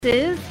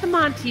This is the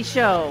Monty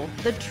Show,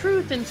 the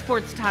truth in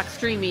sports talk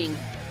streaming.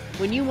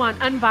 When you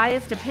want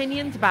unbiased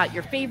opinions about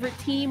your favorite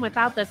team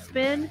without the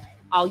spin,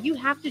 all you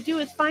have to do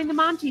is find the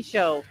Monty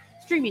Show,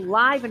 streaming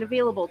live and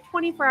available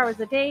 24 hours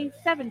a day,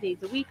 7 days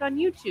a week on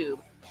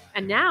YouTube.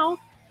 And now,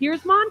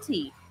 here's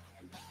Monty.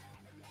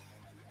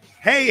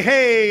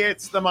 Hey,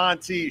 it's the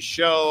Monty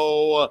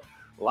Show,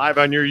 live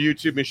on your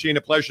YouTube machine.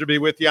 A pleasure to be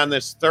with you on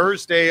this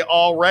Thursday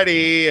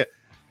already.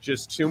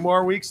 Just 2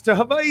 more weeks to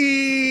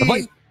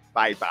Hawaii.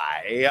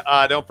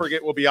 Bye-bye. Don't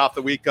forget, we'll be off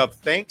the week of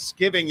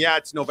Thanksgiving. Yeah,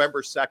 it's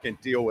November 2nd.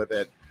 Deal with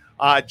it.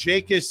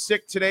 Jake is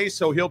sick today,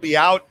 so he'll be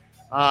out.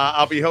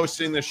 I'll be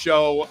hosting the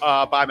show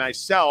by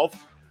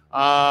myself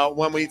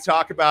when we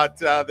talk about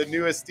the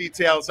newest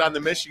details on the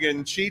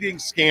Michigan cheating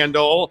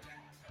scandal.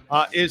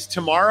 Is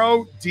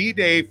tomorrow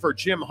D-Day for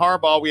Jim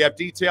Harbaugh? We have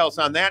details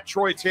on that.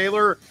 Troy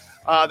Taylor,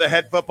 the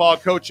head football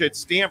coach at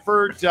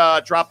Stanford,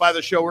 dropped by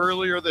the show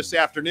earlier this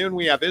afternoon.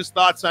 We have his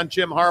thoughts on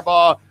Jim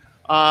Harbaugh.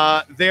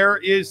 There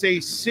is a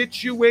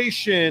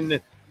situation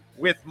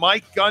with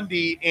Mike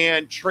Gundy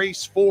and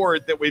Trace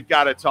Ford that we've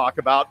got to talk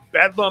about.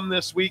 Bedlam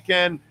this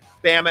weekend,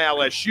 Bama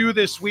LSU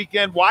this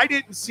weekend. Why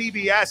didn't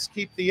CBS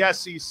keep the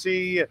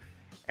SEC?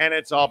 And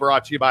it's all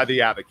brought to you by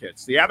The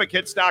Advocates.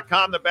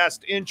 TheAdvocates.com, the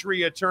best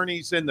injury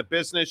attorneys in the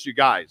business, you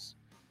guys.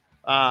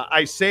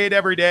 I say it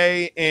every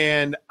day,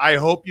 and I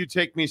hope you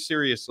take me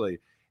seriously.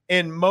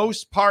 In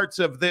most parts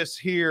of this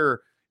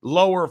here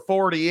lower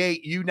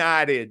 48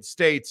 United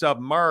States of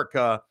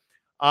America,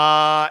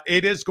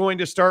 it is going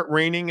to start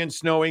raining and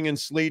snowing and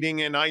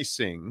sleeting and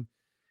icing.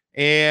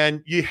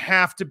 And you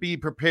have to be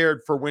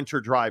prepared for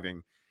winter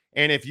driving.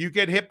 And if you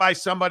get hit by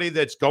somebody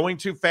that's going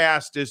too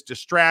fast, is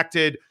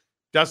distracted,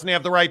 doesn't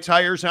have the right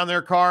tires on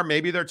their car,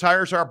 maybe their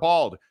tires are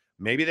bald,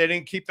 maybe they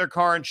didn't keep their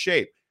car in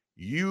shape,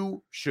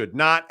 you should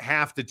not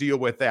have to deal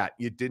with that.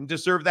 You didn't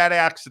deserve that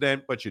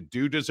accident, but you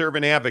do deserve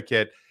an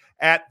advocate.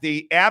 At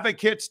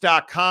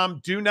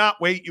theadvocates.com, do not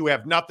wait. You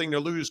have nothing to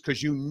lose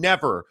because you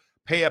never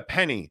pay a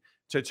penny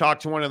to talk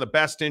to one of the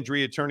best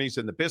injury attorneys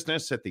in the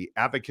business at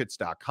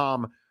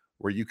theadvocates.com,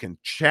 where you can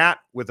chat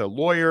with a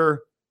lawyer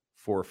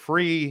for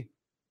free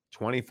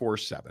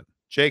 24/7.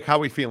 Jake, how are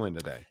we feeling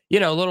today?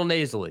 A little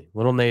nasally.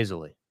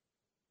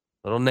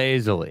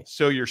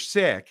 So you're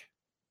sick.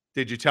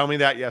 Did you tell me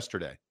that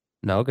yesterday?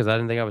 No, because I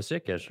didn't think I was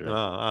sick yesterday.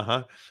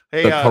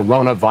 Hey, the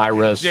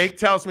coronavirus. Jake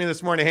tells me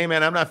this morning, hey,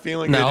 man, I'm not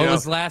feeling good. No, it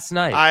was last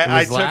night.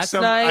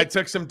 I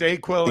took some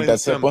Dayquil and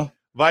some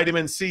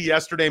vitamin C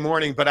yesterday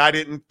morning, but I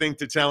didn't think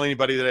to tell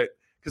anybody that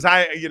because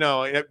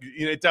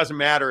it doesn't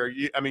matter.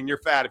 You're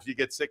fat. If you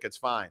get sick, it's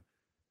fine.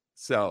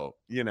 So,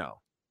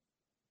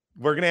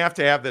 we're going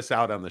to have this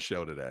out on the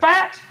show today.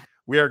 Fat!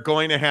 We are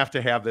going to have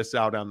this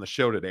out on the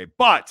show today.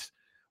 But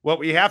what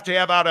we have to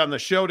have out on the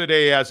show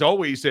today, as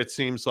always, it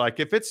seems like,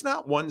 if it's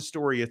not one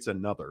story, it's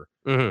another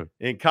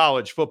in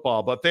college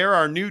football. But there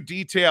are new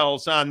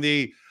details on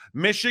the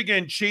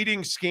Michigan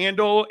cheating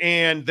scandal,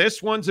 and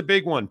this one's a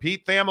big one.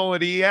 Pete Thamel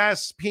at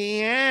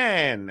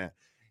ESPN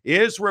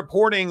is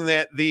reporting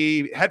that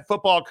the head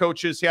football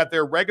coaches had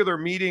their regular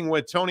meeting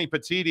with Tony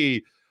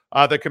Petitti,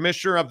 the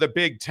commissioner of the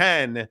Big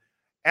Ten.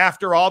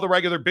 After all the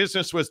regular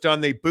business was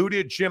done, they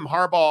booted Jim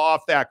Harbaugh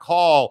off that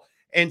call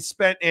and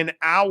spent an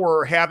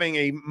hour having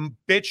a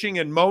bitching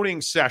and moaning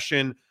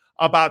session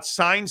about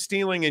sign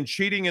stealing and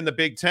cheating in the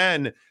Big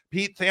Ten.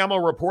 Pete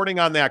Thamel reporting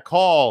on that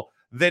call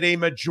that a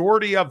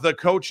majority of the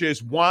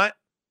coaches want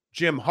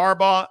Jim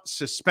Harbaugh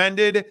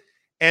suspended.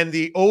 And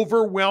the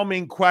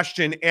overwhelming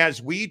question,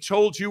 as we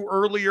told you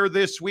earlier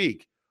this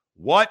week,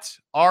 what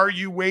are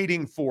you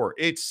waiting for?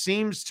 It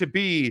seems to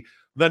be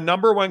the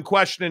number one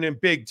question in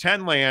Big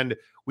Ten land.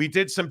 We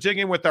did some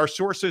digging with our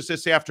sources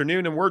this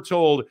afternoon, and we're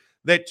told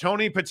that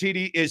Tony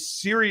Petitti is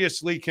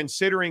seriously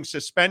considering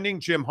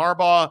suspending Jim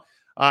Harbaugh.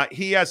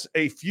 He has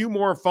a few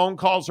more phone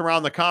calls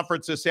around the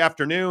conference this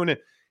afternoon.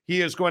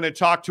 He is going to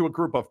talk to a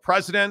group of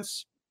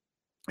presidents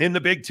in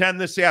the Big Ten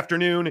this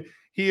afternoon.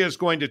 He is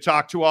going to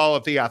talk to all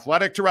of the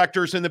athletic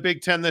directors in the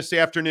Big Ten this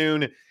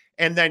afternoon,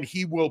 and then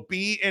he will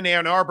be in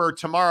Ann Arbor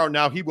tomorrow.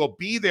 Now, he will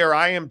be there,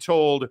 I am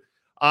told,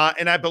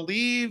 and I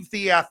believe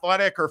the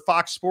Athletic or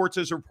Fox Sports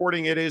is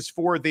reporting it is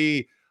for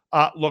the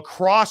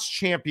lacrosse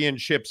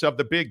championships of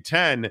the Big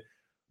Ten,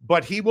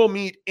 but he will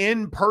meet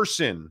in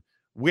person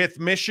with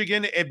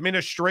Michigan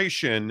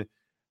administration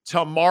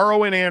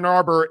tomorrow in Ann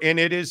Arbor, and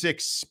it is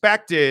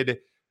expected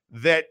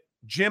that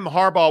Jim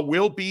Harbaugh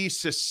will be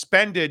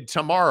suspended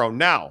tomorrow.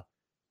 Now,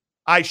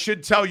 I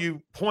should tell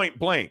you point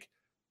blank,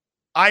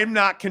 I'm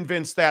not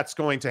convinced that's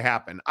going to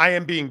happen. I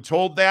am being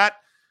told that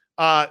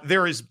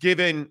there is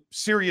given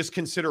serious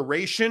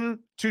consideration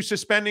to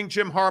suspending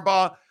Jim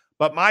Harbaugh,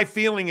 but my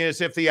feeling is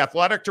if the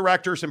athletic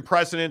directors and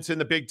presidents in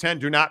the Big Ten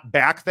do not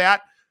back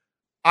that,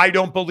 I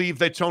don't believe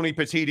that Tony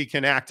Petitti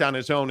can act on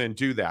his own and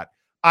do that.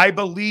 I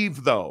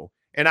believe, though,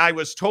 and I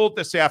was told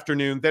this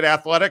afternoon that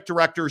athletic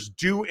directors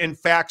do, in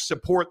fact,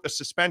 support the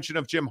suspension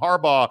of Jim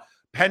Harbaugh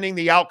pending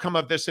the outcome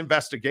of this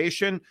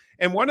investigation.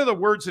 And one of the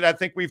words that I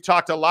think we've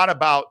talked a lot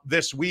about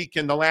this week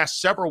and the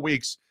last several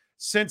weeks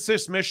since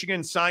this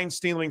Michigan sign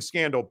stealing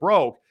scandal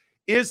broke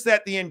is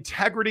that the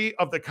integrity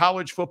of the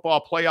college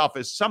football playoff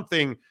is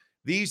something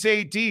these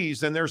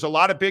ADs, and there's a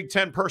lot of Big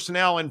Ten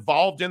personnel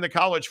involved in the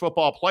college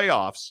football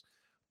playoffs,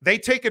 they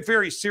take it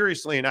very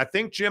seriously. And I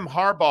think Jim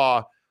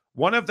Harbaugh,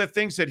 one of the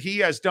things that he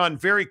has done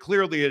very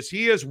clearly is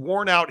he has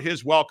worn out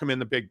his welcome in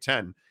the Big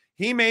Ten.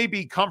 He may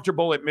be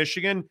comfortable at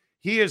Michigan.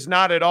 He is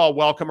not at all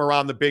welcome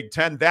around the Big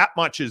Ten. That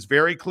much is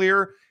very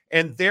clear.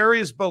 And there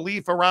is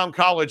belief around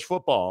college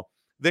football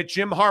that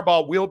Jim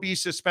Harbaugh will be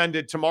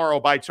suspended tomorrow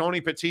by Tony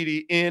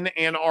Petitti in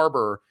Ann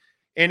Arbor.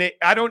 And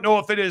I don't know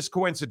if it is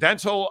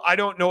coincidental. I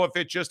don't know if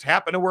it just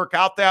happened to work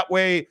out that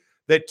way,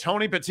 that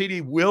Tony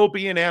Petitti will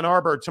be in Ann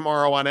Arbor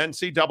tomorrow on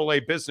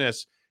NCAA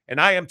business. And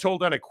I am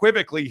told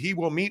unequivocally he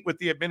will meet with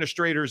the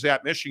administrators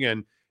at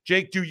Michigan.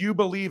 Jake, do you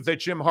believe that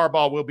Jim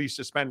Harbaugh will be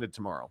suspended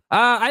tomorrow?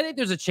 I think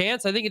there's a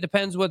chance. I think it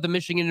depends what the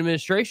Michigan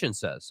administration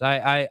says.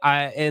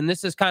 And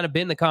this has kind of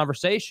been the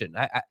conversation.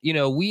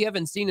 We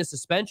haven't seen a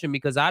suspension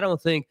because I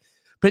don't think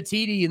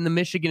Petitti and the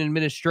Michigan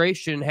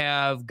administration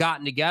have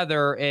gotten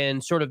together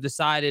and sort of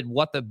decided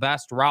what the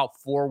best route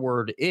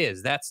forward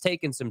is. That's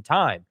taken some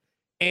time.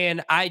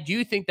 And I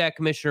do think that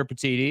Commissioner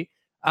Petitti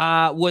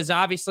was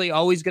obviously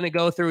always going to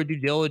go through a due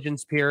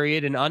diligence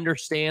period and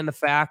understand the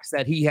facts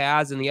that he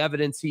has and the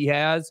evidence he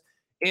has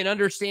and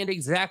understand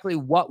exactly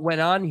what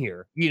went on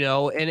here,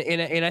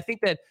 and I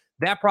think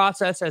that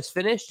process has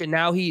finished. And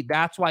now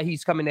that's why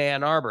he's coming to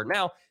Ann Arbor.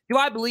 Now, do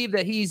I believe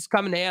that he's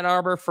coming to Ann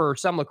Arbor for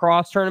some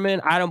lacrosse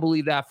tournament? I don't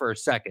believe that for a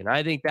second.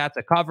 I think that's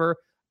a cover.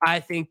 I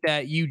think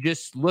that you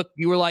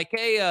were like,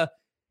 hey,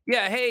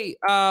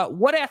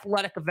 what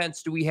athletic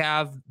events do we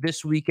have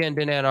this weekend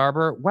in Ann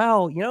Arbor?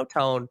 Well,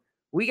 Tone,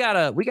 we got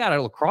a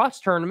lacrosse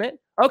tournament.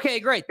 Okay,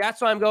 great.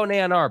 That's why I'm going to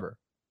Ann Arbor.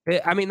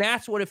 I mean,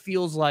 that's what it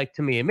feels like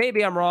to me. And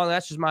maybe I'm wrong.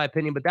 That's just my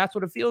opinion, but that's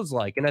what it feels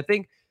like. And I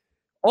think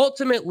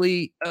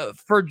ultimately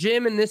for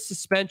Jim in this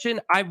suspension,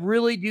 I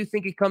really do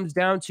think it comes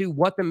down to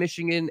what the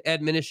Michigan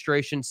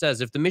administration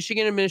says. If the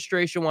Michigan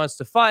administration wants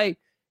to fight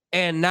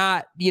and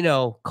not,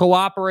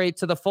 cooperate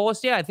to the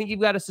fullest, I think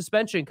you've got a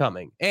suspension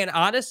coming. And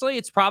honestly,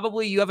 it's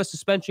probably you have a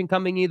suspension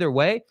coming either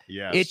way.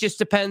 Yes. It just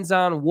depends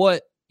on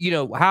what,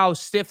 how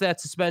stiff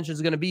that suspension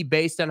is going to be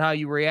based on how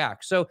you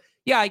react. So,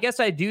 I guess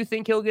I do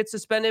think he'll get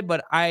suspended,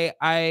 but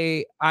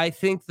I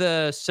think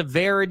the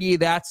severity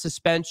of that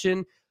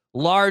suspension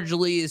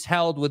largely is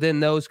held within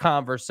those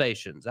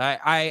conversations.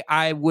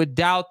 I would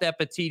doubt that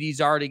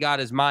Petitti's already got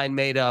his mind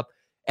made up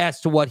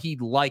as to what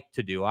he'd like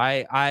to do.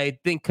 I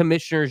think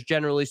commissioners,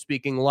 generally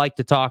speaking, like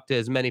to talk to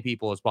as many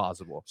people as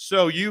possible.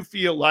 So you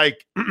feel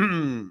like,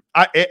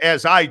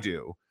 as I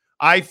do,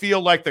 I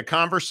feel like the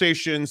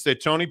conversations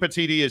that Tony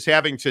Petitti is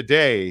having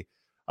today,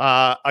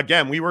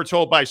 again, we were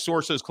told by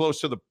sources close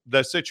to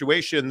the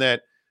situation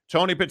that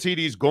Tony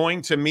Petitti is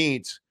going to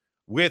meet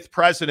with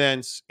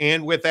presidents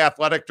and with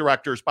athletic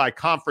directors by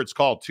conference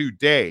call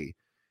today.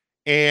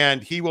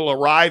 And he will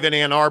arrive in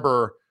Ann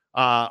Arbor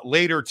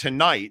later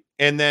tonight.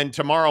 And then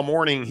tomorrow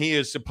morning, he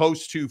is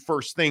supposed to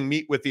first thing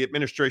meet with the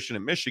administration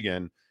in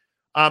Michigan.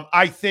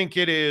 I think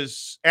it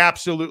is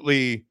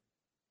absolutely,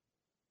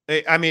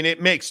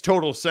 it makes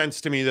total sense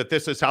to me that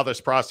this is how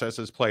this process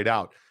has played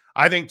out.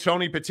 I think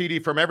Tony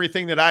Petitti, from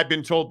everything that I've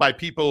been told by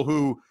people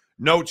who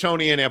know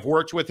Tony and have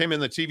worked with him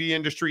in the TV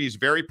industry, he's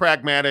very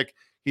pragmatic.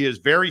 He is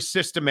very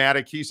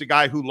systematic. He's a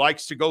guy who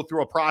likes to go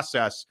through a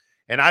process.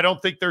 And I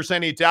don't think there's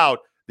any doubt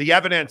the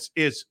evidence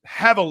is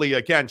heavily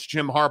against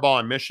Jim Harbaugh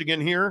in Michigan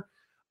here.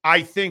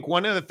 I think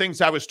one of the things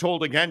I was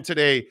told again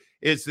today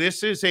is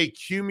this is a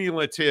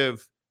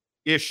cumulative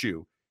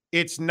issue.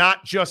 It's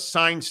not just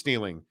sign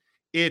stealing.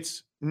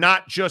 It's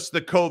not just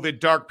the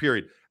COVID dark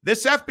period.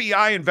 This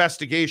FBI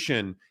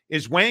investigation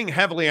is weighing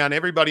heavily on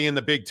everybody in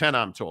the Big Ten,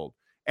 I'm told.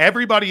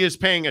 Everybody is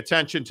paying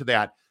attention to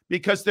that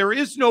because there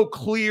is no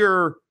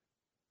clear,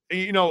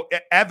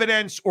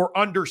 evidence or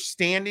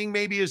understanding,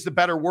 maybe is the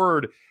better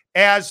word,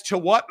 as to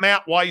what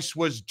Matt Weiss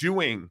was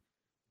doing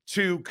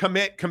to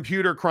commit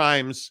computer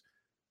crimes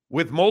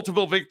with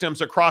multiple victims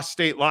across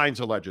state lines,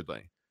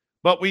 allegedly.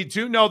 But we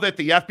do know that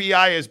the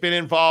FBI has been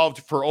involved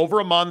for over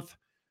a month.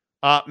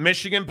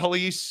 Michigan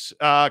police,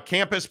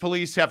 campus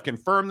police have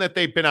confirmed that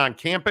they've been on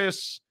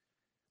campus.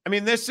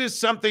 This is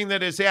something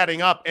that is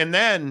adding up. And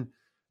then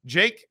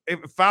Jake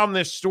found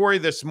this story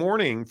this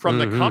morning from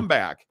the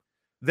comeback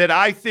that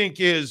I think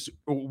is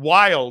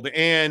wild.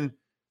 And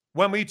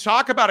when we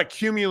talk about a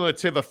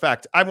cumulative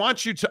effect, I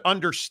want you to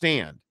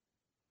understand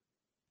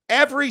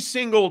every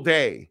single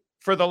day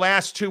for the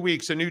last 2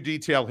 weeks, a new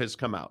detail has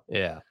come out.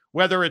 Yeah.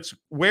 Whether it's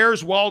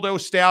where's Waldo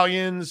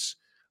Stallions,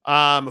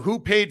 who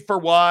paid for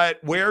what,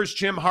 where's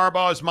Jim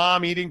Harbaugh's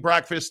mom eating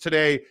breakfast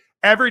today,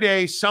 every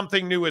day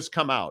something new has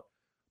come out.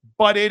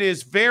 But it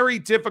is very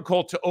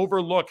difficult to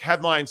overlook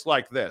headlines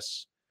like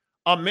this.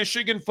 A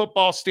Michigan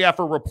football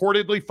staffer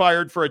reportedly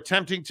fired for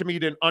attempting to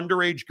meet an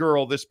underage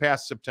girl this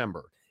past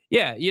September.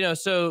 Yeah,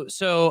 so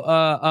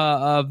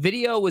a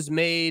video was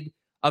made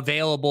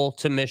available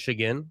to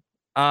Michigan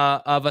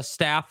of a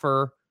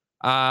staffer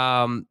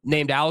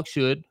named Alex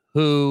Hood,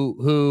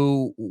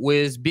 who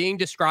was being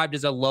described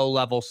as a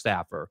low-level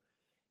staffer.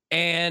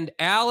 And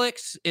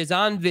Alex is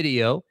on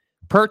video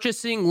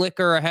purchasing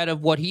liquor ahead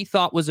of what he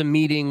thought was a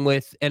meeting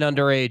with an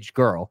underage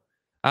girl.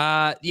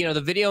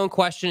 The video in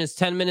question is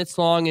 10 minutes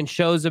long and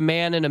shows a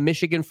man in a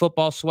Michigan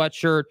football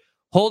sweatshirt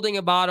holding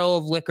a bottle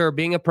of liquor,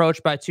 being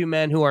approached by two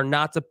men who are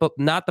not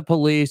the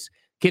police,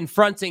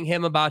 confronting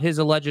him about his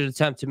alleged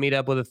attempt to meet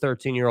up with a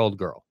 13-year-old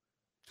girl.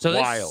 So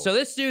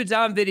this dude's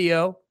on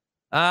video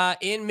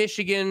in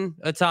Michigan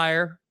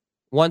attire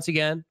once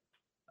again,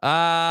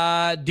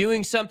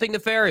 doing something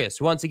nefarious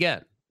once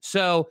again.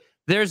 So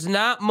there's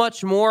not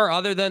much more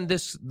other than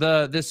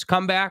this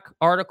comeback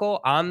article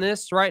on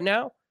this right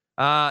now.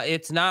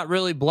 It's not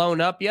really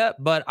blown up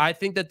yet, but I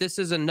think that this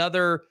is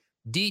another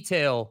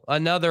detail,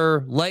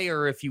 another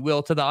layer, if you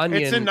will, to the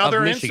onion. It's another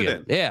of Michigan.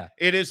 incident. Yeah,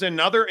 it is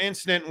another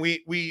incident.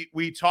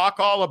 We talk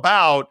all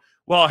about,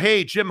 well,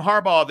 hey, Jim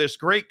Harbaugh, this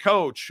great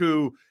coach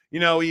who,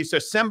 he's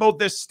assembled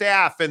this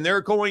staff and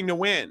they're going to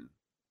win.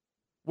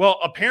 Well,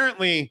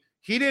 apparently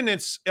he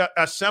didn't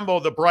assemble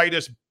the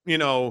brightest,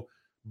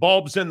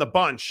 bulbs in the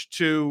bunch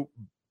to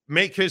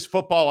make his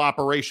football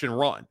operation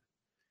run.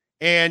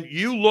 And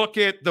you look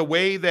at the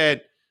way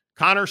that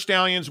Connor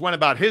Stalions went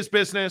about his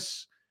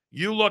business.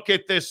 You look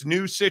at this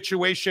new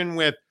situation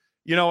with,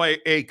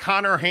 a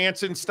Connor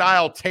Hansen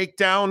style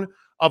takedown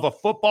of a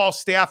football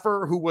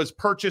staffer who was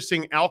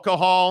purchasing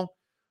alcohol,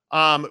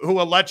 who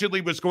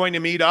allegedly was going to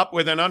meet up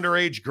with an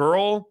underage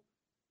girl.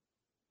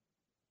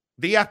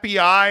 The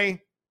FBI,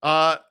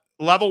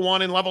 level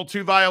 1 and level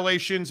 2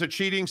 violations, a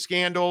cheating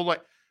scandal.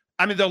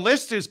 The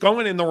list is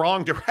going in the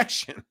wrong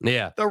direction.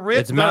 Yeah,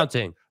 it's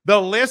mounting. The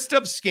list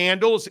of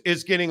scandals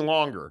is getting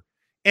longer.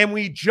 And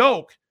we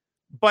joke,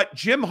 but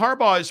Jim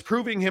Harbaugh is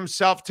proving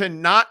himself to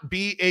not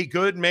be a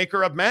good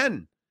maker of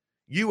men.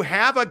 You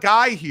have a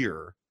guy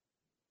here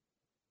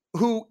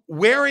who,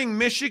 wearing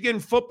Michigan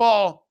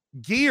football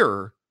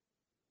gear,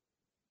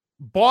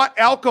 bought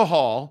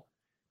alcohol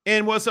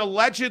and was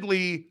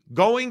allegedly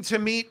going to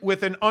meet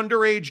with an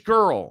underage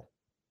girl.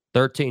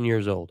 13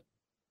 years old.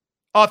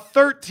 A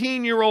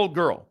 13-year-old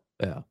girl.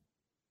 Yeah.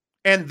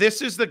 And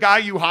this is the guy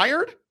you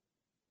hired?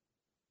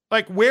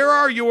 Like, where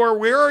are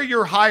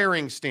your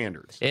hiring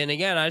standards? And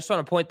again, I just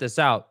want to point this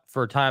out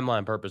for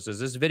timeline purposes.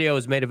 This video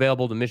is made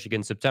available to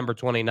Michigan September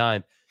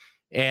 29th.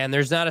 And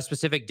there's not a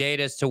specific date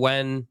as to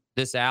when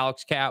this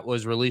Alex Cat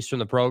was released from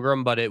the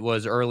program, but it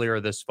was earlier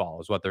this fall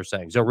is what they're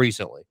saying. So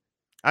recently.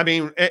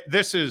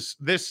 This is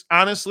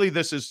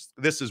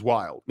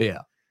wild. Yeah.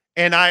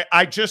 And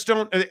I just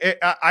don't,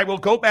 I will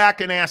go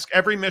back and ask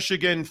every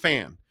Michigan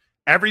fan,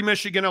 every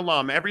Michigan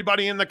alum,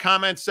 everybody in the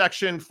comments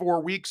section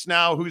for weeks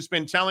now who's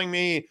been telling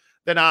me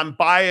that I'm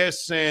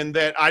biased and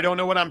that I don't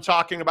know what I'm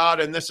talking about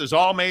and this is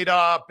all made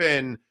up.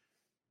 And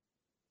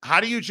how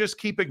do you just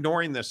keep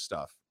ignoring this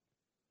stuff?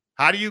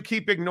 How do you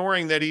keep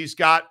ignoring that he's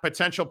got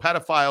potential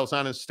pedophiles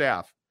on his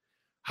staff?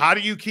 How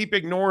do you keep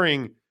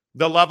ignoring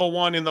the level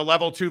 1 and the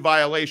level 2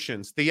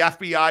 violations? The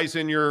FBI's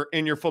in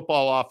your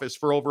football office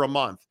for over a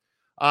month.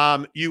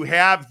 You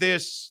have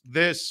this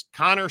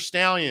Connor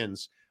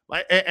Stalions.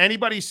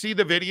 Anybody see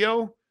the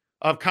video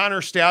of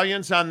Connor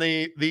Stalions on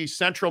the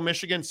Central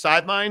Michigan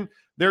sideline?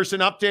 There's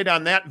an update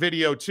on that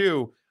video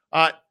too.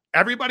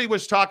 Everybody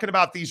was talking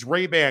about these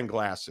Ray-Ban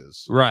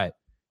glasses. Right.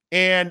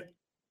 And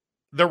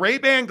the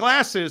Ray-Ban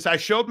glasses, I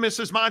showed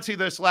Mrs. Monty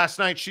this last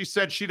night. She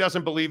said she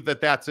doesn't believe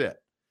that that's it.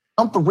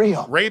 I'm for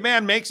real.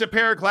 Ray-Ban makes a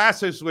pair of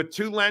glasses with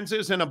 2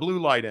 lenses and a blue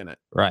light in it.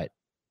 Right.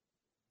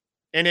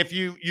 And if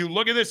you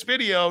look at this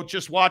video,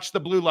 just watch the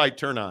blue light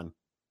turn on.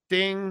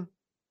 Ding.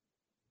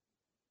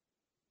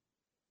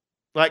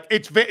 Like,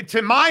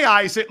 to my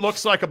eyes, it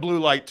looks like a blue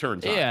light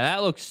turns on. Yeah,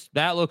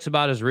 that looks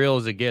about as real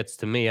as it gets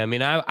to me.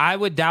 I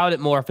would doubt it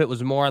more if it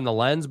was more on the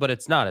lens, but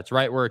it's not. It's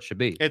right where it should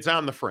be. It's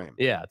on the frame.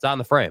 Yeah, it's on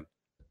the frame.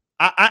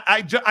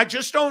 I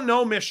just don't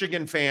know,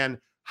 Michigan fan.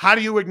 How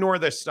do you ignore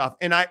this stuff?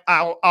 And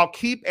I'll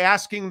keep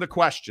asking the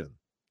question.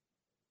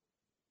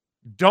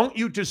 Don't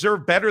you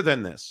deserve better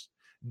than this?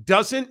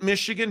 Doesn't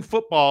Michigan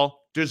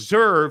football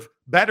deserve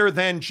better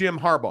than Jim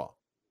Harbaugh?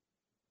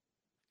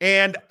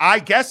 And I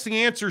guess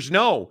the answer is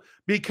no,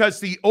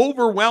 because the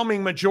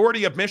overwhelming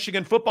majority of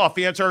Michigan football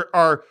fans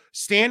are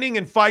standing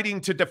and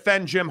fighting to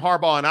defend Jim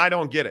Harbaugh, and I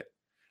don't get it.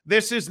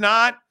 This is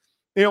not,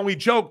 we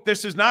joke,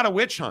 this is not a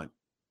witch hunt.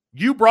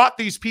 You brought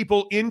these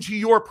people into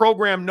your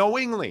program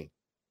knowingly.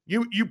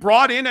 You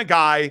brought in a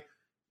guy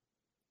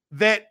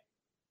that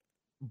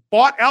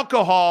bought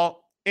alcohol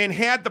and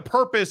had the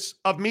purpose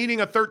of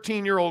meeting a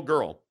 13-year-old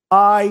girl.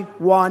 I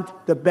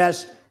want the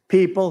best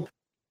people.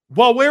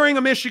 While wearing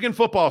a Michigan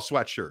football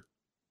sweatshirt.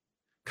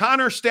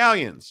 Connor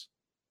Stalions.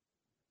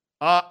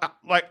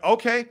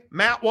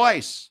 Matt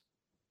Weiss.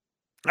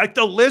 Like,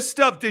 the list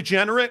of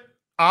degenerate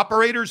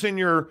operators in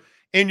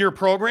your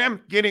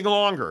program getting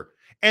longer.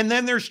 And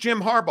then there's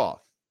Jim Harbaugh,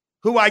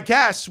 who I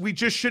guess we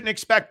just shouldn't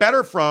expect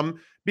better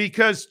from,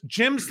 because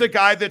Jim's the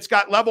guy that's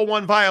got level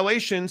 1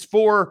 violations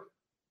for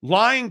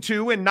lying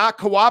to and not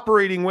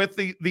cooperating with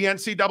the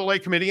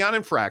NCAA Committee on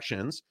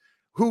Infractions,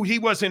 who he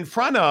was in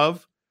front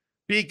of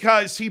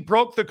because he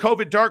broke the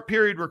COVID dark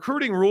period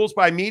recruiting rules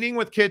by meeting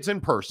with kids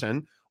in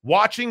person,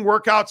 watching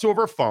workouts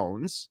over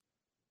phones.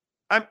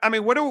 I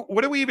mean, what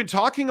are we even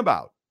talking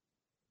about?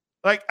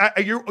 Like,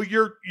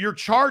 you're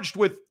charged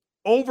with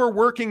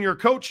overworking your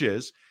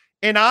coaches,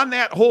 and on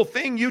that whole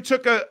thing, you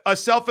took a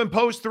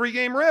self-imposed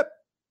 3-game rip.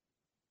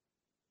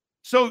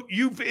 So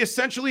you've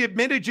essentially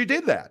admitted you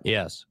did that.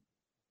 Yes.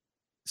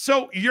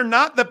 So you're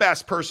not the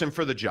best person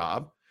for the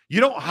job. You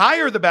don't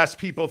hire the best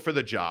people for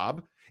the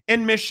job.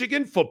 And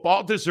Michigan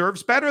football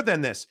deserves better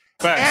than this.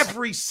 Facts.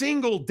 Every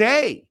single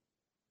day,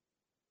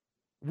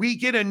 we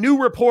get a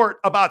new report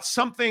about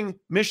something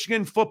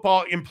Michigan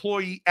football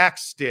employee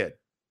X did.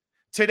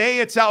 Today,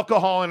 it's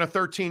alcohol in a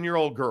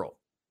 13-year-old girl.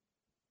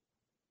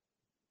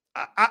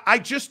 I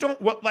just don't,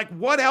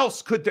 what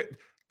else could there,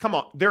 come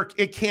on,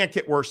 it can't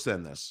get worse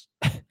than this.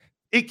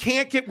 It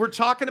can't get, we're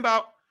talking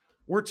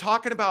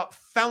about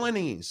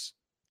felonies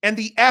and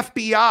the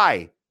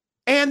FBI.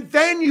 And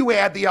then you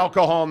add the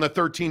alcohol in the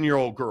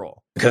 13-year-old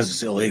girl. Because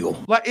it's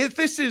illegal. Like,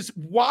 this is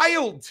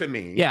wild to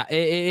me. Yeah,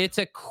 it's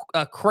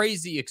a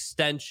crazy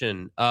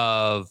extension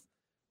of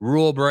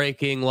rule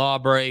breaking, law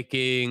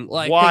breaking.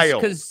 Like,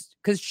 wild.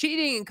 Because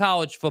cheating in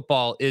college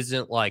football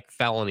isn't like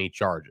felony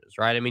charges,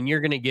 right? I mean,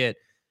 you're going to get,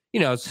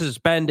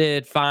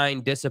 suspended,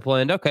 fined,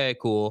 disciplined. Okay,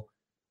 cool.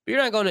 But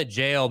you're not going to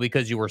jail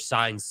because you were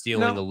sign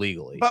stealing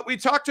illegally. But we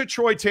talked to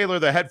Troy Taylor,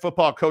 the head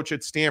football coach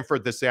at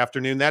Stanford, this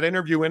afternoon. That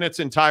interview in its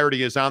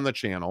entirety is on the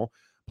channel.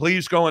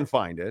 Please go and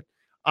find it.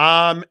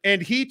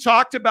 And he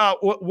talked about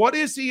what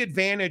is the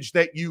advantage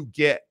that you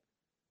get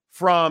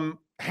from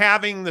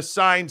having the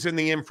signs and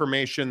the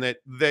information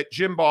that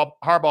Jim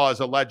Harbaugh is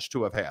alleged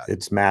to have had.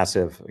 It's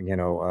massive.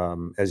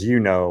 As you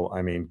know,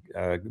 I mean,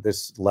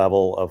 this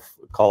level of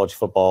college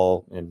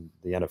football in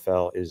the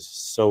NFL is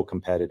so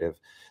competitive.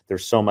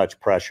 There's so much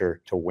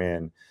pressure to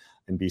win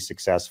and be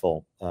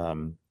successful.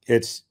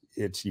 It's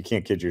you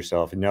can't kid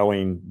yourself.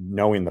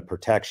 Knowing the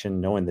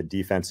protection, knowing the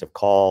defensive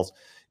calls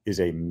is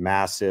a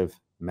massive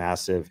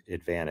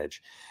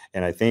advantage.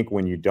 And I think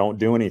when you don't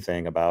do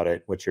anything about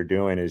it, what you're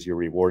doing is you're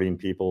rewarding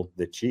people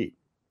that cheat.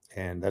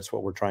 And that's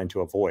what we're trying to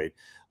avoid.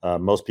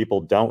 Most people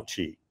don't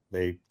cheat.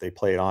 They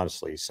play it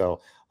honestly. So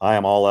I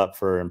am all up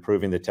for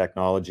improving the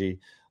technology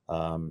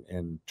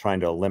and trying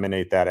to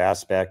eliminate that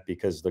aspect,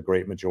 because the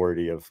great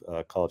majority of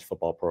college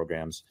football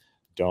programs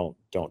don't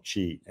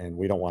cheat. And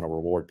we don't want to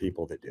reward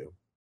people that do.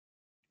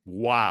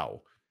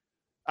 Wow.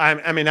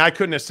 I mean, I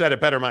couldn't have said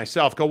it better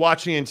myself. Go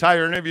watch the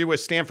entire interview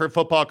with Stanford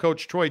football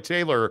coach Troy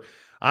Taylor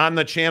on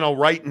the channel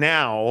right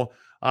now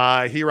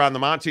here on the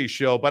Monty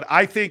Show. But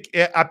I think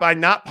by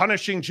not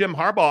punishing Jim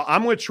Harbaugh,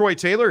 I'm with Troy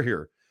Taylor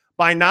here.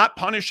 By not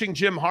punishing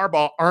Jim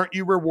Harbaugh, aren't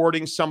you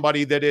rewarding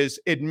somebody that is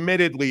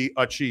admittedly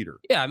a cheater?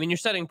 Yeah, I mean, you're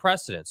setting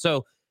precedent.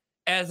 So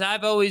as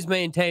I've always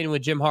maintained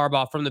with Jim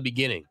Harbaugh from the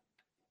beginning,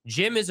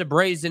 Jim is a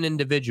brazen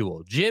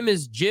individual.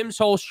 Jim's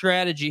whole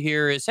strategy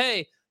here is,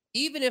 hey,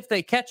 even if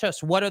they catch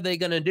us, what are they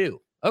going to do?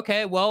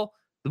 Okay, well,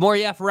 the more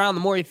you F around,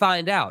 the more you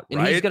find out.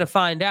 And he's going to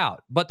find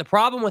out. But the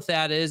problem with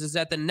that is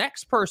that the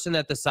next person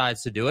that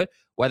decides to do it,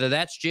 whether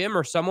that's Jim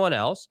or someone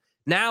else,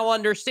 now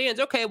understands,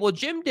 okay, well,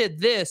 Jim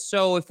did this.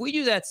 So if we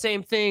do that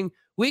same thing,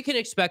 we can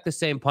expect the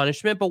same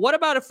punishment. But what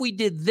about if we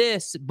did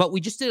this, but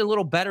we just did a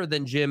little better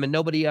than Jim and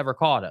nobody ever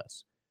caught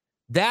us?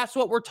 That's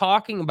what we're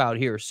talking about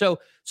here. So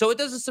it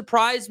doesn't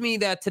surprise me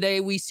that today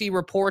we see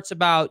reports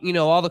about,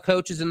 all the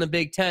coaches in the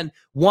Big Ten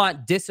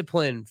want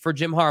discipline for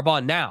Jim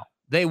Harbaugh now.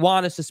 They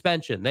want a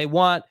suspension. They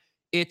want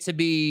it to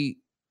be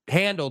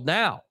handled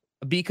now,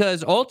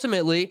 because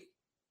ultimately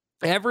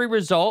every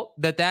result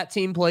that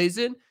team plays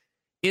in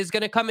is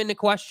going to come into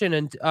question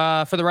and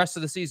for the rest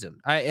of the season.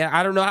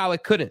 I don't know how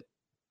it couldn't.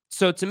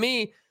 So to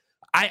me,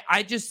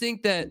 I just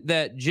think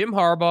that Jim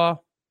Harbaugh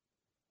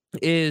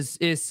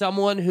is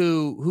someone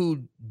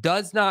who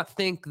does not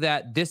think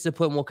that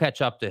discipline will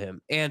catch up to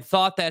him, and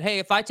thought that, hey,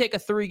 if I take a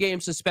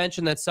 3-game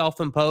suspension that's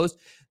self-imposed,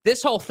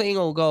 this whole thing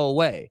will go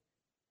away.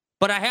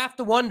 But I have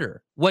to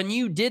wonder, when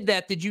you did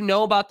that, did you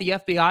know about the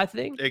FBI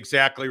thing?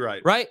 Exactly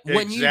right. Right?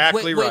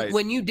 Exactly right.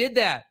 When you did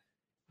that,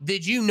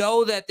 did you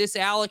know that this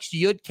Alex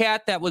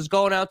Yudcat that was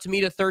going out to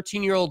meet a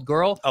 13-year-old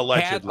girl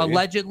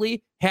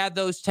allegedly had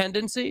those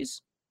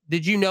tendencies?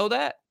 Did you know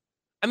that?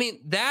 I mean,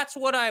 that's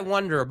what I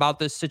wonder about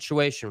this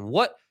situation.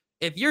 What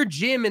if you're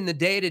Jim in the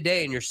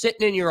day-to-day and you're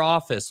sitting in your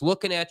office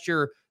looking at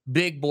your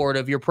big board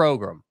of your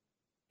program,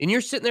 and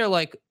you're sitting there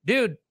like,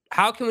 dude,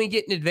 how can we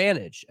get an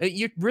advantage?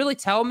 You really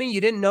tell me you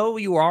didn't know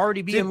you were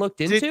already being looked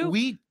into?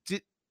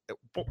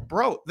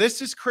 Bro,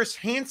 this is Chris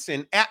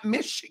Hansen at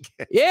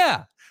Michigan.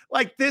 Yeah.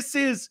 Like,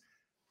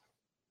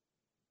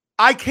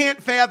 I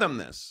can't fathom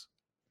this,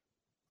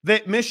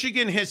 that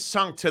Michigan has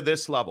sunk to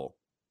this level.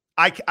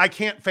 I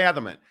can't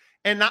fathom it.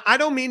 And I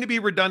don't mean to be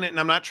redundant, and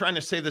I'm not trying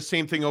to say the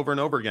same thing over and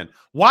over again.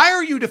 Why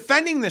are you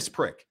defending this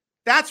prick?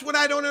 That's what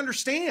I don't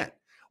understand.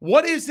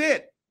 What is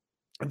it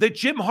that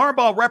Jim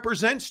Harbaugh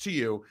represents to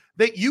you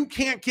that you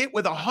can't get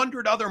with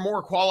 100 other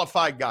more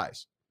qualified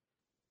guys?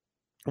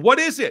 What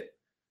is it?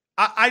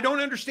 I don't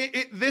understand.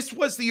 This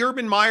was the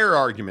Urban Meyer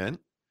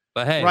argument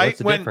But hey, right? what's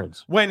the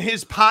difference? When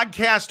his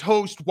podcast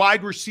host,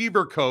 wide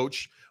receiver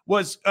coach,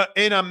 was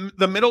in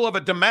the middle of a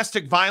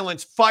domestic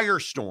violence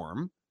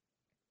firestorm,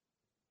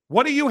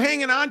 what are you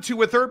hanging on to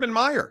with Urban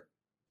Meyer?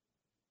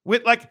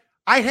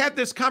 I had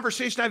this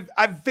conversation.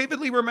 I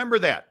vividly remember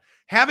that,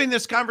 having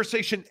this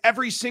conversation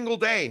every single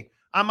day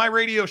on my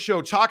radio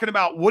show, talking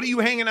about what are you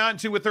hanging on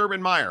to with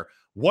Urban Meyer?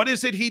 What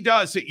is it he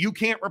does that you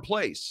can't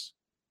replace?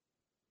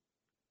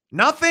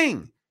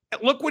 Nothing.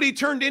 Look what he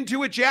turned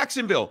into at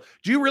Jacksonville.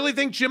 Do you really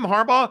think Jim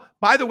Harbaugh,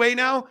 by the way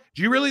now,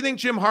 do you really think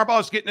Jim Harbaugh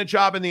is getting a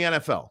job in the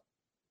NFL?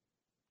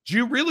 Do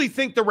you really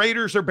think the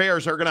Raiders or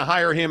Bears are going to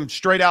hire him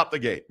straight out the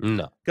gate?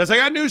 No. Because I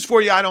got news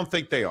for you. I don't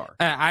think they are.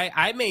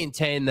 I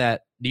maintain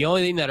that the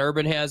only thing that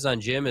Urban has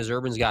on Jim is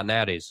Urban's got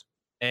natties.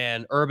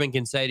 And Urban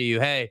can say to you,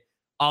 hey,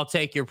 I'll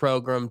take your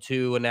program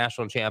to a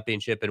national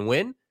championship and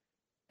win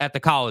at the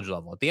college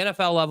level. At the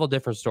NFL level,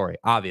 different story,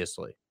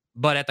 obviously.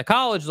 But at the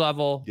college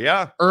level,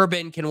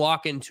 Urban can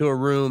walk into a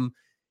room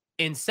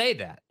and say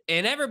that.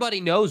 And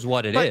everybody knows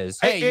what it is.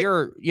 Hey,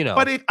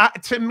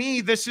 But to me,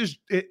 this is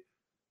it.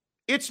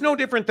 It's no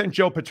different than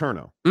Joe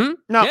Paterno.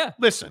 Now,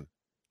 listen,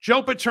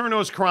 Joe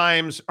Paterno's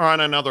crimes are on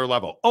another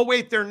level. Oh,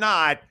 wait, they're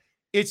not.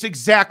 It's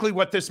exactly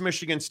what this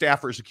Michigan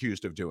staffer is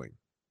accused of doing.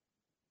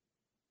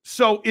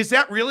 So is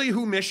that really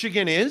who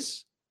Michigan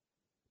is?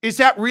 Is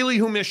that really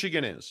who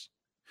Michigan is?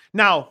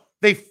 Now,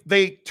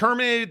 they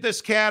terminated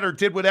this cat or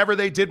did whatever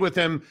they did with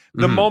him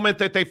the moment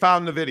that they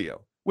found the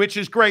video, which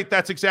is great.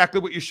 That's exactly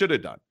what you should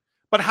have done.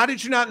 But how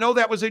did you not know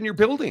that was in your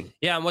building?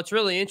 Yeah, and what's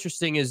really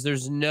interesting is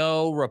there's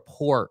no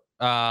report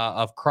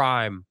of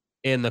crime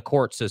in the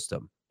court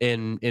system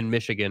in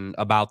Michigan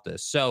about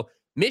this. So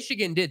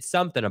Michigan did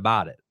something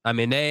about it. I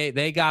mean,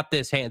 they got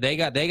this hand. They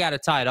got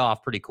it tied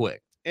off pretty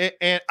quick.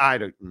 And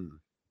I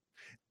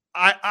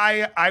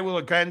will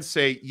again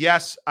say,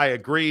 yes, I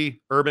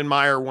agree. Urban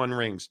Meyer won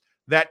rings.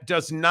 That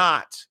does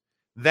not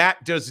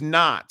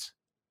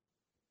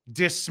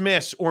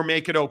dismiss or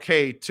make it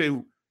okay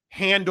to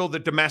handle the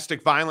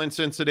domestic violence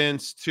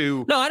incidents,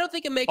 to no, I don't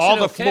think it makes all it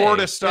the okay.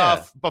 Florida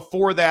stuff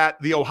before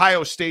that, the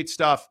Ohio State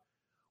stuff.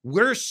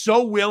 We're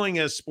so willing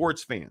as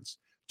sports fans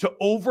to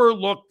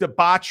overlook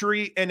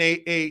debauchery and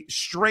a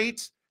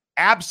straight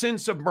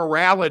absence of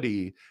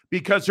morality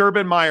because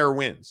Urban Meyer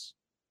wins.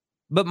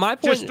 But my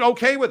point, just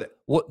okay with it.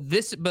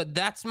 But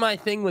that's my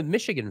thing with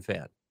Michigan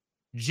fan.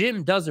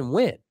 Jim doesn't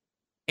win,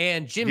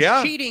 and Jim's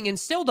cheating and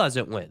still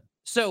doesn't win.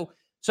 So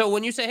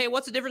when you say, hey,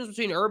 what's the difference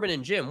between Urban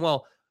and Jim?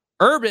 Well,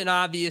 Urban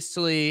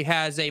obviously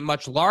has a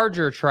much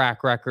larger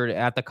track record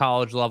at the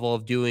college level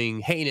of doing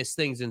heinous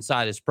things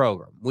inside his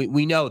program.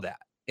 We know that.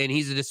 And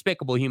he's a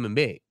despicable human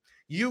being.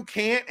 You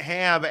can't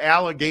have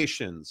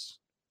allegations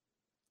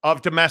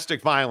of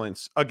domestic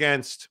violence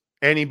against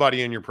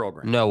anybody in your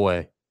program. No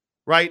way.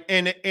 Right?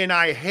 And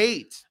I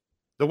hate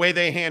the way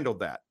they handled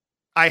that.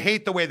 I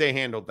hate the way they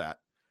handled that.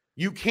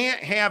 You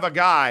can't have a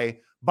guy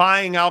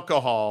buying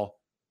alcohol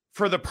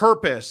for the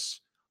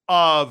purpose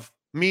of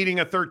meeting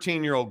a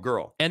 13-year-old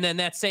girl. And then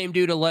that same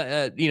dude,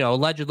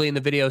 allegedly in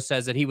the video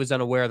says that he was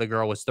unaware the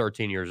girl was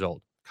 13 years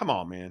old. Come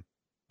on, man.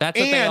 That's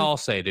what they all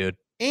say, dude.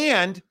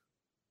 And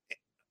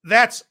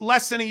that's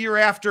less than a year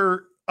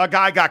after a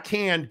guy got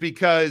canned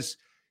because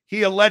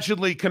he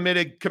allegedly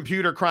committed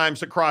computer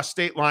crimes across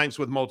state lines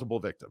with multiple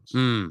victims.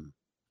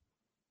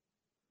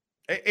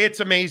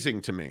 It's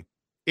amazing to me.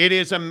 It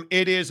is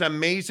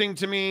amazing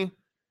to me.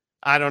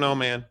 I don't know,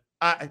 man.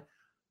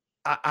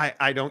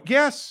 I don't.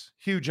 Yes,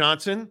 Hugh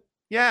Johnson.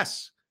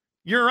 Yes.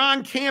 You're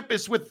on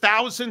campus with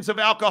thousands of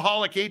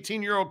alcoholic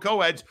 18-year-old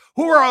co-eds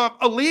who are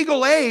a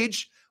legal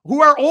age,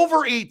 who are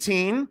over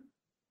 18,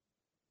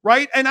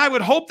 right? And I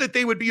would hope that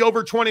they would be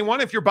over 21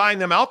 if you're buying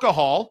them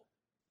alcohol.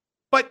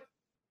 But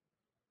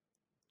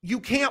you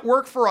can't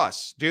work for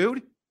us,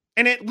 dude.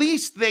 And at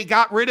least they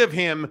got rid of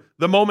him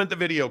the moment the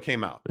video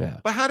came out. Yeah.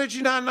 But how did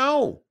you not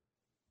know?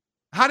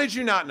 How did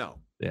you not know?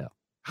 Yeah.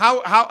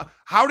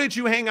 How did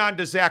you hang on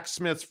to Zach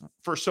Smith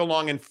for so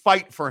long and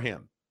fight for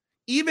him?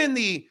 Even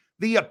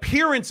the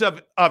appearance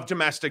of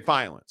domestic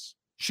violence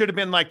should have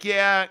been like,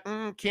 can't.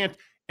 And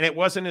it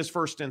wasn't his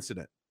first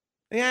incident.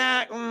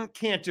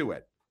 Can't do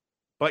it.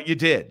 But you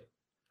did.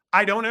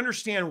 I don't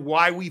understand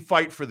why we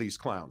fight for these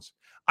clowns.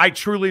 I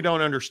truly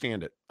don't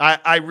understand it.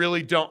 I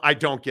really don't. I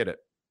don't get it.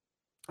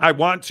 I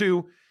want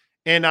to,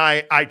 and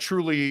I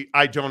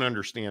don't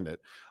understand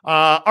it.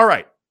 All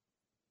right.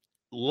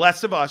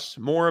 Less of us,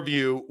 more of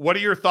you. What are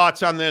your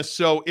thoughts on this?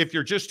 So if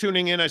you're just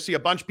tuning in, I see a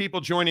bunch of people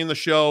joining the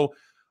show.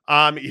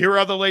 Here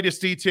are the latest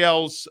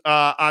details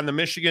on the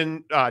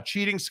Michigan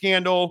cheating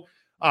scandal.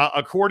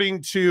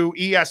 According to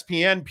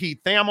ESPN,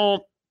 Pete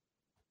Thamel,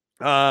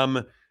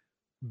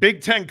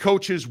 Big Ten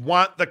coaches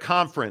want the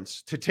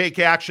conference to take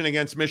action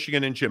against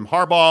Michigan and Jim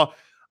Harbaugh.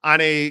 On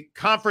a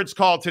conference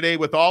call today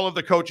with all of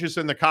the coaches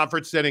in the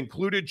conference that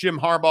included Jim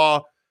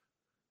Harbaugh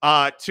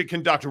to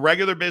conduct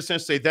regular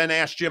business, they then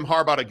asked Jim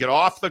Harbaugh to get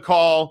off the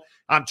call.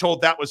 I'm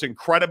told that was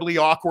incredibly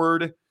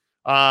awkward.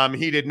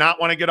 He did not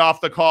want to get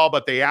off the call,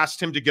 but they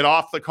asked him to get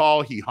off the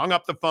call. He hung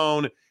up the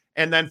phone.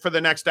 And then for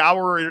the next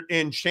hour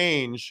and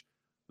change,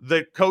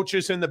 the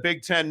coaches in the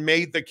Big Ten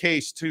made the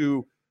case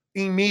to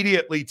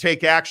immediately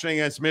take action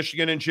against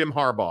Michigan and Jim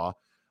Harbaugh.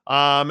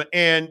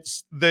 And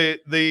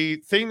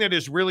the thing that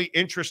is really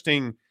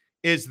interesting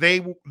is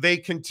they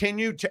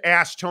continued to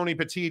ask Tony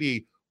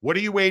Petitti, what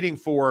are you waiting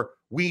for?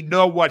 We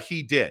know what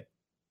he did.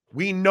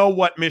 We know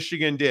what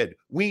Michigan did.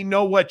 We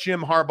know what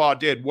Jim Harbaugh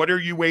did. What are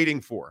you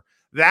waiting for?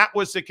 That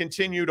was the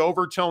continued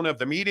overtone of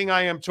the meeting,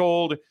 I am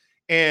told.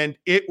 And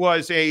it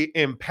was a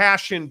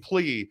impassioned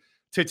plea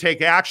to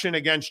take action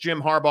against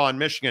Jim Harbaugh in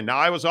Michigan. Now,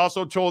 I was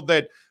also told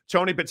that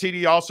Tony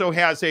Petitti also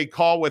has a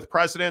call with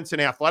presidents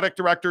and athletic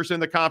directors in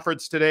the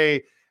conference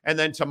today. And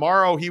then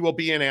tomorrow he will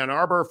be in Ann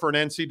Arbor for an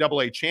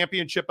NCAA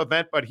championship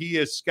event, but he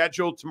is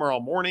scheduled tomorrow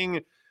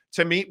morning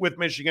to meet with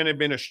Michigan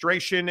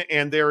administration.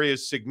 And there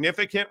is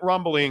significant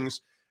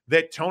rumblings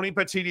that Tony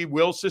Petitti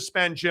will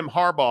suspend Jim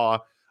Harbaugh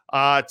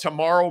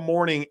tomorrow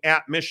morning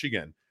at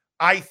Michigan.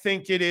 I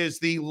think it is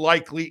the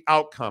likely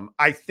outcome.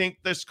 I think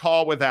this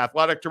call with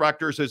athletic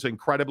directors is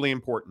incredibly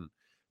important.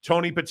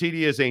 Tony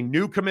Petitti is a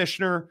new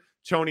commissioner.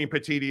 Tony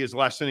Petitti is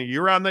less than a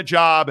year on the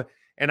job.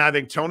 And I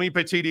think Tony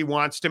Petitti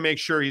wants to make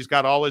sure he's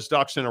got all his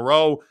ducks in a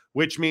row,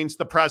 which means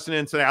the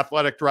presidents and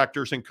athletic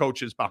directors and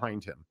coaches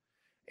behind him.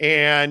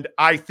 And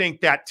I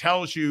think that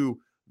tells you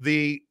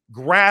the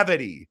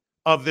gravity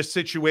of the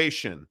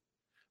situation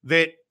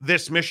that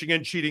this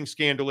Michigan cheating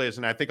scandal is.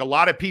 And I think a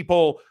lot of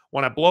people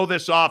want to blow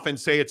this off and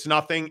say it's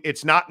nothing.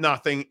 It's not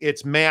nothing.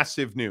 It's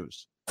massive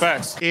news.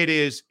 Facts. It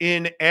is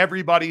in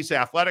everybody's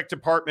athletic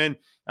department.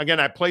 Again,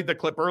 I played the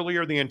clip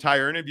earlier. The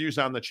entire interview's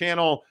on the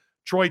channel.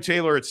 Troy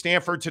Taylor at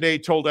Stanford today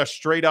told us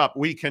straight up,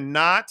 we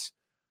cannot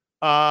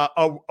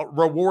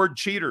reward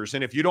cheaters.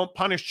 And if you don't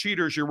punish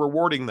cheaters, you're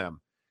rewarding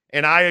them.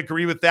 And I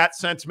agree with that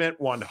sentiment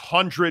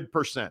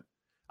 100%.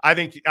 I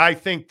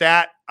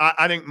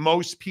think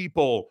most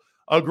people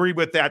agree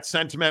with that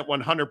sentiment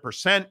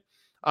 100%.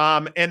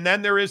 And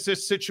then there is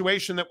this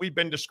situation that we've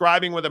been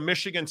describing with a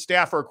Michigan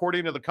staffer,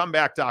 according to the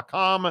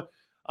comeback.com.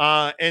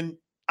 And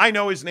I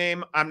know his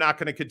name. I'm not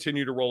going to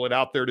continue to roll it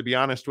out there, to be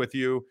honest with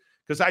you,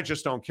 because I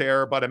just don't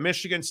care. But a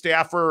Michigan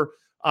staffer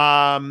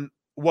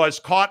was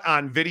caught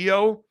on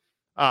video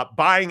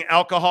buying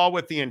alcohol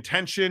with the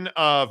intention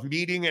of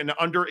meeting an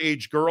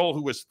underage girl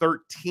who was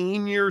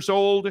 13 years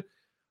old.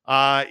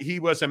 He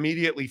was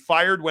immediately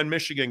fired when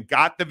Michigan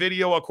got the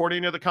video,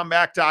 according to the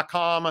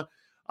comeback.com.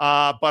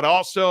 But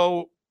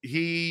also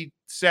he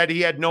said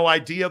he had no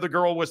idea the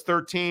girl was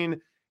 13.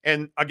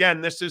 And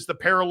again, this is the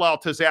parallel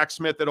to Zach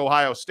Smith at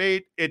Ohio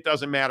State. It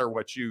doesn't matter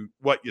what you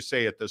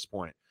say at this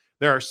point.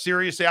 There are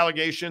serious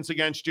allegations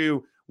against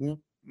you.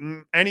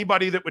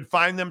 Anybody that would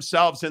find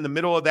themselves in the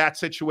middle of that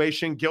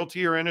situation,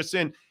 guilty or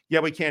innocent, yeah,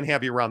 we can't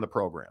have you around the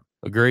program.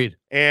 Agreed.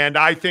 And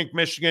I think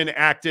Michigan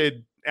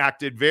acted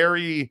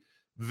very,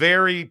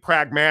 very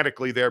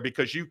pragmatically there,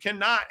 because you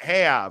cannot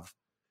have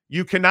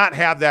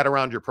that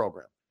around your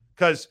program,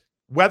 because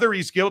whether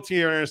he's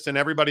guilty or innocent,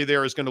 everybody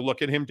there is going to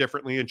look at him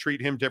differently and treat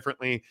him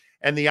differently.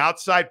 And the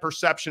outside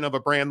perception of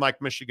a brand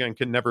like Michigan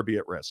can never be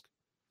at risk.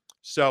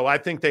 So I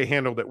think they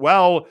handled it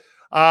well.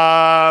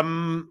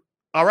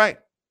 All right.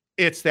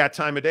 It's that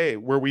time of day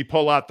where we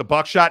pull out the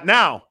buckshot.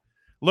 Now,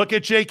 look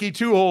at Jakey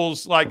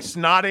Two-Holes like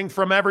snotting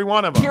from every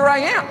one of them. Here I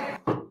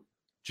am.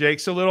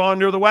 Jake's a little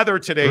under the weather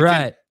today.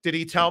 Right. Did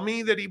he tell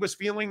me that he was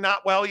feeling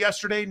not well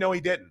yesterday? No, he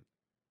didn't.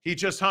 He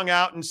just hung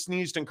out and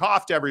sneezed and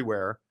coughed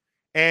everywhere.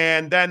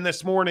 And then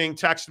this morning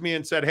texted me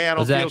and said, hey, I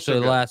don't feel so good. It was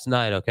actually last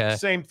night, okay?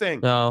 Same thing.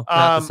 No,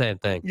 not the same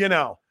thing. You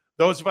know,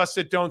 those of us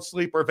that don't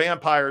sleep are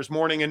vampires.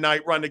 Morning and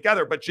night run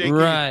together. But Jakey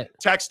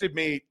texted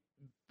me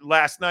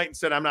last night and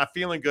said, I'm not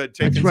feeling good.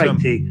 Taking I'm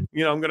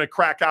going to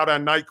crack out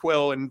on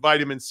NyQuil and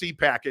vitamin C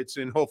packets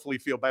and hopefully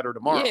feel better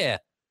tomorrow. Yeah.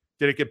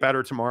 Did it get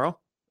better tomorrow?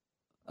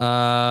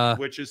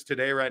 Which is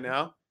today right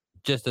now?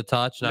 Just a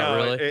touch, not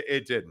really.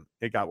 It didn't.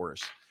 It got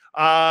worse.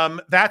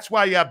 That's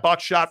why you have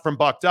Buckshot from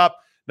Bucked Up.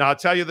 Now, I'll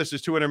tell you, this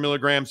is 200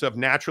 milligrams of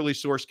naturally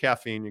sourced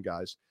caffeine, you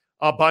guys.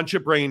 A bunch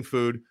of brain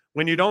food.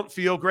 When you don't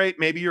feel great,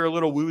 maybe you're a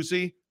little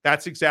woozy,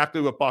 that's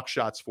exactly what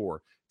Buckshot's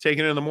for. Take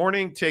it in the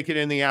morning, take it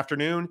in the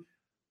afternoon.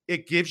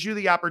 It gives you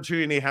the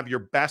opportunity to have your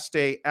best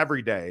day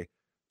every day.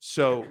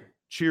 So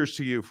cheers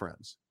to you,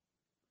 friends.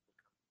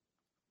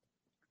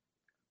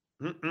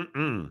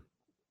 When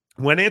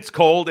it's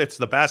cold, it's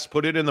the best.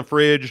 Put it in the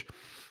fridge.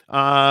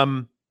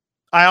 I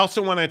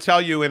also want to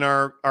tell you, in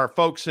our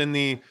folks in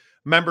the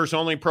members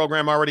only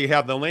program already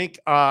have the link.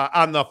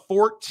 On the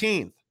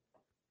 14th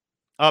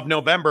of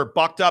November,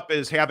 Bucked Up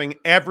is having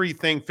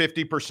everything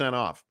 50%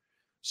 off.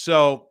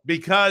 So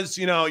because,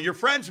 you're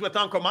friends with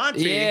Uncle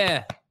Monty.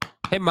 Yeah.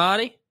 Hey,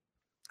 Monty.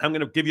 I'm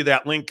going to give you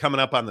that link coming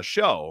up on the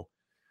show.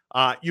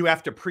 You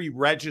have to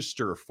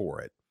pre-register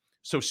for it.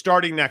 So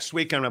starting next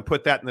week, I'm going to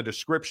put that in the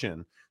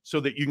description so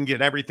that you can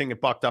get everything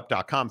at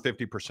buckedup.com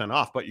 50%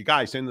 off. But you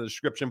guys, in the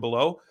description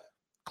below,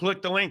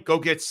 click the link. Go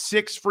get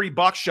 6 free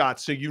Buckshots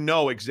so you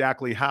know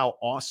exactly how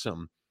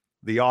awesome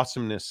the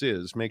awesomeness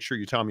is. Make sure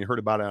you tell them you heard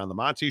about it on the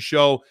Monty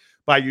Show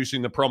by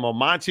using the promo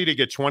Monty to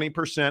get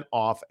 20%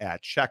 off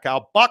at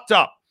checkout. Bucked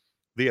Up,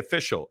 the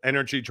official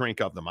energy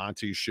drink of the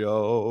Monty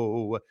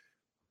Show.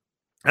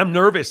 I'm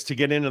nervous to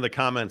get into the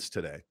comments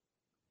today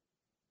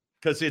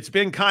because it's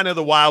been kind of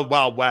the wild,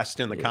 wild west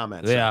in the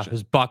comments section.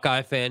 Is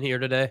Buckeye fan here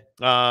today?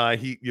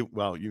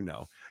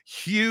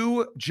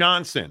 Hugh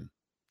Johnson.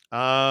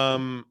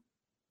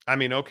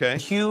 Okay.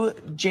 Hugh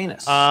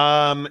Janus.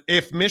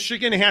 If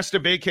Michigan has to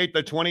vacate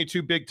the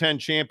 22 Big Ten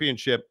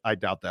championship, I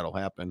doubt that'll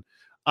happen.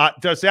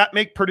 Does that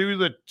make Purdue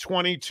the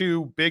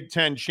 22 Big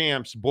Ten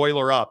champs?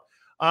 Boiler up.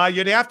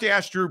 You'd have to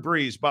ask Drew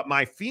Brees, but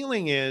my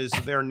feeling is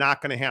they're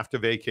not going to have to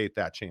vacate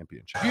that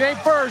championship. If you ain't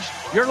first,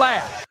 you're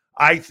last.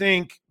 I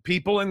think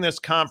people in this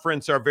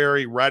conference are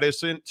very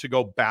reticent to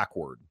go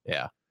backward.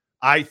 Yeah.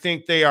 I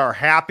think they are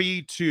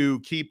happy to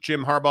keep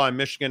Jim Harbaugh and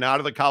Michigan out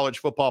of the college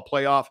football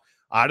playoff,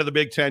 out of the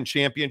Big Ten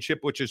championship,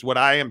 which is what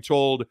I am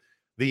told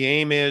the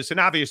aim is. And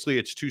obviously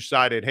it's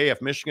two-sided. Hey,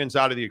 if Michigan's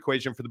out of the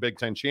equation for the Big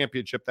Ten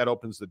championship, that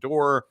opens the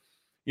door.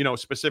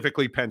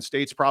 Specifically Penn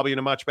State's probably in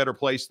a much better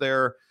place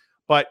there.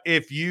 But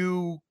if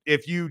you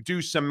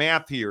do some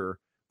math here,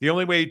 the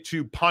only way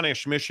to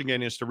punish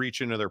Michigan is to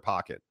reach into their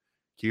pocket.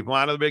 Keep them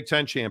out of the Big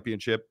Ten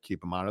championship,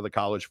 keep them out of the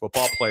college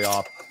football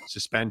playoff,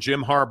 suspend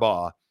Jim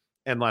Harbaugh,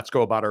 and let's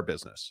go about our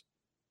business.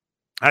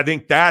 I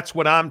think that's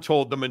what I'm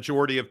told the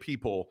majority of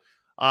people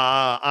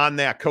on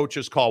that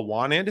coaches call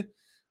wanted.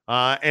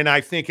 And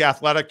I think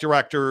athletic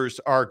directors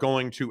are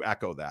going to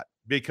echo that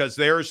because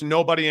there's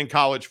nobody in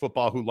college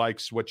football who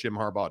likes what Jim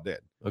Harbaugh did.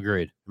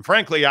 Agreed. And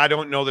frankly, I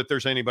don't know that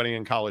there's anybody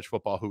in college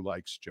football who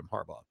likes Jim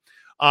Harbaugh.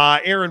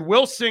 Aaron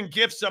Wilson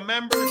gifts a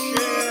membership.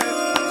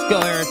 Let's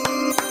go, Aaron.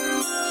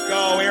 Let's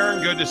go,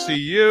 Aaron. Good to see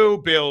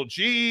you. Bill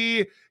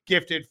G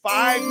gifted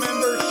 5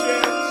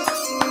 memberships.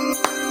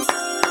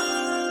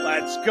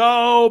 Let's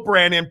go.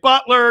 Brandon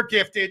Butler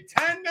gifted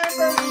 10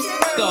 memberships.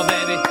 Let's go,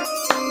 baby.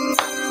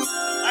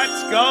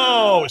 Let's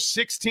go.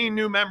 16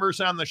 new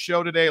members on the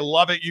show today.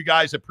 Love it. You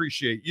guys,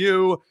 appreciate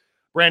you.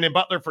 Brandon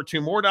Butler for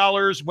 $2 more.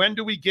 When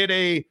do we get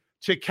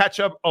to catch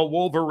up a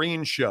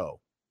Wolverine show?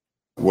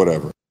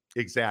 Whatever.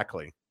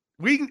 Exactly.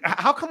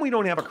 How come we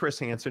don't have a Chris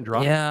Hansen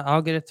drop? Yeah,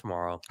 I'll get it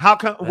tomorrow. How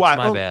come? What?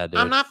 My bad, dude.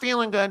 I'm not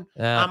feeling good.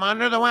 Yeah. I'm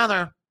under the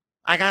weather.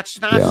 I got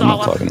snots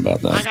all up.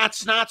 I got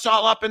snots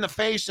all up in the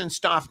face and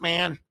stuff,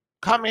 man.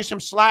 Cut me some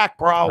slack,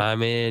 bro. I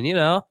mean,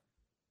 Here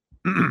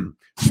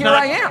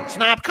I am.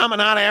 Snot coming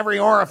out of every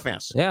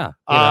orifice. Yeah.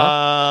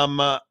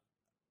 I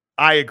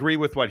agree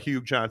with what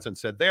Hugh Johnson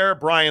said there.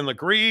 Brian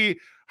Legree.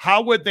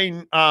 How would they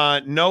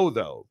know,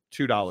 though?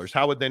 $2.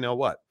 How would they know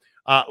what?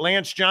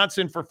 Lance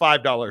Johnson for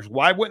 $5.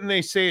 Why wouldn't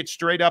they say it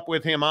straight up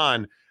with him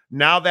on?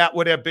 Now that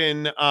would have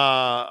been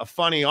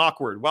funny,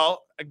 awkward.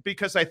 Well,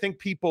 because I think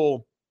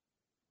people,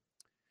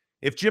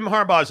 if Jim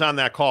Harbaugh is on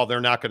that call,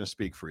 they're not going to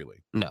speak freely.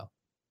 No,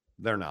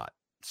 they're not.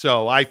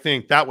 So I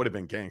think that would have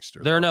been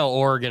gangster. They're no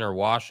Oregon or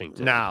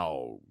Washington.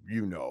 Now,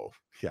 yeah.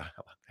 How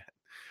about that?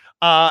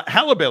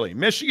 Hellabilly,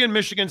 Michigan,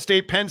 Michigan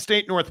State, Penn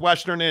State,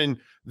 Northwestern, and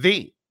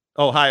the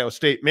Ohio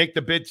State make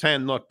the Big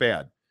Ten look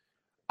bad.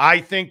 I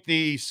think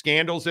the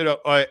scandals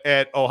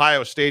at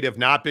Ohio State have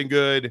not been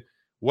good.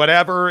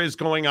 Whatever is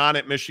going on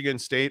at Michigan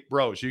State,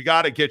 bros, you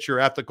got to get your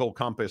ethical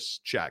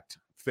compass checked,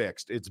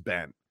 fixed. It's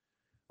bent.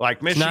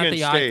 Like Michigan State.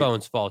 Not the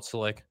iPhone's fault,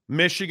 Slick.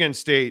 Michigan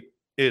State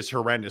is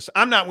horrendous.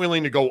 I'm not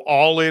willing to go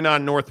all in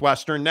on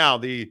Northwestern now.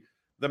 The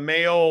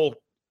male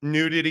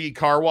nudity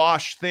car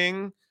wash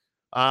thing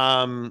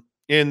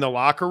in the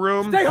locker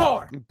room. Stay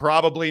hard.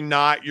 Probably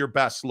not your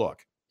best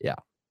look. Yeah.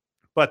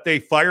 But they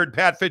fired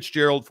Pat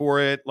Fitzgerald for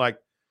it.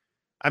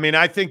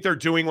 I think they're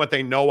doing what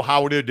they know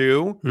how to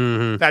do.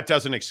 Mm-hmm. That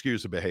doesn't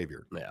excuse the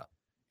behavior. Yeah.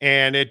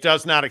 And it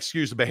does not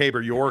excuse the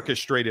behavior. You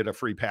orchestrated a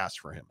free pass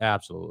for him.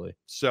 Absolutely.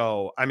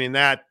 So,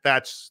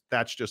 that's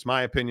just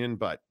my opinion,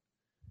 but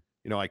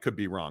I could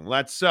be wrong.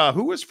 Let's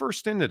who was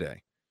first in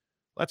today?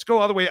 Let's go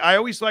all the way. I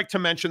always like to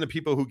mention the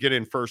people who get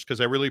in first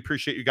because I really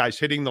appreciate you guys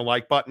hitting the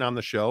like button on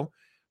the show.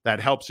 That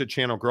helps the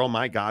channel grow.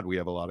 My God, we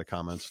have a lot of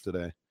comments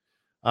today.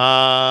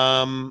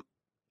 I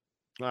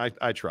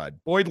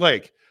tried. Boyd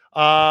Lake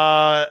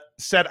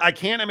said, I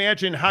can't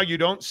imagine how you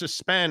don't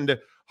suspend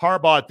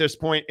Harbaugh at this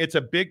point. It's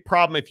a big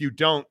problem if you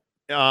don't,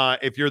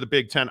 if you're the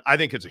Big Ten. I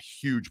think it's a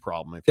huge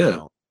problem if you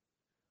don't.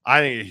 I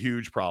think a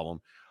huge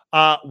problem.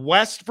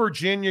 West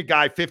Virginia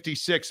guy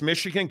 56.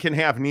 Michigan can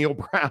have Neil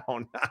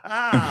Brown.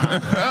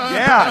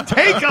 Yeah,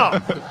 take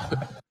him.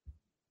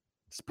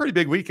 It's a pretty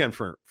big weekend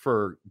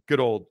for good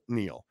old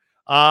Neil.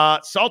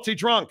 Salty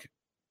Drunk.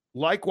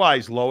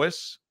 Likewise,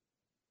 Lois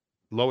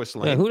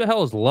Lane. Yeah, who the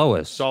hell is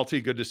Lois?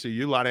 Salty, good to see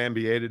you. A lot of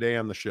NBA today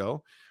on the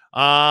show.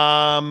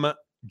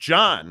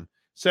 John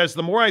says,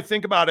 the more I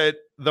think about it,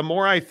 the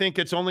more I think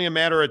it's only a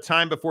matter of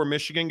time before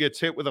Michigan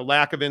gets hit with a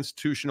lack of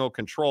institutional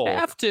control.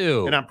 Have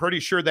to. And I'm pretty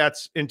sure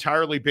that's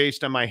entirely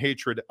based on my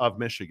hatred of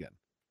Michigan.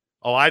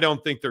 Oh, I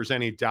don't think there's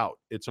any doubt.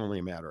 It's only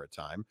a matter of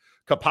time.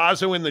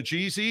 Capazzo in the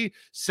Jeezy,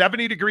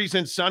 70 degrees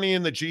and sunny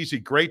in the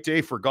Jeezy. Great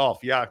day for golf.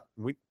 Yeah,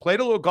 we played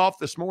a little golf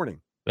this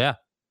morning. Yeah.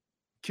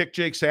 Kicked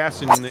Jake's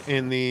ass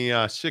in the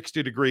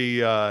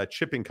 60-degree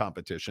chipping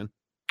competition.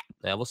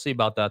 Yeah, we'll see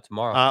about that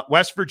tomorrow.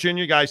 West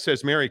Virginia guy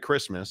says, Merry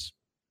Christmas.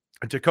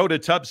 Dakota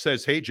Tubbs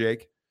says, hey,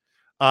 Jake.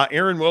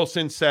 Aaron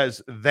Wilson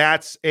says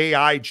that's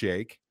AI,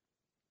 Jake.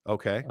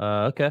 Okay.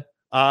 Okay.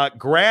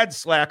 Grad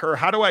Slacker,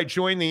 how do I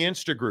join the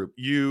Insta group?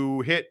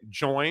 You hit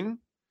join,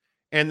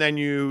 and then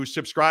you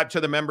subscribe to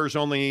the members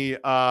only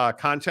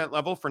content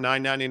level for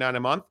 $9.99 a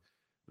month.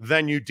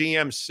 Then you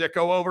DM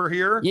Sicko over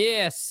here.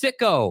 Yeah,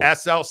 Sicko.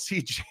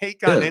 SLC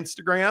Jake on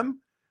Instagram.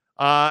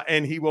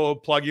 And he will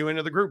plug you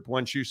into the group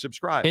once you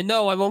subscribe. And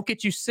no, I won't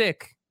get you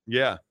sick.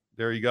 Yeah,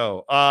 there you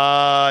go.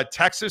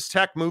 Texas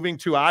Tech moving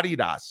to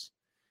Adidas.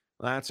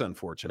 That's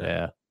unfortunate.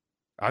 Yeah.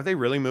 Are they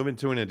really moving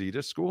to an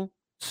Adidas school?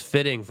 It's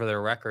fitting for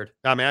their record.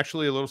 I'm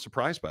actually a little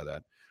surprised by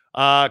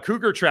that.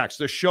 Cougar Tracks,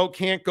 the show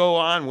can't go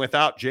on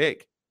without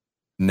Jake.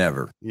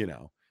 Never. You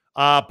know.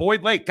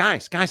 Boyd Lake,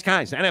 guys,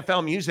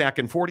 NFL Muzak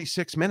in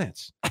 46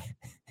 minutes.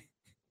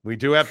 We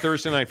do have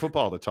Thursday Night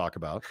Football to talk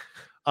about.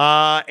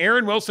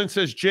 Aaron Wilson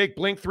says, Jake,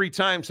 blink 3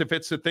 times if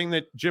it's the thing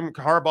that Jim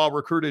Harbaugh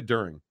recruited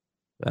during.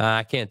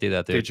 I can't do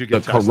that, dude. Did you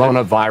get The tested?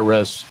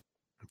 coronavirus.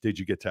 Did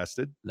you get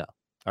tested? No.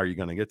 Are you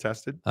going to get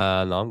tested? No,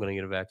 I'm going to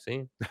get a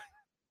vaccine.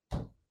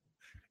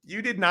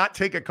 You did not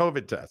take a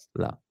COVID test.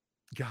 No.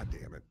 God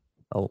damn it.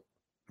 Oh.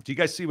 Do you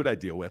guys see what I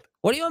deal with?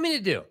 What do you want me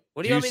to do?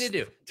 What do you want me to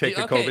do? Take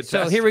a okay, COVID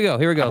so test? here we go.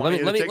 I want Let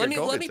you to take a me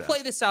COVID test.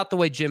 play this out the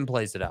way Jim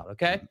plays it out,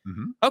 okay?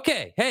 Mm-hmm.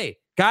 Okay. Hey,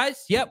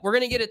 guys. Yep, we're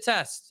going to get a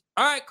test.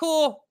 All right,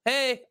 cool.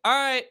 Hey, all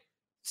right.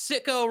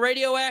 Sicko,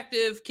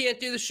 radioactive, can't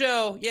do the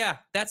show. Yeah,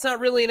 that's not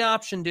really an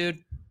option, dude.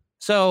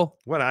 So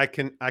what? I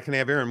can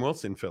have Aaron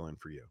Wilson fill in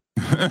for you.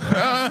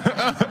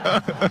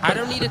 I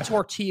don't need a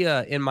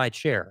tortilla in my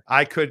chair.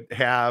 I could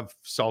have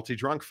Salty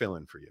Drunk fill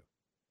in for you.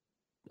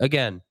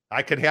 Again.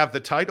 I could have the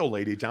title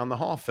lady down the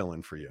hall fill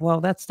in for you.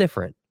 Well, that's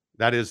different.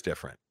 That is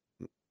different.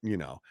 You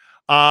know.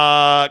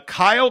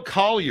 Kyle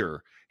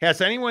Collier. Has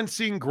anyone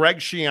seen Greg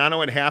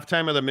Schiano at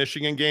halftime of the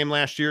Michigan game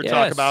last year? Yes.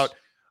 Talk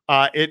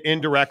about it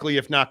indirectly.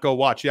 If not, go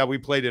watch. Yeah, we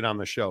played it on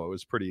the show. It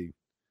was pretty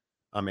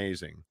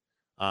amazing.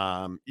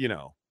 You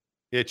know,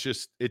 it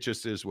just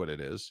is what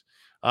it is.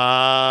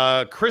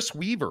 Chris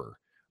Weaver.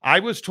 I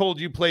was told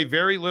you play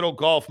very little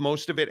golf,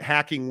 most of it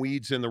hacking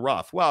weeds in the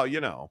rough. Well,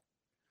 you know,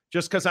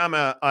 just because I'm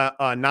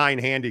a 9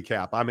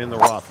 handicap, I'm in the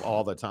rough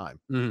all the time.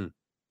 Mm-hmm.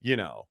 You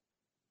know,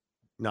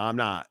 no, I'm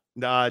not.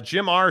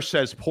 Jim R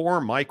says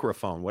poor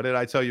microphone. What did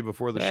I tell you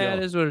before the show? It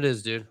is what it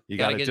is, dude. You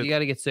gotta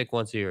get sick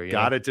once a year.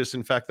 Got to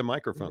disinfect the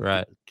microphone.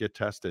 Right. Get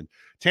tested.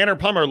 Tanner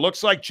Plummer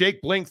looks like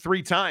Jake blinked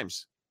 3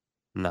 times.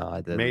 No, I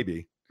didn't.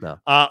 Maybe. No.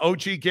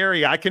 OG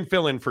Gary, I can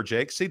fill in for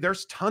Jake. See,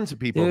 there's tons of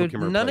people who Dude, can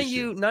replace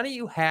none of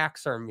you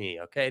hacks are me.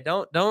 Okay,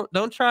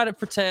 don't try to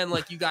pretend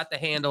like you got the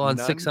handle on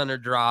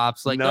 600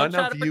 drops. Like none don't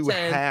try of to you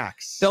pretend.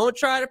 hacks. Don't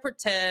try to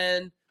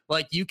pretend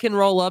like you can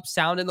roll up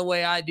sounding the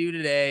way I do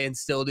today and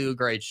still do a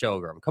great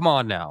showroom. Come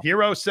on now.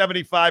 Hero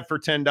 75 for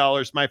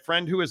 $10. My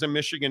friend who is a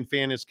Michigan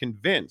fan is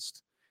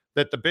convinced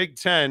that the Big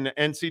Ten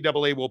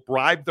NCAA will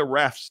bribe the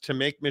refs to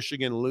make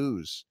Michigan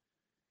lose.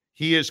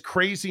 He is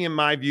crazy in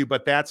my view,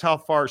 but that's how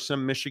far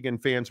some Michigan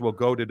fans will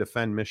go to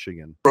defend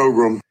Michigan.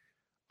 Program.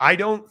 I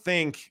don't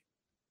think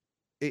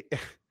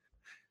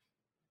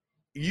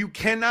you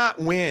cannot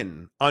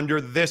win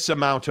under this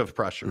amount of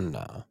pressure.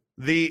 No.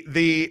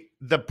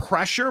 The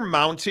pressure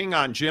mounting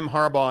on Jim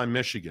Harbaugh in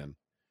Michigan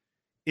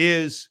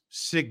is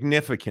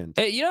significant.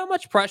 Hey, you know how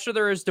much pressure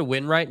there is to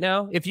win right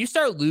now? If you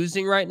start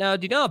losing right now,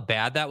 do you know how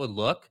bad that would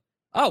look?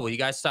 Oh, well, you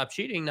guys stop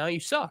cheating. Now you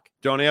suck.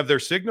 Don't have their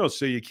signals,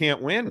 so you can't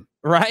win.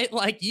 Right?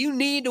 Like, you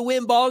need to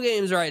win ball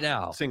games right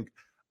now.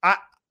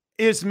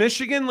 Is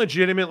Michigan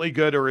legitimately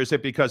good, or is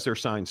it because they're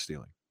sign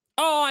stealing?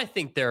 Oh, I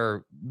think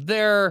they're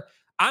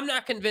I'm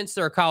not convinced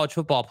they're a college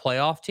football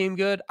playoff team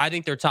good. I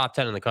think they're top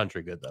 10 in the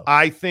country good, though.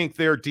 I think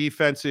their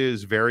defense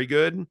is very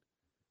good,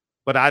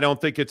 but I don't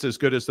think it's as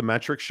good as the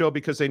metrics show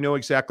because they know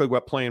exactly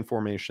what play and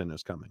formation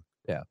is coming.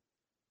 Yeah.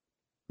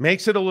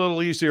 Makes it a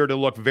little easier to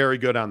look very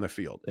good on the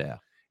field. Yeah.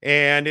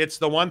 And it's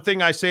the one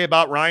thing I say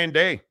about Ryan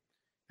Day.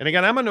 And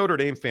again, I'm a Notre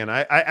Dame fan.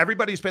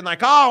 Everybody's been like,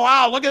 oh,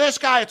 wow, look at this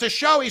guy. It's a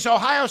show. He's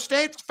Ohio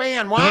State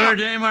fan. Wow. Notre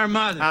Dame, our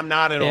mother. I'm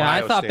not an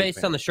Ohio I thought State based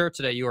fan. on the shirt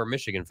today, you were a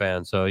Michigan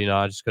fan. So, you know,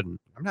 I just couldn't.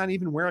 I'm not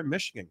even wearing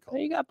Michigan color.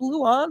 Hey, you got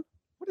blue on?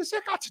 What does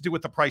that got to do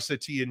with the price of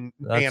tea in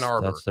Ann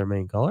Arbor? That's their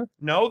main color?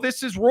 No,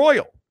 this is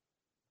Royal.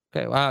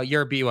 Okay, wow,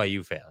 you're a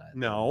BYU fan.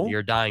 No. You're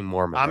a dying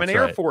Mormon. I'm an That's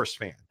Air right. Force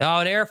fan. Oh,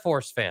 an Air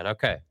Force fan.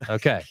 Okay.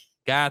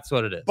 That's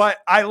what it is. But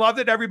I love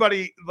that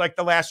everybody, like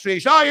the last 3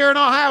 days, oh, you're an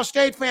Ohio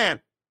State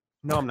fan.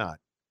 No, I'm not.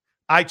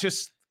 I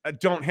just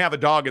don't have a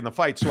dog in the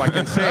fight, so I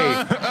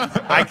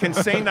can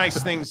say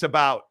nice things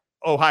about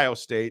Ohio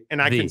State,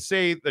 and I can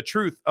say the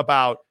truth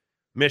about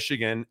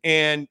Michigan,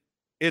 and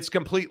it's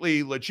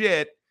completely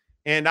legit,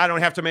 and I don't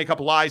have to make up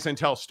lies and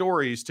tell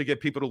stories to get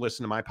people to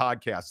listen to my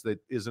podcast that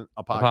isn't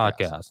a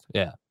podcast.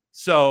 Yeah.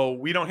 So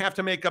we don't have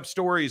to make up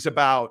stories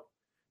about.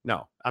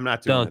 No, I'm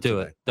not doing it. Don't do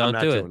today. it. Don't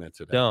I'm do not it. doing it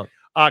today. Don't.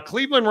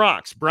 Cleveland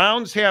rocks.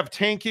 Browns have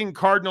tanking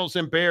Cardinals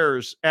and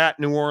Bears at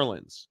New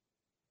Orleans.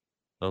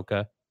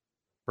 Okay.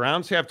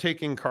 Browns have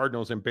taken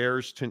Cardinals and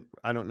Bears to.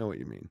 I don't know what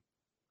you mean.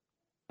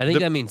 I think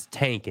that means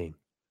tanking.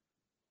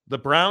 The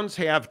Browns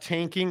have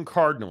tanking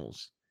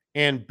Cardinals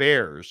and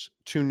Bears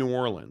to New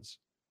Orleans.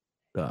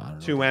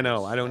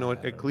 2-0. I don't know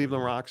what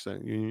Cleveland Rocks.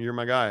 You're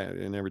my guy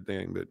and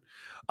everything.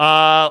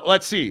 But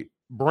let's see.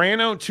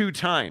 Brano 2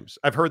 times.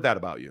 I've heard that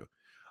about you.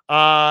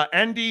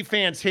 ND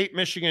fans hate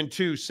Michigan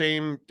too.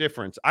 Same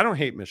difference. I don't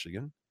hate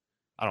Michigan.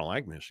 I don't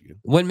like Michigan.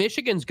 When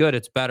Michigan's good,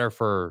 it's better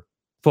for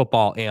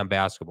football and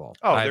basketball.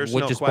 Oh, I there's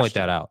would no just question. point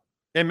that out.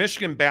 And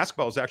Michigan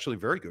basketball is actually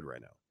very good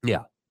right now.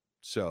 Yeah.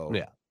 So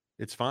yeah,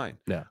 it's fine.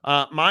 Yeah.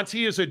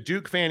 Monty is a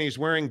Duke fan. He's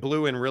wearing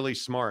blue and really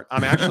smart.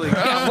 I'm actually. Who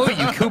are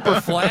you, Cooper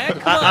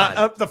Flag? Come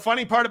on. The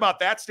funny part about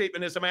that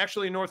statement is I'm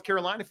actually a North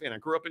Carolina fan. I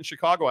grew up in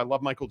Chicago. I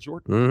love Michael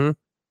Jordan. Mm-hmm.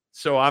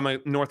 So I'm a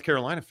North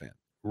Carolina fan.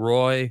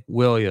 Roy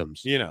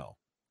Williams. You know,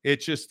 it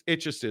just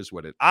is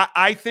what it.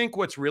 I think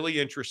what's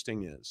really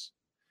interesting is,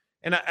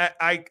 and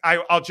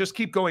I'll just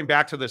keep going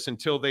back to this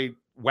until they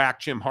whack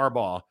Jim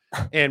Harbaugh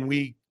and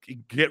we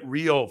get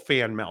real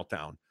fan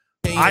meltdown.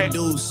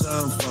 Who's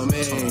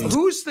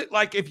the,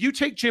 like, if you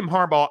take Jim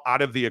Harbaugh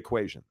out of the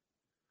equation,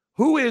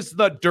 who is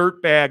the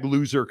dirtbag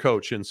loser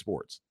coach in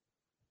sports?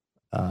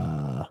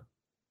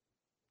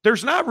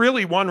 There's not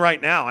really one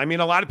right now. I mean,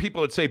 a lot of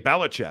people would say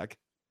Belichick.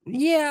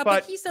 Yeah,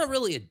 but he's not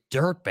really a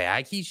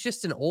dirtbag. He's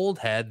just an old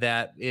head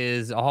that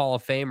is a Hall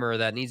of Famer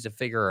that needs to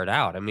figure it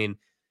out. I mean,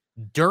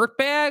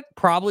 dirtbag,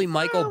 probably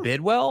Michael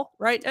Bidwell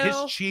right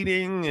now. His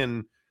cheating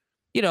and,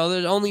 you know,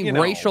 there's only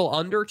racial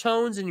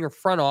undertones in your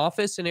front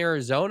office in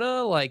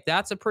Arizona. Like,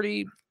 that's a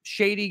pretty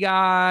shady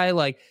guy.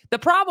 Like, the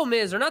problem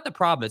is, or not the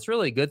problem, it's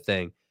really a good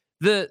thing.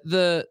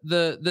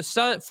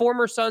 The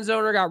former Suns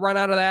owner got run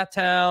out of that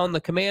town.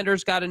 The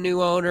Commanders got a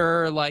new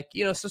owner. Like,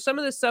 you know, so some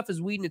of this stuff is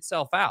weeding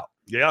itself out.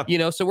 Yeah. You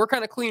know, so we're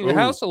kind of cleaning the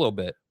house a little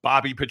bit.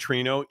 Bobby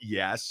Petrino.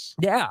 Yes.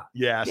 Yeah.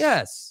 Yes.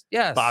 Yes.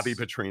 Yes. Bobby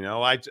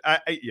Petrino.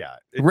 Yeah.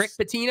 Rick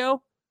Pitino.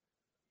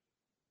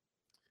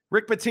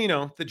 Rick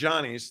Pitino, the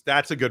Johnnies.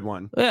 That's a good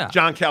one. Yeah.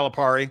 John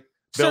Calipari.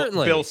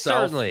 Bill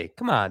Self. Certainly.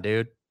 Come on,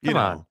 dude. Come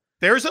on.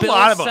 There's a Bill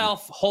lot of them.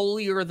 Self,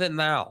 holier than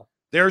thou.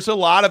 There's a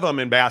lot of them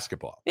in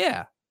basketball.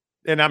 Yeah.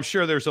 And I'm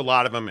sure there's a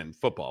lot of them in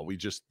football.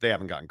 They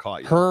haven't gotten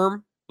caught yet.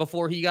 Herm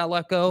before he got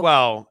let go.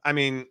 Well, I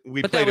mean,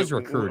 we played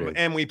recruited,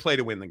 and we play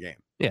to win the game.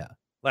 Yeah.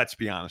 Let's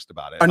be honest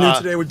about it. I knew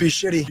today would be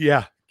shitty.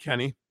 Yeah,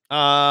 Kenny.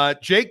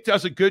 Jake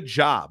does a good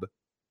job.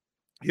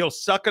 He'll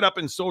suck it up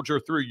and soldier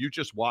through. You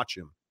just watch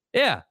him.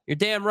 Yeah, you're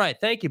damn right.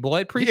 Thank you,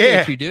 boy.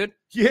 Appreciate you, dude.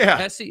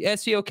 Yeah.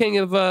 SEO king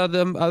of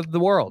the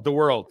world. The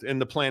world and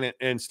the planet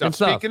and stuff.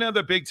 Speaking of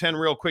the Big Ten,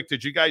 real quick,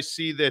 did you guys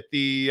see that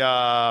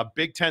the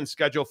Big Ten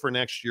schedule for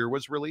next year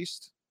was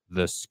released?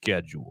 The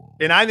schedule.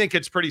 And I think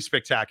it's pretty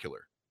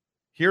spectacular.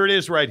 Here it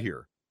is right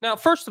here. Now,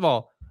 first of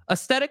all,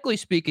 aesthetically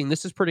speaking,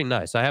 this is pretty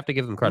nice. I have to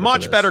give them credit.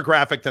 Much better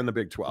graphic than the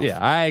Big 12. Yeah,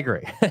 I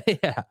agree.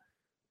 Yeah.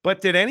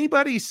 But did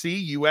anybody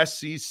see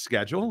USC's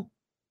schedule?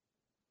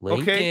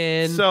 Lincoln.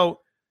 Okay, so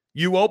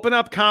you open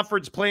up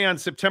conference play on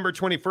September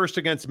 21st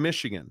against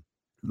Michigan.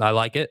 I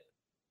like it.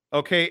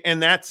 Okay,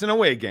 and that's an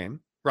away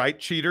game, right?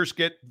 Cheaters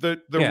get the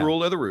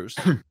rule of the roost.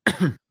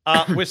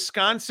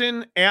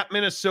 Wisconsin at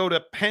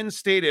Minnesota, Penn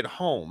State at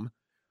home.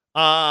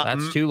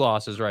 That's 2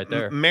 losses right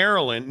there.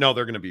 Maryland, no,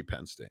 they're going to be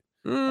Penn State.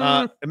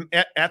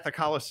 At the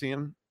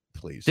Coliseum,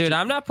 please. Dude,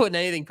 I'm not putting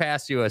anything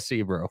past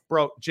USC, bro.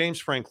 Bro,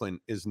 James Franklin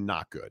is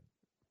not good.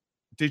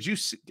 Did you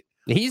see?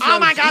 He's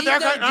my God, they're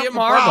going Jim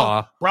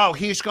Harbaugh. Bro,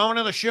 he's going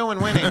to the shoe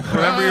and winning.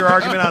 Remember your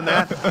argument on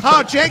that?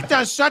 Oh, Jake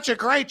does such a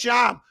great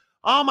job.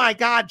 Oh, my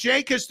God,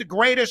 Jake is the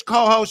greatest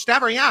co-host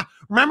ever. Yeah.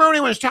 Remember when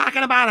he was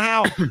talking about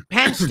how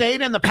Penn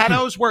State and the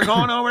pedos were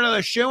going over to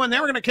the shoe and they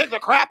were going to kick the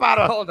crap out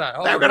of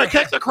they were going to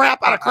kick the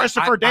crap out of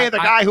Christopher Day, the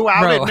guy who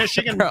outed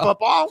Michigan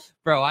football?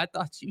 Bro, I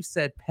thought you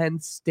said Penn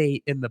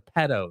State and the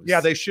pedos.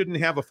 Yeah, they shouldn't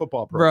have a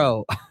football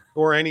program. Bro.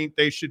 Or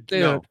they should, dude.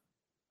 No.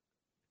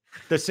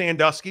 The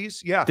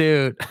Sandusky's? Yeah.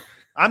 Dude.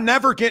 I'm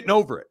never getting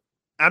over it.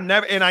 And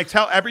I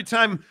tell every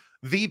time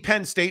the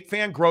Penn State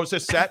fan grows a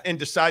set and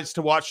decides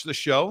to watch the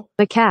show.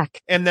 The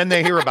cack. And then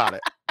they hear about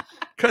it.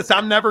 Because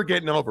I'm never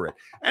getting over it.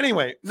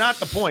 Anyway, not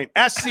the point.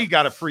 SC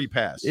got a free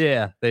pass.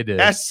 Yeah, they did.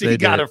 SC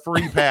got a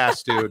free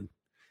pass, dude.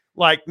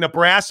 Like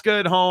Nebraska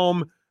at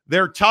home.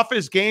 Their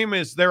toughest game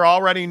is their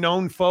already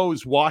known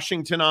foes,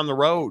 Washington on the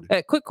road.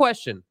 Hey, quick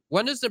question.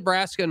 When does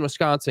Nebraska and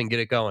Wisconsin get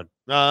it going?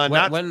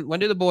 When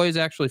do the boys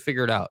actually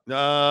figure it out?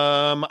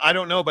 I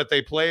don't know, but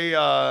they play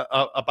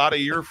about a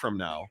year from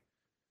now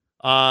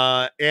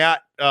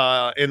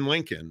in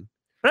Lincoln.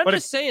 But I'm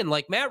just saying,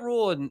 like, Matt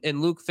Rule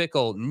and Luke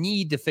Fickell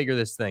need to figure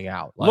this thing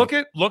out.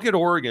 Like, look at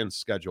Oregon's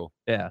schedule.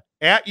 Yeah.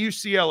 At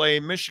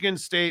UCLA, Michigan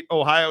State,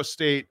 Ohio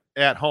State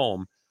at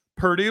home,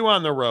 Purdue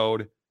on the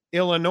road,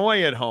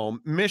 Illinois at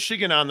home,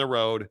 Michigan on the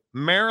road,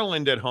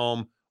 Maryland at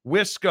home,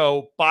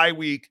 Wisco, bye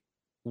week,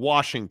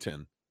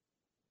 Washington.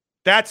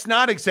 That's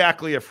not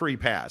exactly a free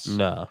pass.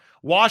 No.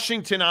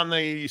 Washington on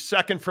the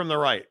second from the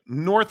right.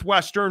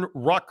 Northwestern,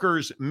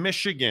 Rutgers,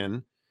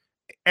 Michigan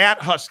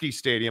at Husky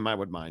Stadium, I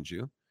would mind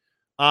you.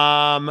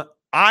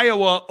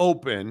 Iowa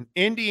open,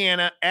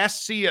 Indiana,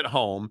 SC at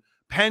home,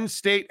 Penn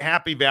State,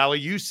 Happy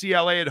Valley,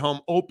 UCLA at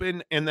home,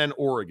 open, and then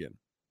Oregon.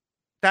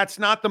 That's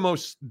not the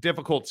most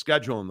difficult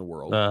schedule in the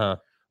world.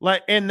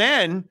 And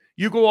then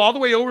you go all the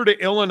way over to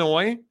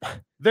Illinois.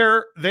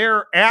 They're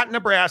at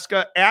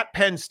Nebraska, at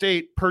Penn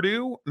State,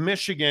 Purdue,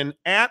 Michigan,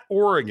 at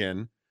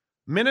Oregon,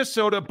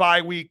 Minnesota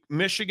bye week,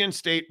 Michigan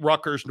State,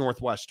 Rutgers,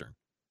 Northwestern.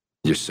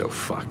 You're so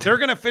fucked. They're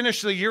going to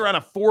finish the year on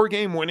a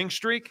 4-game winning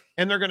streak,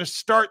 and they're going to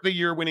start the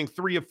year winning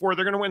 3 of 4.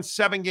 They're going to win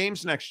 7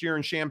 games next year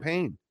in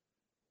Champaign.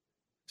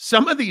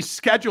 Some of these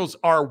schedules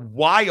are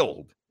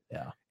wild.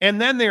 Yeah.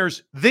 And then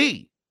there's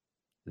the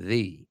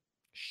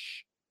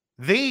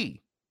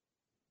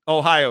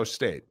Ohio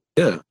State.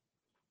 Yeah.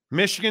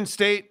 Michigan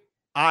State,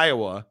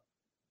 Iowa,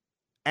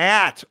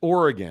 at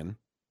Oregon,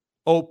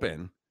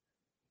 open,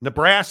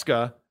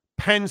 Nebraska,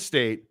 Penn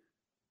State,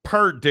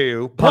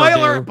 Purdue.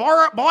 Boiler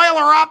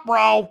up,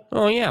 bro.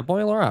 Oh, yeah,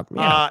 boiler up.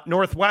 Yeah.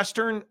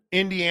 Northwestern,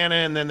 Indiana,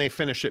 and then they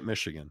finish at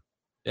Michigan.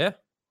 Yeah.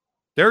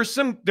 There's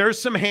some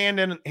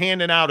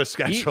handing out a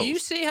schedule. You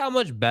see how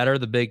much better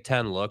the Big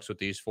Ten looks with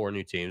these 4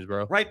 new teams,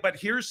 bro? Right, but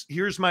here's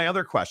my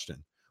other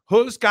question.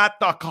 Who's got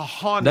the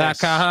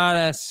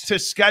cojones to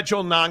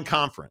schedule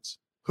non-conference?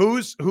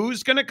 Who's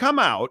going to come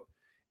out,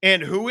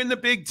 and who in the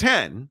Big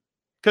Ten,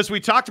 because we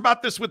talked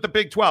about this with the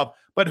Big 12,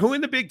 but who in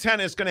the Big Ten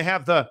is going to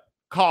have the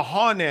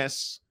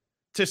cojones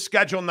to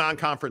schedule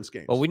non-conference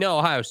games? Well, we know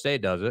Ohio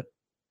State does it.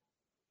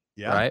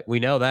 Yeah. Right? We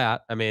know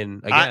that. I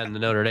mean, again, the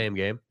Notre Dame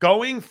game.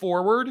 Going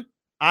forward,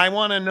 I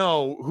want to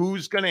know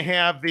who's going to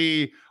have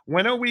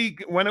when are we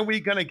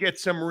going to get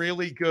some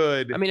really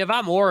good? I mean, if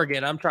I'm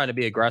Oregon, I'm trying to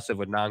be aggressive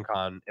with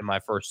non-con in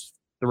my first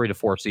 3 to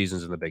 4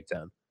 seasons in the Big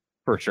Ten,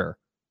 for sure.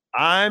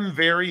 I'm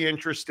very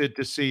interested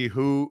to see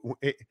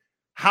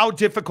how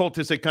difficult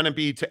is it going to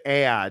be to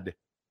add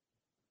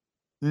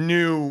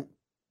new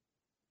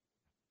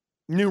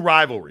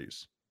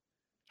rivalries?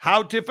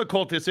 How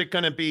difficult is it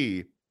going to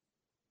be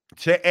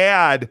to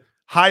add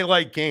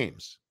highlight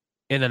games?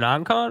 In the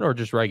non-con or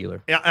just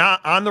regular?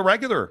 On the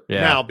regular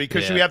now,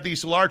 because you have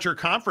these larger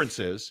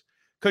conferences.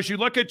 Because you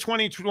look at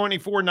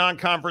 2024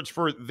 non-conference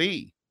for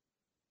the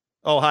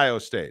Ohio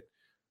State,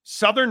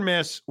 Southern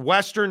Miss,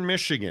 Western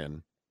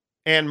Michigan,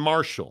 and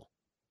Marshall.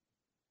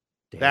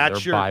 Damn,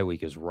 That's their bye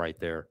week is right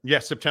there. Yeah,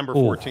 September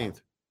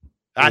 14th.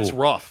 That's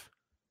rough.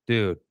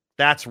 Dude.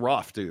 That's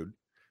rough, dude.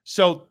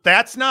 So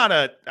that's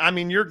not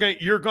you're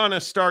going to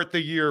start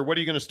the year. What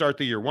are you going to start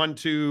the year? 1,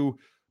 2,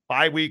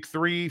 bye week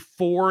 3,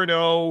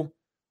 4-0.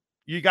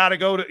 You got to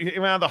go to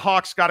the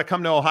Hawks got to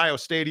come to Ohio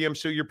Stadium,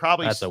 so you're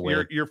probably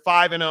you're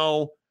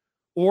 5-0.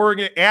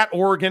 Oregon at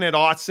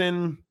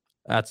Autzen.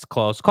 That's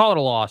close. Call it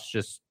a loss.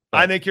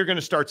 I think you're going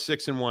to start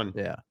 6-1.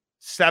 Yeah,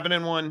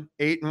 7-1,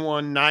 8-1,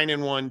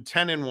 9-1,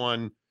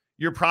 10-1.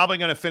 You're probably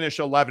going to finish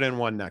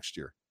 11-1 next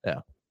year. Yeah,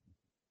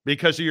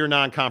 because of your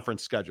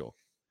non-conference schedule.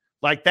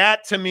 Like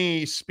that to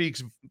me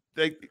speaks.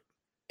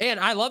 And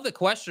I love the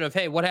question of,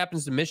 hey, what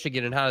happens to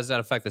Michigan and how does that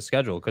affect the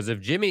schedule? Because if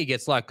Jimmy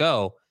gets let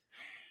go.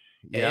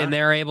 Yeah. And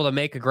they're able to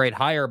make a great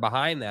hire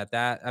behind that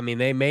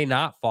they may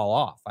not fall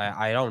off.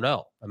 I don't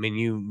know. I mean,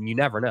 you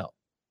never know.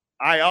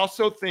 I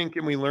also think,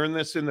 and we learned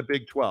this in the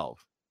Big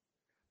 12,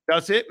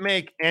 does it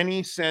make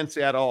any sense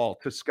at all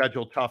to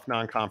schedule tough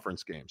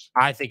non-conference games?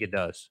 I think it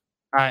does.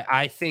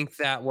 I think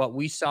that what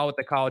we saw with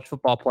the College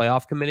Football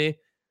Playoff Committee,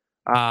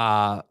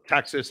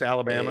 Texas,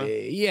 Alabama,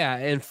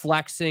 and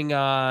flexing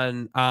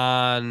on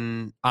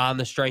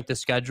the strength of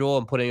schedule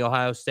and putting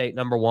Ohio State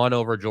number 1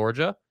 over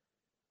Georgia.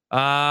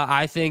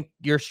 I think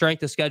your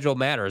strength of schedule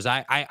matters.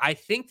 I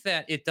think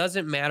that it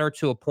doesn't matter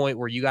to a point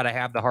where you got to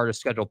have the hardest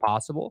schedule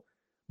possible,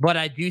 but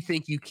I do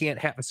think you can't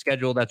have a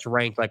schedule that's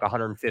ranked like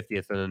 150th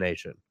in the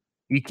nation.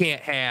 You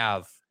can't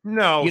have you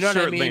know what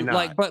I mean? Not.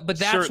 Like, but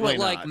that's certainly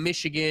what like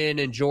Michigan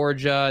and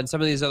Georgia and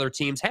some of these other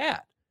teams had.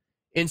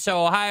 And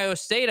so Ohio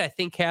State, I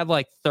think, had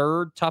like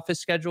 3rd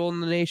toughest schedule in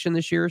the nation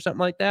this year or something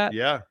like that.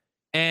 Yeah.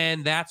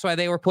 And that's why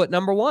they were put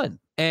number 1.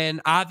 And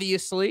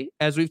obviously,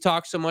 as we've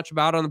talked so much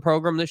about on the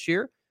program this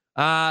year,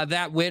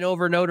 that win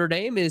over Notre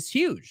Dame is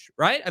huge,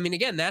 right? I mean,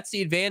 again, that's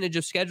the advantage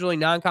of scheduling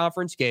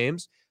non-conference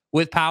games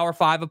with Power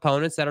 5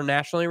 opponents that are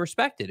nationally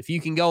respected. If you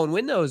can go and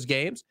win those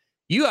games,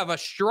 you have a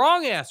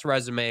strong-ass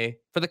resume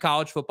for the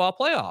college football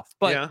playoff.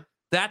 But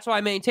that's why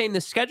I maintain the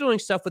scheduling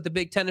stuff with the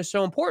Big Ten is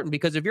so important,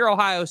 because if you're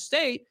Ohio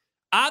State,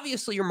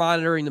 obviously you're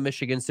monitoring the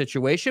Michigan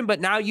situation, but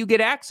now you get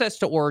access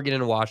to Oregon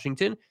and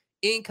Washington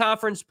in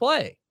conference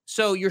play.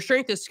 So your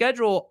strength of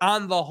schedule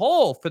on the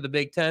whole for the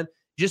Big Ten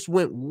just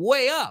went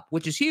way up,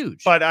 which is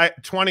huge. But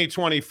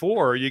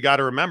 2024, you got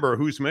to remember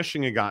who's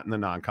Michigan got in the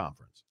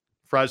non-conference.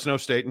 Fresno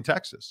State and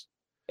Texas.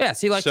 Yeah,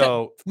 see, like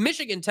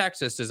Michigan,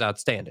 Texas is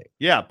outstanding.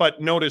 Yeah,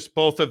 but notice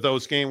both of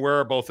those games. Where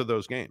are both of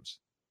those games?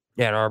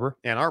 Ann Arbor.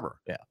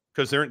 Yeah,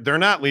 because they're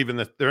not leaving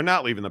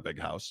the big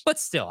house. But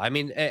still, I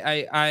mean,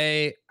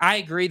 I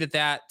agree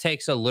that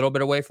takes a little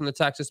bit away from the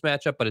Texas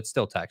matchup, but it's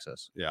still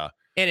Texas. Yeah,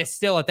 and it's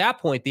still at that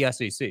point the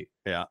SEC.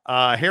 Yeah,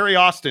 Harry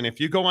Austin, if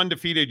you go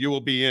undefeated, you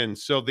will be in.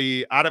 So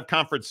the out of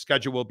conference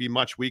schedule will be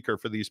much weaker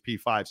for these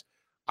P5s.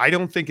 I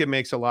don't think it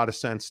makes a lot of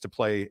sense to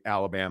play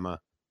Alabama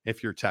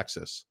if you're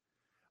Texas.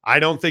 I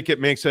don't think it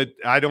makes a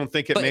lot of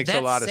sense.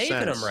 It's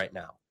saving them right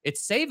now.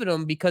 It's saving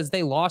them because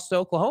they lost to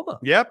Oklahoma.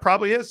 Yeah,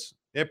 probably is.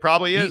 It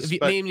probably is.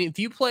 If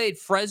you played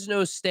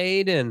Fresno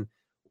State and,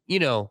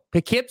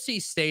 Poughkeepsie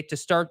State to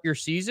start your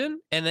season,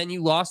 and then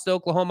you lost to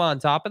Oklahoma on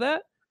top of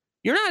that,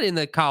 you're not in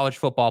the college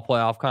football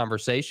playoff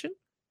conversation.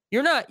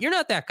 You're not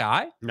that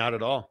guy. Not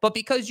at all. But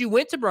because you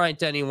went to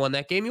Bryant-Denny and won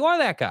that game, you are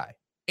that guy.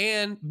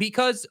 And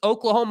because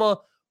Oklahoma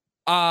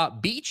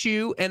beat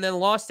you and then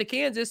lost to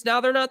Kansas,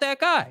 now they're not that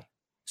guy.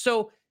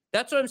 So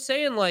that's what I'm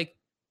saying. Like,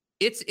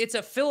 it's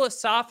a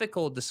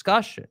philosophical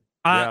discussion.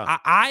 Yeah.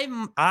 I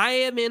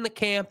am in the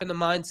camp and the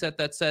mindset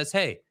that says,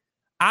 hey,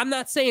 I'm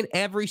not saying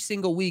every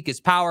single week is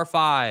Power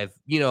 5,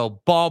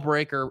 ball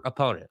breaker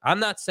opponent. I'm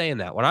not saying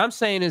that. What I'm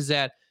saying is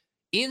that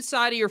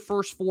inside of your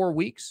first 4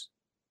 weeks,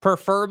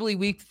 preferably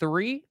week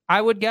 3,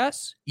 I would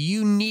guess,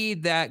 you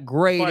need that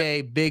grade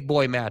A big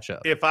boy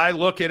matchup. If I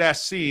look at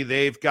SC,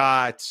 they've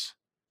got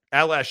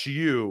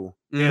LSU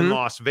in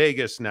Las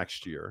Vegas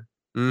next year.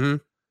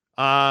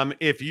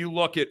 If you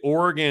look at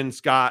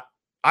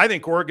I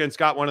think Oregon's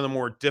got one of the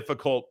more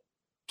difficult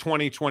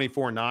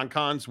 2024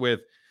 non-cons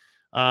with,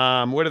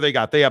 what do they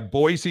got? They have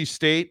Boise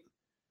State,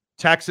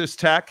 Texas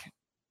Tech,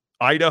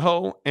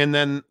 Idaho, and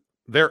then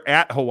they're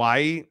at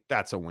Hawaii.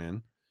 That's a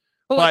win.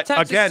 Well, but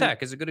Texas again,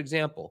 Tech is a good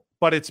example.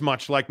 But it's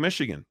much like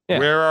Michigan. Yeah.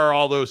 Where are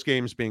all those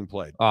games being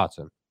played?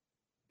 Awesome.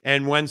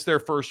 And when's their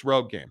first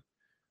road game?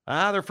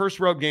 Their first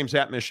road game's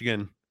at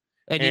Michigan.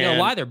 And you know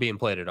why they're being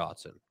played at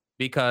Autzen?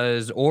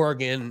 Because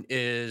Oregon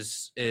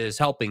is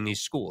helping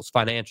these schools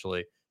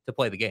financially to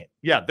play the game.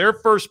 Yeah, their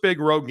first big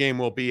road game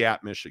will be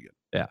at Michigan.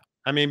 Yeah.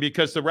 I mean,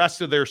 because the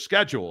rest of their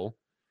schedule,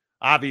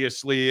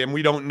 obviously, and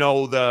we don't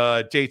know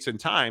the dates and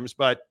times,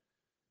 but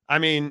I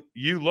mean,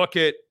 you look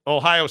at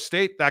Ohio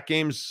State, that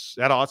game's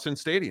at Autzen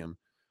Stadium.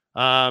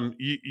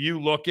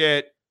 You look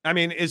at,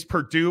 is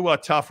Purdue a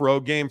tough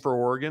road game for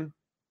Oregon?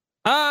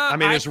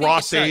 Is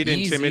Ross-Ade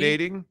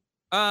intimidating?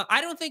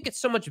 I don't think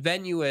it's so much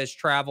venue as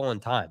travel and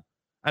time.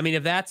 Think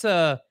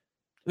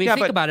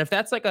about it. If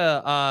that's like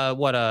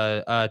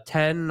a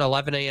 10,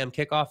 11 a.m.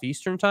 kickoff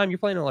Eastern time, you're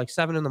playing at like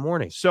 7 in the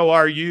morning. So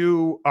are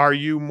you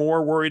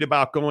more worried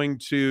about going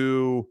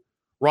to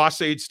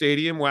Ross-Ade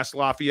Stadium, West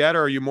Lafayette,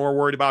 or are you more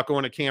worried about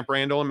going to Camp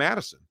Randall and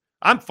Madison?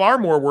 I'm far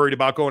more worried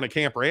about going to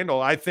Camp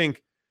Randall. I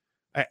think,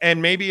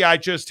 and maybe I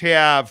just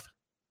have.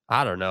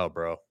 I don't know,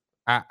 bro.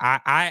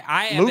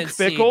 I haven't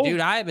seen, dude.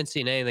 I haven't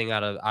seen anything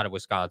out of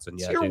Wisconsin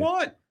yet. It's year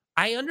one.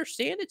 I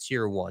understand it's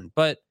year one,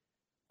 but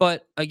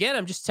again,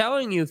 I'm just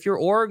telling you, if you're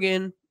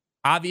Oregon,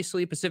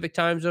 obviously Pacific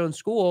time zone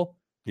school,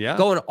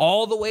 going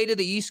all the way to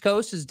the East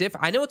Coast is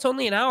different. I know it's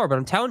only an hour, but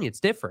I'm telling you, it's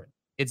different.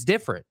 It's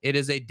different. It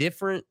is a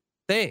different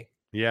thing.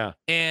 Yeah.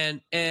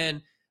 And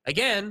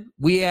again,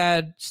 we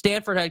had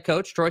Stanford head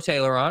coach Troy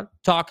Taylor on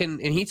talking,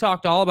 and he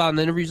talked all about in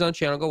the interviews on the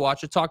channel. Go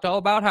watch it. Talked all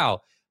about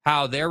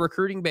how their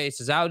recruiting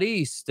base is out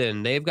east,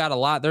 and they've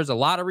got there's a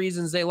lot of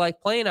reasons they like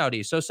playing out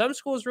east. So some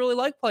schools really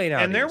like playing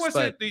out and there east.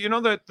 Was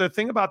the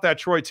thing about that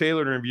Troy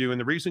Taylor interview,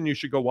 and the reason you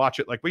should go watch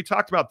it, like we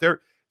talked about there.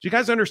 Do you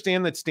guys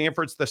understand that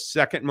Stanford's the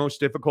second most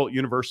difficult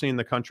university in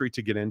the country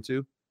to get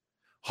into?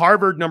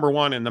 Harvard, number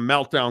one, and the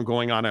meltdown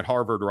going on at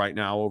Harvard right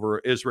now over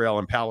Israel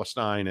and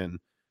Palestine. And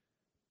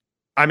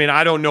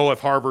I don't know if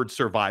Harvard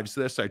survives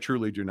this. I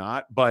truly do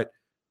not. But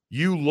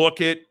you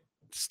look at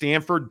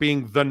Stanford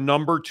being the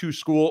number 2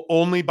 school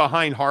only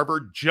behind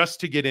Harvard just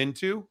to get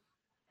into,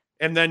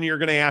 and then you're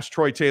going to ask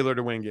Troy Taylor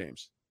to win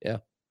games. Yeah.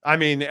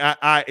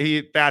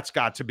 That's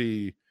got to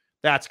be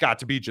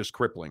just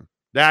crippling.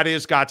 That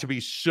has got to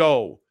be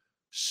so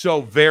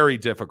very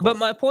difficult. But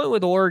my point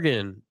with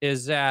Oregon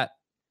is that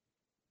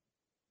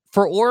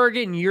for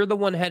Oregon, you're the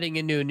one heading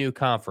into a new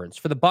conference.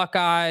 For the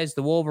Buckeyes,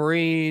 the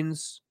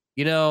Wolverines,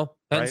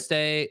 Penn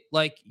State,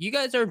 like, you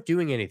guys aren't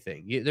doing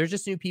anything. There's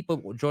just new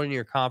people joining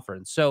your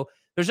conference. So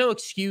there's no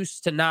excuse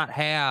to not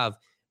have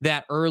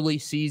that early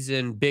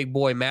season big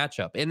boy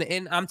matchup.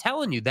 And I'm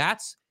telling you,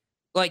 that's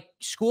like,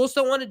 schools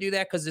don't want to do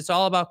that because it's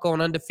all about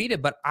going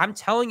undefeated. But I'm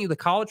telling you, the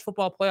college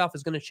football playoff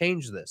is going to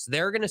change this.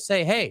 They're going to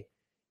say, hey,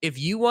 if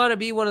you want to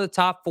be one of the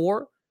top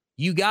 4,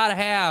 you got to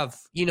have,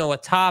 a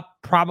top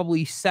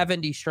probably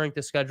 70 strength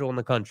of schedule in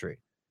the country.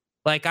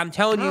 Like, I'm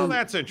telling you,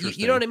 that's interesting.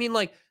 You know what I mean?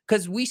 Like,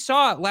 because we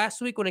saw it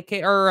last week when it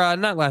came, or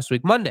not last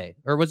week, Monday,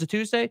 or was it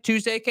Tuesday?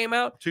 Tuesday came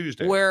out.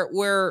 Tuesday. Where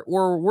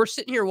we're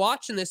sitting here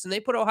watching this, and they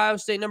put Ohio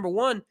State number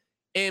 1,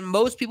 and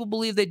most people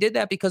believe they did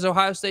that because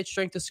Ohio State's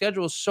strength of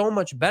schedule is so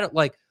much better.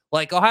 Like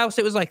Ohio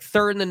State was like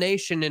 3rd in the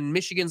nation, and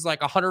Michigan's like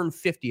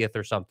 150th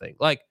or something.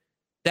 Like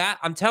that,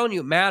 I'm telling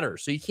you, it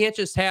matters. So you can't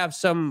just have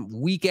some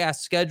weak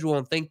ass schedule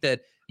and think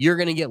that you're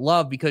going to get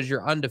love because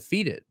you're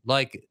undefeated.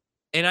 Like,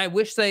 and I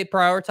wish they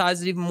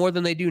prioritize it even more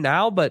than they do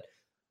now, but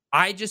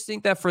I just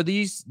think that for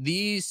these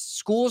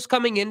schools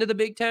coming into the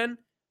Big Ten,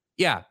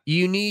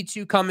 you need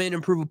to come in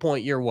and prove a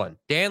point year one.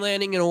 Dan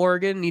Lanning and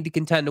Oregon need to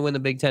contend to win the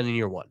Big Ten in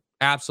year one.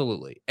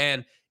 Absolutely.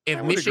 And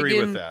if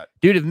Michigan,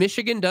 dude, if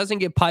Michigan doesn't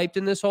get piped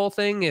in this whole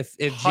thing, if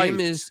Jim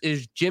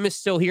is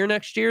still here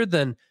next year,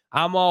 then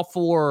I'm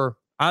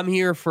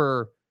here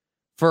for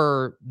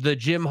the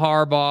Jim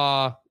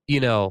Harbaugh,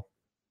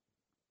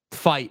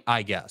 fight,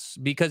 I guess.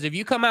 Because if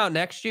you come out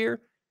next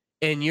year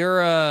and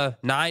you're a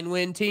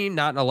 9-win team,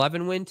 not an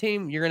 11-win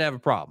team, you're gonna have a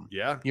problem.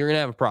 Yeah, you're gonna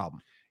have a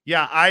problem.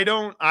 Yeah, I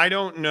don't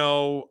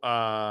know.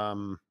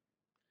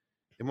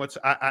 And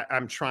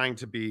I'm trying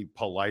to be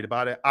polite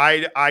about it.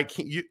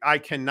 I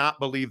cannot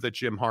believe that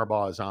Jim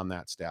Harbaugh is on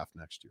that staff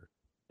next year.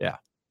 Yeah.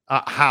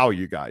 How,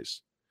 you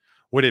guys?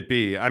 Would it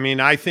be? I mean,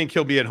 I think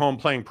he'll be at home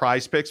playing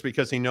Prize Picks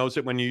because he knows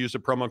that when you use the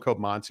promo code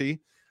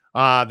Monty,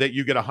 that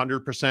you get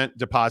 100%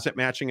 deposit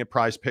matching at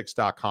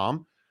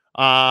prizepicks.com.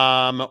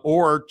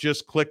 Or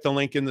just click the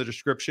link in the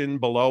description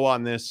below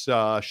on this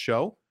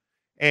show,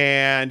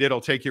 and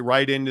it'll take you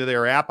right into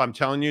their app. I'm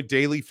telling you,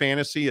 daily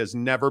fantasy has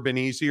never been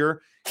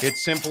easier.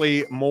 It's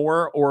simply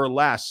more or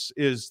less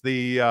is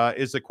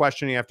the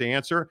question you have to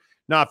answer.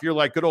 Now, if you're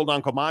like good old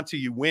Uncle Monty,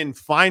 you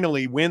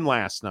finally win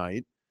last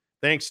night,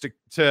 thanks to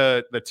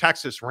the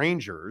Texas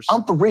Rangers.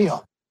 I'm for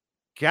real.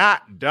 God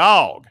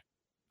dog.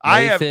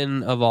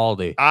 Nathan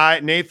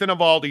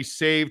Eovaldi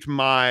saved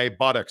my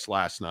buttocks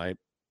last night.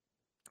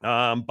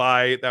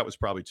 That was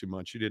probably too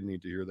much. You didn't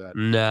need to hear that.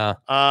 No.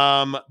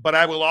 But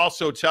I will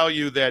also tell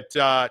you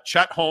that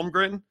Chet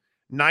Holmgren,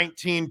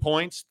 19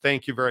 points.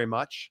 Thank you very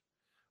much.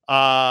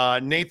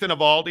 Nathan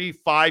Eovaldi,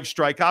 5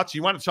 strikeouts.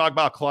 You want to talk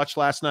about clutch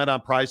last night on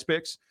Prize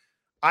Picks?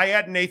 I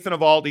had Nathan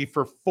Eovaldi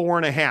for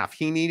 4.5.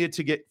 He needed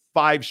to get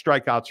 5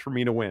 strikeouts for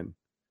me to win.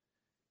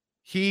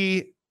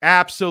 He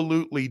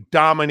absolutely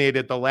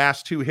dominated the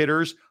last 2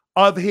 hitters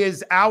of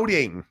his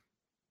outing.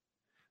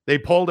 They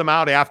pulled him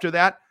out after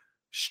that,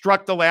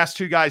 struck the last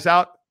 2 guys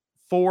out,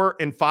 4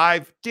 and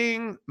 5.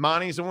 Ding,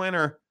 Monty's a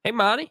winner. Hey,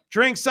 Monty.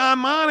 Drinks on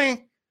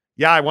Monty.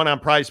 Yeah, I went on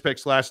Prize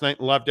Picks last night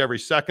and loved every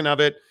second of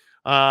it.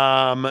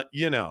 Yeah.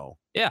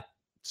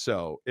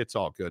 So it's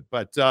all good.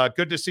 But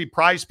good to see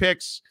Prize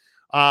Picks.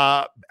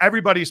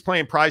 Everybody's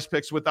playing Prize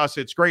Picks with us.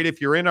 It's great if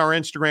you're in our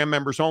Instagram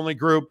members only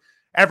group.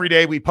 Every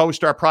day we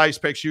post our Prize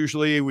Picks.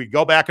 Usually we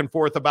go back and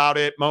forth about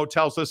it. Mo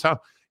tells us how,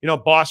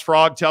 Boss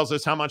Frog tells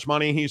us how much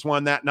money he's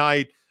won that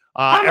night.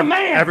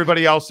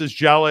 Everybody else is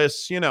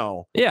jealous,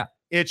 Yeah.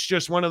 It's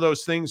just one of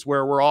those things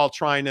where we're all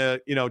trying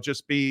to,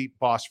 just be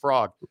Boss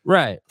Frog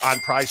right on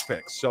Prize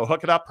Picks. So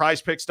hook it up,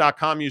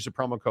 prizepicks.com. Use the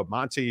promo code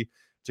Monty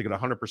to get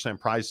 100%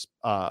 prize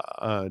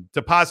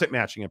deposit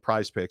matching at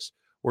Prize Picks,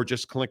 or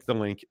just click the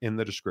link in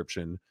the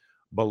description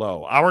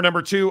below. Hour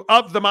number 2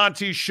 of the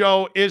Monty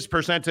Show is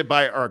presented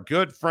by our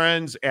good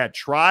friends at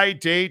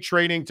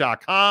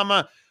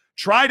TryDayTrading.com.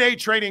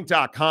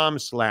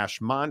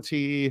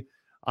 TryDayTrading.com/Monty.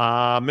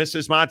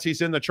 Mrs.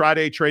 Monty's in the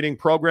Tri-Day Trading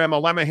program.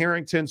 Alema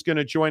Harrington's going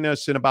to join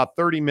us in about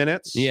 30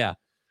 minutes. Yeah.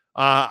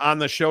 On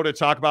the show to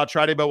talk about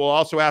Tri-Day, but we'll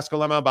also ask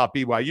Alema about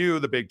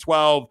BYU, the Big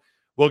 12.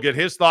 We'll get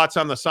his thoughts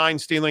on the sign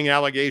stealing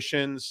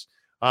allegations.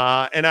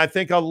 And I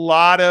think a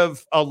lot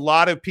of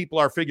people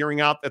are figuring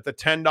out that the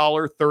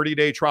 $10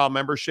 30-day trial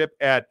membership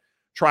at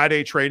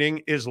Tri-Day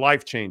Trading is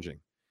life-changing.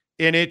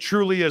 And it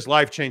truly is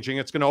life-changing.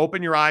 It's going to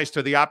open your eyes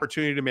to the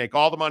opportunity to make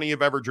all the money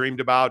you've ever dreamed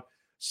about.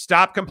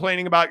 Stop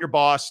complaining about your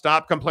boss.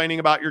 Stop complaining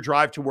about your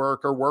drive to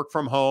work or work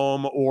from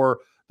home or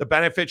the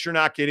benefits you're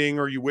not getting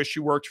or you wish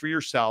you worked for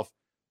yourself.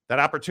 That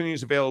opportunity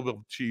is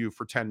available to you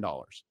for $10.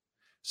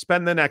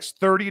 Spend the next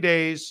 30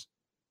 days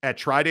at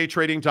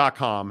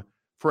TryDayTrading.com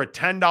for a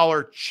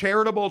 $10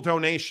 charitable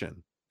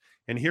donation.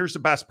 And here's the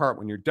best part.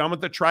 When you're done with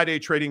the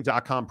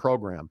TryDayTrading.com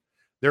program,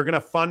 they're going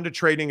to fund a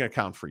trading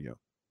account for you.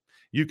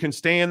 You can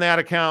stay in that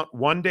account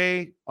 1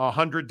 day,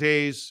 100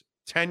 days,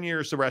 10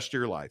 years, the rest of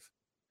your life.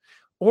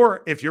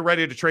 Or if you're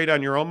ready to trade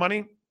on your own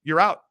money,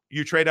 you're out.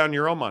 You trade on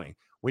your own money.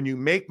 When you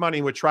make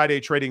money with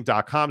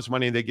TryDayTrading.com's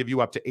money, they give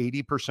you up to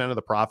 80% of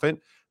the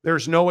profit.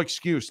 There's no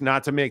excuse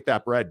not to make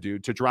that bread,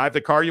 dude. To drive the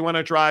car you want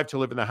to drive, to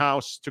live in the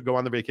house, to go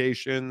on the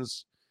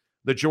vacations,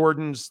 the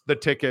Jordans, the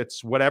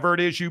tickets, whatever it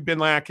is you've been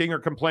lacking or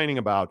complaining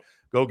about,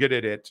 go get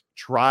it at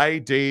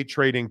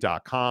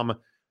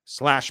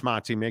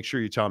TryDayTrading.com/Monty. Make sure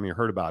you tell them you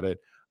heard about it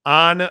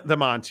on the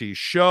Monty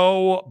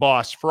Show.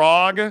 Boss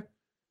Frog.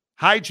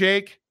 Hi,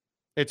 Jake.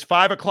 It's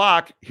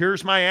 5:00.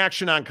 Here's my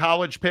action on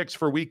college picks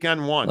for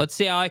weekend 1. Let's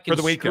see how I can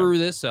screw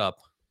this up.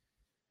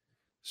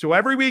 So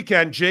every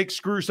weekend, Jake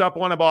screws up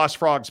one of Boss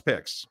Frog's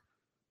picks.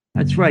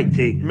 That's right,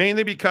 T.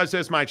 Mainly because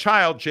as my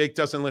child, Jake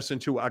doesn't listen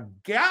to a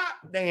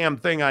goddamn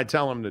thing I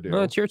tell him to do.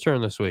 Well, it's your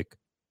turn this week.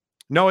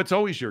 No, it's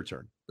always your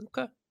turn.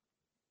 Okay.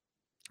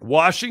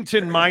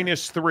 Washington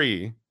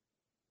 -3.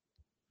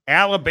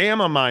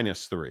 Alabama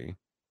 -3.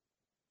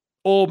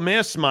 Ole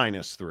Miss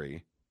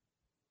 -3.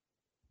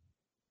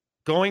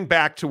 Going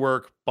back to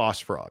work,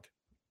 Boss Frog.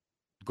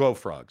 Go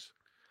Frogs.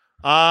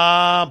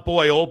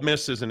 Boy, Ole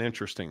Miss is an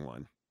interesting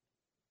one.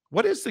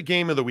 What is the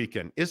game of the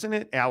weekend? Isn't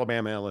it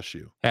Alabama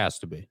LSU? Has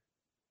to be.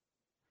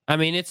 I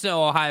mean, it's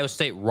no Ohio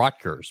State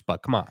Rutgers,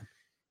 but come on.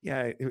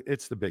 Yeah,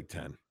 it's the Big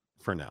Ten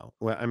for now.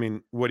 Well, I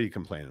mean, what are you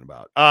complaining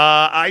about?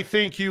 I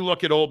think you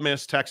look at Ole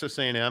Miss, Texas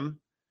A&M.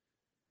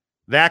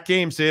 That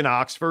game's in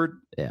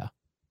Oxford. Yeah.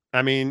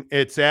 I mean,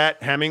 it's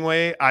at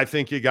Hemingway. I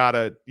think you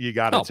gotta take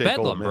Bedlam,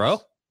 Ole Miss. bro.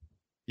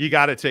 You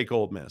got to take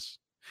Ole Miss.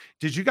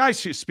 Did you guys,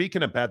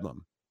 speaking of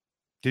Bedlam,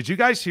 did you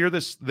guys hear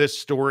this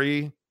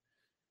story?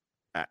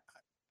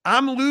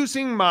 I'm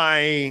losing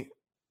my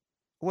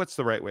what's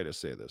the right way to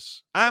say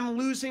this? I'm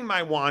losing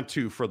my want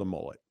to for the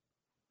mullet.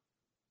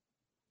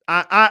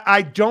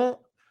 I don't,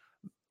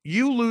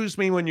 you lose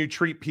me when you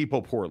treat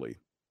people poorly.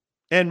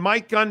 And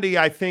Mike Gundy,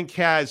 I think,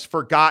 has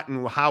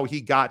forgotten how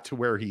he got to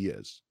where he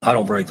is. I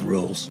don't break the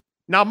rules.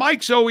 Now,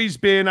 Mike's always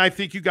been, I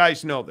think you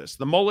guys know this,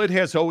 the mullet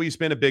has always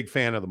been a big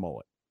fan of the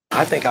mullet.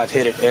 I think I've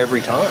hit it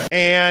every time.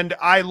 And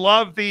I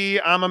love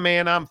the I'm a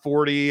man, I'm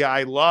 40.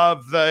 I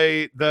love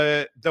the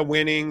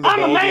winning, the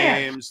bowl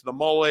games, the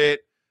mullet.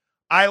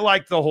 I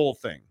like the whole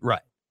thing.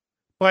 Right.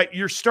 But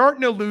you're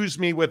starting to lose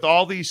me with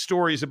all these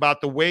stories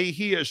about the way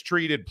he has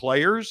treated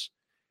players.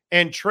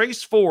 And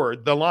Trace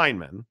Ford, the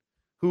lineman,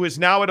 who is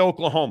now at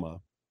Oklahoma,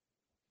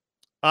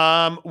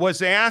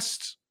 was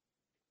asked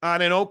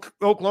on an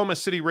Oklahoma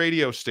City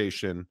radio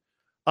station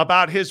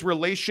about his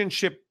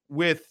relationship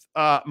with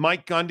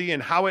Mike Gundy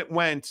and how it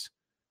went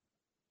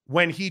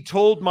when he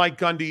told Mike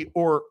Gundy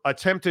or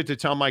attempted to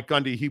tell Mike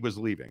Gundy he was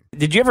leaving.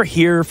 Did you ever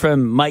hear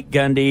from Mike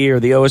Gundy or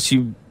the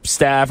OSU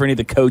staff or any of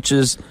the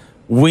coaches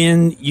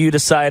when you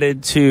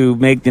decided to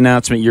make the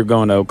announcement you're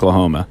going to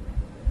Oklahoma?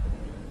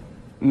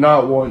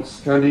 Not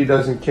once. Gundy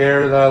doesn't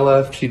care that I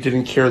left. He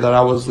didn't care that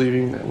I was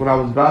leaving. When I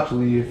was about to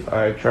leave,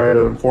 I tried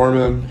to inform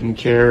him. Didn't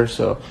care.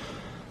 So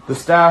the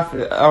staff,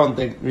 I don't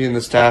think me and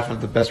the staff have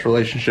the best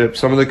relationship.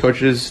 Some of the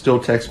coaches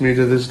still text me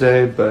to this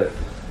day, but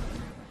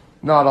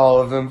not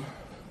all of them.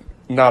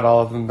 Not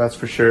all of them, that's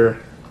for sure.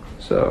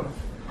 So,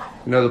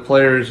 the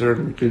players are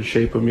in good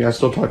shape with me. I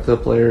still talk to the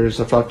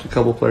players. I've talked to a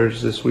couple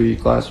players this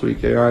week, last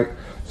week. I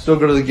still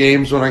go to the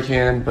games when I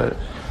can, but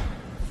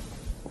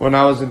when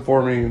I was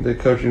informing the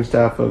coaching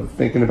staff of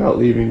thinking about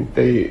leaving,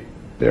 they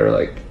were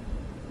like,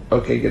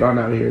 okay, get on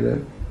out of here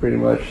then, pretty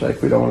much.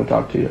 Like, we don't want to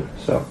talk to you.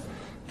 So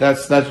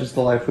that's just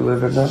the life we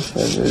live in now, and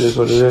it is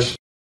what it is.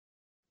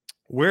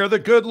 Where the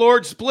good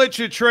Lord split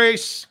you,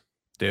 Trace.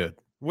 Dude.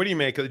 What do you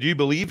make of it? Do you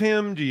believe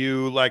him? Do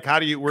you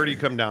where do you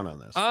come down on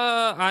this?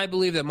 I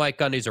believe that Mike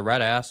Gundy's a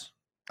red ass.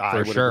 I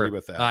would sure. agree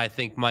with that. I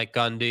think Mike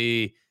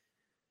Gundy,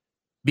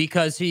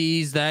 because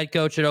he's the head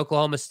coach at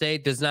Oklahoma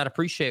State, does not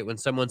appreciate when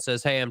someone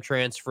says, hey, I'm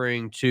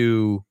transferring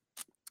to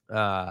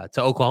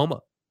Oklahoma.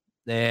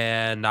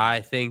 And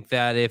I think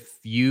that if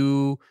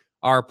you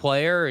are a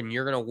player and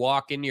you're going to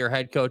walk into your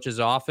head coach's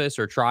office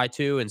or try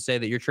to and say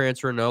that you're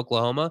transferring to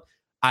Oklahoma,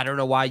 I don't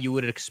know why you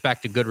would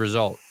expect a good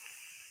result.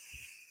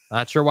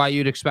 Not sure why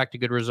you'd expect a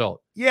good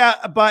result.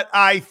 Yeah, but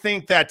I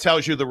think that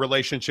tells you the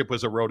relationship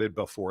was eroded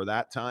before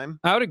that time.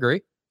 I would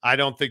agree. I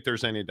don't think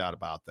there's any doubt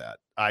about that.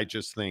 I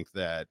just think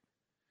that,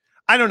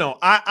 I don't know.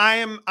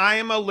 I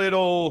am a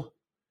little,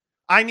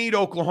 I need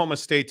Oklahoma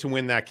State to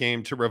win that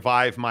game to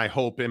revive my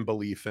hope and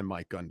belief in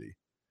Mike Gundy.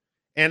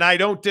 And I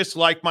don't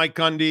dislike Mike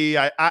Gundy.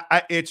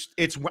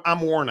 I'm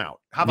worn out.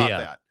 How about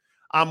that?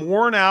 I'm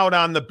worn out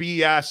on the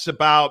BS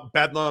about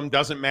Bedlam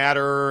doesn't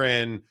matter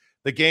and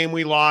the game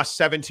we lost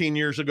 17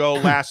 years ago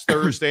last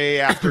Thursday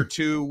after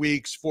 2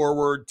 weeks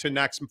forward to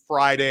next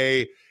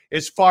Friday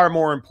is far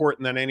more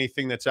important than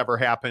anything that's ever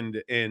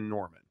happened in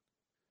Norman,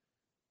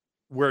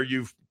 where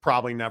you've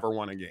probably never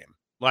won a game.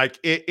 Like,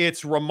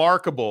 it's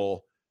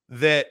remarkable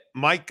that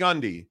Mike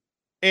Gundy,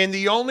 and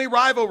the only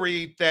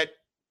rivalry that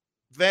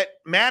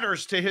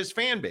matters to his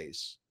fan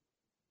base,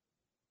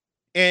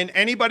 and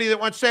anybody that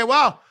wants to say,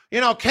 well,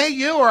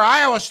 KU or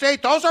Iowa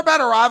State, those are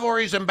better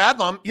rivalries than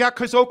Bedlam. Yeah,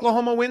 because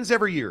Oklahoma wins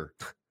every year.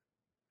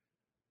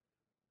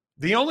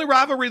 The only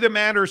rivalry that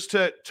matters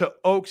to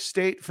Oak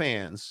State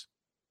fans,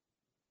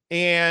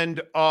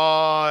 and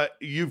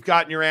you've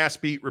gotten your ass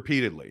beat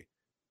repeatedly.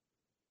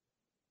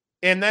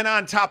 And then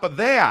on top of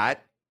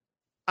that,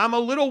 I'm a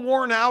little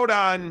worn out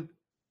on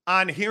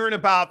hearing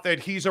about that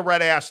he's a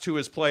red ass to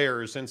his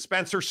players and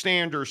Spencer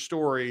Sanders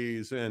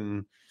stories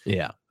and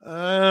it's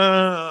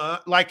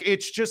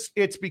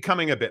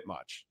becoming a bit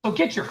much. So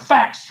get your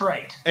facts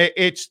straight.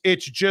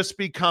 It's just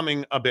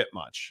becoming a bit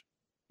much,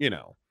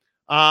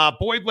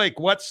 Boyd Lake,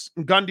 what's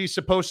Gundy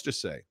supposed to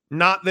say?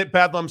 Not that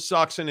Bedlam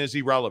sucks and is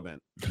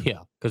irrelevant. Yeah,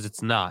 because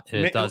it's not,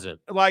 and it doesn't.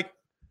 Like,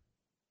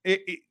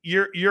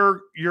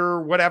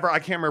 you're whatever. I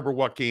can't remember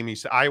what game he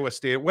said. Iowa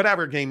State,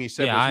 whatever game he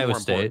said. Yeah, was Iowa more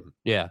State. Important.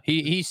 Yeah,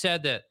 he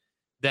said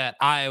that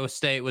Iowa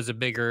State was a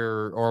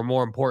bigger or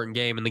more important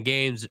game, and the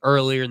games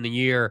earlier in the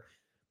year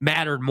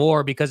mattered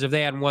more because if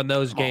they hadn't won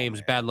those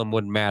games, Bedlam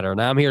wouldn't matter.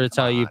 Now I'm here to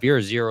tell you, if you're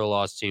a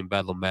 0-loss team,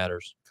 Bedlam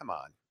matters. Come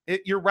on,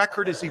 your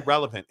record is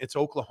irrelevant. It's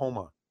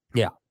Oklahoma.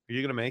 Yeah, are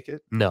you gonna make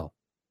it? No.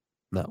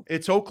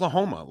 It's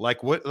Oklahoma.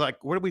 What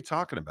are we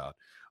talking about?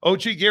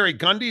 OG Gary,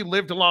 Gundy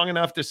lived long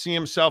enough to see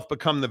himself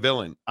become the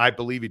villain. I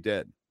believe he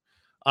did.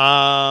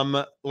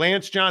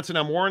 Lance Johnson,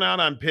 I'm worn out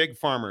on pig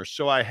farmers.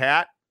 So I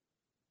hat.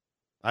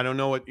 I don't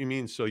know what you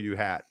mean. So you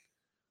hat.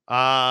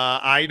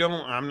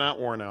 I'm not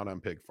worn out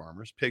on pig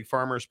farmers. Pig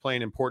farmers play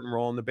an important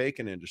role in the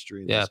bacon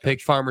industry. Yeah. Pig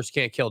farmers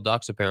can't kill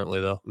ducks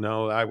apparently though.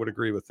 No, I would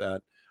agree with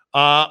that.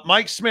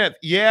 Mike Smith.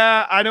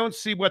 Yeah. I don't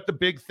see what the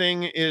big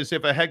thing is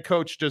if a head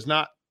coach does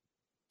not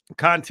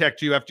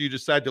contact you after you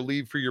decide to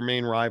leave for your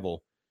main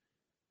rival.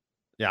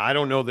 Yeah, I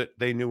don't know that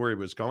they knew where he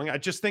was going. I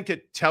just think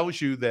it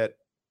tells you that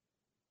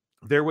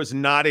There was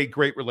not a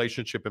great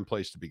relationship in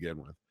place to begin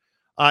with.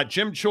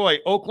 Jim Choi,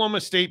 Oklahoma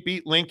State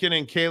beat Lincoln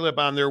and Caleb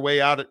on their way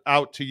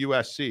out to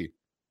USC.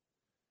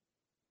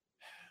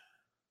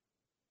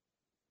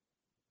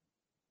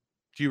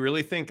 Do you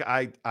really think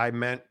I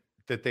meant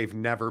that they've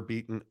never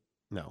beaten?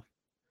 No.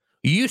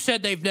 You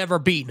said they've never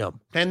beaten them.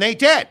 And they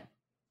did.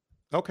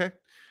 Okay.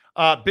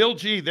 Bill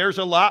G, there's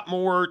a lot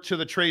more to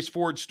the Trace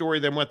Ford story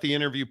than what the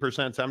interview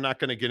presents. I'm not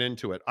going to get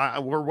into it.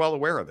 We're well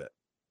aware of it.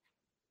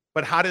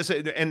 But how does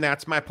it, and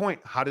that's my point,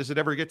 how does it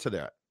ever get to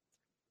that?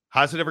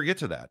 How does it ever get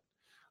to that?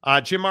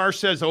 Jim R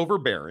says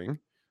overbearing.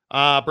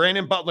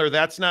 Brandon Butler,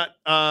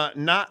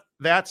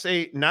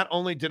 not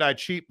only did I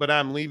cheat, but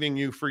I'm leaving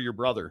you for your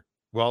brother.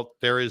 Well,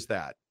 there is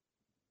that.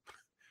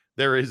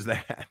 There is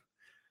that.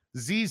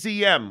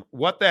 ZZM,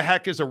 what the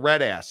heck is a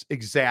red ass?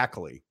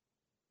 Exactly.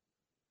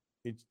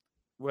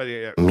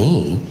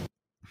 Me?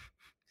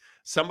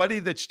 Somebody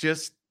that's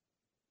just,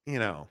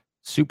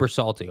 super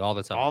salty all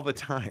the time. All the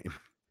time.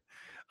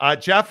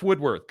 Jeff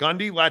Woodworth,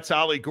 Gundy lets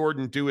Ollie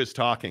Gordon do his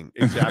talking.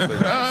 Exactly.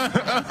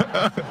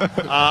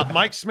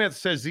 Mike Smith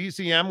says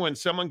ZZM, when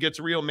someone gets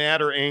real mad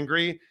or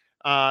angry,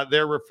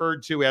 they're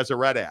referred to as a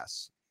red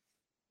ass.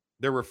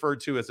 They're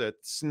referred to as a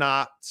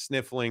snot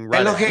sniffling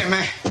red ass. Look at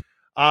me.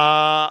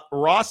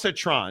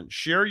 Rossatron,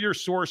 share your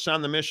source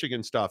on the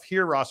Michigan stuff.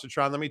 Here,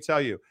 Rossatron, let me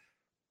tell you.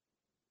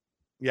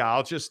 Yeah,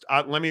 I'll just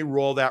let me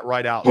roll that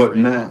right out for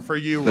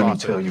you. Let me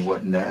tell you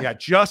what now. Yeah,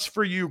 just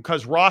for you,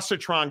 because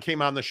Rossatron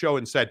came on the show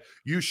and said,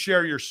 you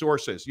share your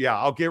sources. Yeah,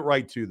 I'll get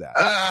right to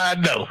that.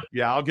 No.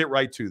 Yeah, I'll get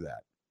right to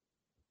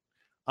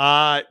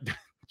that.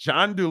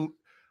 John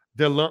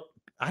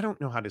I don't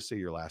know how to say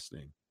your last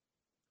name.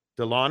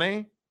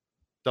 Delaunay?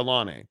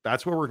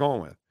 That's what we're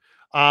going with.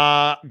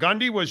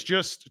 Gundy was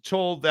just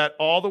told that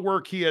all the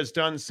work he has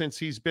done since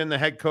he's been the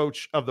head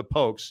coach of the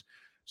Pokes,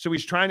 so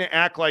he's trying to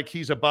act like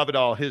he's above it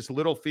all. His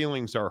little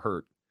feelings are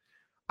hurt.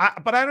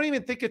 But I don't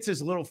even think it's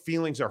his little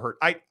feelings are hurt.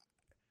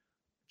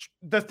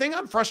 The thing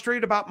I'm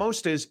frustrated about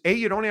most is, A,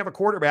 you don't have a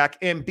quarterback,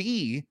 and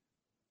B,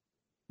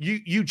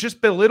 you just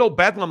belittle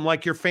Bedlam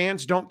like your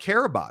fans don't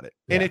care about it.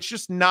 Yeah. And it's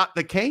just not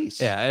the case.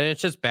 Yeah, and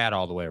it's just bad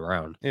all the way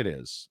around. It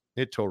is.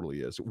 It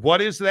totally is.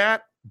 What is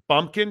that?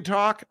 Bumpkin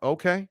talk?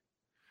 Okay.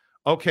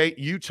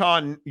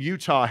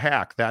 Utah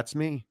hack. That's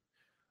me.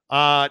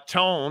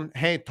 Tone.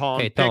 Hey, Tone.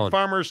 Pig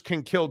farmers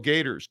can kill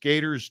gators.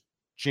 Gators,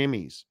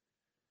 Jimmy's.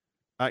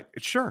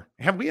 Sure.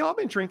 Have we all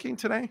been drinking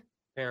today?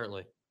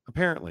 Apparently.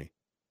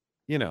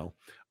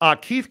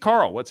 Keith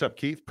Carl. What's up,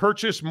 Keith?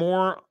 Purchase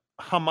more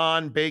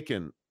Haman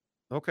bacon.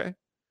 Okay.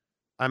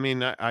 I mean,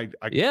 do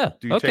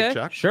you take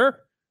checks? Sure.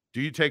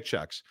 Do you take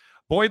checks?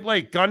 Boyd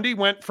Lake, Gundy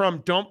went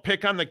from don't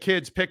pick on the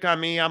kids, pick on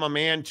me, I'm a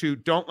man, to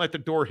don't let the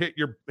door hit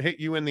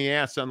you in the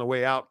ass on the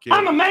way out, kid.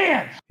 I'm a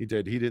man. He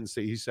did. He didn't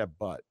say, he said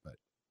but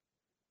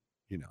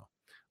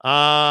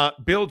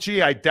Bill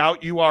G, I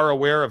doubt you are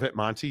aware of it,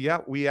 Monty. Yeah,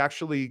 we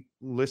actually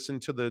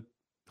listened to the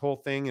whole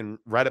thing and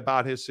read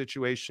about his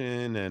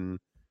situation and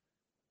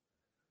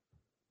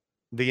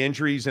the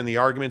injuries and the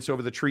arguments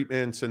over the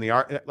treatments and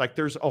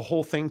there's a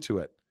whole thing to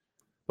it.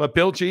 But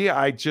Bill G,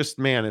 it's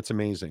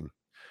amazing.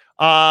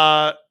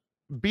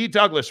 B.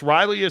 Douglas,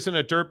 Riley isn't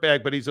a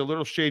dirtbag, but he's a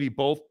little shady,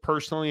 both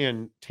personally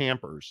and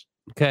tampers.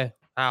 Okay.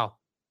 How?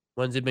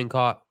 When's he been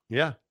caught?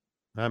 Yeah.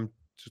 I'm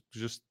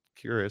just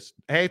curious.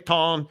 Hey,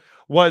 Tom,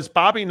 was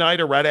Bobby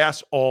Knight a red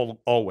ass?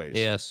 Always.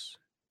 Yes.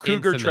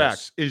 Cougar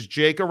Tracks. Is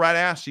Jake a red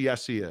ass?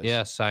 Yes, he is.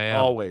 Yes, I am.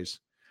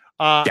 Always.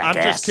 I'm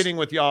just kidding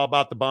with y'all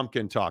about the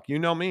bumpkin talk. You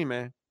know me,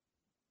 man.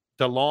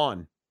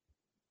 DeLon.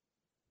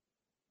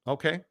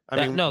 Okay.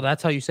 No,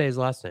 that's how you say his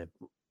last name.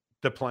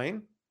 The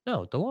plane?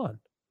 No, DeLon.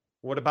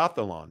 What about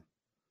the lawn?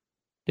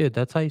 Dude,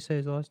 that's how you say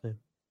his last name.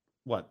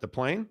 What, the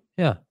plane?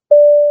 Yeah.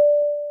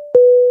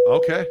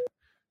 Okay.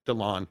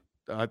 DeLon.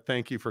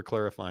 Thank you for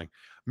clarifying.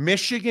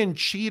 Michigan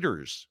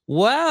cheaters.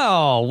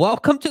 Wow.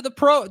 Welcome to the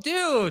pro.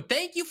 Dude,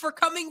 thank you for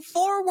coming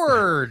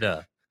forward.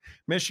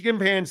 Michigan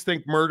fans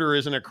think murder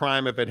isn't a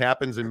crime if it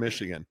happens in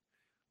Michigan.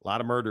 A lot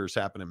of murders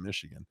happen in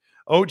Michigan.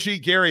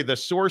 OG Gary, the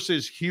source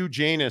is Hugh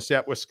Janus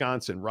at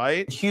Wisconsin,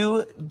 right?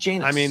 Hugh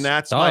Janus. I mean,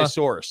 that's my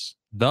source.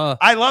 Duh.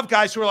 I love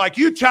guys who are like,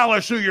 you tell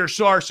us who your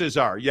sources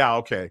are. Yeah,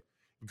 okay.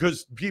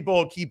 Because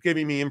people keep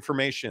giving me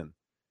information.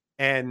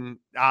 And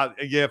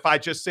if I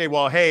just say,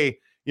 well, hey,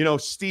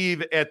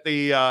 Steve at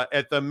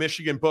the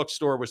Michigan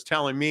bookstore was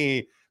telling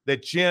me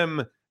that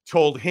Jim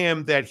told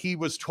him that he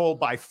was told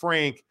by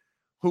Frank,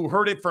 who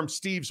heard it from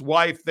Steve's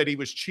wife, that he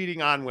was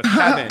cheating on with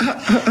Kevin,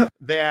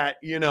 that,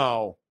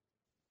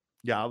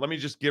 let me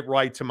just get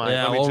right to my.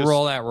 Yeah, we'll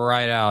roll that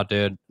right out,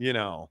 dude.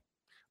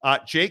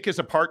 Jake is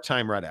a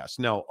part-time red ass.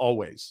 No,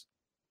 always.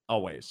 I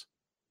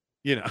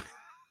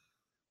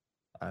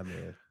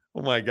mean,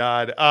 oh my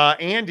God.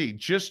 Andy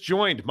just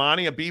joined.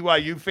 Monty, a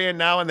BYU fan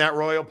now in that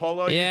Royal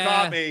Polo. Yeah, you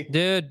caught me,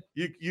 dude.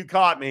 You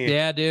caught me.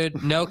 Yeah,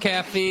 dude. No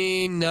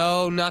caffeine,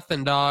 no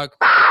nothing, dog.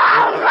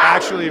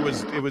 Actually,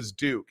 it was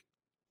Duke.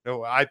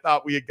 No, I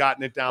thought we had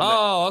gotten it down.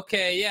 Oh,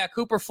 okay. Yeah,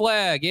 Cooper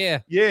Flag. Yeah.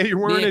 Yeah, you're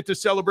wearing it to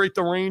celebrate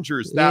the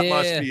Rangers. That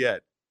must be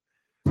it.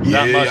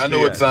 Yeah, I know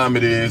what time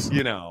it is.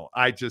 You know,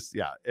 it's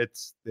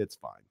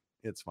fine.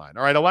 It's fine.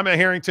 All right, Alema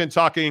Harrington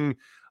talking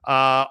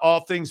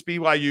all things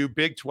BYU,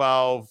 Big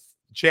 12,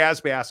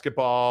 Jazz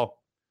basketball,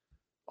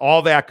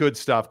 all that good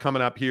stuff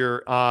coming up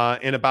here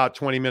in about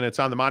 20 minutes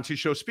on the Monty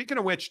Show. Speaking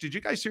of which, did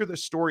you guys hear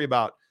this story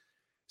about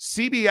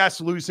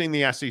CBS losing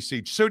the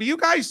SEC? So do you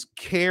guys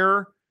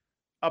care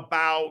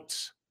about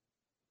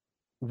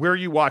where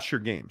you watch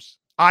your games?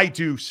 I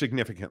do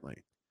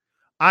significantly.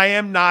 I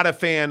am not a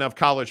fan of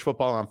college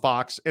football on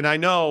Fox, and I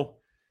know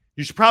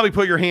you should probably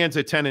put your hands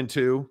at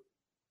 10-2.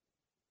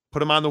 Put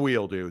them on the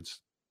wheel,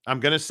 dudes. I'm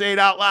going to say it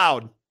out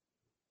loud.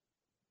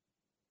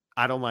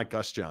 I don't like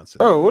Gus Johnson.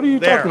 Oh, what are you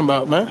talking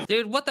about, man?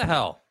 Dude, what the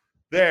hell?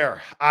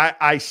 There.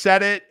 I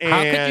said it. And,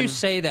 how could you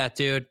say that,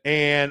 dude?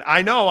 And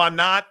I know I'm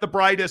not the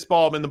brightest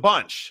bulb in the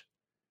bunch.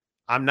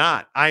 I'm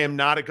not. I am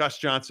not a Gus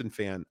Johnson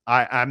fan.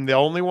 I'm the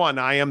only one.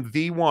 I am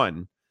the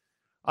one.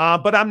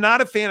 But I'm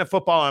not a fan of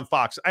football on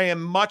Fox. I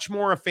am much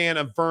more a fan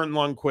of Vern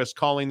Lundquist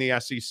calling the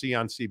SEC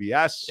on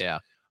CBS. Yeah.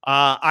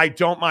 I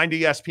don't mind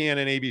ESPN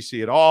and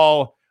ABC at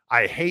all.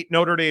 I hate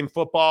Notre Dame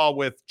football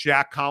with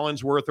Jack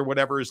Collinsworth or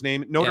whatever his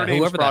name. Notre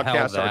Dame's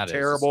broadcasts are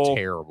terrible.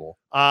 Terrible.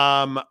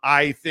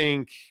 I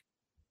think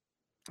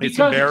it's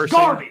because embarrassing. It's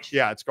garbage.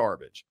 Yeah, it's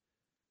garbage.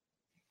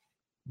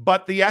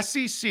 But the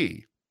SEC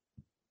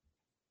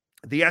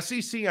on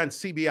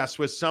CBS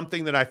was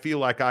something that I feel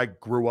like I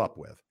grew up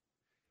with.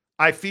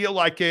 I feel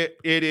like it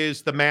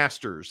is the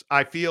Masters.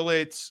 I feel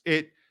it's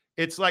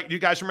like, you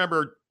guys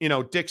remember,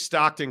 Dick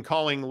Stockton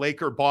calling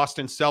Laker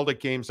Boston Celtic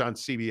games on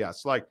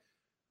CBS. Like,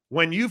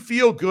 when you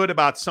feel good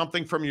about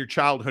something from your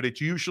childhood, it's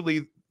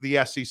usually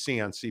the SEC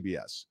on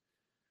CBS.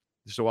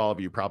 So all of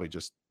you probably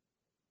just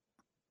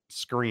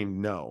screamed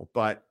no,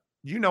 but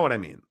you know what I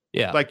mean.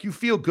 Yeah. Like, you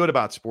feel good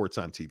about sports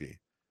on TV.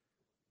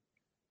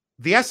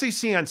 The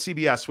SEC on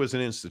CBS was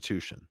an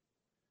institution.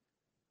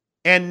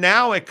 And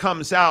now it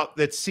comes out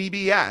that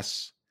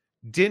CBS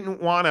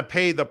didn't want to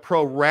pay the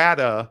pro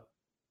rata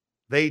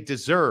they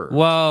deserve.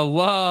 Whoa.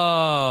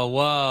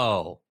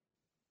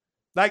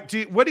 Like,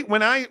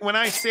 when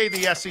I say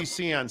the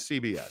SEC on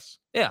CBS,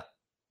 yeah,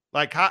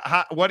 like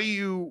what do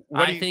you?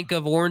 I think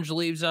of orange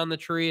leaves on the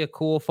tree, a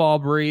cool fall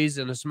breeze,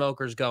 and the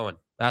smokers going.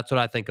 That's what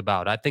I think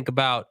about. I think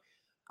about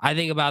the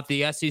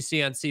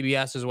SEC on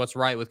CBS is what's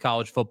right with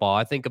college football.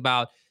 I think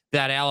about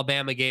that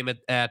Alabama game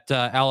at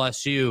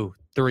LSU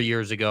 3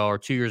 years ago or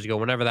 2 years ago,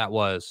 whenever that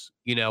was.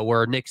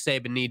 Where Nick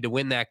Saban needed to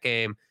win that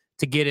game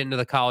to get into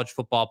the college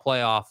football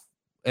playoff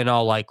in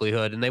all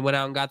likelihood, and they went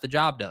out and got the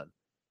job done.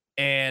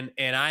 And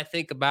I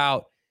think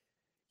about,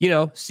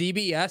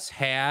 CBS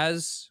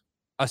has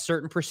a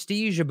certain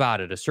prestige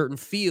about it, a certain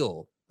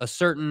feel, a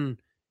certain,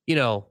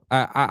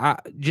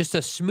 just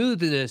a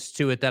smoothness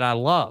to it that I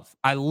love.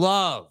 I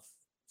love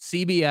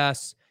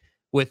CBS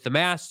with the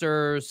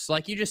Masters,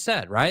 like you just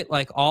said, right?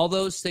 Like all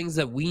those things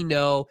that we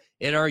know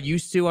and are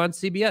used to on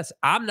CBS.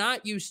 I'm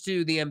not used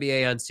to the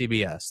NBA on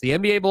CBS. The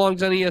NBA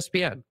belongs on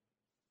ESPN.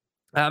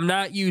 I'm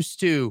not used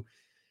to,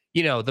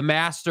 the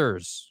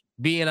Masters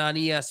being on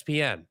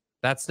ESPN.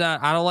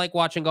 I don't like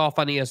watching golf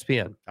on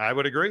ESPN. I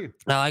would agree.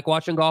 I like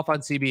watching golf on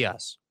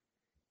CBS.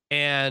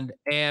 And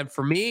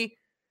for me,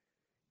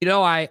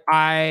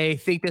 I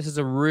think this is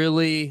a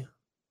really,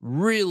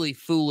 really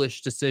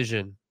foolish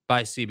decision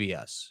by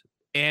CBS.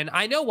 And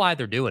I know why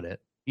they're doing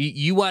it.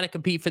 You want to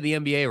compete for the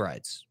NBA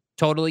rights.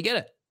 Totally get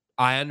it.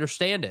 I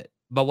understand it.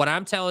 But what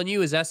I'm telling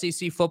you is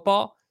SEC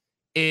football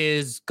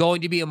is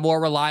going to be a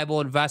more reliable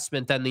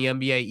investment than the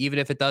NBA, even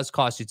if it does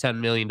cost you $10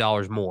 million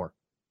more.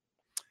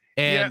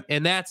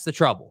 And that's the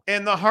trouble.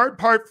 And the hard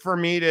part for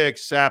me to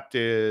accept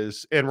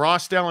is, and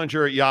Ross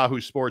Dellinger at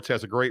Yahoo Sports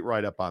has a great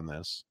write-up on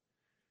this,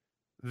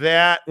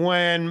 that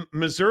when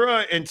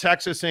Missouri and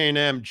Texas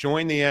A&M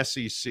joined the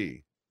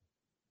SEC,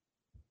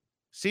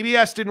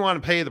 CBS didn't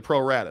want to pay the pro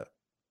rata.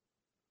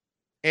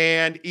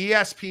 And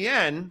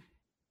ESPN,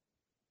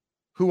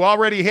 who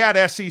already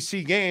had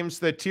SEC games,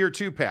 the Tier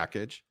 2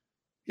 package,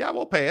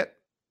 we'll pay it.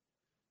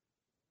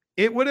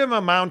 It would have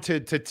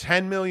amounted to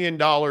 $10 million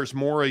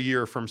more a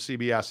year from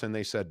CBS, and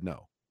they said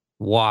no.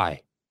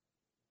 Why?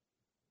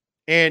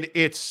 And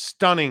it's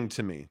stunning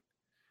to me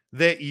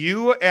that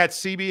you at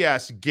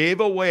CBS gave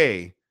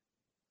away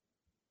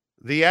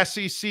the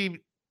SEC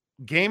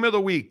game of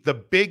the week, the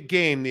big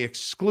game, the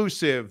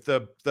exclusive,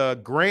 the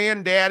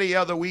granddaddy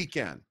of the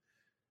weekend,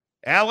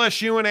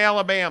 LSU and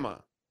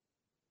Alabama.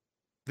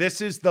 This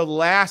is the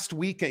last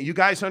weekend. You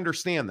guys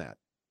understand that?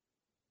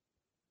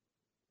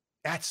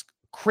 That's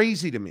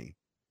crazy to me.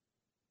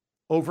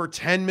 Over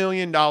 $10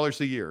 million a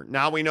year.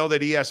 Now we know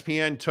that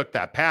ESPN took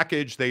that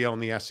package. They own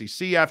the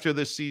SEC after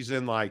this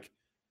season. Like,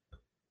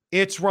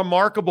 it's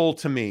remarkable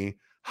to me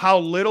how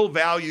little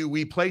value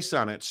we place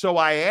on it. So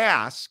I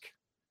ask,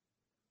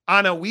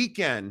 on a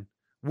weekend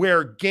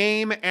where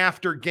game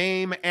after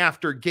game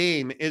after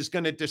game is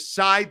going to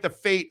decide the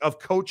fate of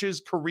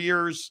coaches'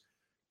 careers,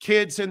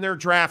 kids in their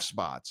draft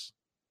spots,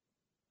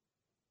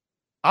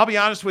 I'll be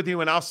honest with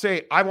you, and I'll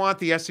say I want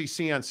the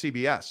SEC on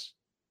CBS.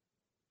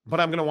 But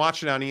I'm going to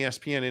watch it on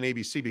ESPN and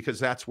ABC because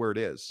that's where it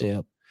is.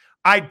 Yeah.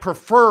 I'd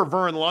prefer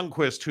Vern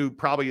Lundquist, who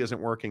probably isn't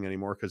working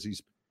anymore because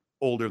he's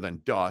older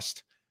than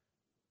dust.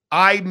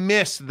 I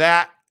miss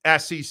that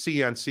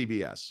SEC on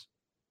CBS.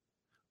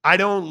 I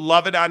don't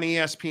love it on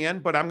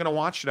ESPN, but I'm going to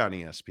watch it on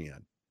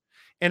ESPN.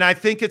 And I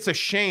think it's a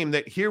shame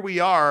that here we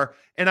are.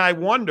 And I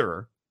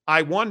wonder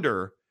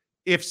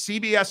if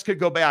CBS could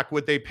go back,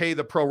 would they pay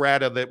the pro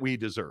rata that we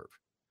deserve?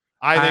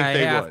 I think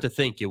they would. I have to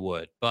think you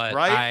would, but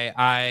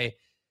right?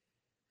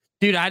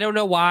 Dude, I don't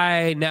know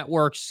why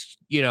networks,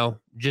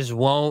 just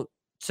won't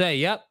say,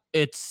 yep,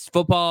 it's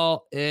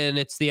football and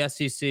it's the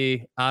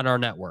SEC on our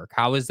network.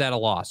 How is that a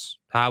loss?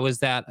 How is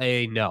that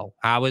a no?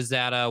 How is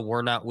that a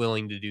we're not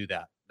willing to do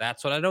that?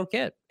 That's what I don't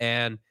get.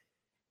 And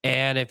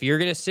if you're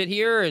going to sit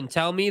here and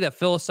tell me that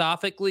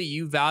philosophically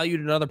you valued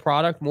another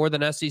product more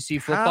than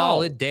SEC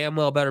football, it damn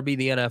well better be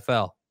the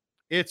NFL.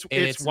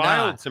 It's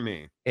wild to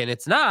me. And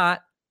it's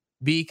not,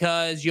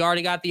 because you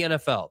already got the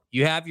NFL.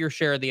 You have your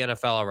share of the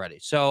NFL already.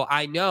 So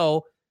I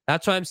know,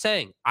 that's what I'm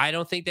saying. I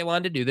don't think they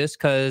wanted to do this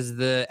because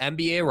the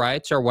NBA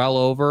rights are well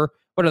over,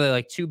 what are they,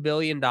 like $2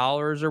 billion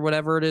or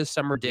whatever it is,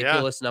 some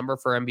ridiculous number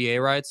for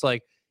NBA rights.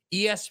 Like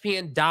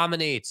ESPN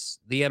dominates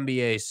the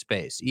NBA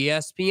space.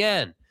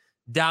 ESPN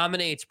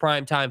dominates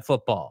primetime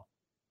football.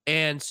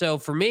 And so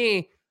for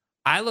me,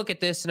 I look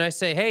at this and I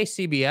say, hey,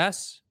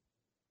 CBS,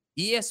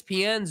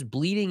 ESPN's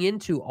bleeding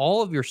into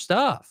all of your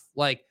stuff.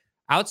 Like,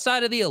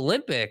 outside of the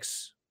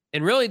Olympics,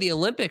 and really the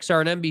Olympics are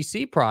an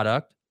NBC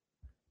product,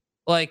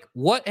 like,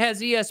 what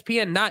has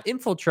ESPN not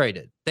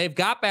infiltrated? They've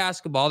got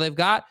basketball. They've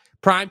got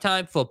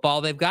primetime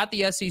football. They've got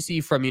the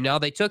SEC from you now.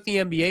 They took the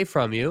NBA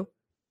from you.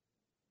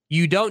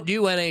 You don't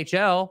do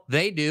NHL.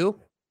 They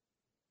do.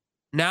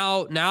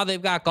 Now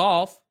they've got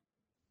golf.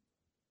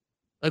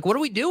 Like, what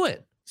are we doing?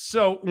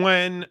 So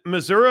when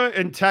Missouri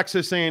and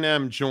Texas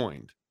A&M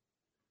joined,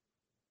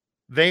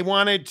 they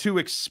wanted to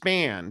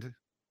expand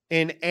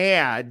and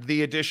add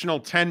the additional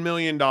 $10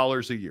 million a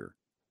year.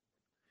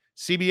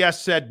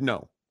 CBS said,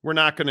 no, we're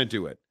not going to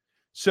do it.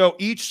 So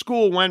each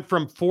school went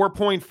from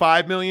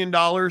 $4.5 million to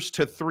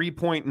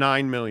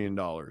 $3.9 million.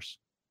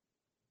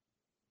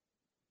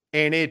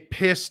 And it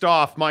pissed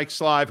off Mike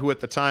Slive, who at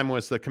the time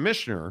was the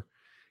commissioner,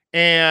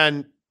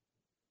 and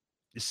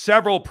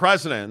several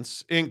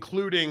presidents,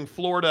 including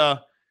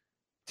Florida,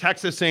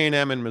 Texas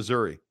A&M, and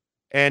Missouri.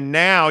 And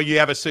now you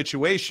have a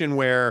situation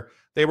where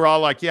they were all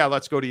like, yeah,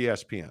 let's go to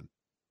ESPN.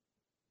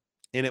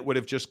 And it would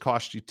have just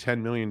cost you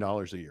 $10 million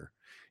a year.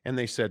 And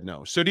they said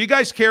no. So do you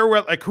guys care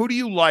who do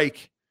you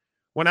like?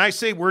 When I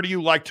say, where do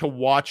you like to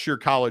watch your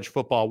college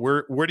football?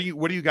 What do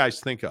you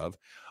guys think of?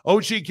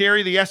 OG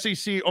Gary, the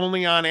SEC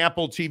only on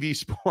Apple TV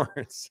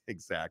Sports.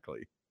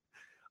 Exactly.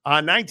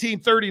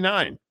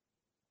 1939.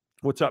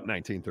 What's up,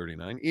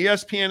 1939?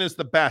 ESPN is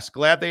the best.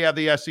 Glad they have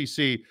the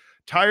SEC.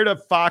 Tired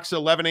of Fox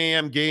 11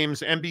 a.m.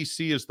 games.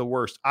 NBC is the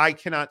worst. I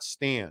cannot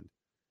stand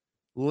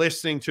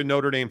listening to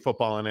Notre Dame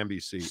football on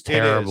NBC. It's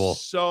terrible. It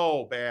is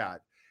so bad.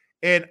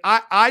 And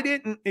I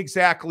didn't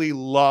exactly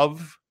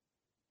love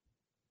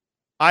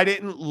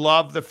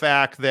the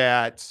fact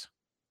that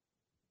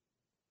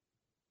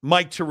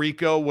Mike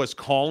Tirico was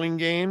calling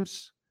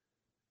games,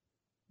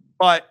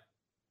 but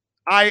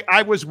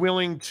I was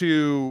willing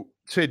to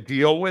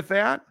deal with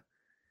that.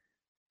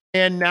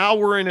 And now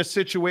we're in a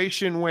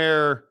situation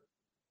where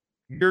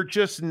you're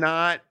just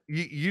not,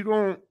 you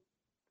don't,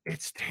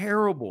 it's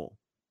terrible.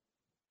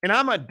 And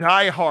I'm a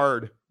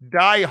diehard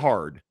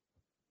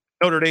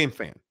Notre Dame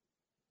fan.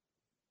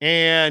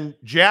 And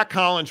Jack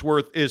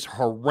Collinsworth is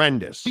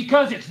horrendous.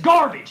 Because it's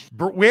garbage.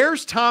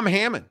 Where's Tom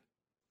Hammond?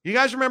 You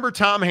guys remember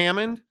Tom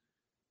Hammond?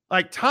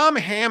 Like, Tom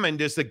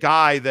Hammond is the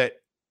guy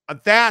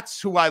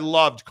that's who I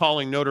loved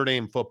calling Notre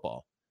Dame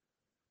football.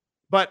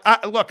 But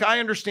look, I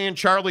understand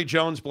Charlie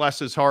Jones, bless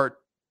his heart.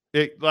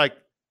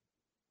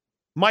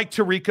 Mike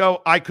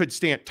Tirico, I could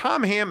stand.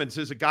 Tom Hammonds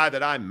is a guy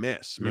that I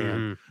miss, man.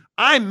 Mm-hmm.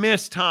 I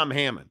miss Tom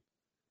Hammond.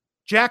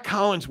 Jack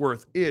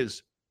Collinsworth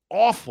is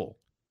awful,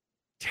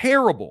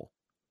 terrible.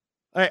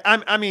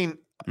 I mean,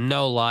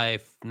 no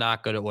life,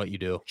 not good at what you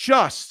do.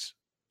 Just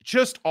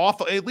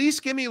awful. At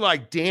least give me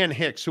like Dan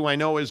Hicks, who I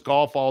know is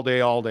golf all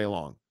day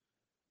long.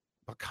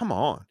 But come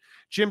on.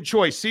 Jim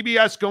Choi,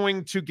 CBS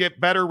going to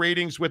get better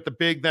ratings with the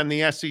big than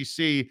the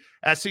SEC.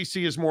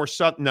 SEC is more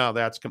no,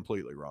 that's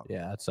completely wrong.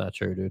 Yeah, that's not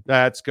true, dude.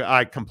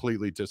 I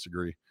completely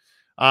disagree.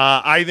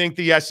 I think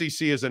the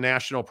SEC is a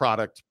national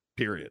product,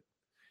 period.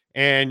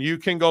 And you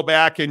can go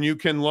back and you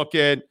can look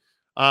at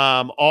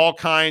all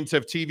kinds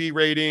of TV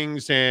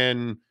ratings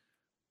and,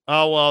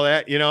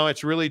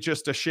 it's really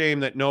just a shame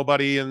that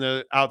nobody in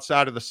the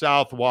outside of the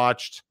South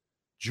watched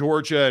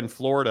Georgia and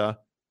Florida.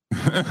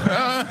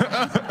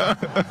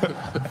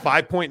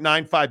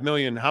 5.95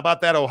 million. How about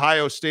that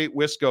Ohio State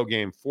Wisco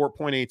game?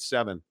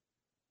 4.87.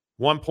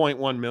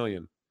 1.1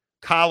 million.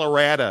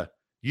 Colorado,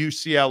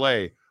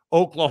 UCLA,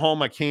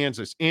 Oklahoma,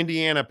 Kansas,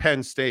 Indiana,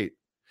 Penn State.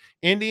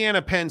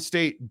 Indiana, Penn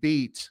State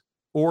beat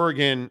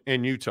Oregon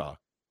and Utah.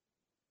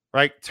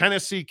 Right?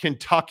 Tennessee,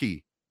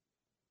 Kentucky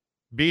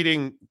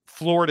beating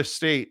Florida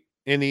State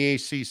in the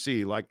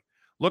ACC. Like,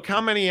 look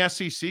how many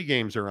SEC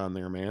games are on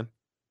there, man.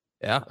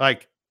 Yeah.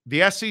 Like,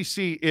 The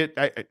SEC,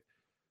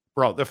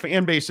 bro, the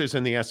fan bases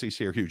in the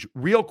SEC are huge.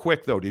 Real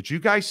quick, though, did you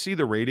guys see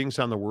the ratings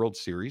on the World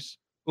Series?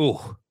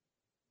 Ooh.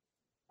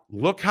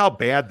 Look how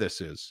bad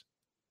this is.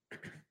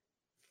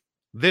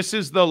 This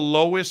is the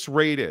lowest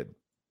rated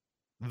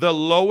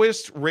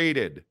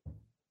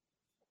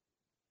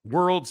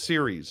World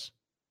Series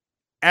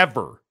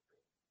ever.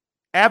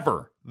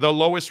 The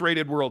lowest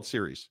rated World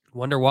Series.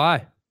 Wonder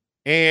why.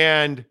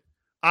 And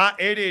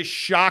it is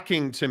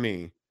shocking to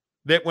me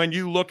that when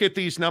you look at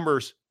these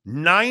numbers,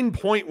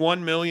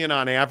 9.1 million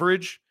on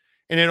average,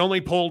 and it only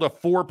pulled a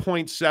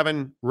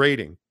 4.7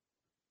 rating.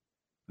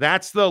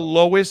 That's the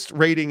lowest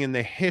rating in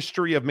the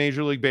history of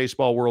Major League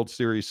Baseball World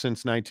Series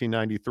since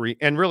 1993,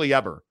 and really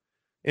ever.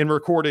 In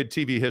recorded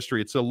TV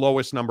history, it's the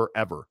lowest number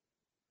ever.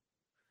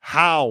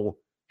 How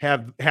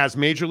has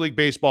Major League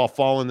Baseball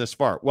fallen this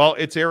far? Well,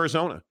 it's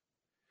Arizona.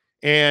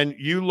 And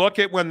you look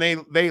at when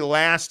they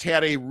last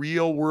had a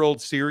real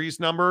World Series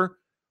number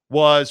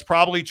was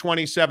probably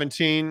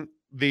 2017,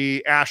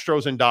 the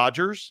Astros and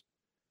Dodgers.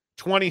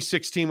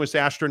 2016 was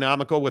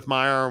astronomical with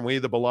my arm, we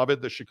the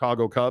beloved, the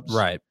Chicago Cubs.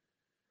 Right.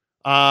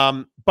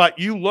 But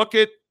you look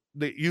at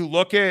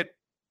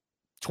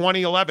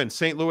 2011,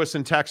 St. Louis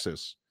and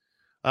Texas.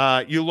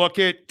 You look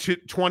at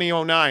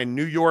 2009,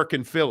 New York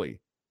and Philly.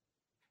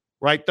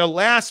 Right? The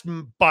last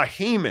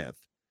behemoth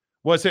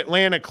was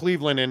Atlanta,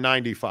 Cleveland in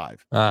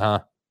 95.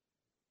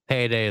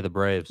 Heyday of the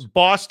Braves.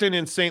 Boston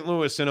and St.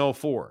 Louis in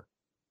 04.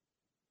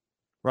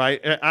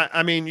 Right?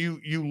 I mean,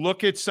 you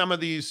look at some of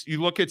these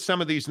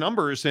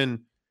numbers and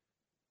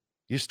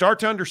you start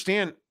to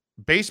understand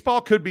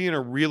baseball could be in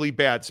a really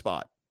bad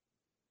spot.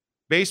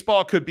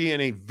 Baseball could be in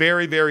a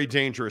very, very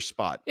dangerous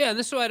spot. Yeah, and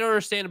this is what I don't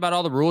understand about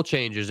all the rule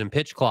changes and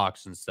pitch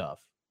clocks and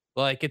stuff.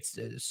 Like, it's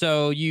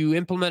so you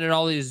implemented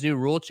all these new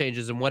rule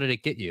changes, and what did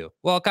it get you?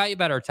 Well, it got you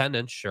better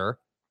attendance, sure.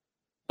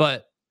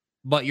 But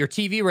your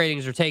TV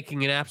ratings are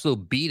taking an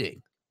absolute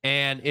beating.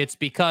 And it's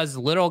because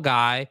little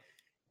guy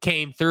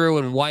came through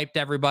and wiped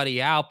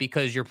everybody out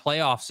because your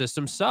playoff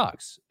system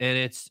sucks and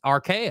it's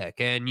archaic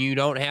and you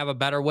don't have a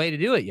better way to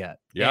do it yet.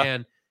 Yeah.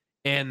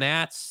 And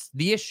that's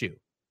the issue.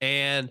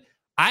 And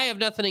I have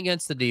nothing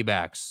against the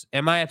D-backs.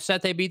 Am I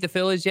upset they beat the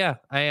Phillies? Yeah,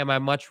 I am.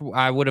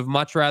 I would have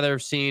much rather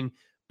seen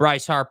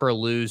Bryce Harper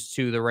lose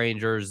to the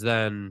Rangers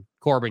than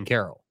Corbin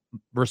Carroll,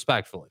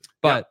 respectfully.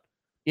 But,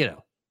 you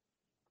know.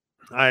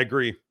 I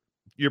agree.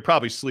 You're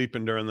probably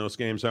sleeping during those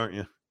games, aren't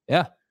you?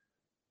 Yeah.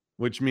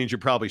 Which means you're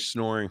probably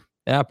snoring.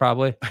 Yeah,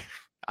 probably.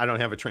 I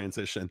don't have a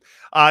transition.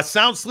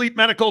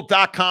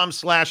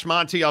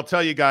 Soundsleepmedical.com/Monty. I'll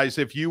tell you guys,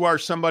 if you are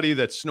somebody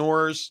that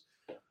snores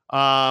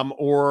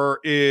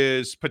or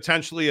is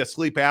potentially a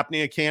sleep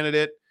apnea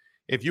candidate,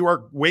 if you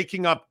are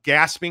waking up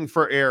gasping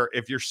for air,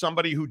 if you're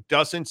somebody who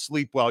doesn't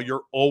sleep well,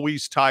 you're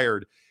always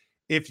tired.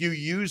 If you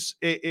use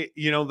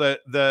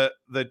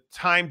the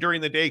time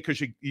during the day because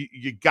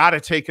you got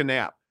to take a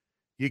nap,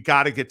 you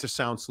got to get to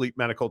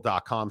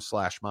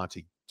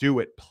soundsleepmedical.com/Monty. Do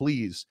it,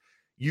 please.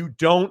 You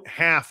don't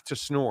have to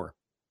snore.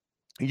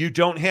 You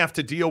don't have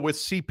to deal with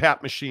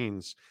CPAP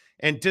machines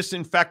and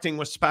disinfecting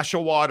with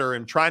special water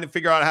and trying to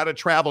figure out how to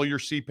travel your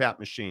CPAP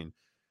machine.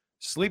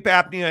 Sleep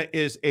apnea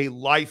is a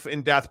life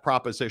and death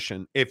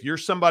proposition. If you're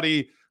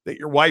somebody that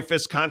your wife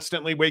is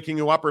constantly waking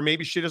you up, or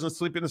maybe she doesn't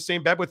sleep in the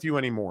same bed with you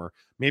anymore.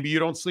 Maybe you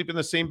don't sleep in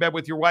the same bed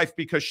with your wife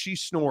because she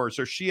snores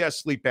or she has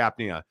sleep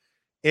apnea.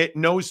 It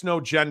knows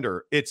no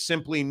gender. It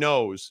simply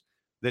knows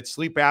that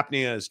sleep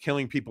apnea is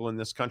killing people in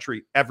this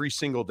country every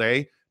single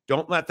day.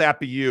 Don't let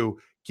that be you.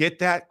 Get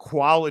that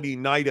quality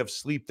night of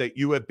sleep that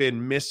you have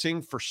been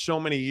missing for so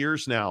many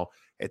years now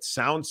at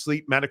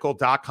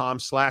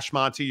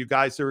soundsleepmedical.com/Monty. You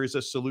guys, there is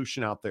a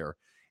solution out there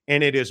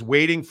and it is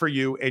waiting for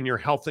you and your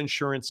health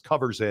insurance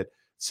covers it.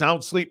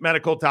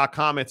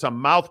 Soundsleepmedical.com. It's a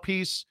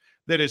mouthpiece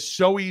that is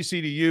so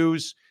easy to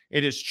use.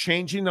 It is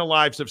changing the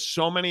lives of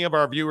so many of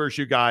our viewers,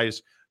 you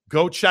guys.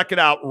 Go check it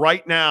out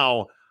right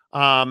now.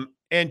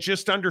 And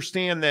just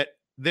understand that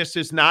this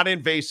is not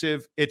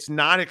invasive. It's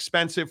not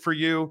expensive for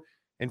you.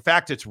 In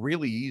fact, it's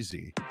really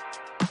easy.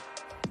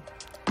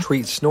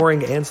 Treat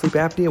snoring and sleep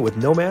apnea with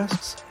no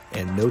masks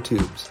and no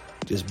tubes.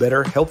 Just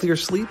better, healthier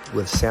sleep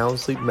with Sound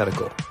Sleep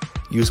Medical.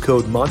 Use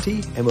code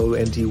MONTY,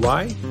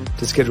 M-O-N-T-Y,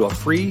 to schedule a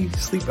free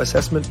sleep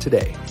assessment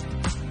today.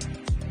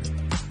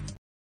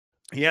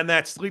 Yeah, and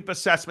that sleep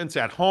assessment's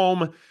at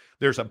home.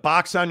 There's a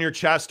box on your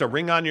chest, a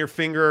ring on your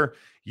finger.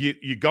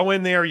 You go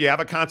in there, you have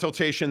a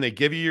consultation. They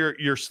give you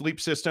your sleep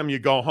system. You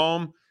go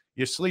home,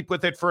 you sleep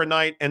with it for a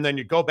night, and then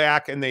you go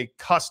back and they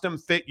custom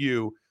fit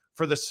you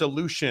for the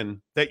solution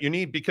that you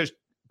need. Because,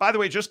 by the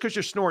way, just because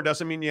you snore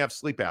doesn't mean you have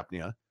sleep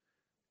apnea.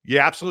 You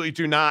absolutely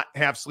do not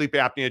have sleep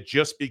apnea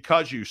just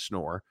because you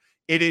snore.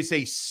 It is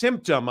a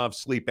symptom of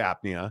sleep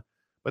apnea,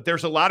 but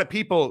there's a lot of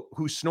people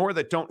who snore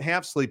that don't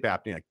have sleep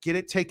apnea. Get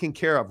it taken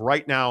care of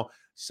right now.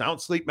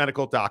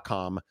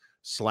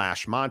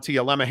 soundsleepmedical.com/Monty.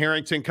 Alema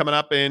Harrington coming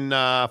up in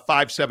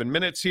 5-7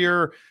 minutes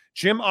here.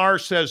 Jim R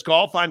says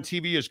golf on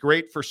TV is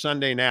great for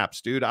Sunday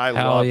naps, dude. I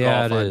love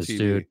golf on TV.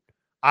 Dude.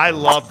 I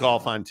love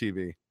golf on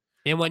TV.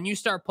 And when you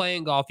start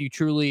playing golf, you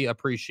truly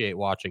appreciate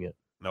watching it.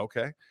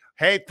 Okay.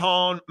 Hey,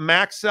 Tone,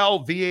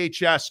 Maxell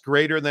VHS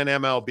greater than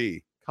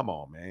MLB. Come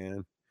on,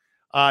 man.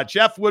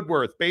 Jeff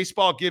Woodworth,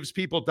 baseball gives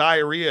people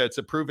diarrhea. It's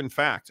a proven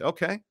fact.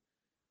 Okay.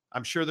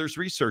 I'm sure there's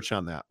research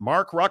on that.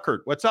 Mark Ruckert.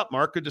 What's up,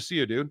 Mark? Good to see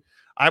you, dude.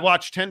 I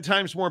watch 10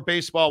 times more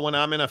baseball when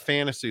I'm in a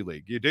fantasy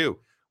league. You do,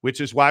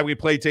 which is why we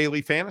play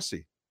daily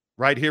fantasy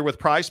right here with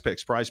Prize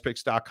Picks.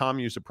 PrizePicks.com.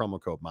 Use the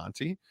promo code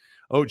Monty.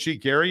 OG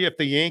Gary, if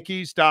the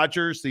Yankees,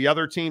 Dodgers, the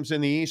other teams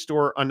in the East,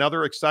 or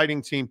another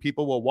exciting team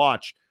people will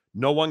watch,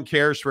 no one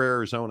cares for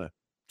Arizona.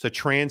 It's a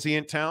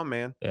transient town,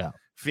 man. Yeah.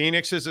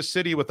 Phoenix is a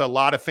city with a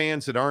lot of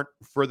fans that aren't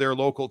for their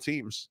local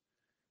teams.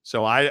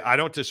 So I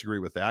don't disagree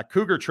with that.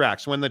 Cougar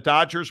Tracks, when the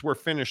Dodgers were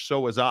finished, so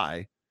was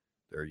I.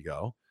 There you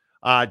go.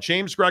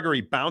 James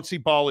Gregory,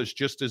 bouncy ball is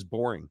just as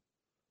boring.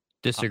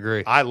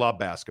 Disagree. I love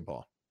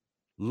basketball.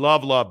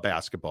 Love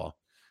basketball.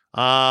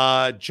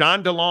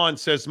 John DeLon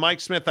says,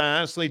 Mike Smith, I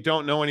honestly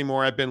don't know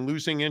anymore. I've been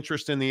losing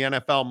interest in the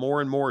NFL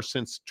more and more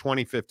since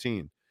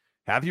 2015.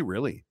 Have you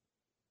really?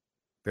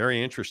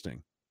 Very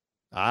interesting.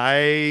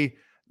 The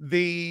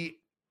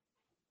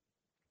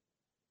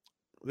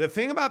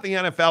thing about the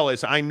NFL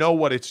is I know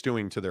what it's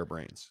doing to their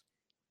brains.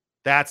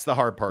 That's the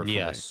hard part for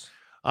me.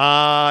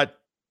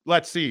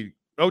 Let's see.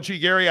 OG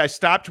Gary, I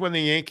stopped when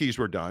the Yankees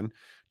were done.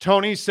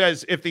 Tony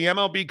says, if the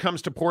MLB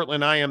comes to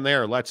Portland, I am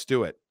there. Let's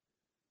do it.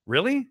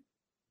 Really?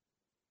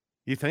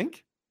 You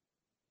think?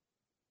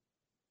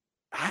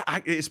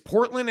 Is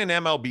Portland an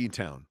MLB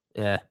town?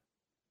 Yeah.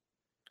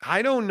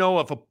 I don't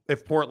know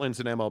if Portland's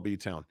an MLB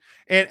town.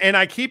 And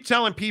I keep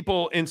telling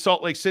people in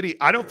Salt Lake City,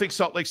 I don't think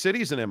Salt Lake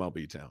City is an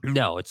MLB town.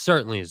 No, it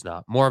certainly is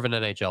not. More of an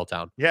NHL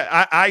town.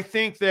 Yeah, I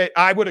think that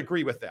I would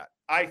agree with that.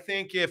 I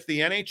think if the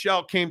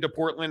NHL came to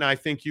Portland, I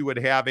think you would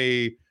have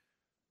a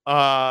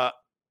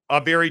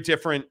very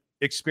different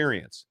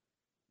experience.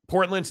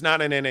 Portland's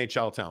not an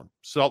NHL town.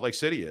 Salt Lake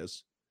City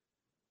is.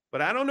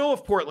 But I don't know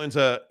if Portland's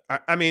I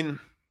mean,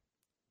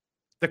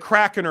 the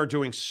Kraken are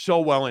doing so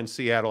well in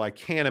Seattle. I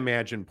can't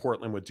imagine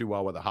Portland would do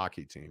well with a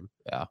hockey team.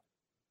 Yeah.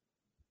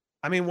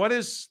 I mean, what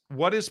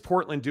does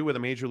Portland do with a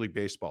Major League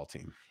Baseball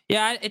team?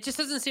 Yeah, it just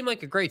doesn't seem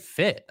like a great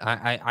fit.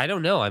 I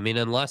don't know. I mean,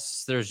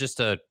 unless there's just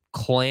a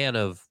clan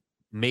of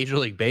Major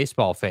League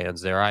Baseball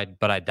fans there,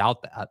 but I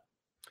doubt that.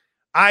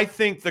 I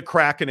think the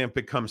Kraken have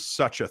become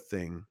such a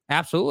thing.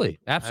 Absolutely.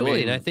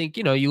 And I think,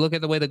 you look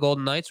at the way the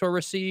Golden Knights were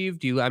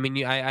received. I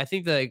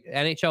think the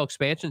NHL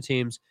expansion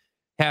teams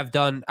have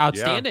done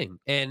outstanding.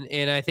 Yeah.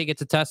 And I think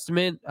it's a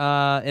testament.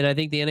 And I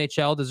think the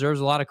NHL deserves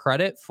a lot of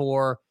credit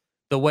for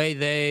the way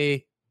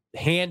they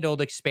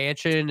handled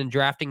expansion and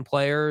drafting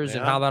players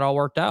and how that all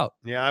worked out.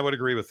 Yeah, I would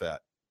agree with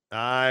that.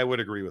 I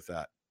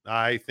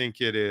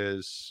think it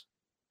is.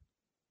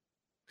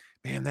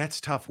 Man, that's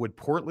tough. Would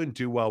Portland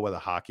do well with a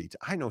hockey team?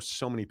 I know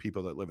so many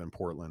people that live in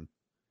Portland.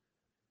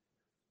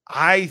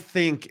 I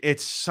think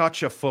it's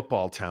such a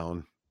football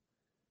town.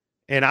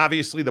 And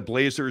obviously the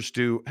Blazers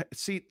do.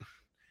 See,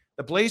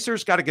 the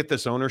Blazers got to get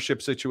this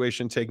ownership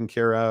situation taken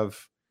care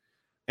of.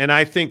 And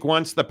I think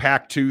once the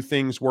Pac-2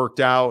 things worked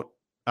out,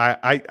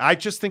 I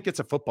just think it's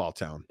a football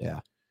town.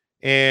 Yeah.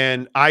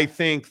 And I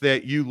think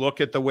that you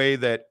look at the way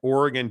that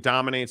Oregon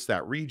dominates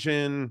that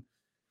region.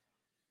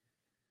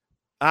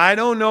 I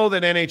don't know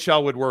that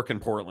NHL would work in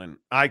Portland.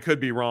 I could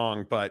be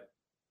wrong, but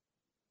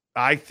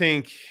I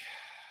think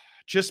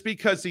just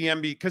because the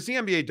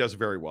NBA does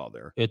very well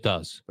there. It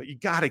does. But you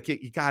got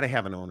to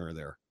have an owner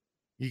there.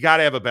 You got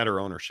to have a better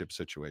ownership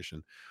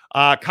situation.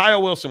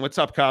 Kyle Wilson, what's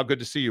up, Kyle? Good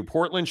to see you.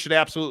 Portland should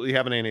absolutely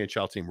have an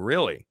NHL team.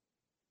 Really?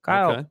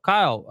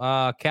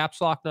 Kyle,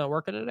 caps lock not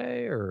working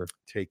today, or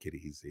take it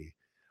easy.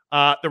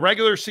 The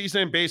regular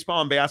season in baseball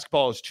and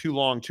basketball is too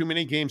long. Too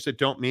many games that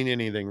don't mean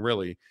anything,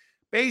 really.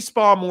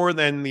 Baseball more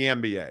than the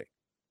NBA.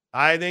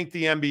 I think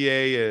the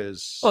NBA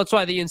is. Well, that's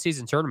why the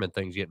in-season tournament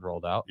thing's getting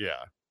rolled out.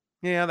 Yeah.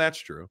 Yeah, that's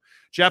true.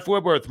 Jeff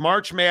Woodworth,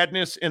 March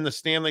Madness in the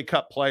Stanley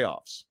Cup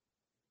playoffs.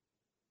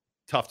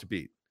 Tough to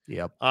beat.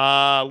 Yep.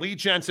 Lee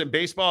Jensen,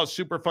 baseball is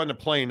super fun to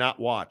play, not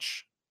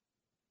watch.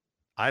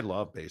 I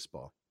love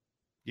baseball.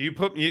 Dude,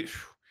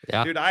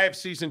 I have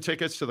season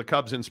tickets to the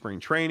Cubs in spring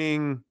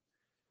training.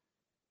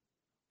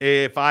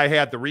 If I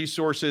had the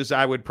resources,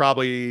 I would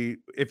probably,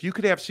 if you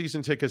could have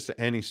season tickets to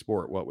any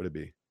sport, what would it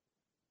be?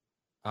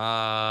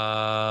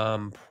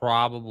 Probably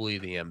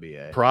the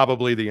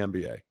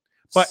NBA.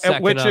 But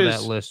second which on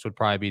that list would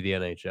probably be the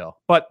NHL.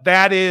 But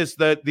that is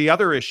the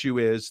other issue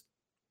is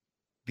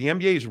the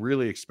NBA is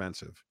really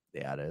expensive.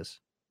 Yeah, it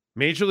is.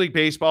 Major League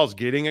Baseball is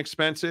getting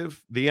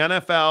expensive. The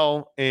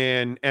NFL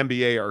and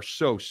NBA are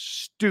so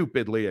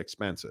stupidly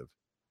expensive.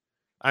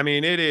 I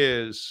mean, it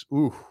is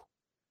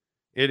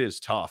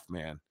tough,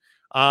 man.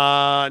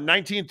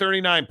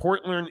 1939,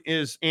 Portland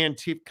is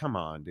antique. Come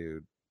on,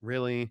 dude.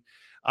 Really?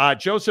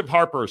 Joseph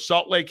Harper,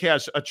 Salt Lake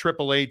has a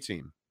AAA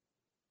team.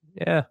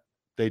 Yeah,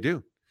 they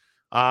do.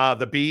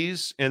 The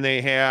Bees, and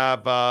they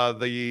have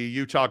the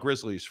Utah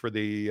Grizzlies for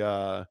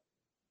the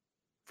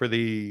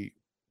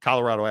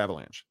Colorado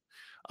Avalanche.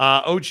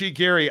 OG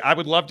Gary, I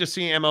would love to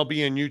see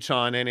MLB in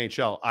Utah and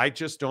NHL. I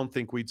just don't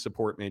think we'd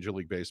support Major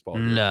League Baseball.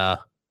 No.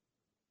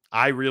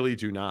 I really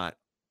do not.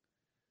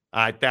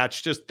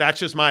 That's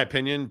just my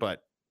opinion,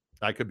 but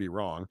I could be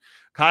wrong.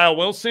 Kyle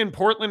Wilson,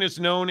 Portland is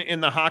known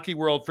in the hockey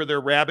world for their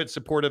rabid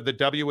support of the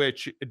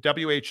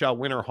WHL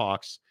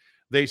Winterhawks.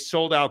 They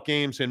sold out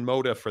games in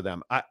Moda for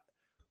them.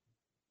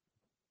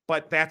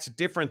 But that's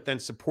different than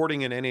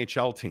supporting an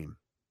NHL team.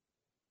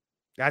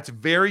 That's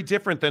very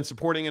different than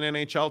supporting an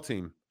NHL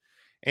team.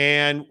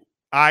 And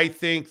I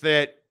think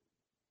that,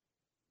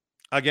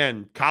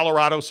 again,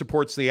 Colorado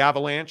supports the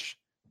Avalanche,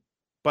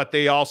 but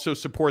they also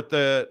support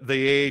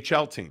the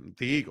AHL team,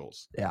 the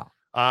Eagles. Yeah.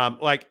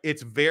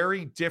 It's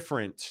very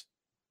different.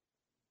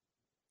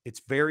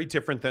 It's very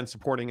different than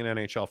supporting an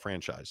NHL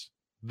franchise.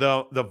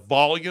 The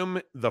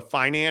volume, the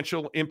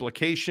financial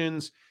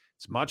implications,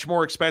 it's much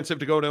more expensive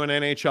to go to an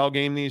NHL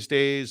game these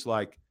days.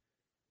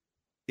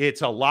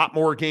 It's a lot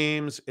more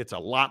games. It's a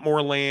lot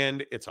more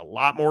land. It's a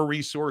lot more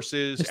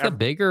resources. It's a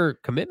bigger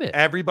commitment.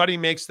 Everybody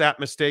makes that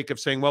mistake of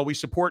saying, well, we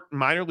support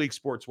minor league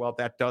sports. Well,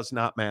 that does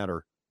not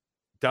matter.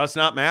 Does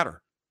not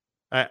matter.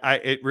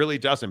 It really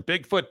doesn't.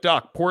 Bigfoot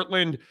Duck,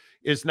 Portland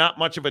is not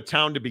much of a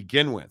town to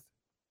begin with.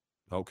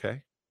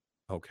 Okay.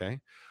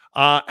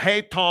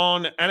 Hey,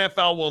 Ton,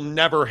 NFL will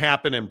never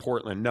happen in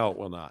Portland. No, it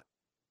will not.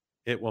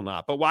 It will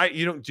not. But why?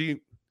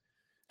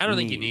 I don't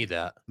think you need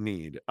that.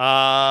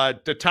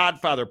 The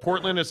Todd Father,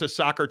 Portland is a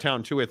soccer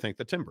town too, I think.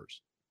 The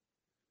Timbers.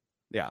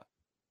 Yeah.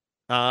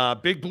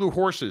 Big Blue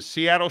Horses,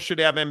 Seattle should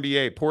have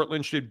NBA.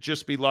 Portland should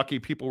just be lucky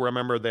people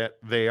remember that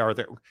they are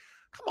there.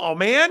 Come on,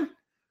 man.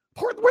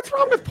 What's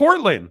wrong with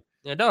Portland?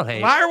 Yeah, don't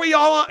hate. Why are we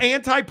all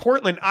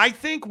anti-Portland? I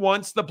think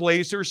once the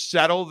Blazers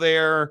settle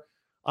their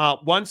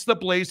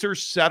ownership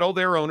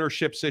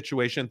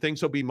situation,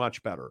 things will be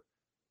much better.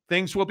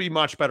 Things will be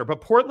much better.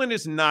 But Portland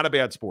is not a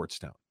bad sports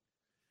town.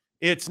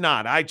 It's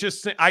not. I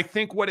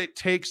think what it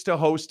takes to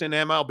host an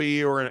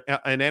MLB or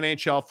an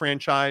NHL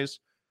franchise,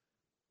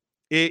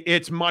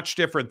 it's much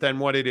different than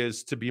what it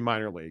is to be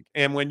minor league.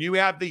 And when you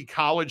have the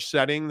college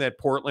setting that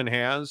Portland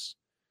has,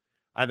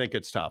 I think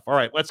it's tough. All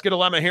right, let's get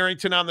Alema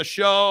Harrington on the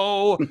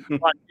show.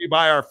 Brought to you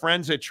by our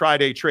friends at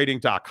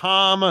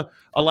TryDayTrading.com.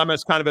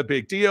 Alema's kind of a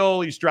big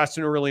deal. He's dressed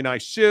in a really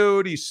nice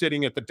suit. He's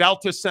sitting at the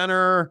Delta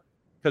Center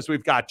because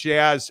we've got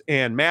Jazz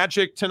and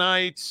Magic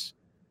tonight.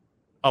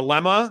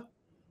 Alema,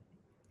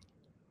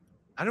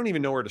 I don't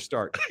even know where to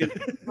start.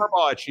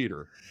 Harbaugh a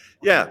cheater.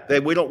 Yeah,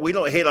 we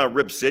don't hate on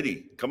Rip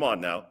City. Come on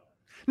now.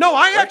 No,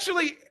 I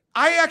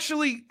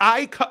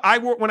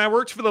when I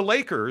worked for the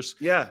Lakers,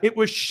 it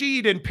was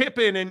Sheed and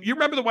Pippen, and you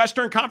remember the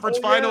Western Conference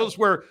Finals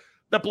where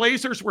the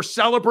Blazers were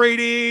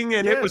celebrating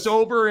and it was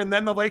over, and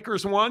then the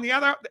Lakers won.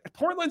 Yeah,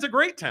 Portland's a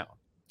great town.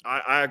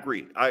 I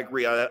agree. I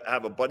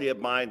have a buddy of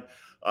mine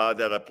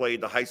that I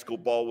played the high school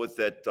ball with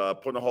at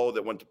Punahou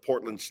that went to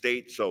Portland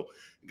State, so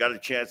got a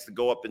chance to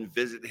go up and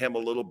visit him a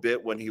little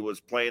bit when he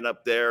was playing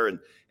up there, and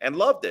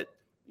loved it.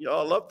 You know,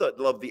 I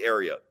love the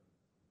area.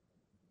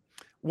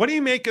 What do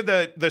you make of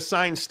the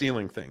sign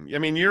stealing thing? I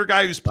mean, you're a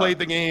guy who's played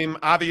the game,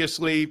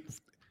 obviously.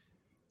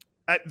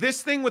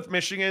 This thing with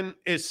Michigan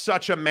is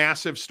such a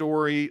massive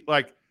story.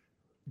 Like,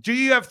 do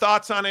you have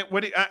thoughts on it?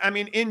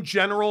 In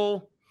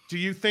general, do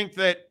you think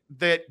that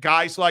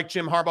guys like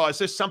Jim Harbaugh, is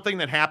this something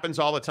that happens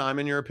all the time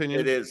in your opinion?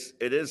 It is.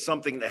 It is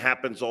something that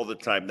happens all the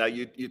time. Now,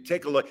 you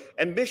take a look,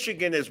 and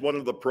Michigan is one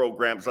of the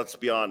programs, let's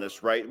be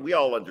honest, right? We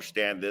all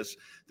understand this,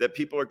 that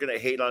people are going to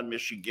hate on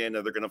Michigan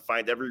and they're going to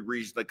find every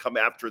reason to come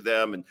after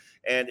them.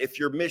 And if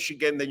you're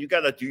Michigan, then you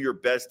got to do your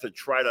best to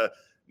try to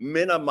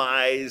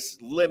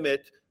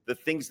limit the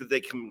things that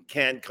they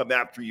can come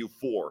after you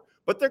for.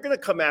 But they're going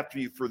to come after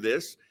you for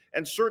this.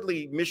 And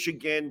certainly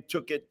Michigan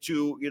took it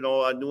to,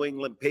 a New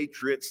England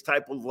Patriots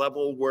type of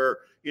level where,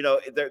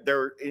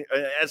 they're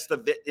as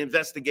the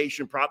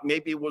investigation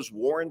maybe it was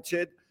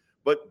warranted.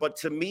 But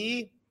to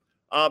me,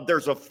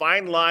 there's a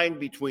fine line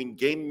between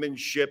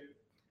gamesmanship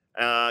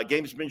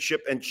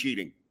and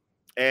cheating.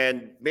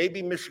 And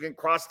maybe Michigan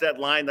crossed that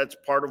line. That's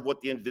part of what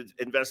the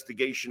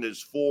investigation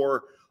is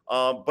for.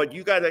 But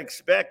you got to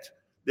expect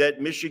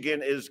that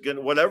Michigan is going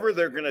to, whatever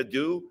they're going to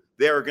do,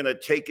 they are going to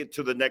take it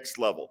to the next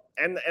level.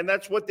 And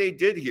that's what they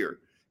did here.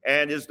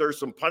 And is there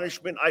some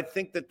punishment? I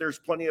think that there's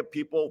plenty of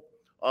people,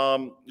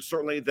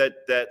 certainly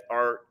that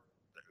are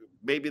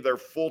maybe their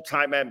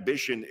full-time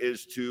ambition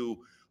is to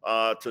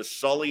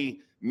sully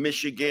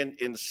Michigan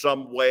in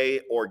some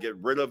way or get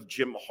rid of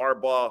Jim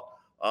Harbaugh.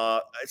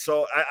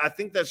 So I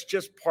think that's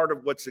just part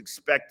of what's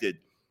expected.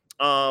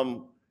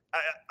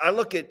 I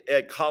look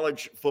at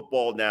college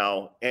football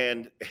now,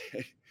 and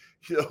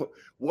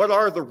what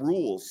are the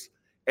rules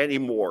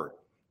anymore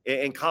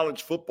in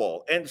college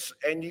football?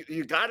 And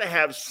you got to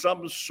have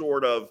some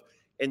sort of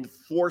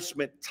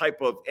enforcement type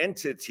of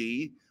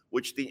entity,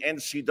 which the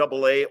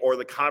NCAA or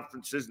the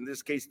conferences, in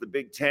this case the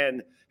Big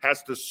Ten,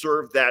 has to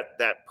serve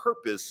that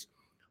purpose.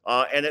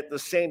 And at the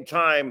same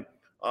time,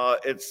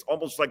 it's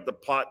almost like the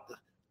pot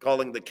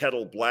calling the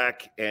kettle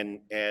black. And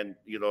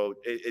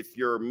if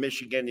you're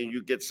Michigan and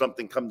you get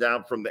something come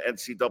down from the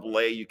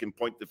NCAA, you can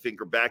point the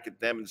finger back at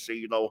them and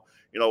say,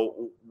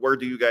 where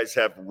do you guys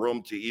have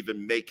room to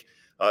even make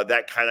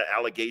that kind of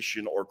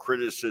allegation or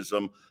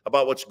criticism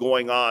about what's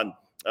going on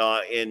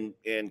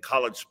in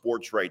college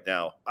sports right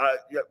now.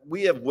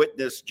 We have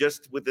witnessed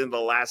just within the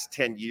last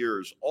 10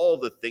 years all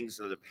the things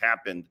that have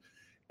happened,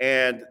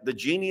 and the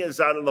genie is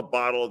out of the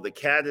bottle, the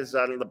cat is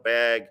out of the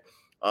bag.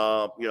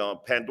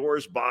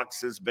 Pandora's box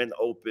has been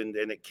opened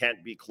and it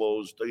can't be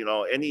closed.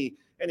 Any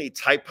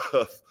type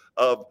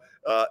of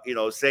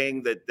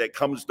saying that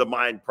comes to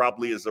mind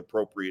probably is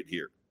appropriate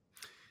here.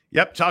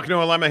 Yep. Talking to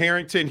Alemma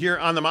Harrington here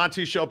on the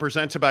Monty Show,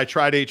 presented by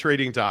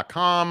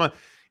TryDayTrading.com.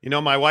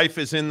 My wife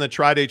is in the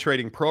Tri-Day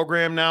Trading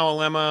program now,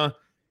 Alemma,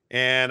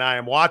 and I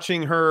am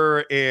watching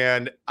her.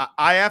 And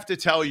I have to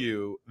tell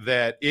you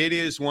that it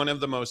is one of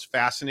the most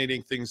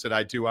fascinating things that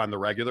I do on the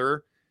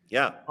regular.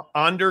 Yeah.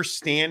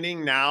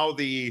 Understanding now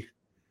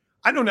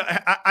I don't know.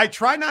 I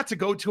try not to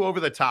go too over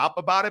the top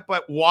about it,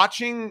 but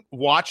watching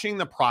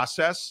the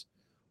process,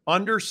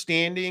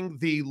 understanding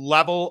the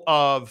level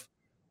of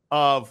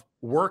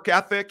work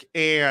ethic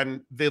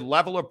and the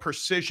level of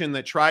precision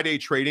that Tri-Day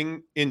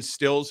Trading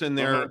instills in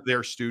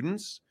their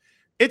students,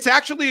 it's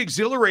actually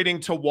exhilarating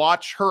to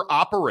watch her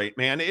operate,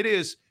 man.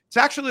 It's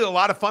actually a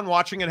lot of fun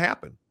watching it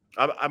happen.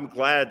 I'm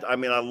glad. I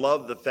mean, I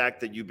love the fact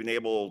that you've been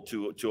able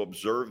to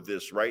observe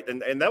this, right?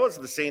 And that was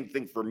the same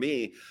thing for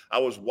me. I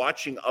was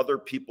watching other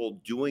people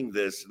doing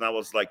this, and I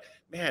was like,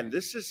 man,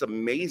 this is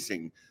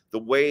amazing. The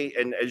way,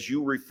 and as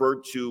you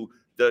referred to,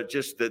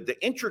 the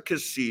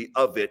intricacy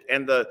of it,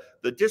 and the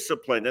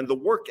discipline and the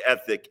work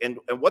ethic, and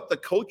what the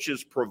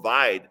coaches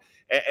provide.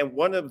 And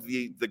one of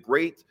the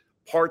great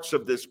parts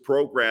of this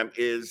program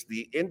is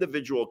the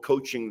individual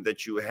coaching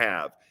that you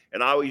have.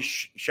 And I always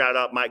shout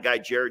out my guy,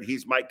 Jared.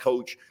 He's my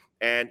coach,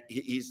 and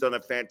he's done a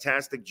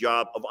fantastic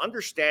job of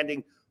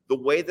understanding the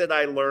way that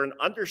I learn,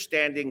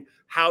 understanding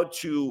how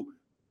to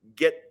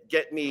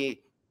get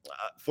me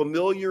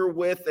familiar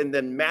with, and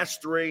then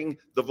mastering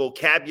the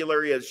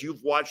vocabulary. As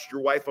you've watched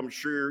your wife, I'm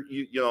sure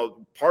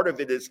part of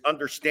it is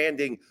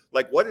understanding,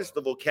 like, what is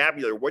the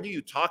vocabulary? What are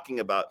you talking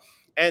about?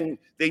 And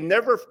they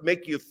never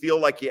make you feel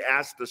like you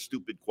asked a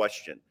stupid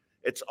question.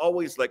 It's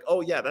always like,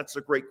 oh yeah, that's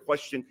a great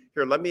question.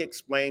 Here, let me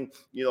explain,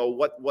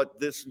 what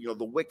this,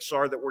 the wicks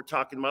are that we're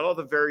talking about, all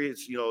the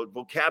various,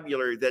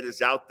 vocabulary that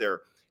is out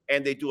there.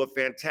 And they do a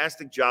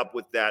fantastic job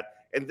with that.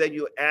 And then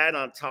you add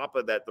on top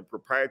of that the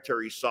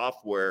proprietary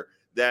software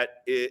that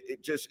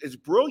it just is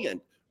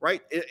brilliant,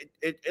 right?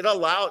 It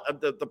allowed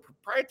the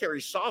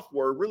proprietary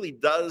software really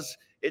does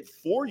it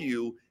for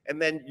you,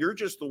 and then you're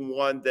just the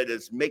one that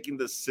is making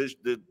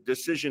the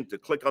decision to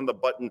click on the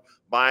button,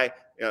 buy,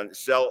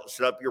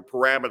 set up your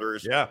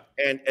parameters. Yeah.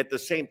 And at the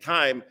same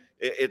time,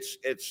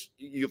 it's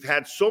you've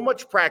had so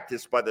much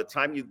practice by the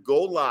time you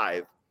go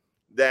live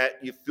that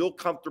you feel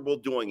comfortable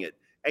doing it,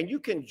 and you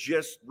can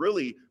just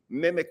really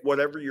mimic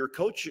whatever your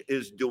coach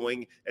is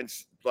doing, and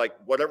like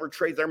whatever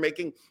trade they're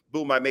making,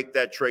 boom, I make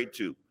that trade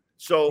too.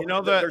 So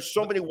there's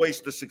so many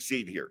ways to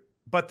succeed here.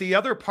 But the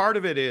other part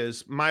of it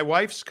is my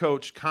wife's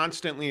coach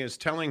constantly is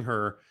telling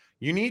her,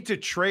 you need to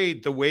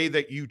trade the way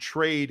that you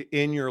trade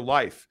in your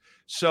life.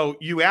 So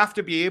you have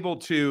to be able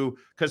to,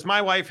 because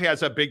my wife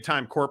has a big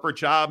time corporate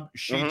job.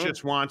 She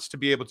just wants to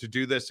be able to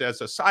do this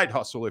as a side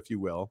hustle, if you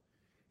will.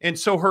 And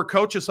so her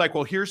coach is like,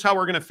 well, here's how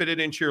we're going to fit it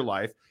into your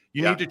life.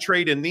 You need to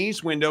trade in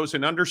these windows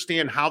and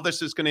understand how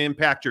this is going to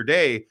impact your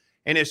day.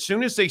 And as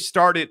soon as they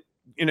started,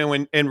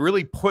 and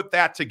really put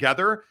that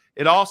together,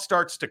 it all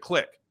starts to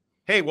click.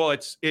 Hey, well,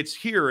 it's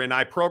here, and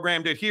I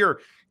programmed it here.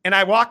 And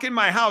I walk in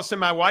my house, and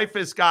my wife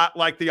has got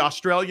like the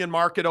Australian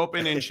market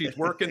open, and she's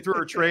working through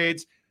her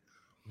trades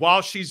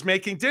while she's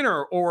making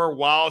dinner, or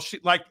while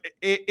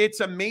it's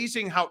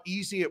amazing how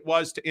easy it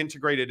was to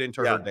integrate it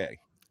into her day.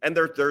 And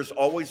there's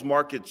always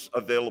markets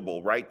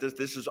available, right?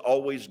 This is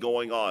always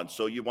going on.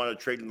 So you want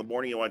to trade in the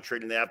morning, you want to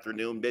trade in the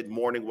afternoon,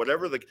 mid-morning,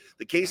 whatever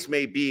the case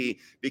may be,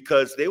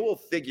 because they will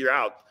figure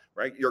out,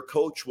 right? Your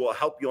coach will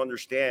help you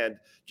understand,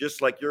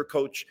 just like your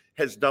coach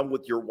has done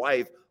with your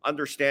wife,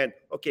 understand,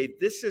 okay,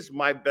 this is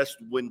my best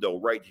window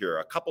right here,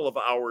 a couple of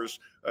hours,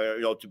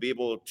 to be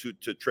able to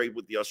trade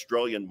with the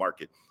Australian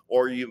market,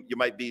 or you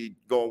might be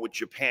going with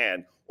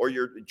Japan, or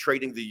you're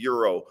trading the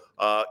euro.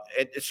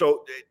 And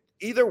so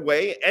either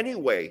way,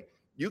 anyway,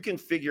 you can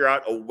figure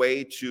out a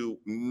way to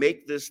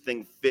make this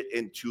thing fit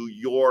into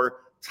your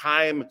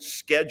time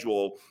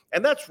schedule.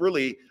 And that's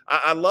really,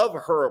 I love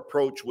her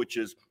approach, which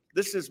is,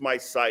 this is my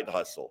side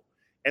hustle.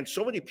 And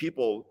so many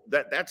people,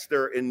 that's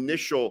their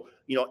initial,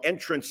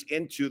 entrance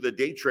into the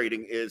day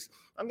trading is,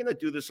 I'm going to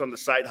do this on the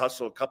side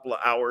hustle a couple of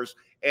hours.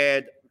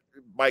 And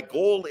my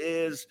goal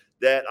is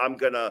that I'm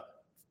going to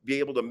be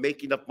able to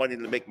make enough money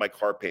to make my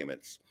car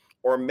payments,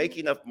 or make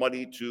enough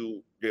money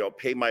to,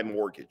 pay my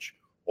mortgage,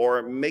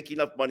 or make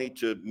enough money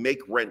to make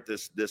rent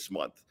this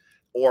month.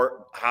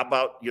 Or how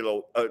about,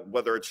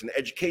 whether it's an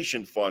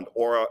education fund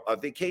or a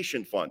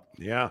vacation fund.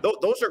 Yeah.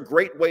 Those are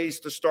great ways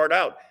to start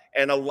out.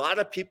 And a lot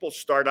of people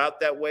start out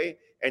that way,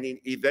 and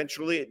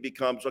eventually it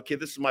becomes, okay,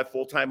 this is my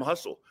full-time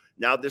hustle.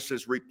 Now this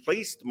has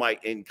replaced my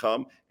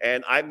income,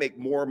 and I make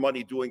more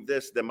money doing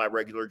this than my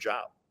regular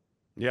job.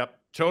 Yep.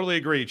 Totally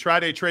agree.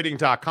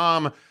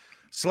 TryDayTrading.com.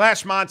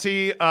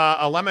 /Monty.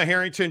 Alema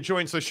Harrington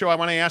joins the show. I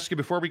want to ask you,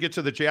 before we get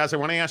to the Jazz, I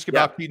want to ask you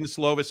about Keaton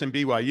Slovis and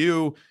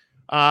BYU.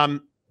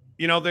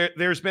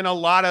 There's been a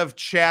lot of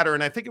chatter,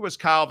 and I think it was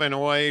Kyle Van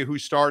Noy who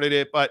started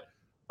it, but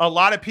a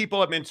lot of people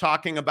have been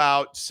talking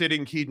about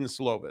sitting Keaton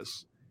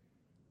Slovis.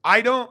 I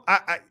don't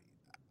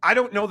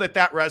know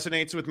that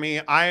resonates with me.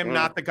 I am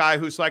not the guy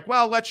who's like,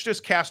 well, let's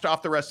just cast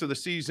off the rest of the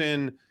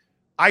season.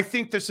 I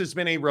think this has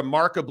been a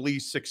remarkably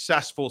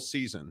successful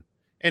season.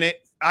 And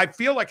I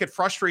feel like it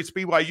frustrates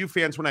BYU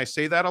fans when I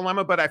say that,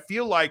 Alema, but I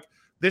feel like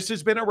this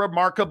has been a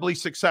remarkably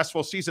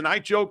successful season. I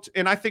joked,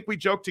 and I think we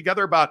joked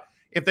together about,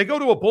 if they go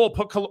to a bowl,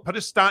 put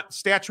a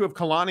statue of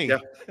Kalani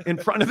in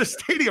front of the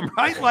stadium,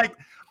 right? Like,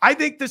 I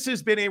think this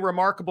has been a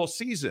remarkable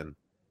season.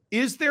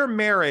 Is there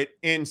merit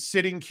in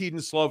sitting Keaton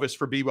Slovis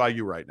for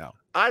BYU right now?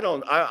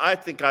 I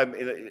think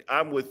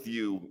I'm with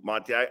you,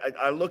 Monty.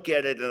 I look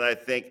at it and I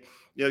think,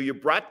 you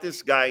brought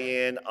this guy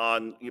in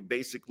on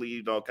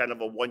basically, kind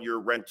of a one-year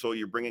rental.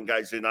 You're bringing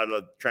guys in out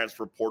of the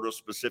transfer portal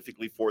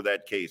specifically for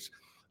that case.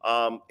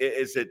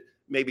 Is it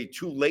maybe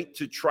too late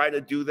to try to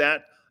do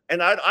that?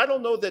 And I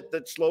don't know that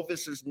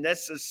Slovis is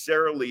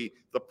necessarily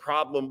the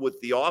problem with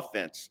the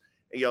offense.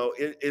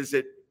 Is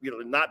it,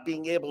 not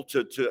being able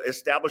to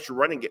establish a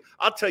running game?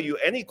 I'll tell you,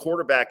 any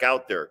quarterback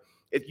out there,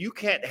 if you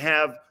can't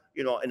have,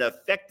 an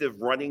effective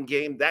running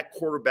game, that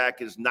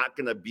quarterback is not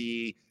going to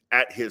be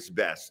at his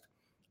best.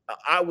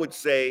 I would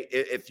say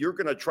if you're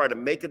going to try to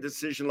make a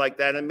decision like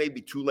that, and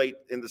maybe too late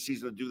in the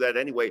season to do that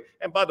anyway.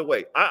 And by the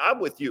way, I'm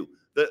with you.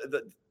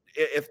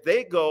 If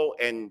they go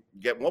and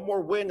get one more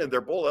win and they're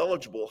bowl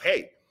eligible,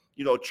 hey,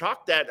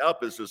 chalk that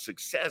up as a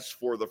success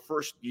for the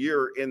first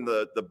year in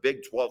the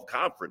Big 12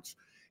 conference.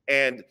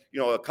 And,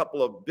 a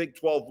couple of Big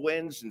 12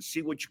 wins and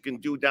see what you can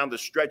do down the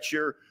stretch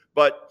here.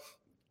 But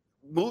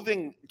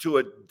moving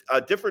to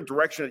a different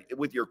direction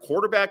with your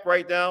quarterback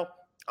right now,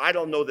 I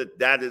don't know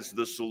that is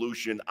the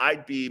solution.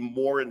 I'd be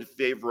more in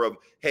favor of,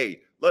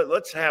 hey,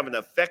 let's have an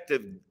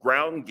effective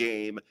ground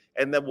game,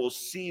 and then we'll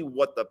see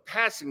what the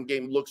passing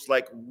game looks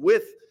like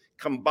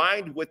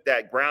combined with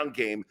that ground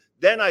game.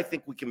 Then I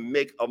think we can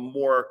make a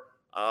more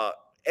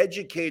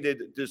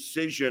educated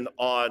decision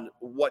on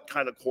what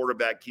kind of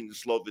quarterback Keaton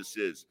Slovis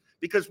is.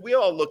 Because we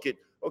all look at,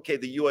 okay,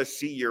 the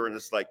USC year, and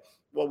it's like,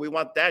 well, we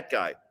want that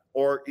guy.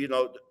 Or, you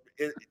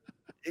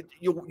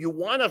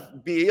want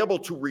to be able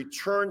to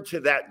return to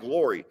that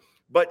glory.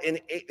 But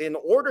in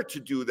order to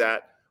do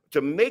that,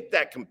 to make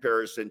that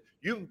comparison,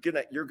 you're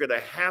gonna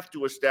have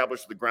to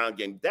establish the ground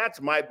game. That's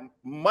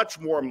much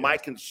more my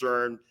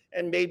concern,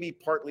 and maybe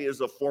partly as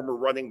a former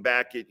running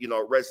back, it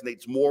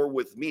resonates more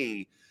with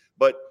me.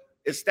 But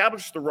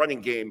establish the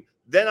running game,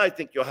 then I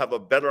think you'll have a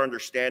better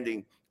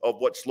understanding of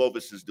what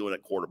Slovis is doing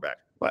at quarterback.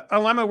 But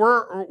Alema,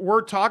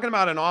 we're talking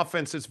about an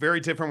offense that's very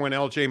different when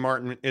LJ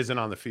Martin isn't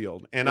on the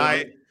field, and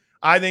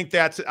I think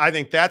that's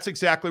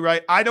exactly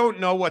right. I don't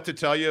know what to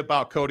tell you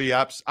about Cody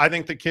Epps. I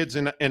think the kid's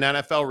an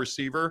NFL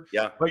receiver,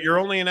 but you're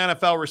only an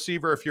NFL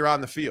receiver if you're on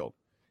the field.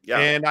 Yeah.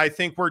 And I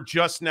think we're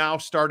just now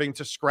starting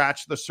to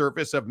scratch the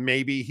surface of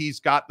maybe he's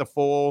got the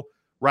full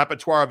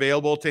repertoire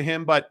available to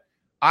him. But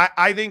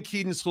I think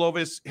Keaton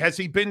Slovis, has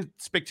he been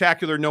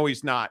spectacular? No,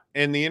 he's not.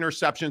 And the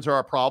interceptions are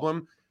a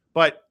problem.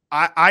 But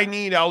I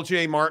need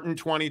LJ Martin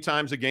 20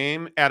 times a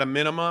game at a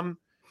minimum.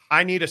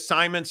 I need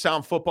assignment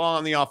sound football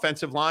on the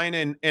offensive line.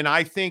 And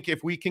I think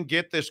if we can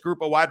get this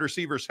group of wide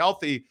receivers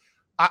healthy,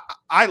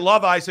 I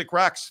love Isaac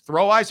Rex.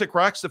 Throw Isaac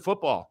Rex the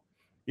football.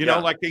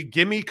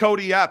 Give me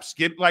Cody Epps.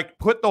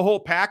 Put the whole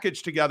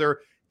package together.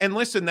 And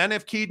listen, then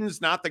if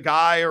Keaton's not the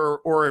guy,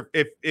 or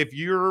if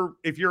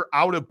you're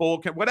out of bowl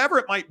camp, whatever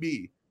it might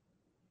be,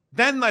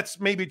 then let's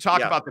maybe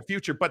talk about the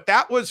future. But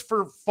that was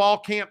for fall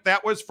camp.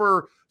 That was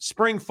for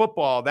spring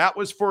football. That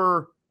was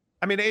for,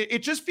 it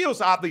just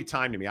feels oddly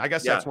timed to me. I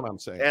guess that's what I'm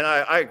saying. And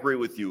I agree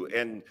with you.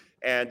 And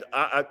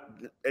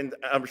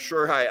I'm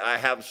sure I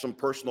have some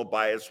personal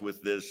bias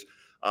with this.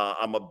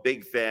 I'm a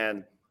big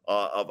fan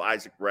of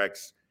Isaac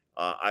Rex.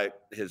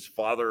 His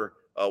father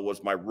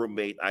was my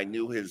roommate. I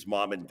knew his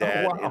mom and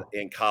dad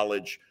in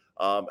college.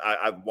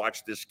 I've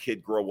watched this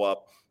kid grow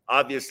up.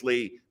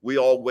 Obviously, we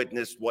all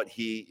witnessed what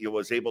he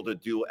was able to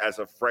do as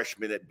a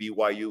freshman at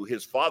BYU.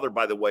 His father,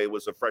 by the way,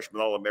 was a freshman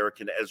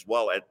All-American as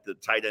well at the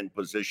tight end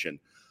position.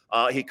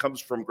 He comes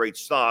from great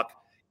stock,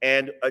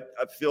 and I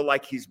feel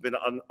like he's been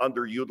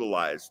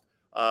underutilized.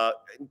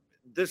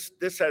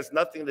 This has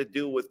nothing to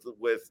do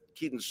with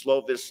Keaton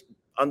Slovis'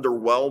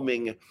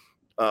 underwhelming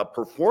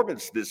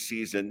performance this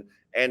season,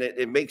 and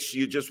it makes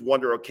you just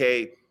wonder,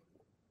 okay,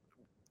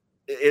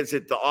 is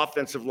it the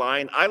offensive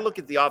line? I look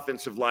at the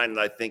offensive line and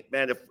I think,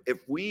 man, if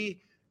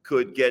we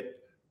could get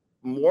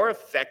more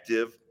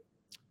effective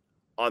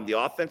on the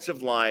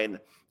offensive line,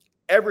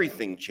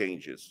 everything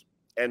changes.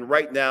 And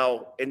right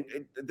now, and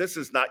this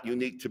is not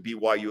unique to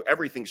BYU,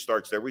 everything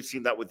starts there. We've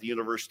seen that with the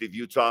University of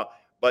Utah,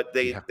 but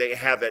they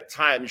have at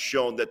times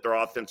shown that their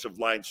offensive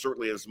line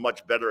certainly is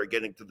much better at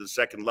getting to the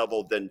second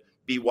level than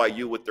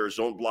BYU with their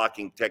zone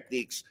blocking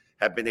techniques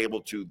have been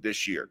able to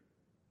this year.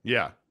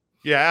 Yeah,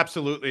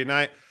 absolutely.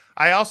 And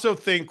I also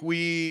think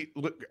we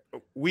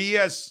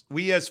as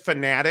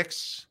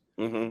fanatics,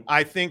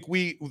 I think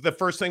the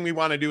first thing we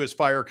want to do is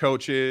fire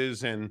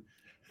coaches. And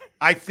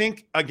I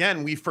think,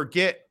 again, we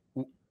forget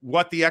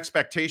what the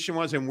expectation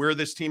was and where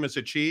this team has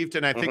achieved.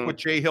 And I think what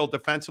Jay Hill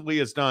defensively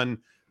has done,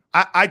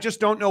 I just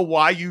don't know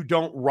why you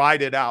don't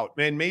ride it out.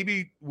 And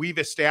maybe we've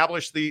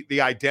established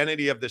the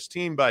identity of this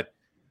team, but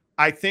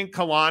I think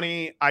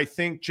Kalani, I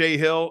think Jay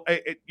Hill,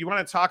 you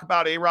want to talk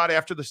about A-Rod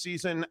after the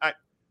season?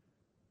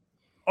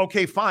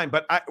 Okay, fine.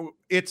 But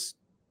it's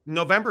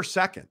November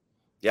 2nd.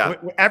 Yeah.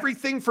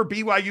 Everything for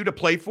BYU to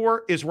play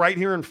for is right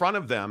here in front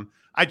of them.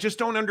 I just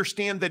don't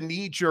understand the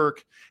knee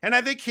jerk. And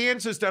I think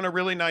Hans has done a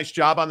really nice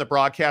job on the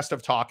broadcast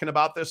of talking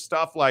about this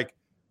stuff. Like,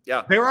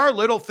 there are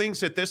little things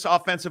that this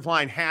offensive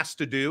line has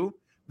to do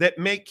that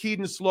make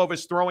Keaton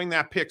Slovis throwing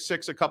that pick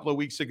six a couple of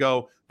weeks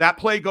ago. That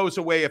play goes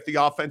away if the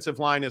offensive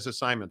line is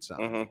assignment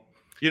sound.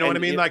 You know what I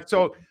mean? Like,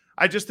 so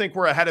I just think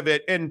we're ahead of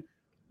it. And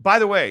by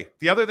the way,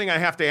 the other thing I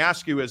have to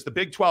ask you is the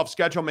Big 12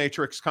 schedule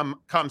matrix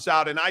comes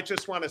out. And I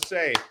just want to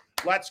say,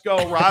 let's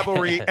go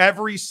rivalry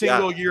every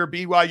single year,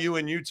 BYU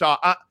and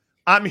Utah.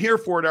 I'm here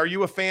for it. Are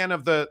you a fan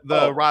of the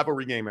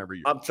rivalry game every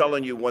year? I'm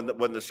telling you,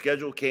 when the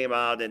schedule came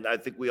out, and I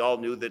think we all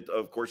knew that,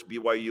 of course,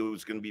 BYU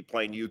was going to be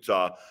playing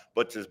Utah,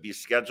 but to be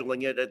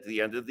scheduling it at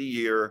the end of the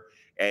year,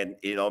 and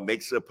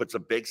puts a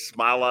big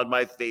smile on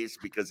my face,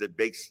 because it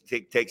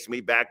takes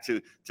me back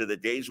to the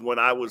days when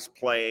I was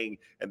playing,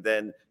 and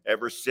then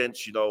ever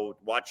since,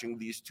 watching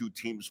these two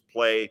teams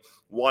play,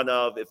 one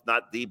of, if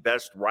not the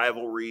best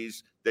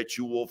rivalries that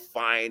you will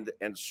find,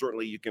 and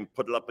certainly you can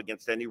put it up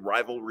against any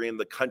rivalry in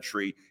the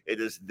country.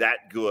 It is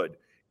that good.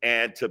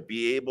 And to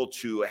be able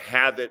to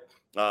have it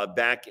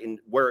back in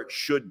where it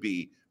should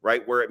be,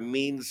 right, where it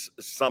means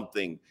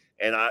something.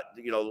 And I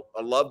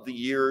love the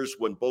years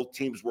when both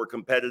teams were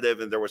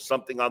competitive and there was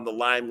something on the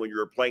line when you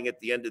were playing at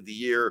the end of the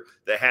year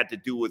that had to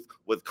do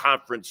with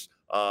conference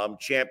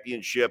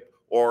championship,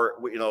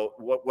 or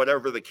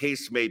whatever the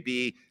case may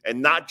be,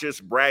 and not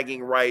just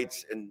bragging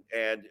rights. And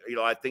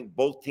I think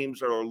both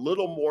teams are a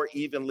little more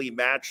evenly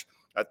matched.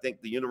 I think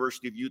the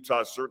University of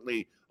Utah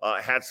certainly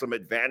had some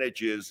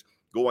advantages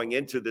going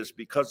into this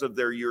because of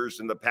their years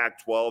in the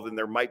Pac-12, and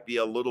there might be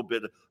a little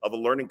bit of a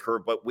learning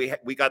curve, but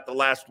we got the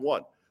last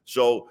one.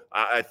 So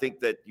I think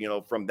that,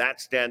 from that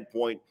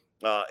standpoint,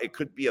 it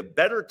could be a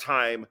better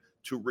time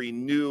to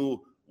renew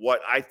what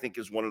I think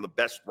is one of the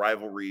best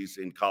rivalries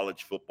in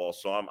college football.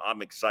 So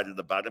I'm excited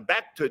about it.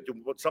 Back to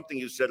something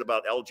you said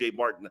about LJ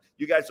Martin.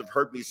 You guys have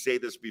heard me say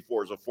this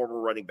before as a former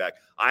running back.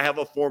 I have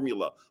a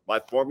formula. My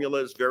formula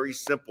is very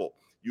simple.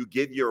 You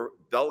give your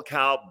bell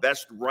cow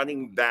best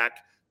running back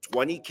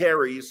 20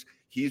 carries.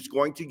 He's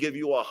going to give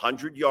you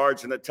 100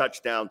 yards and a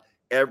touchdown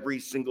every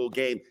single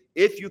game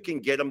if you can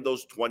get him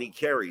those 20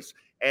 carries.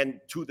 And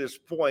to this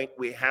point,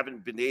 we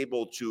haven't been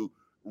able to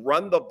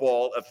run the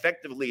ball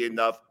effectively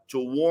enough to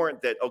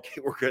warrant that, okay,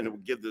 we're going to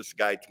give this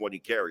guy 20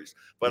 carries.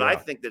 But I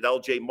think that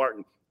LJ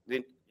Martin,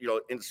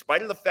 in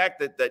spite of the fact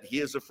that he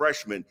is a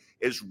freshman,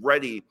 is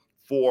ready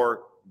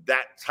for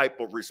that type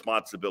of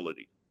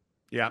responsibility.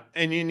 Yeah,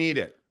 and you need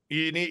it.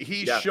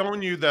 He's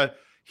shown you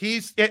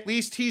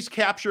he's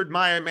captured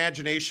my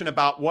imagination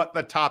about what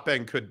the top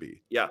end could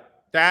be. Yeah.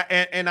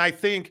 And I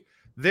think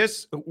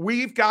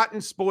we've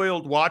gotten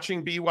spoiled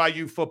watching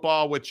BYU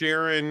football with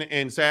Jaron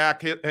and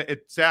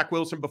Zach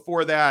Wilson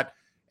before that.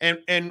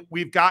 And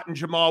we've gotten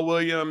Jamal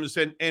Williams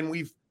and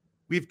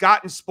we've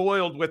gotten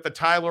spoiled with the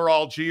Tyler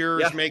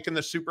Algiers making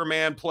the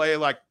Superman play.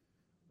 Like,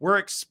 we're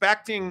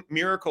expecting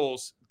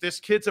miracles. This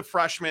kid's a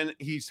freshman.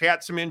 He's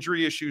had some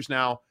injury issues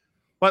now,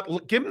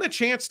 but give him the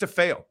chance to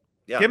fail.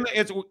 Yeah.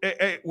 It's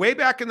way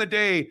back in the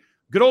day,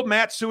 good old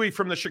Matt Suhey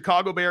from the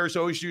Chicago Bears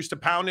always used to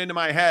pound into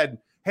my head,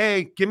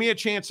 hey, give me a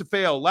chance to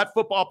fail. Let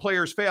football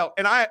players fail.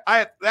 And I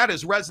that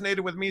has resonated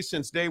with me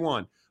since day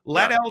one.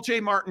 Let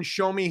LJ Martin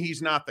show me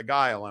he's not the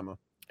guy, Alema.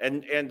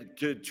 And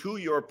to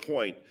your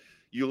point,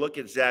 you look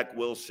at Zach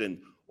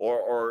Wilson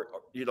or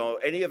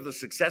any of the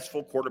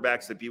successful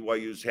quarterbacks that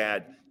BYU's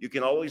had, you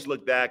can always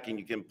look back and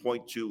you can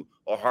point to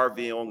a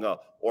Harvey Onga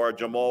or a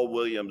Jamal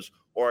Williams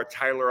or a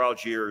Tyler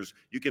Algiers.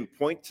 You can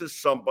point to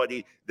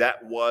somebody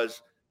that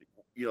was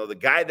the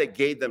guy that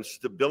gave them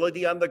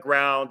stability on the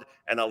ground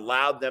and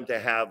allowed them to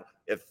have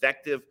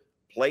effective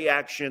play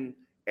action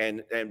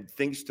and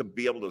things to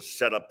be able to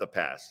set up the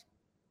pass.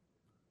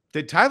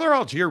 Did Tyler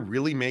Algier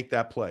really make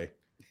that play?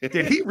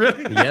 Did he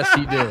really? Yes,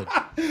 he did.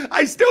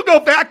 I still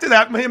go back to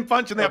that, him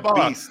punching that ball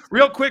out.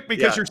 Real quick,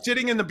 because you're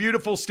sitting in the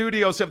beautiful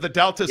studios of the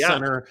Delta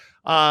Center.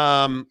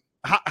 How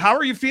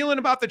are you feeling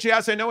about the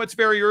Jazz? I know it's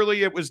very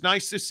early. It was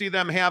nice to see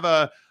them have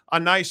a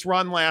nice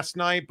run last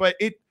night, but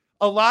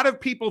a lot of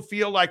people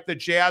feel like the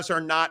Jazz are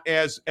not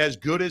as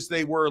good as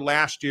they were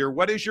last year.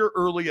 What is your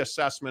early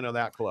assessment of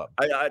that club?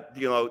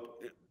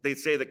 They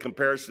say that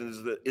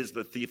comparison is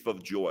the thief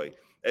of joy.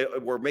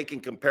 We're making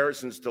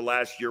comparisons to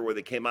last year where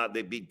they came out and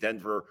they beat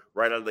Denver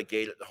right out of the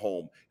gate at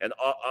home. And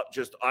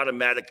just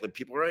automatically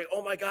people are like,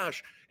 oh my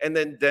gosh. And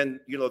then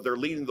they're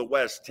leading the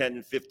West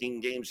 10, 15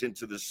 games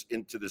into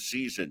the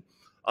season.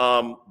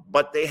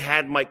 but they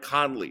had Mike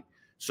Conley.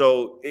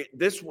 So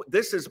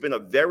this has been a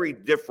very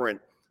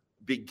different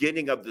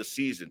beginning of the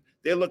season.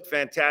 They looked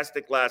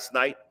fantastic last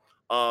night.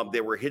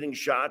 They were hitting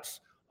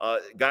shots.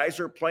 Guys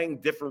are playing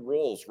different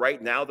roles.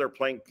 Right now, they're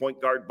playing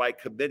point guard by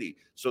committee.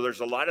 So there's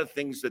a lot of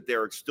things that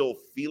they're still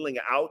feeling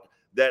out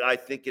that I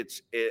think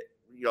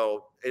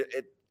you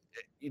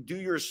do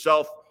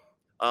yourself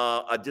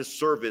a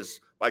disservice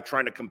by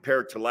trying to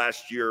compare it to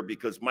last year,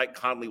 because Mike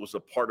Conley was a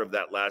part of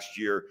that last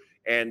year.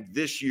 And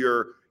this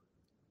year,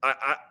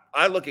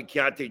 I look at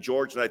Keontae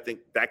George and I think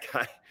that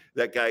guy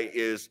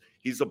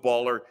he's a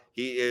baller.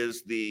 He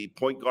is the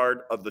point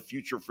guard of the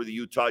future for the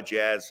Utah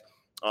Jazz.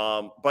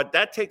 But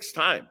that takes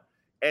time.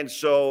 And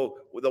so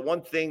the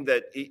one thing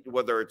that,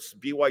 whether it's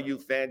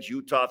BYU fans,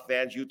 Utah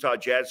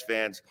Jazz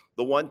fans,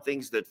 the one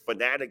things that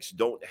fanatics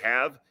don't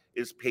have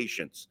is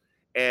patience.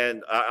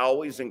 And I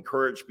always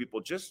encourage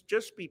people,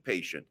 just be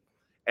patient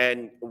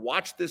and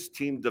watch this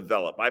team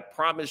develop. I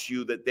promise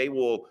you that they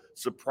will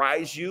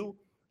surprise you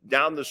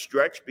down the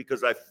stretch,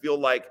 because I feel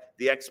like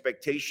the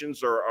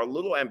expectations are a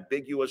little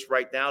ambiguous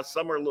right now.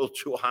 Some are a little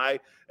too high,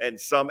 and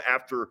some,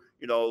 after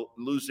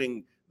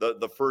losing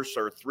the first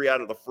or 3 out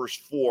of the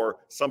first 4,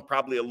 some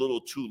probably a little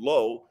too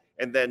low.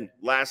 And then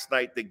last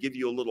night they give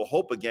you a little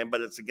hope again, but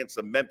it's against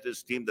a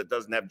Memphis team that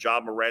doesn't have Ja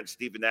Morant,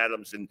 Steven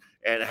Adams, and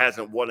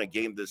hasn't won a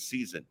game this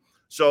season.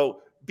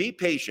 So be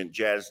patient,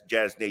 Jazz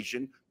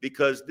Nation,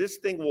 because this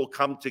thing will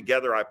come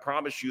together. I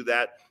promise you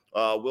that.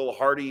 Will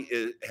Hardy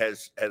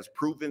has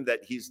proven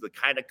that he's the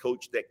kind of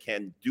coach that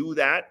can do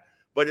that,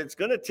 but it's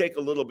going to take a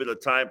little bit of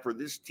time for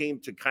this team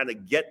to kind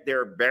of get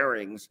their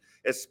bearings,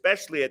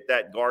 especially at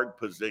that guard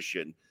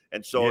position.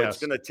 And so It's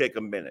going to take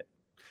a minute.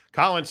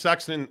 Colin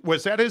Sexton,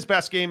 was that his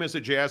best game as a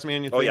Jazz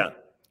man, you think? Oh, yeah.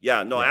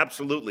 Yeah, no,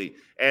 absolutely.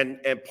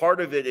 And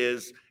part of it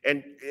is,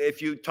 and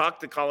if you talk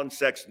to Colin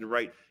Sexton,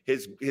 right,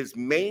 his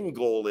main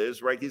goal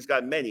is, right, he's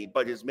got many,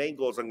 but his main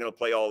goal is, I'm going to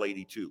play all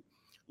 82.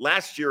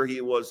 Last year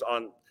he was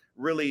on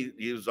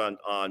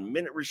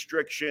minute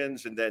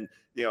restrictions, and then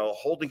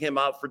holding him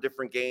out for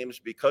different games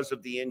because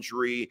of the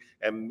injury,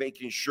 and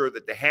making sure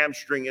that the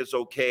hamstring is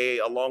okay,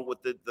 along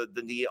with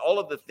the knee, all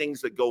of the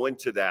things that go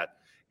into that.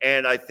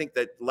 And I think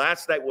that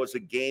last night was a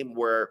game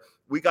where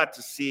we got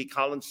to see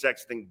Colin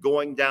Sexton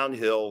going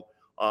downhill,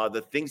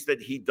 the things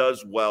that he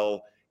does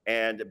well,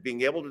 and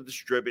being able to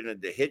distribute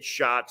and to hit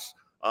shots.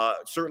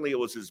 Certainly it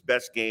was his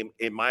best game,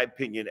 in my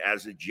opinion,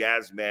 as a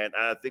Jazz man.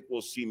 And I think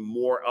we'll see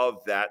more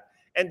of that.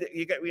 And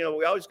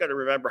we always got to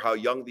remember how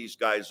young these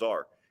guys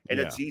are. And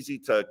It's easy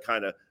to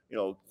kind of,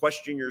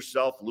 question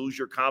yourself, lose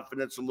your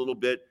confidence a little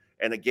bit.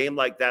 And a game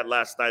like that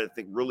last night, I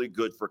think, really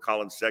good for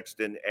Colin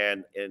Sexton,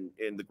 and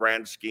in the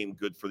grand scheme,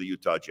 good for the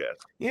Utah Jazz.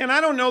 Yeah, and I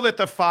don't know that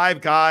the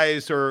 5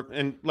 guys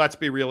and let's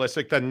be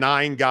realistic, the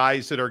 9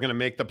 guys that are going to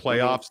make the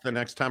playoffs the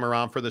next time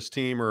around for this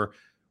team or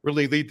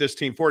really lead this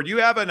team forward. You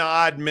have an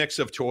odd mix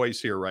of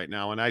toys here right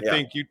now. And I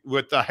think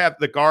with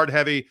the guard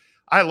heavy,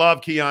 I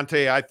love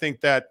Keontae. I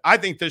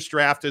think this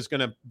draft is going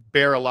to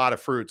bear a lot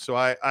of fruit. So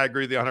I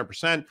agree with you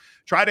 100%.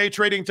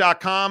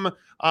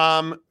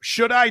 TryDayTrading.com.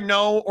 Should I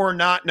know or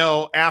not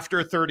know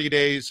after 30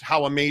 days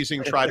how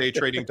amazing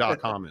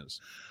TryDayTrading.com is?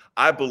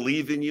 I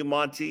believe in you,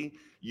 Monty.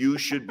 You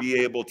should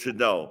be able to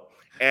know.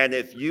 And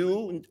if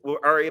you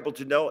are able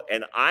to know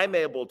and I'm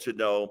able to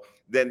know,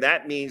 then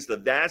that means the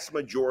vast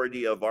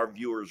majority of our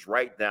viewers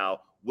right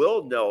now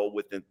will know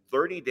within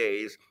 30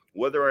 days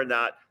whether or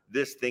not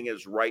this thing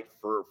is right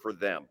for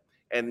them.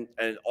 And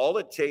all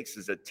it takes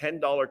is a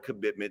 $10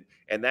 commitment,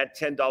 and that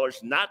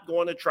 $10 not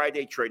going to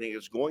TryDay Trading,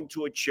 is going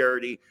to a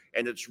charity,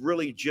 and it's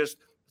really just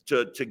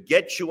to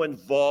get you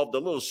involved, a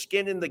little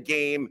skin in the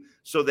game,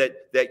 so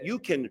that you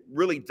can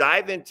really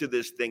dive into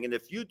this thing. And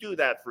if you do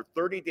that for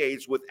 30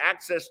 days with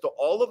access to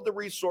all of the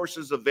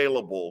resources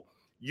available,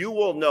 you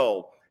will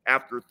know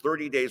after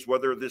 30 days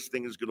whether this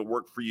thing is going to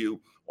work for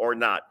you or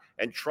not.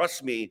 And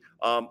trust me,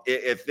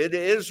 if it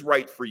is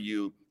right for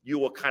you, you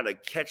will kind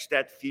of catch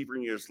that fever,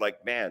 and you're just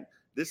like, man,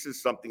 this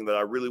is something that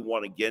I really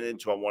want to get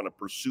into. I want to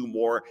pursue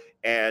more.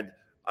 And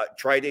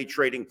TryDay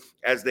Trading,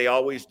 as they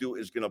always do,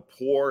 is going to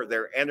pour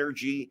their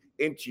energy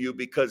into you,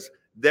 because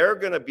they're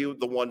going to be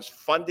the ones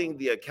funding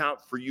the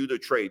account for you to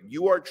trade.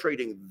 You are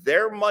trading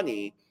their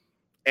money,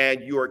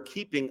 and you are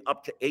keeping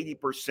up to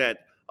 80%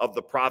 of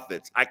the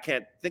profits. I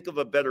can't think of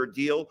a better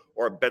deal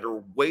or a better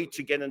way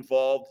to get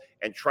involved.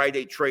 And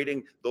TryDay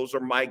Trading, those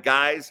are my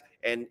guys,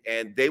 and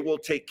they will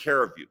take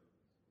care of you.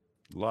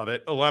 Love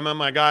it. Alema,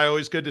 my guy,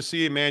 always good to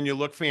see you, man. You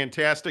look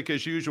fantastic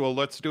as usual.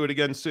 Let's do it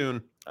again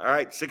soon. All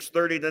right,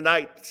 6:30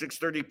 tonight,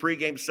 6:30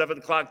 pregame, 7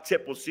 o'clock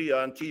tip. We'll see you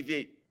on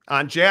TV.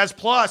 On Jazz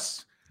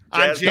Plus.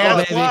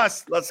 Jazz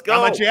Plus. Let's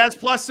go. I'm a Jazz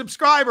Plus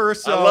subscriber,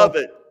 so I love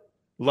it.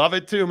 Love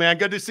it too, man.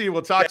 Good to see you.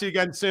 We'll talk to you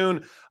again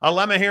soon.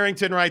 Alema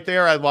Harrington right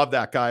there. I love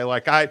that guy.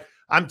 Like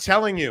I'm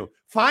telling you,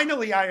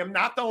 finally, I am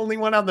not the only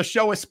one on the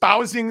show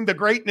espousing the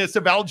greatness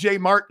of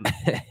LJ Martin.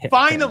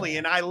 Finally.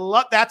 And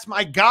that's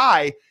my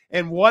guy.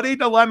 And what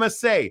did Alema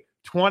say?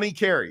 20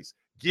 carries.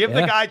 Give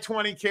the guy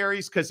 20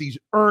 carries because he's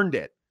earned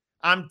it.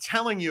 I'm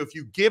telling you, if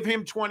you give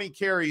him 20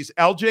 carries,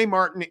 LJ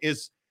Martin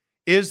is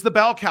is the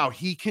bell cow.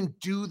 He can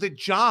do the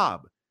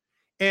job.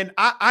 And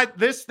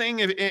this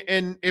thing,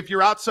 and if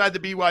you're outside the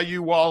BYU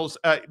walls,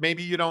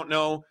 maybe you don't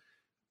know,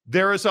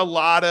 there is a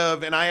lot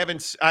of, and I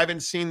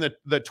haven't seen the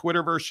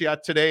Twitterverse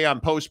yet today on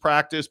post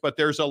practice, but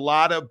there's a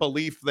lot of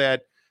belief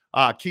that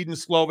Keaton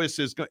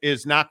Slovis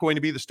is not going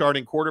to be the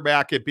starting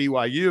quarterback at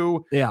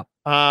BYU. Yeah.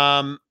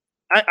 I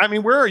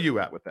mean, where are you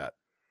at with that?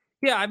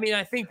 Yeah, I mean,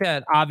 I think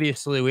that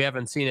obviously we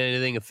haven't seen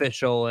anything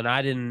official, and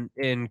I didn't,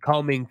 in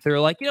combing through,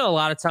 like, a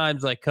lot of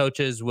times, like,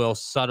 coaches will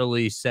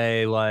subtly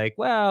say, like,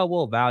 well,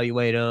 we'll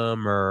evaluate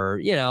him, or,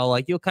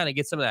 like, you'll kind of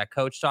get some of that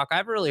coach talk. I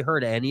haven't really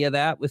heard any of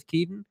that with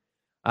Keaton,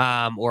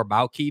 or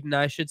about Keaton,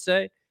 I should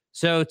say.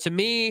 So to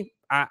me,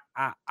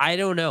 I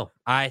don't know.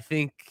 I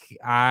think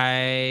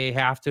I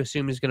have to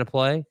assume he's going to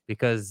play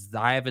because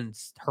I haven't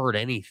heard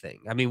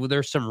anything. I mean,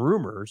 there's some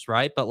rumors,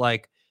 right? But,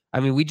 like,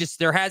 I mean,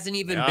 there hasn't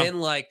even been,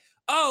 like,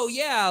 oh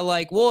yeah,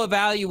 like we'll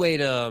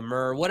evaluate him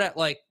or what,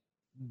 like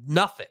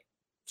nothing.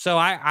 So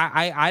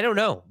I don't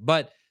know,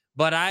 but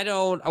I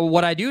don't.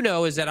 What I do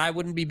know is that I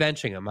wouldn't be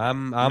benching him.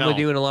 I'm with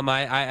you, an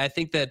alumni. I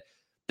think that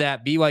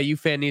BYU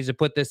fan needs to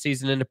put this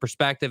season into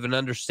perspective and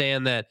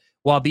understand that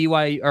while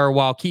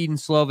Keaton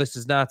Slovis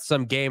is not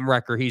some game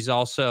wrecker, he's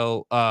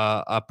also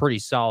a pretty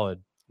solid.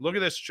 Look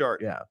at this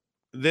chart. Yeah,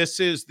 this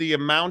is the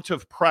amount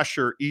of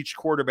pressure each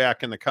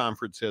quarterback in the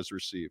conference has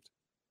received.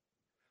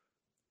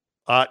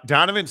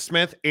 Donovan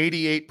Smith,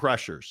 88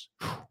 pressures.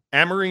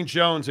 Emory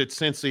Jones at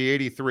Cincy,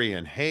 83.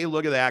 And hey,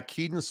 look at that.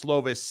 Keaton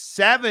Slovis,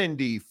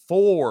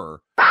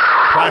 74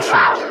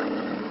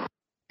 pressures.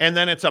 And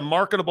then it's a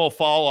marketable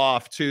fall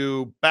off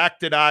to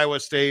Becht at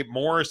Iowa State,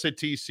 Morris at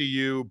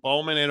TCU,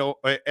 Bowman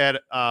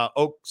at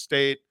Oak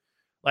State.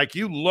 Like,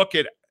 you look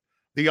at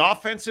the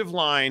offensive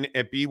line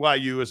at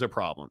BYU is a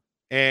problem.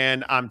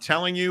 And I'm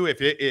telling you, if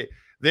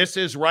this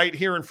is right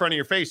here in front of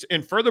your face.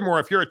 And furthermore,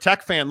 if you're a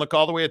Tech fan, look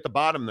all the way at the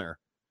bottom there.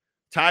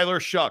 Tyler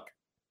Shuck,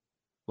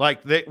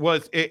 like that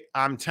was it.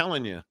 I'm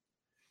telling you,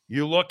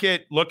 you look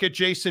at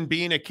Jason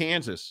Bean at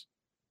Kansas,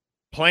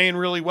 playing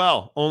really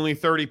well, only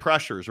 30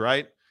 pressures,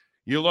 right?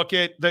 You look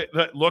at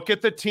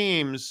the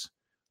teams,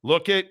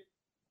 look at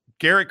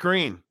Garrett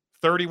Green,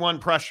 31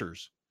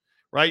 pressures,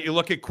 right? You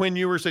look at Quinn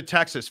Ewers at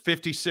Texas,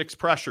 56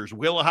 pressures,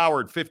 Will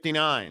Howard,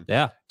 59.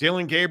 Yeah.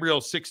 Dylan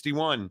Gabriel,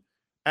 61.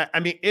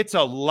 I mean, it's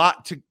a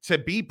lot to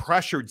be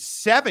pressured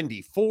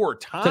 74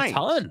 times. It's a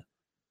ton.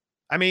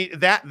 I mean,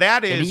 that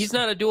is, and he's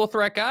not a dual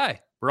threat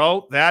guy,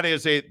 bro. That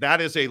is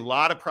a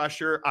lot of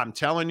pressure. I'm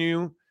telling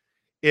you,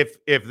 if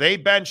they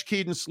bench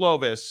Keaton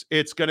Slovis,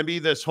 it's going to be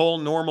this whole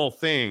normal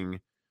thing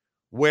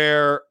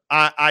where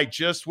I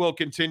just will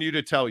continue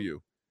to tell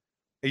you,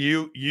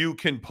 you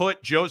can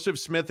put Joseph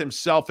Smith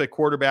himself at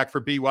quarterback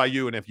for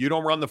BYU. And if you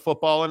don't run the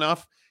football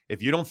enough,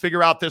 if you don't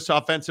figure out this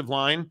offensive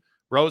line,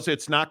 bros,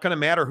 it's not going to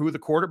matter who the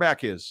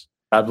quarterback is.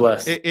 God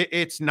bless.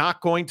 It's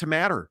not going to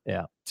matter.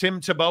 Yeah. Tim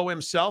Tebow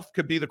himself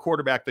could be the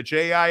quarterback. The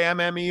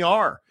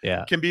JIMMER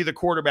can be the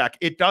quarterback.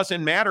 It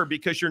doesn't matter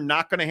because you're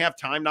not going to have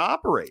time to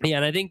operate. Yeah,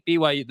 and I think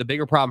BYU, the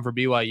bigger problem for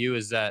BYU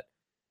is that,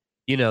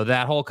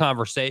 that whole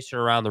conversation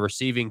around the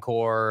receiving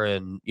core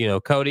and,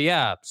 Cody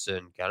Epps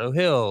and Keanu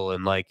Hill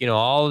and, like,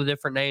 all the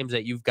different names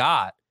that you've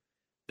got.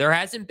 There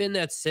hasn't been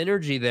that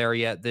synergy there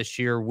yet this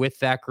year with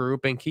that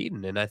group and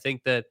Keaton. And I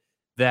think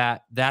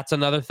that's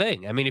another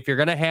thing. I mean, if you're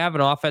going to have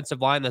an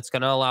offensive line that's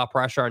going to allow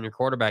pressure on your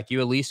quarterback,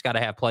 you at least got to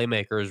have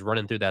playmakers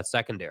running through that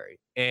secondary.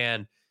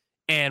 And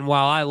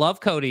while I love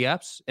Cody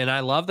Epps and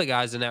I love the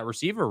guys in that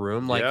receiver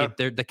room, like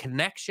the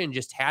connection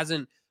just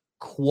hasn't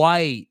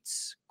quite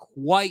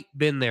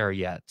been there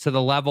yet to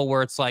the level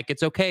where it's like,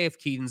 it's okay if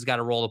Keaton's got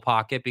to roll the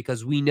pocket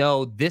because we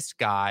know this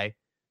guy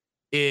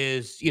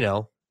is,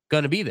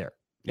 going to be there.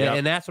 Yep.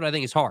 And that's what I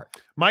think is hard.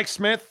 Mike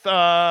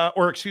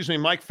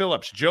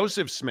Phillips.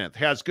 Joseph Smith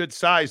has good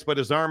size, but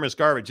his arm is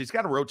garbage. He's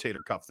got a rotator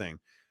cuff thing.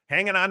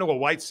 Hanging on to a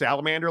white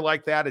salamander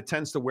like that, it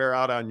tends to wear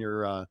out on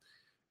your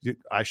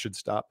I should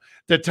stop.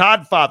 The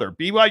Todd father.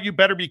 BYU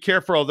better be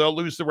careful. They'll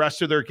lose the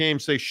rest of their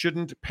games. They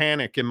shouldn't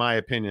panic, in my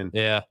opinion.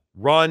 Yeah.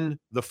 Run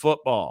the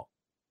football.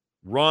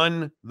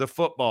 Run the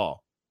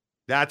football.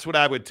 That's what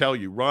I would tell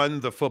you. Run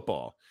the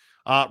football.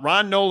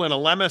 Ron Nolan.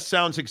 Alema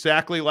sounds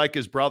exactly like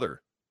his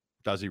brother.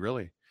 Does he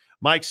really?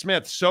 Mike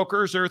Smith,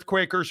 Soakers,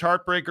 Earthquakers,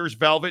 Heartbreakers,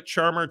 Velvet,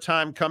 Charmer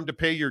time, come to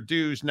pay your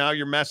dues. Now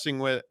you're messing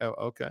with,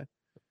 okay.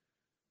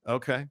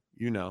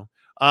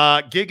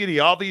 Giggity,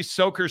 all these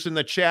Soakers in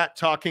the chat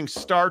talking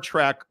Star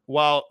Trek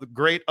while the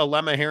great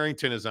Alema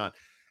Harrington is on.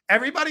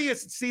 Everybody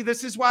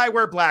this is why I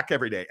wear black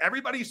every day.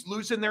 Everybody's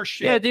losing their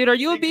shit. Yeah, dude, are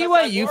you a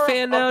BYU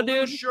fan now,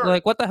 dude? Shirt.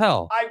 Like, what the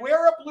hell? I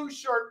wear a blue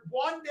shirt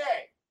one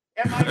day.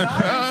 Am I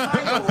not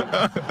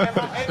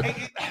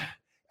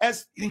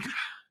entitled?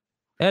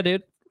 Yeah,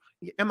 dude.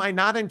 Am I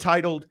not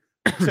entitled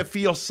to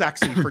feel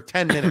sexy for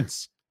 10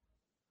 minutes?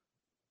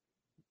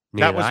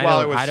 That was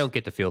I don't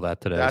get to feel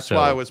that today. That's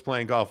why I was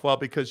playing golf. Well,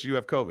 because you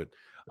have COVID.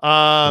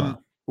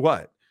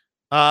 What?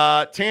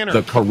 Tanner.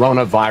 The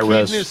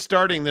coronavirus. Keaton is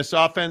starting. This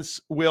offense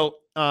will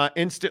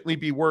instantly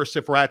be worse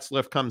if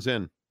Ratzliff comes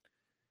in.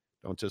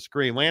 Don't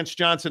disagree. Lance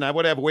Johnson, I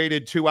would have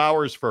waited 2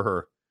 hours for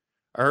her.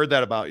 I heard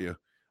that about you.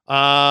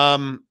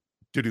 Macaque.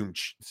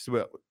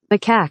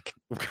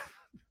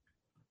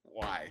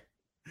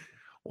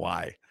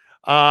 Why?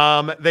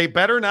 They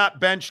better not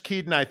bench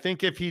Keaton. I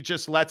think if he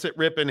just lets it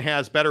rip and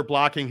has better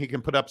blocking, he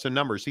can put up some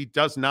numbers. He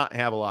does not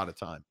have a lot of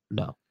time.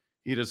 No,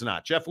 he does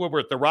not. Jeff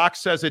Woodworth, The Rock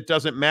says it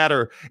doesn't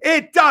matter.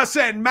 It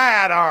doesn't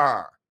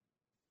matter.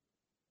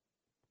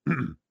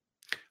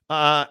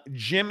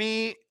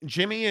 Jimmy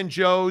and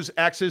Joe's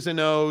X's and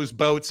O's,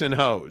 boats and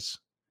hoes.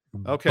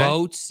 Okay.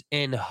 Boats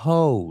and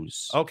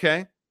hoes.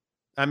 Okay.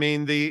 I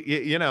mean,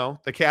 the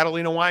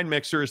Catalina wine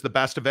mixer is the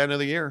best event of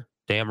the year.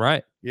 Damn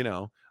right.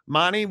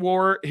 Monty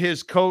wore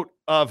his coat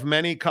of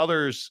many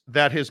colors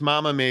that his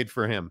mama made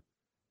for him.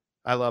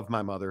 I love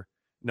my mother.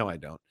 No, I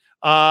don't.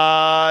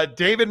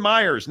 David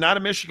Myers, not a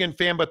Michigan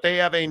fan, but they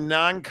have a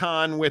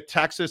non-con with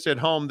Texas at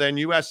home, then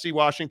USC,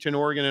 Washington,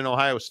 Oregon, and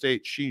Ohio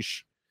State.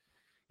 Sheesh.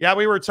 Yeah,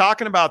 we were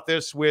talking about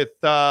this with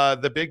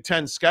the Big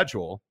Ten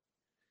schedule.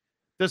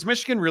 Does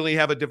Michigan really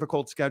have a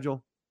difficult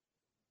schedule?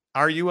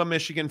 Are you a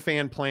Michigan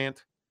fan,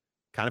 Plant?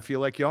 Kind of feel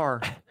like you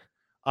are.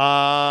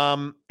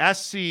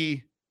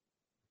 SC,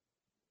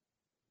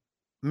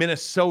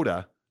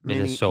 Minnesota.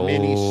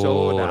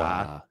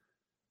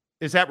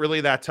 Is that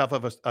really that tough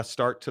of a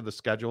start to the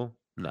schedule?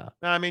 No.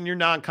 I mean, your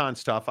non-con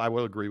stuff, I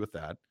will agree with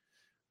that.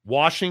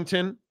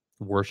 Washington.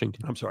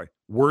 I'm sorry.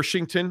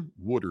 Washington,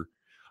 Wooder.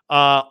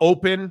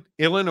 Open,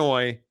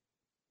 Illinois,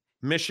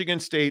 Michigan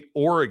State,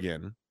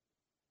 Oregon,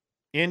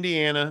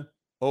 Indiana,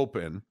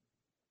 open,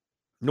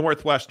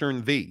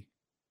 Northwestern, the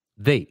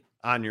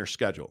on your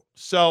schedule.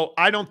 So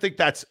I don't think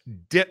that's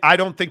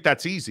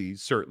easy,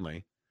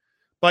 certainly.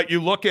 But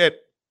you look at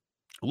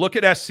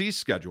SC's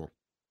schedule.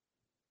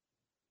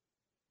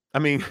 I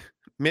mean,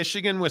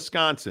 Michigan,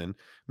 Wisconsin,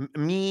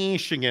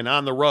 Michigan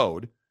on the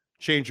road,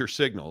 change your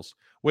signals.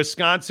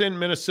 Wisconsin,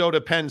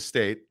 Minnesota, Penn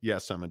State.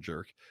 Yes, I'm a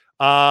jerk.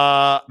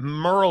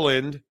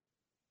 Maryland,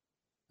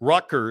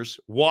 Rutgers,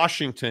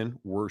 Washington,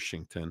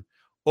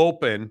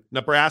 open,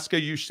 Nebraska,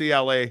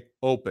 UCLA,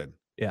 open.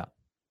 Yeah.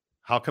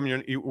 How come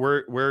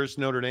where's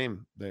Notre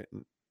Dame?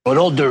 With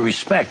all due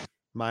respect.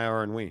 My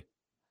R and we.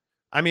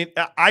 I mean,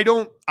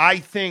 I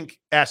think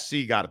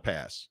SC got to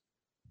pass.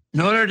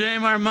 Notre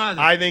Dame, our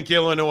mother. I think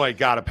Illinois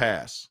got to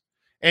pass.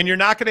 And you're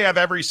not going to have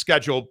every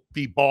schedule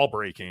be ball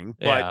breaking,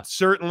 but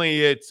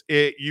certainly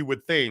you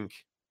would think.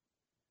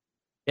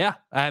 Yeah,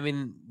 I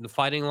mean, the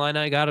Fighting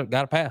Illini got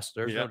to pass.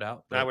 There's no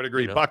doubt. I would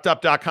agree.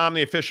 BuckedUp.com,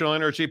 the official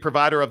energy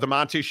provider of the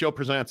Monty Show,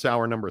 presents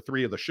hour number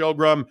 3 of the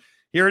showgram.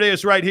 Here it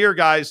is right here,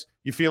 guys.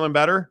 You feeling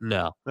better?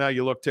 No. No,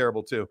 you look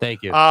terrible, too.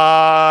 Thank you.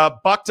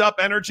 Bucked Up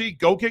Energy.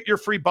 Go get your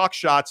free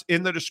buckshots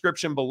in the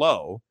description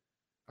below.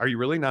 Are you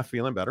really not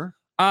feeling better?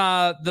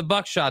 The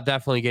buckshot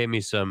definitely gave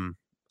me some.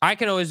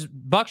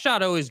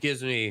 Buckshot always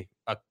gives me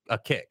a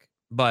kick,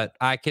 but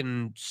I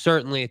can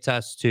certainly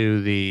attest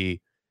to the.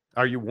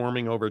 Are you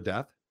warming over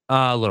death?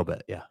 A little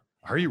bit, yeah.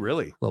 Are you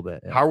really? A little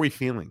bit. Yeah. How are we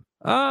feeling?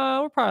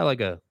 We're probably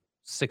like a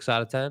 6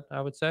 out of 10,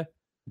 I would say.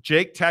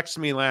 Jake texted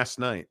me last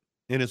night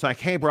and it's like,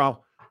 "Hey,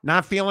 bro,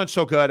 not feeling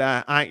so good.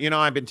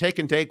 I've been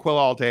taking Dayquil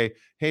all day.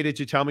 Hey, did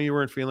you tell me you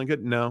weren't feeling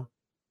good?" No.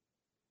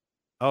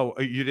 Oh,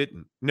 you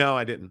didn't? No,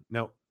 I didn't.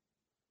 No.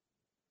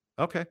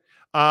 Okay.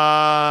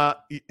 Why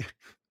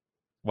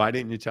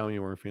didn't you tell me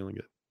you weren't feeling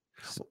good?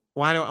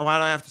 Why do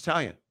I have to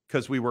tell you?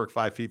 Because we work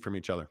 5 feet from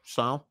each other.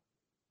 So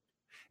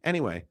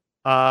anyway,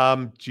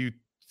 do you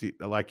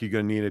like you're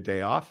gonna need a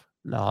day off?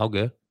 No, all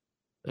good.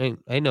 Ain't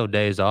no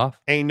days off.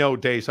 Ain't no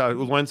days off.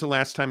 When's the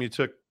last time you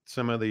took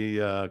some of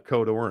the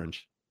Code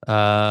Orange? 2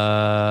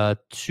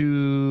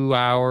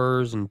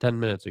 hours and 10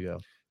 minutes ago.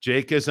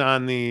 Jake is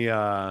on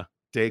the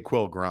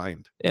Dayquil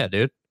grind. Yeah,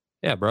 dude.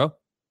 Yeah, bro.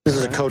 This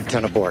is a code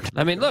 10 abort.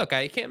 I mean, look,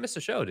 you can't miss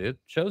a show, dude.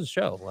 Show's a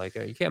show. Like,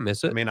 you can't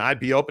miss it. I mean, I'd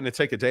be open to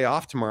take a day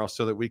off tomorrow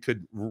so that we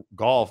could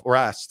golf,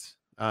 rest.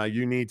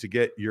 You need to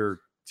get your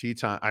tea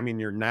time. I mean,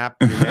 your nap.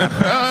 Your nap.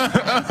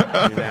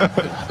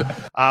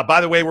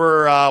 By the way,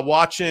 we're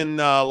watching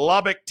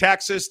Lubbock,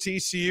 Texas,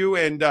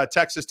 TCU, and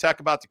Texas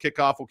Tech about to kick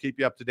off. We'll keep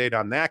you up to date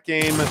on that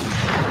game.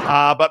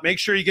 But make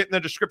sure you get in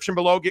the description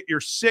below. Get your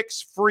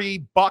 6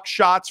 free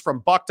buckshots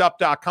from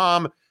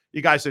buckedup.com.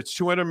 You guys, it's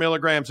 200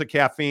 milligrams of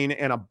caffeine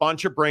and a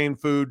bunch of brain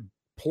food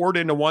poured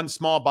into one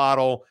small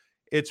bottle.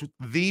 It's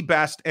the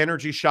best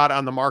energy shot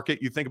on the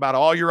market. You think about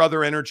all your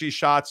other energy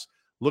shots.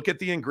 Look at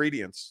the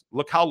ingredients.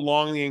 Look how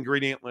long the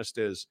ingredient list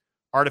is.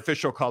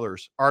 Artificial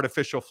colors,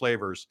 artificial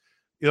flavors.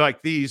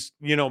 Like these,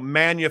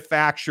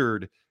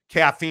 manufactured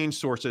caffeine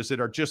sources that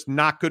are just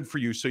not good for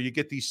you. So you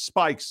get these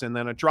spikes and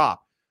then a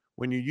drop.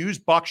 When you use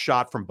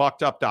Buckshot from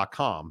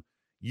buckedup.com,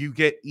 you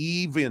get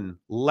even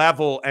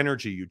level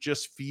energy. You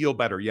just feel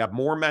better. You have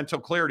more mental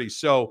clarity.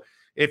 So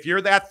if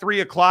you're that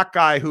 3 o'clock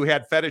guy who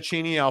had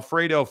fettuccine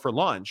Alfredo for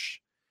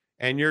lunch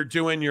and you're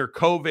doing your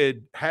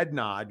COVID head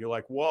nod, you're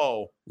like,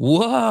 whoa.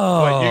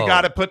 But you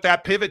got to put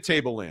that pivot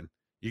table in.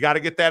 You got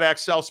to get that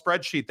Excel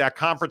spreadsheet, that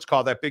conference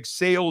call, that big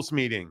sales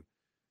meeting.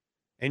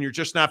 And you're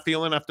just not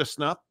feeling up to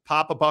snuff,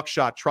 pop a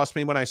buckshot. Trust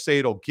me when I say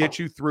it'll get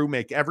you through.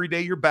 Make every day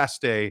your best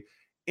day.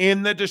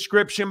 In the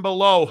description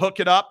below,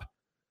 hook it up.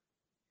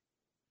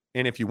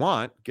 And if you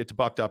want, get to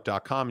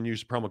buckedup.com and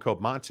use the promo code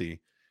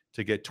Monty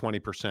to get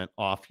 20%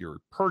 off your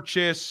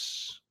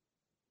purchase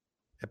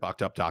at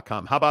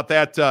buckedup.com. How about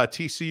that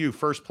TCU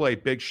first play,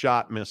 big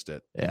shot, missed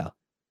it. Yeah.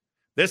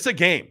 This is a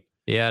game.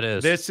 Yeah, it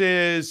is. This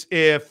is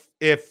if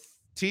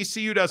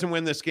TCU doesn't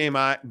win this game,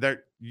 not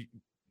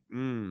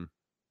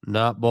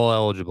bowl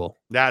eligible.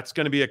 That's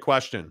going to be a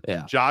question.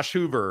 Yeah. Josh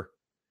Hoover.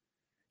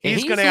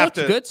 He's going to have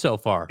to good so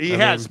far. He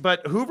has,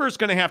 but Hoover's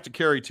going to have to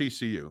carry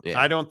TCU. Yeah.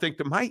 I don't think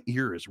that my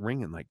ear is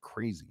ringing like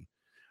crazy.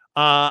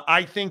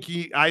 I think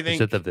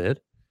is it the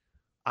vid?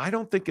 I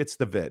don't think it's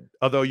the vid.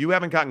 Although you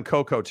haven't gotten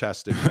Coco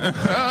tested.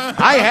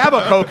 I have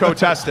a Coco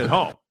test at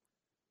home.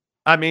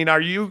 I mean,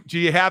 do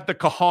you have the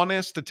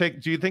cojones to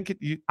take? Do you think if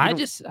you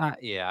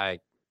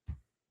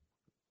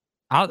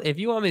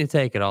want me to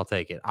take it, I'll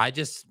take it.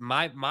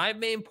 My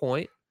main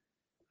point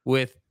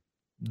with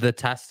the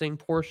testing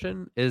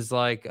portion is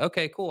like,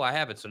 okay, cool, I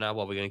have it. So now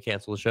what, we're going to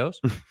cancel the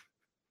shows?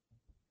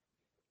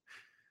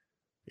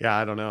 Yeah,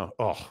 I don't know.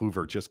 Oh,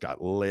 Hoover just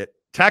got lit.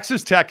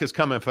 Texas Tech is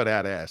coming for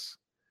that ass.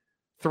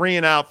 3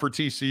 and out for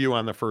TCU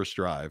on the first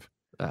drive.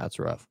 That's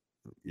rough.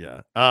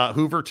 Yeah.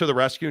 Hoover to the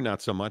rescue,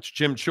 not so much.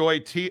 Jim Choi,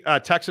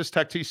 Texas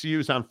Tech TCU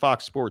is on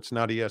Fox Sports,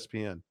 not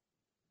ESPN.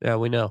 Yeah,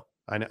 we know.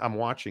 I'm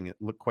watching it.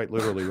 Look, quite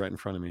literally right in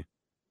front of me.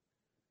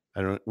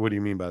 I don't. What do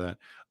you mean by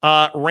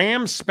that?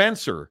 Ram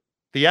Spencer.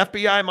 The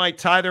FBI might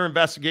tie their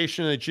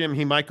investigation to the gym.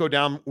 He might go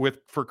down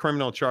for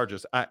criminal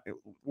charges.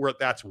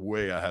 That's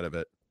way ahead of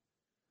it.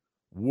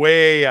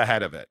 Way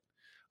ahead of it.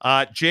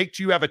 Jake,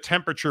 do you have a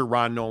temperature?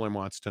 Ron Nolan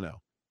wants to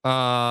know.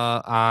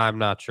 I'm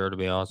not sure, to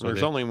be honest with you.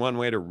 There's only one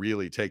way to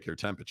really take your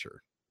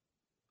temperature.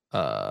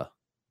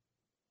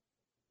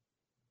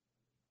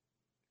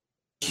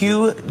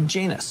 Hugh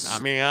Janus. I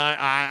mean,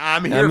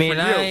 I'm here for you.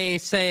 I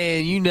ain't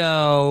saying, you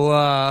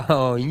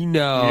know.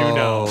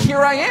 Here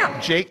I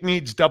am. Jake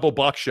needs double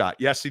buckshot.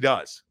 Yes, he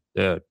does.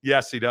 Dude.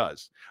 Yes, he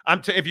does.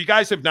 If you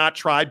guys have not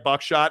tried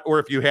buckshot, or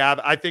if you have,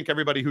 I think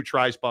everybody who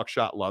tries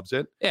buckshot loves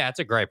it. Yeah, it's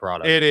a great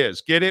product. It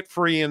is. Get it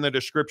free in the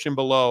description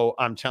below.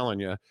 I'm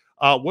telling you.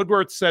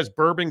 Woodworth says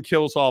bourbon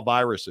kills all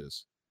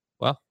viruses.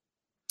 Well,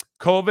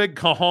 COVID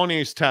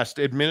cojones test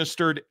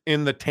administered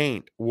in the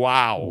taint.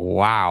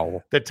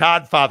 Wow. The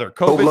Todd father.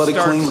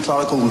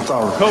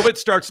 COVID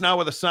starts now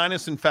with a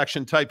sinus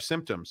infection type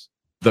symptoms.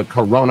 The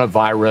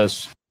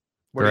coronavirus.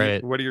 What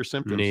are your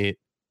symptoms? Neat.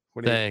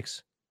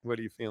 Thanks. What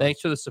are you feeling?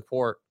 Thanks for the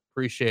support.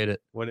 Appreciate it.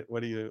 What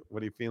are you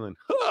feeling?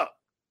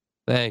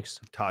 Thanks.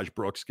 Taj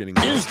Brooks getting.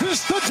 Is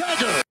this the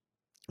dagger?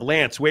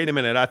 Lance, wait a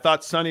minute. I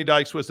thought Sonny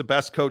Dykes was the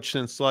best coach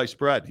since sliced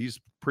bread. He's a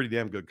pretty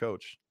damn good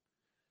coach.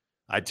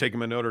 I'd take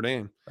him at Notre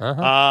Dame.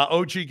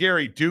 OG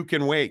Gary, Duke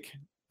and Wake.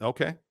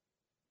 Okay.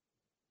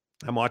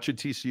 I'm watching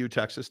TCU,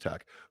 Texas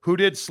Tech. Who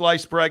did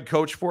sliced bread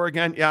coach for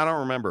again? Yeah, I don't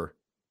remember.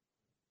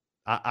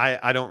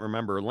 I don't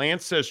remember.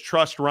 Lance says,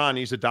 trust Ron.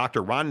 He's a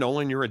doctor. Ron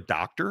Nolan, you're a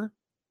doctor?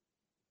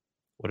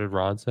 What did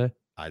Ron say?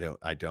 I don't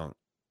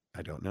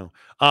know.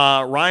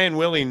 Ryan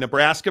Willie,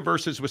 Nebraska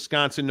versus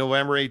Wisconsin,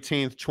 November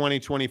 18th,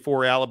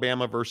 2024,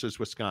 Alabama versus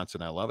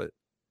Wisconsin. I love it.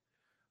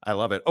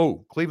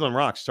 Oh, Cleveland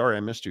Rocks. Sorry, I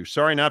missed you.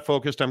 Sorry, not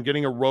focused. I'm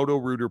getting a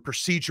Roto-Rooter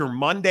procedure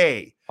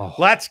Monday. Oh.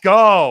 Let's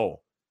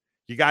go.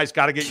 You guys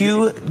got to get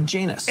Hugh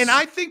Janus. And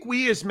I think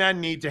we as men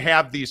need to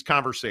have these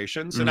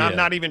conversations. And I'm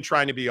not even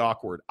trying to be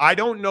awkward. I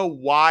don't know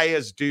why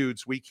as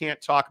dudes we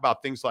can't talk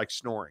about things like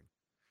snoring,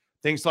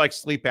 things like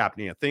sleep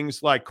apnea,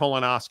 things like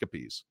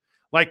colonoscopies.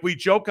 Like we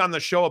joke on the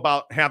show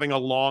about having a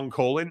long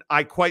colon.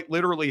 I quite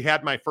literally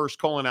had my first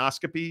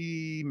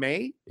colonoscopy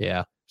May.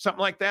 Yeah. Something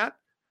like that.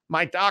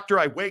 My doctor,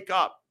 I wake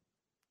up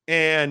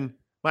and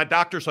my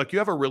doctor's like, you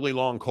have a really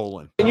long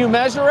colon. Can you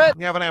measure it?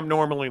 You have an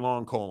abnormally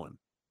long colon.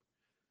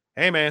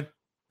 Hey, man,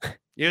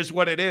 here's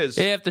what it is.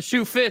 Yeah, if the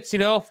shoe fits,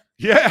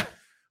 Yeah.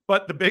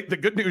 But the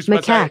good news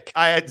was I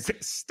had,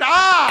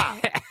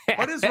 stop.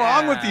 What is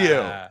wrong with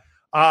you?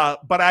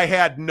 But I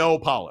had no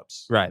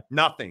polyps. Right.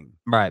 Nothing.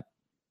 Right.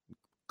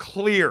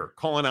 Clear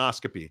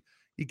colonoscopy.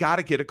 You got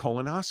to get a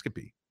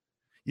colonoscopy.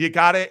 You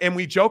got to, and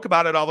we joke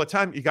about it all the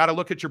time. You got to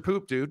look at your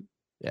poop, dude.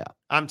 Yeah.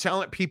 I'm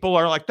telling people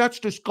are like, that's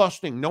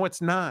disgusting. No, it's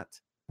not.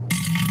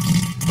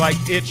 Like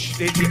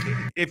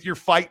if you're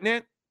fighting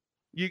it,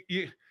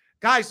 you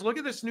guys, look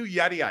at this new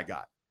Yeti I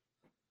got.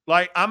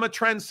 Like I'm a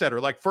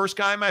trendsetter, like first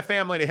guy in my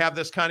family to have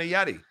this kind of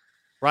Yeti,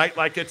 right?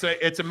 Like it's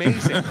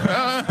amazing.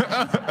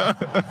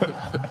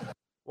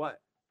 What?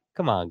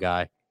 Come on,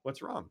 guy.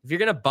 What's wrong? If you're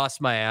going to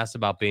bust my ass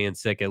about being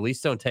sick, at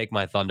least don't take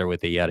my thunder with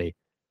the Yeti.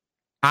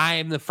 I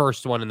am the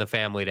first one in the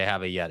family to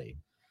have a Yeti.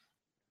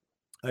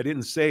 I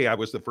didn't say I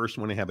was the first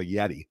one to have a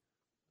Yeti.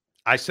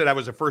 I said I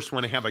was the first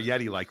one to have a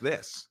Yeti like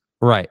this.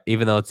 Right.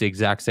 Even though it's the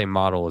exact same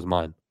model as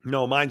mine.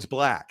 No, mine's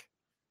black.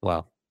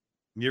 Well,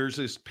 yours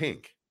is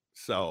pink.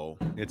 So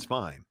it's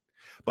fine.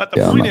 But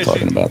the point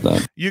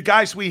is, you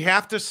guys, we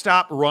have to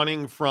stop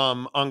running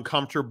from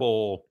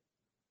uncomfortable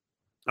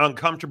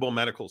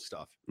medical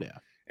stuff. Yeah.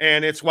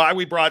 And it's why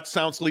we brought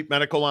Sound Sleep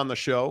Medical on the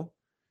show.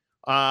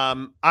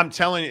 I'm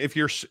telling you, if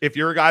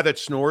you're a guy that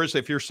snores,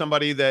 if you're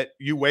somebody that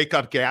you wake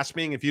up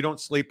gasping, if you don't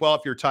sleep well,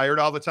 if you're tired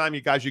all the time,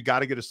 you got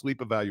to get a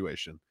sleep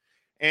evaluation.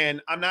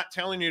 And I'm not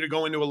telling you to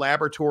go into a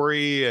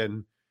laboratory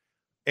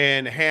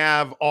and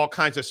have all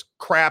kinds of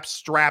crap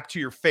strapped to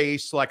your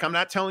face. Like, I'm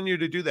not telling you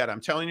to do that.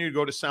 I'm telling you to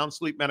go to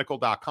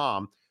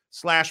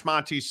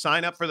soundsleepmedical.com/Monty,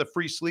 sign up for the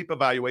free sleep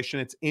evaluation.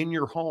 It's in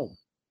your home.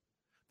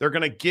 They're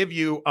going to give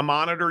you a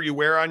monitor you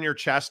wear on your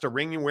chest, a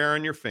ring you wear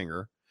on your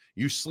finger.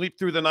 You sleep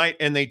through the night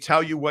and they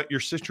tell you what your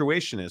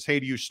situation is.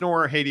 Hey, do you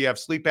snore? Hey, do you have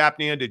sleep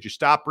apnea? Did you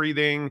stop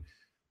breathing?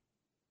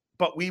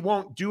 But we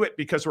won't do it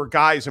because we're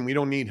guys and we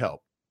don't need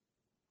help.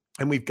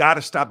 And we've got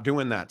to stop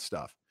doing that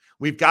stuff.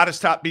 We've got to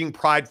stop being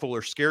prideful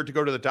or scared to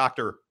go to the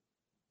doctor.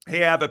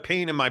 Hey, I have a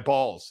pain in my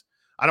balls.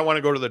 I don't want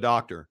to go to the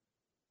doctor.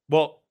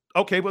 Well,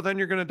 okay, well then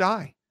you're going to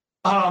die.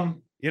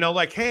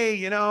 Like,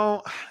 hey,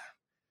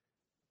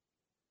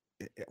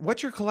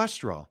 what's your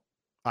cholesterol?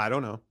 I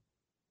don't know.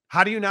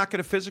 How do you not get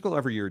a physical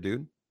every year,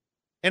 dude?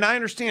 And I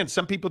understand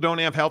some people don't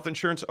have health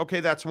insurance. Okay,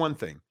 that's one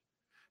thing.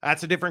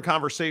 That's a different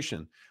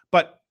conversation.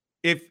 But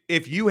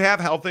if you have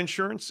health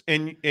insurance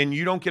and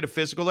you don't get a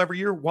physical every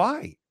year,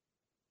 why?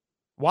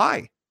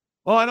 Why?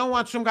 Well, I don't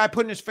want some guy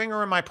putting his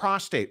finger in my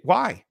prostate.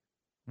 Why?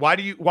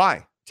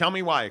 Why? Tell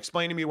me why.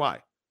 Explain to me why.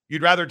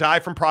 You'd rather die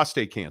from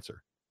prostate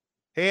cancer.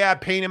 Hey, I have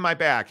pain in my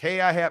back.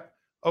 Hey,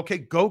 okay,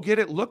 go get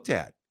it looked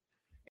at.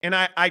 And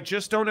I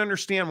just don't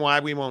understand why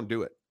we won't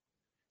do it.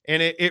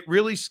 And it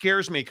really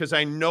scares me because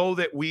I know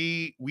that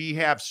we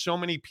have so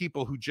many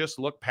people who just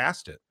look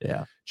past it.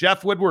 Yeah.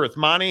 Jeff Woodworth,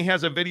 Monty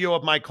has a video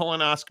of my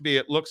colonoscopy.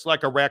 It looks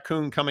like a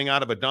raccoon coming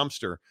out of a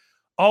dumpster.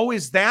 Oh,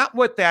 is that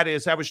what that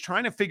is? I was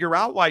trying to figure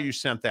out why you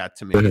sent that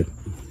to me.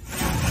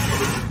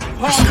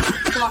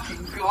 Oh,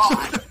 fucking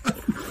God.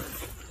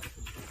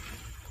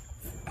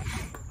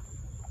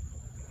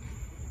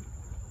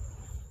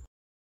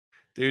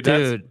 Dude,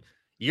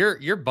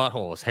 your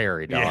butthole is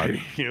hairy, dog.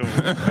 Yeah,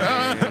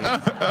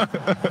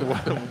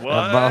 what?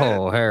 A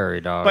butthole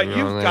hairy, dog. But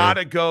you've got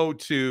to go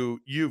to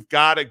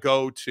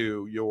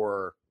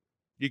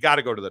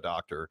the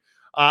doctor.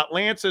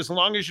 Lance, as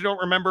long as you don't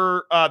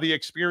remember the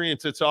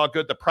experience, it's all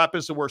good. The prep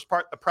is the worst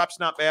part. The prep's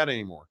not bad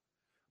anymore.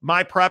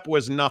 My prep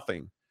was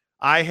nothing.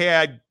 I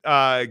had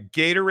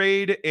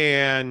Gatorade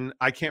and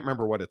I can't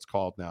remember what it's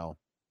called now.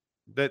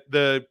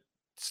 The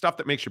stuff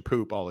that makes you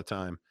poop all the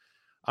time.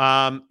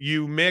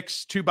 You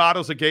mix 2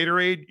 bottles of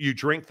Gatorade, you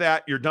drink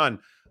that, you're done.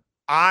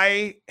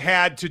 I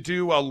had to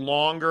do a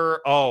longer,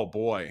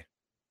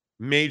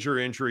 major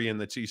injury in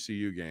the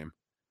TCU game.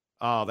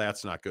 Oh,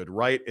 that's not good.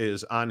 Wright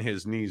is on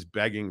his knees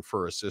begging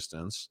for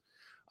assistance.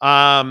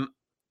 The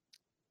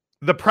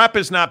prep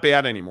is not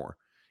bad anymore.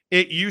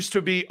 It used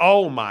to be,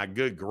 oh my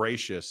good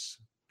gracious.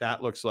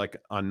 That looks like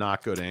a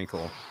not good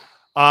ankle.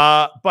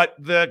 But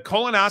the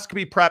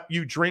colonoscopy prep,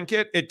 you drink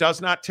it. It does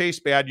not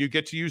taste bad. You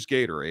get to use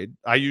Gatorade.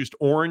 I used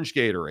orange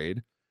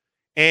Gatorade.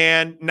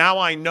 And now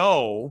I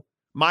know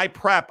my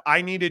prep,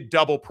 I needed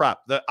double prep.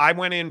 I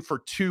went in for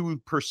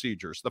 2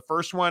 procedures. The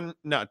first one,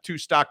 too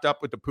stocked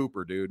up with the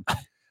pooper, dude.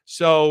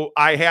 So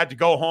I had to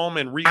go home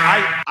and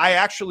I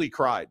actually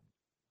cried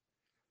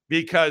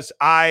because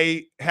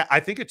I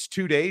think it's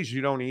 2 days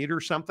you don't eat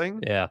or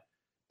something. Yeah.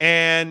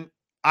 And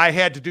I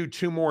had to do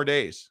 2 more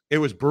days. It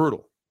was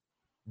brutal,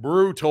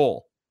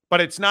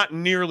 but it's not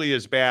nearly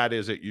as bad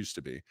as it used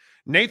to be.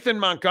 Nathan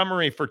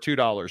Montgomery for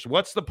 $2.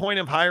 What's the point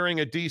of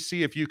hiring a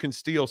DC if you can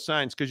steal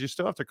signs? Because you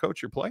still have to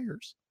coach your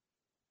players.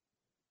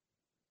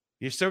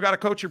 You still got to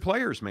coach your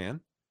players,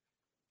 man.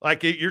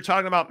 Like you're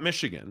talking about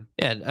Michigan.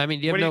 Yeah, I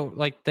mean, what do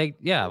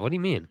you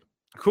mean?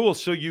 Cool.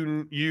 So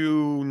you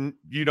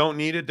don't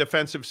need a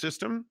defensive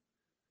system.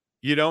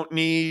 You don't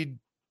need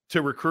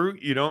to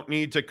recruit. You don't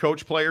need to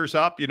coach players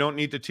up. You don't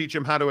need to teach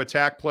them how to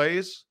attack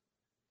plays.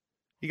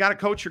 You got to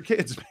coach your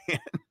kids, man.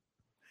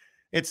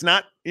 It's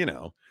not,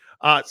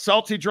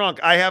 salty drunk.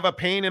 I have a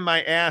pain in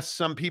my ass.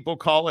 Some people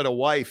call it a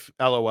wife.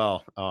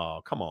 LOL.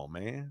 Oh, come on,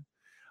 man.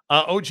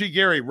 OG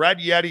Gary, red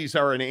Yetis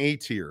are an A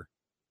tier.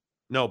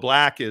 No,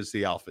 black is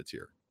the alpha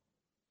tier.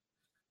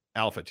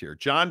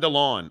 John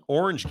DeLon,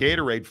 orange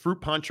Gatorade,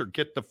 fruit punch, or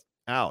get the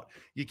out.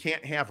 You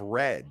can't have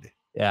red.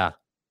 Yeah.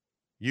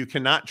 You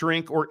cannot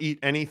drink or eat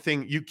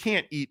anything. You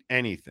can't eat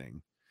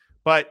anything,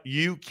 but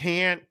you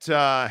can't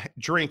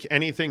drink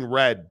anything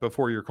red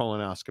before your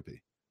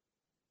colonoscopy.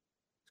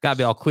 It's got to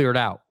be all cleared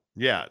out.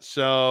 Yeah.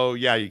 So,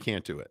 yeah, you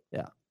can't do it.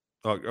 Yeah.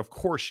 Of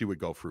course you would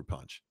go fruit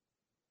punch.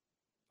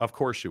 Of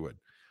course you would.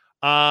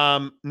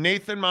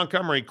 Nathan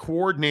Montgomery,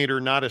 coordinator,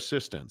 not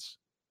assistants.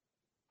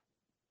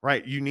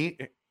 Right. You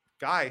need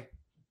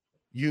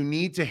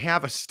to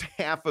have a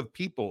staff of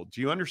people.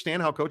 Do you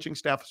understand how coaching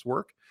staffs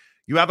work?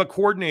 You have a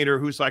coordinator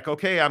who's like,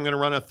 okay, I'm going to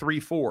run a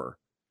 3-4.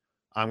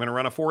 I'm going to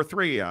run a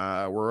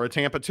 4-3. We're a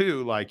Tampa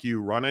 2. Like,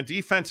 you run a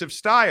defensive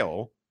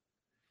style,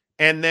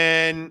 and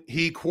then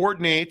he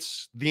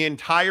coordinates the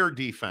entire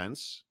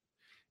defense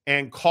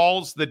and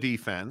calls the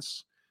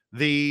defense.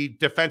 The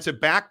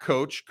defensive back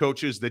coach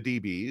coaches the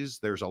DBs.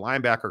 There's a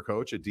linebacker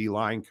coach, a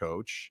D-line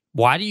coach.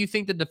 Why do you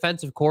think the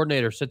defensive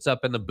coordinator sits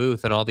up in the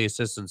booth and all the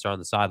assistants are on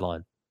the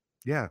sideline?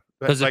 Yeah.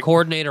 Because the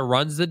coordinator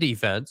runs the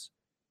defense.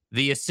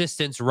 The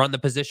assistants run the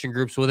position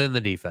groups within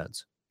the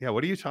defense. Yeah,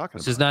 what are you talking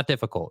about? This is not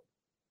difficult.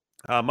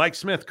 Mike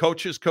Smith,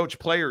 coaches, coach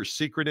players,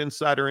 secret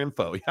insider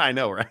info. Yeah, I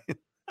know, right?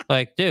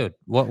 Like, dude,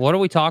 what are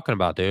we talking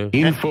about, dude?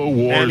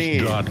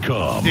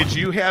 Infowars.com. Did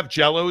you have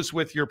Jellos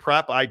with your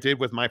prep? I did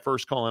with my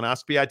first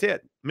colonoscopy. I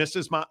did.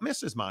 Mrs.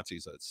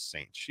 Monty's a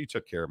saint. She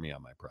took care of me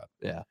on my prep.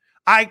 Yeah.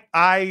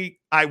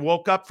 I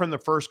woke up from the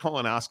first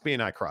colonoscopy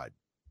and I cried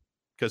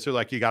because they're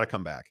like, you got to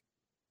come back.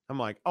 I'm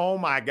like, oh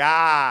my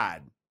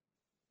God.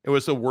 It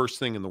was the worst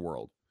thing in the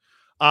world.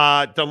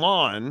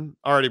 DeLon,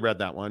 already read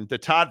that one. The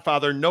Todd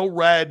father, no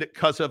red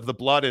because of the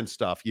blood and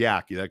stuff.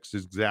 Yeah, that's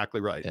exactly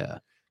right. Yeah.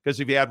 Because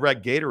if you add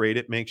red Gatorade,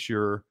 it makes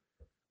your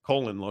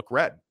colon look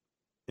red.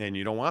 And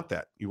you don't want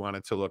that. You want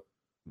it to look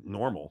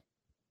normal.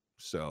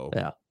 So,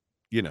 yeah.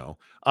 You know.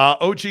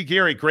 OG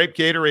Gary, grape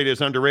Gatorade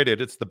is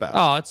underrated. It's the best.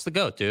 Oh, it's the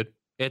GOAT, dude.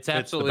 It's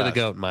absolutely the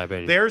GOAT, in my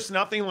opinion. There's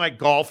nothing like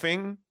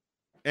golfing.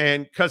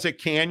 And because at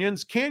Canyon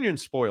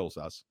spoils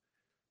us.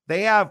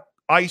 They have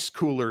ice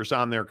coolers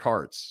on their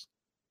carts.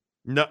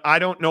 No, I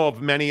don't know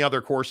of many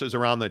other courses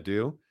around that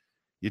do.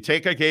 You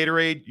take a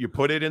Gatorade, you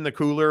put it in the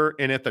cooler,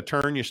 and at the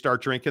turn, you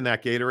start drinking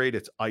that Gatorade.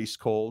 It's ice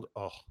cold.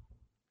 Oh,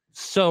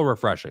 so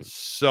refreshing.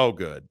 So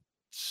good.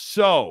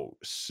 So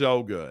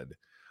good.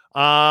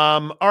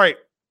 All right.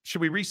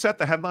 Should we reset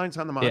the headlines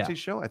on the Monty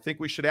Show? I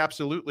think we should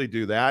absolutely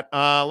do that.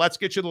 Let's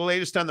get you the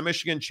latest on the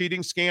Michigan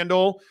cheating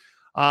scandal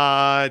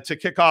to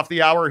kick off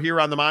the hour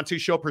here on the Monty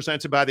Show,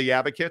 presented by The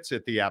Advocates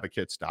at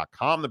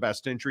theadvocates.com, the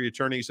best injury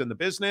attorneys in the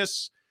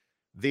business.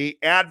 The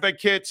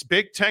Advocates,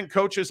 Big Ten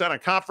coaches on a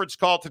conference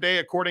call today,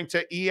 according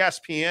to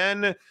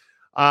ESPN.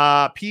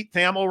 Pete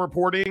Thamel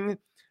reporting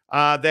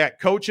that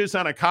coaches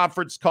on a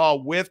conference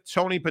call with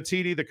Tony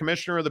Petitti, the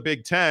commissioner of the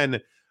Big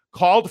Ten,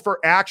 called for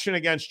action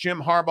against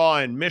Jim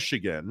Harbaugh in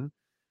Michigan,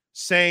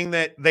 saying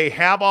that they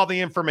have all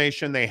the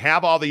information, they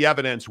have all the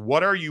evidence.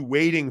 What are you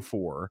waiting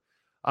for?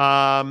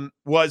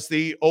 Was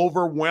the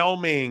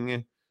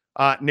overwhelming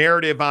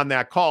narrative on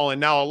that call.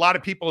 And now a lot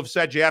of people have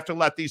said you have to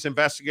let these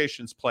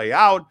investigations play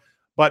out.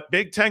 But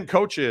Big Ten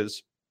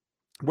coaches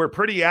were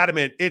pretty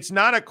adamant. It's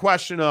not a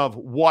question of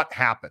what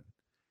happened.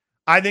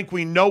 I think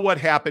we know what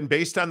happened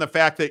based on the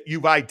fact that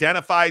you've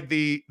identified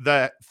the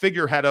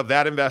figurehead of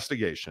that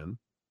investigation,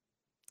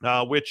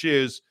 which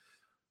is,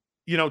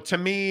 you know, to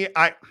me,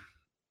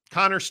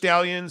 Connor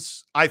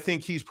Stalions, I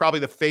think he's probably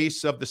the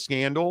face of the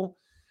scandal.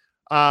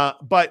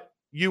 But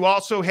you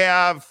also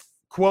have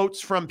quotes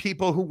from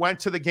people who went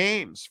to the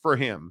games for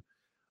him,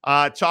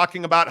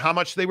 talking about how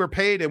much they were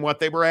paid and what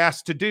they were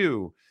asked to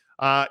do.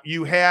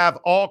 You have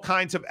all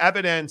kinds of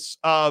evidence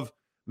of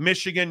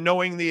Michigan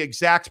knowing the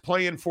exact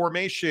play and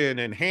formation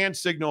and hand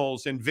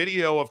signals and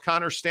video of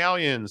Connor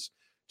Stalions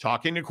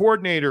talking to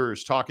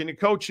coordinators, talking to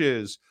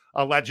coaches,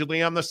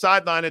 allegedly on the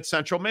sideline at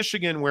Central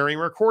Michigan wearing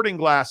recording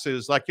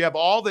glasses. Like, you have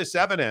all this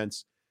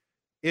evidence.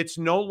 It's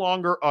no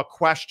longer a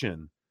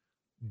question.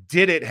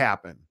 Did it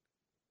happen?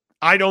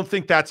 I don't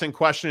think that's in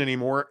question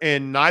anymore,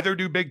 and neither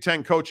do Big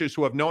Ten coaches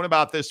who have known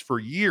about this for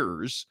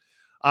years.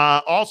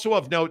 Also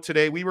of note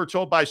today, we were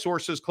told by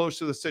sources close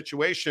to the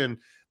situation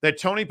that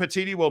Tony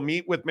Petitti will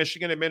meet with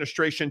Michigan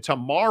administration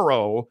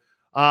tomorrow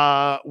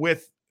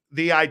with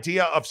the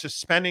idea of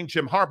suspending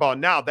Jim Harbaugh.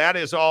 Now, that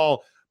is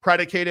all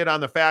predicated on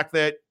the fact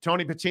that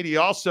Tony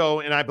Petitti also,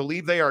 and I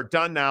believe they are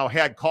done now,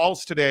 had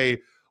calls today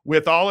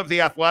with all of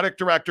the athletic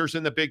directors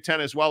in the Big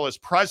Ten as well as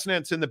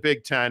presidents in the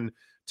Big Ten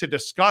to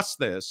discuss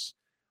this.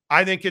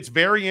 I think it's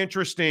very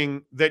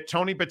interesting that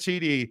Tony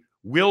Petitti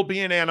will be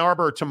in Ann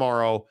Arbor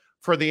tomorrow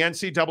for the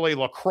NCAA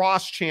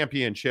lacrosse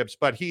championships,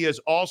 but he is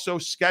also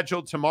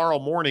scheduled tomorrow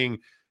morning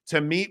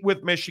to meet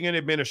with Michigan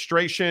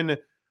administration.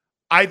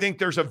 I think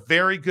there's a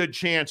very good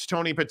chance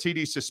Tony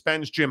Petitti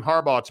suspends Jim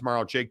Harbaugh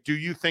tomorrow. Jake, do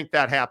you think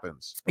that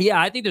happens?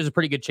 Yeah, I think there's a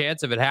pretty good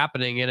chance of it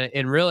happening.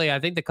 And really, I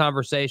think the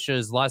conversation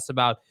is less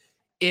about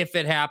if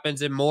it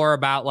happens and more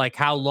about like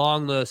how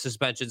long the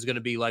suspension is going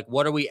to be. Like,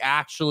 what are we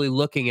actually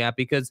looking at?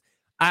 Because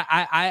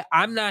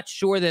I'm not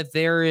sure that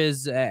there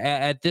is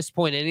at this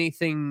point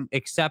anything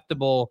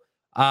acceptable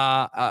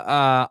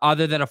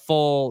other than a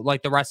full,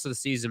 like the rest of the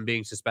season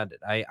being suspended.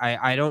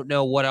 I don't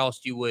know what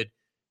else you would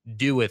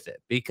do with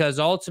it, because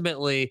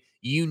ultimately,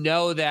 you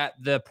know that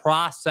the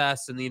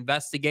process and the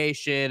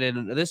investigation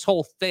and this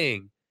whole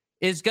thing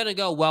is going to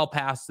go well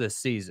past this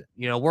season.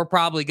 You know, we're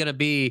probably going to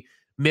be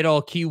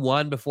middle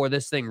Q1 before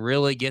this thing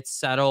really gets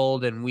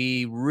settled and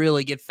we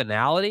really get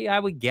finality, I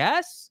would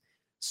guess.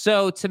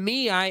 So to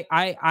me,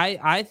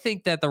 I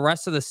think that the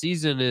rest of the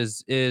season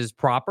is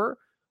proper.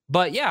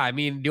 But yeah, I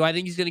mean, do I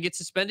think he's going to get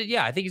suspended?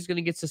 Yeah, I think he's going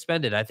to get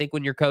suspended. I think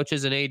when your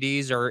coaches and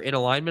ADs are in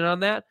alignment on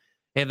that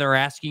and they're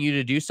asking you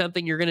to do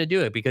something, you're going to do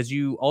it because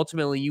you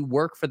ultimately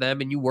work for them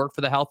and you work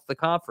for the health of the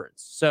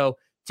conference. So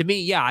to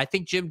me, yeah, I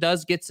think Jim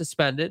does get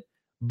suspended,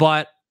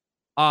 but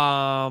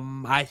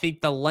I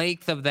think the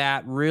length of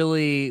that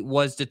really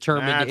was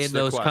determined in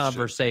those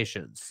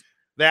conversations.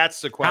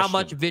 That's the question. How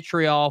much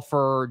vitriol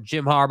for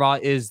Jim Harbaugh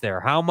is there?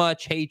 How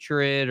much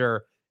hatred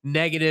or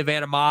negative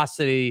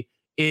animosity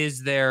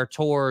is there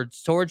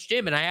towards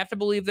Jim? And I have to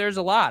believe there's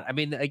a lot. I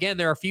mean, again,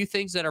 there are a few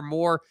things that are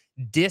more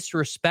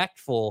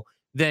disrespectful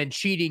than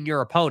cheating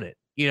your opponent.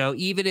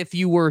 Even if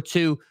you were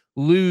to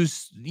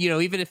lose,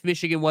 even if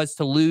Michigan was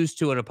to lose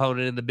to an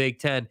opponent in the Big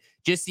Ten,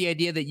 just the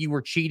idea that you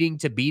were cheating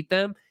to beat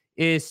them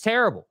is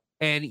terrible.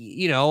 And,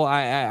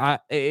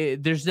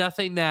 there's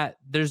nothing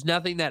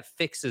that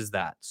fixes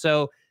that.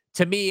 So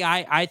to me,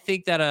 I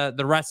think that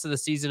the rest of the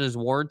season is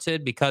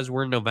warranted because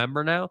we're in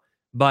November now,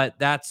 but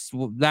that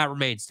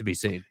remains to be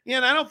seen. Yeah.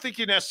 And I don't think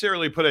you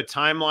necessarily put a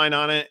timeline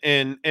on it.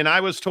 And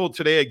I was told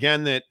today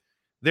again that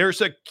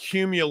there's a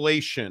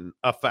accumulation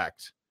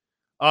effect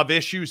of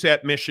issues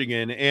at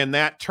Michigan, and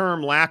that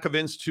term lack of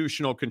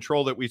institutional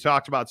control that we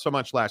talked about so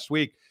much last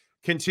week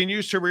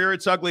continues to rear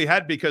its ugly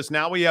head, because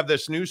now we have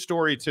this news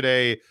story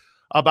today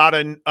about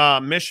a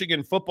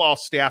Michigan football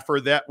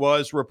staffer that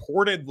was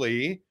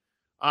reportedly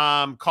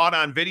caught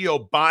on video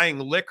buying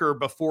liquor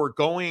before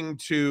going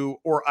to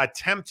or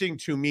attempting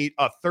to meet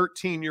a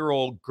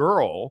 13-year-old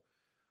girl.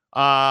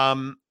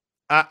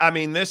 I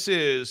mean, this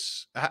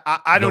is,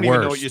 I don't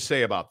even know what you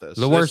say about this.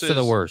 The worst of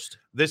the worst.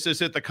 This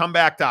is at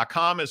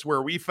thecomeback.com is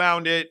where we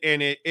found it.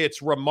 And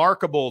it's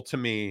remarkable to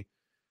me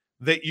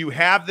that you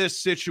have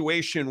this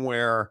situation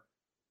where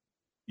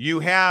you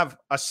have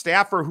a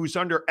staffer who's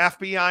under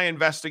FBI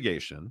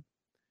investigation.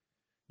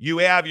 You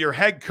have your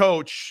head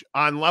coach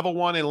on level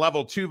 1 and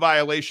level 2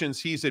 violations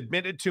he's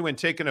admitted to and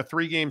taken a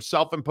 3-game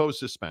self-imposed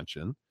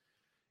suspension.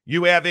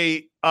 You have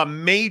a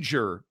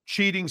major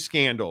cheating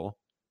scandal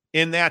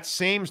in that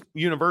same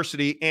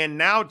university. And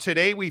now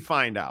today we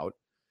find out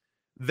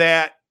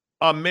that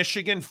a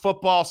Michigan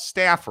football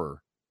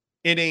staffer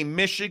in a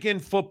Michigan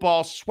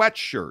football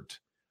sweatshirt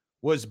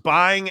was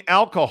buying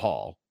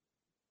alcohol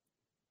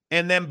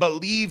and then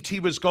believed he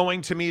was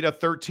going to meet a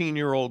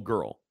 13-year-old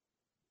girl.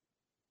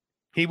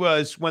 He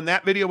was, when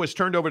that video was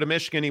turned over to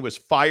Michigan, he was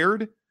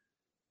fired.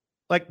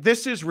 Like,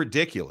 this is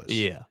ridiculous.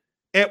 Yeah.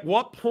 At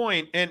what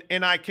point,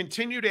 and I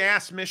continue to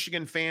ask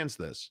Michigan fans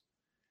this,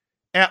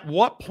 at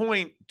what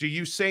point do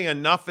you say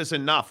enough is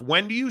enough?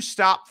 When do you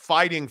stop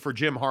fighting for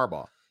Jim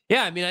Harbaugh?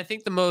 Yeah, I mean, I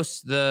think the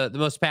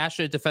most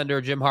passionate defender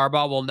of Jim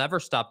Harbaugh will never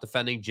stop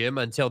defending Jim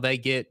until they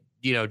get,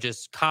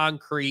 just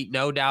concrete,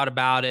 no doubt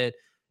about it,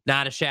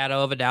 not a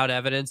shadow of a doubt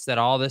evidence that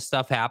all this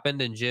stuff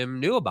happened and Jim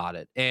knew about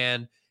it.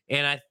 And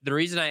the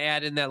reason I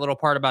add in that little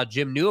part about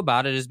Jim knew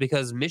about it is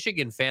because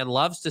Michigan fan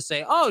loves to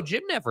say, oh,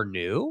 Jim never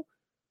knew.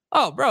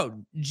 Oh, bro,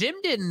 Jim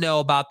didn't know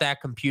about that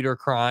computer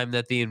crime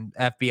that the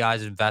FBI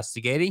is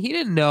investigating. He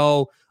didn't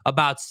know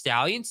about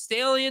Stallions.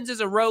 Stallions is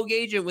a rogue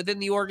agent within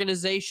the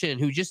organization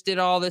who just did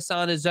all this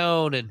on his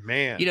own and,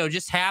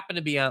 just happened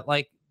to be on,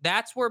 like,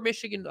 that's where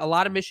a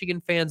lot of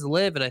Michigan fans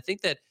live. And I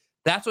think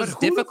that's what's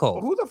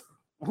difficult.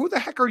 Who the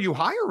heck are you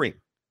hiring?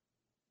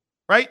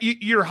 Right?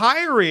 You're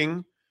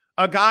hiring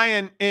a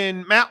guy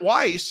in Matt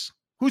Weiss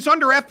who's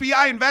under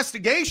FBI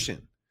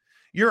investigation.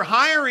 You're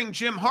hiring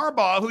Jim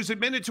Harbaugh, who's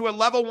admitted to a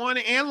level 1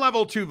 and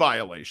level 2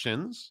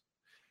 violations.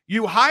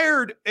 You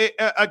hired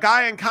a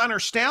guy in Connor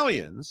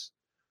Stallions,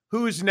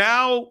 who's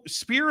now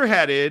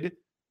spearheaded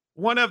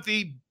one of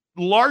the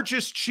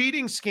largest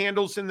cheating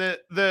scandals in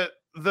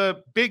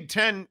the Big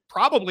Ten,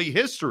 probably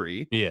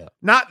history. Yeah.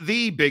 Not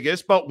the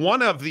biggest, but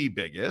one of the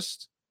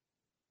biggest.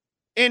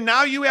 And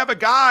now you have a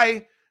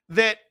guy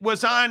that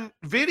was on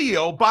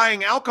video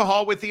buying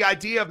alcohol with the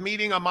idea of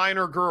meeting a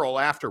minor girl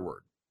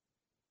afterward.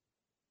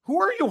 Who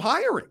are you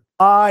hiring?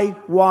 I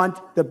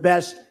want the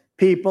best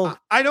people.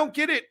 I don't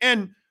get it.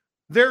 And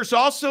there's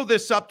also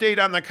this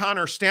update on the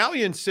Connor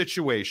Stallions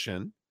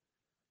situation.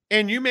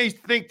 And you may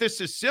think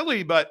this is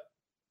silly, but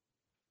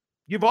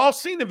you've all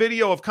seen the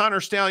video of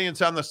Connor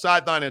Stallions on the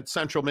sideline at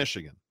Central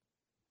Michigan.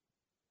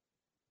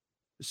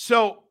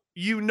 So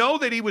you know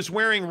that he was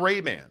wearing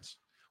Ray-Bans.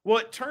 Well,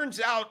 it turns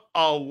out,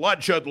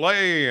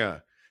 allegedly,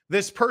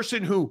 this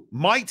person who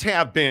might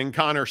have been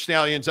Connor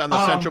Stallions on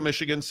the Central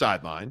Michigan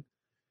sideline.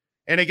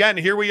 And again,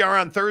 here we are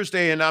on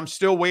Thursday, and I'm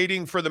still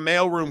waiting for the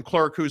mailroom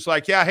clerk who's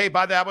like, yeah, hey,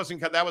 that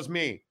was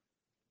me.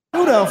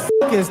 Who the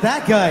fuck is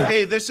that guy?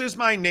 Hey, this is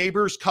my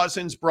neighbor's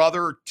cousin's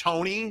brother,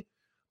 Tony.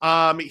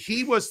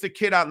 He was the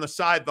kid on the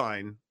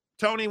sideline.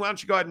 Tony, why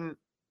don't you go ahead and...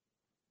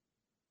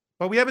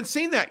 But we haven't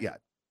seen that yet.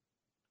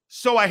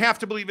 So I have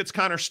to believe it's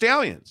Connor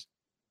Stallions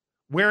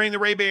wearing the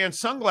Ray-Ban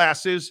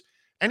sunglasses.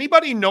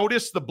 Anybody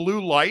notice the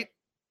blue light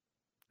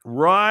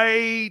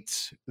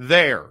right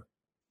there?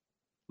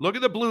 Look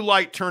at the blue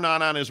light turn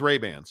on his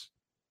Ray-Bans.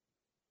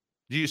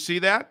 Do you see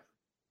that?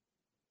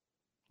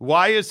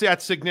 Why is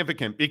that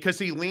significant? Because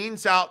he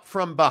leans out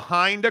from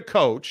behind a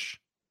coach.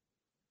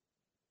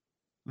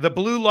 The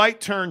blue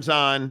light turns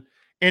on.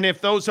 And if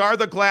those are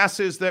the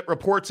glasses that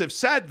reports have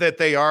said that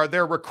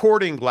they're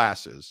recording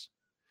glasses.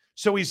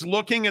 So he's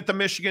looking at the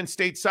Michigan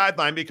State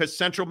sideline because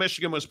Central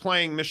Michigan was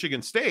playing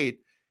Michigan State.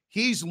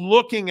 He's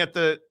looking at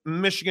the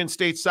Michigan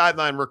State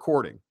sideline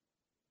recording.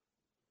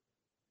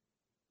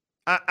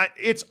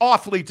 it's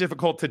awfully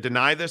difficult to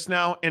deny this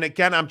now. And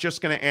again, I'm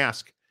just going to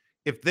ask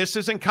if this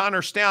isn't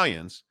Connor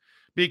Stallions,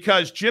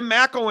 because Jim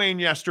McElwain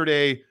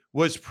yesterday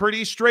was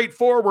pretty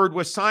straightforward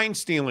with sign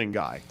stealing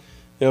guy.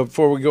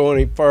 Before we go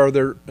any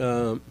farther,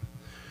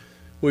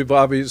 we've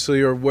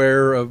obviously are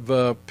aware of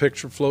a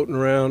picture floating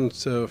around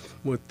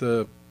with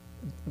the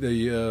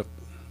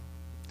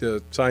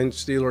sign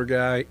stealer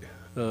guy.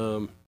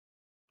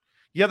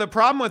 Yeah, the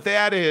problem with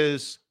that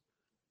is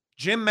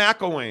Jim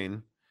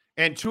McElwain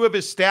and two of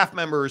his staff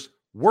members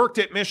worked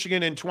at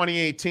Michigan in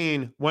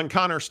 2018 when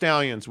Connor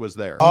Stallions was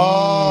there.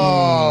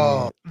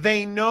 Oh.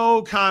 They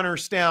know Connor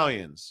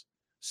Stallions.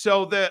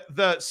 So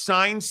the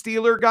sign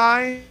stealer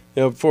guy.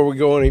 Before we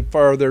go any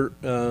farther,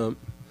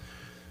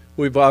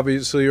 we've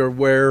obviously are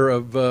aware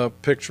of a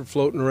picture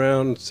floating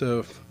around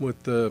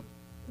with the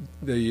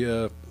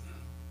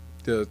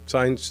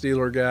sign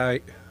stealer guy.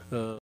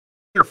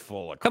 You're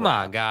full of crap. Come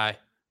on, guy.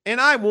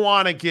 And I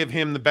want to give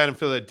him the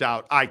benefit of the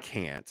doubt. I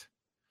can't.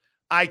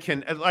 I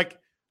can, like,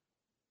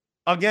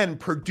 again,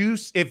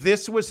 produce. If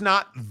this was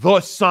not the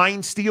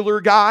sign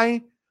stealer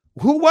guy,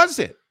 who was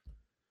it?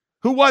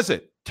 Who was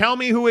it? Tell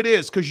me who it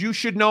is, because you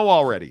should know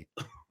already.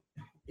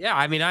 Yeah,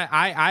 I mean,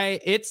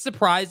 it's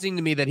surprising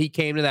to me that he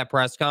came to that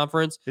press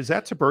conference. Is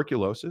that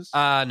tuberculosis?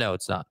 No,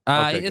 it's not.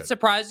 It's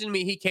surprising to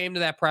me he came to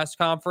that press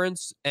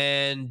conference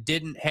and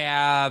didn't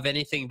have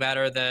anything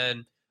better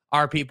than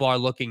our people are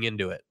looking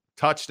into it.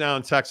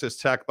 Touchdown, Texas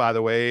Tech, by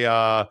the way.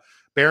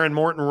 Baron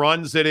Morton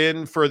runs it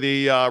in for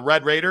the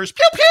Red Raiders.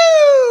 Pew,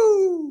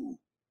 pew!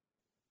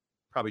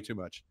 Probably too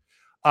much.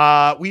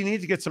 We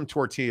need to get some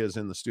tortillas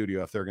in the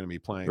studio if they're going to be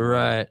playing.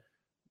 Right.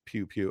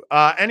 Pew, pew.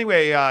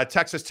 Anyway,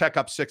 Texas Tech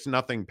up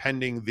 6-0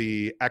 pending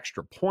the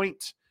extra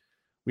point.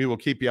 We will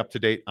keep you up to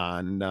date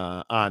on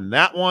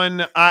that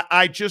one.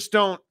 I just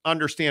don't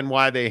understand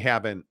why they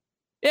haven't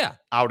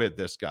outed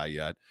this guy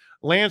yet.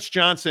 Lance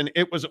Johnson,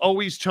 it was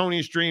always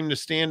Tony's dream to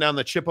stand on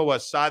the Chippewa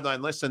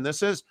sideline. Listen,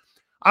 this is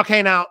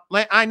okay. Now,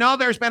 I know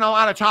there's been a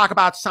lot of talk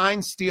about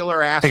sign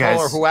stealer asshole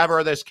or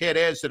whoever this kid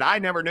is that I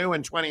never knew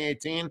in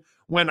 2018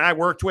 when I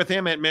worked with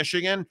him at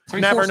Michigan.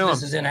 Never knew him.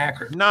 This is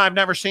inaccurate. No, I've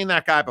never seen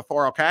that guy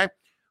before. Okay.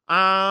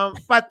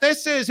 But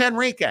this is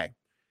Enrique.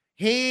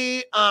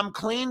 He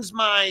cleans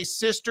my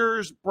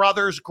sister's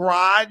brother's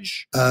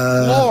garage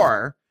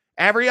floor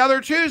every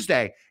other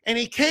Tuesday. And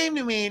he came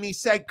to me and he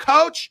said,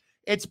 Coach,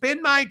 it's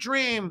been my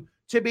dream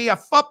to be a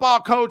football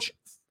coach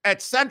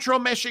at Central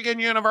Michigan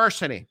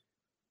University.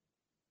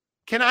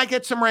 Can I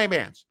get some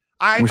Ray-Bans?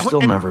 We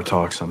still never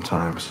talk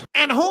sometimes.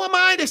 And who am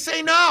I to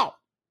say no?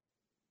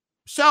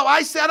 So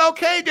I said,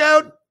 okay,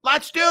 dude,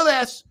 let's do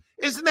this.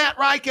 Isn't that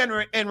right,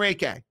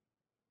 Enrique?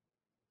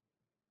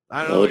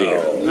 I don't know.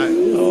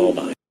 Oh,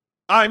 my.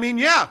 I mean,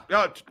 yeah.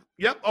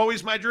 Yep,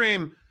 always my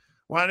dream.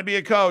 Wanted to be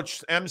a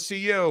coach,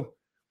 MCU.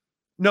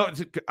 No,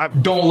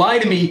 don't lie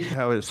to me.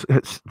 It's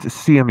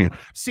CMU.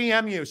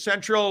 CMU,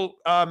 Central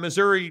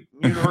Missouri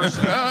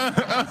University.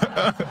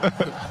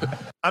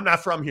 I'm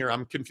not from here.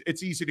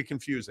 It's easy to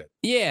confuse it.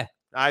 Yeah.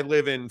 I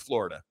live in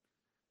Florida.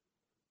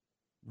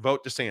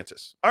 Vote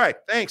DeSantis. All right,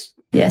 thanks.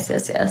 Yes.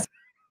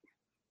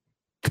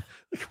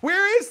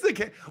 Where's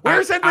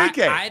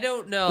Enrique? I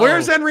don't know.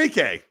 Where's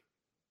Enrique?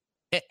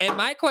 And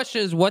my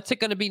question is, what's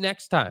it going to be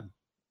next time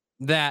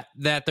that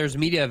there's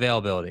media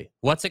availability?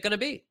 What's it going to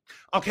be?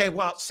 Okay,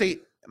 well,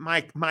 see,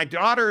 my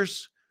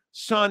daughter's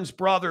son's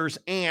brother's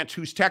aunt,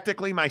 who's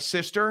technically my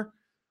sister,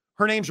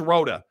 her name's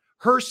Rhoda.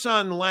 Her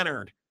son,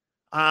 Leonard,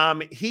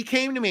 he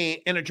came to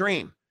me in a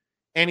dream,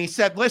 and he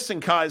said, listen,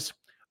 cuz,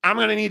 I'm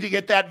going to need to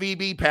get that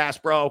VB pass,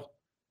 bro.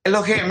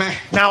 Look here, man.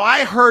 Now,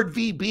 I heard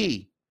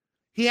VB.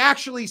 He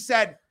actually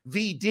said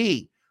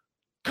VD.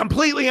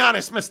 Completely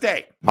honest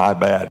mistake. My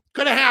bad.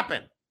 Could have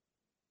happened.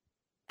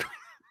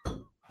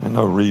 And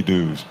no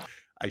redos.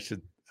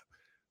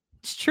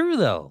 It's true,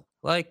 though.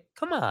 Like,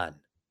 come on.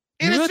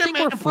 Innocent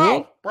man,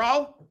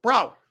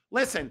 bro.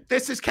 Listen,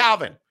 this is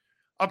Calvin.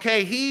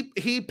 Okay,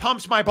 he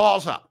pumps my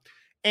balls up.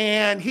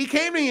 And he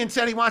came to me and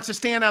said he wants to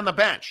stand on the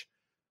bench.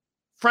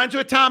 Friends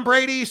with Tom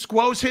Brady,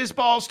 squoze his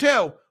balls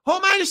too. Who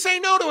am I to say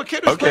no to a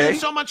kid who's playing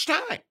so much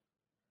time?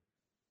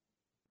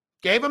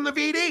 Gave him the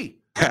VD.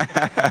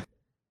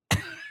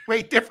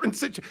 Wait, different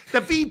situation.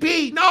 The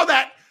VB. No,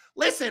 that.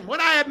 Listen, what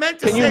I had meant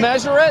to say. Can you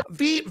measure it?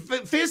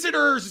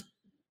 Visitors.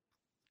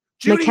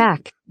 Judy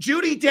Dench.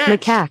 Judy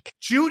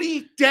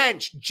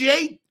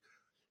Dench.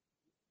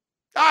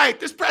 All right,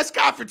 this press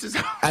conference is.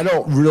 I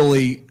don't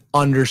really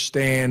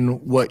understand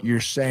what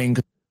you're saying.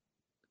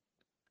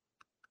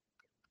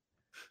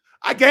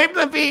 I gave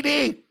the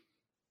VD.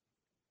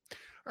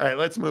 All right,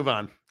 let's move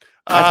on.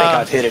 I think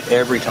I've hit it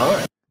every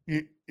time.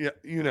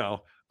 You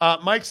know.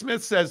 Mike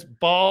Smith says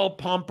ball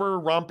pumper,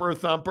 rumper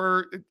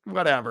thumper,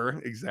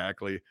 whatever.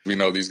 Exactly. We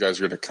know these guys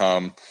are going to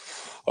come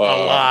a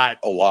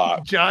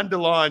lot. John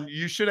DeLon,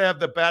 you should have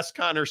the best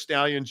Connor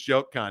Stallions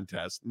joke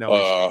contest.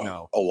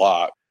 No. A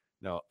lot.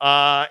 No.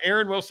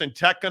 Aaron Wilson,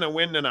 Tech going to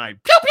win tonight.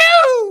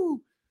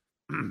 Pew,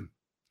 pew!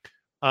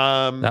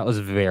 That was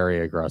very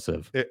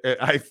aggressive.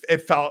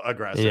 It felt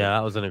aggressive. Yeah,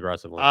 that was an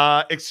aggressive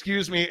one.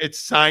 Excuse me, it's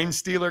sign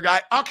stealer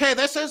guy. Okay,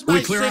 this is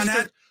my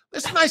sister.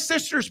 This is my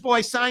sister's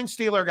boy, sign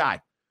stealer guy.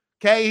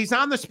 Okay, he's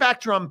on the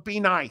spectrum. Be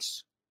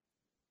nice.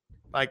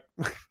 Like,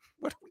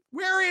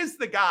 where is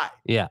the guy?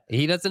 Yeah,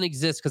 he doesn't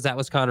exist because that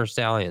was Connor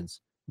Stallions.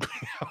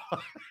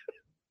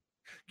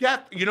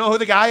 Yeah, you know who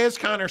the guy is?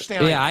 Connor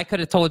Stallions. Yeah, I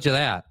could have told you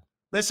that.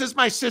 This is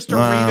my sister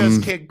Rita's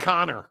kid,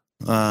 Connor.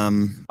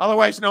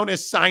 Otherwise known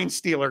as sign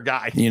stealer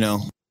guy.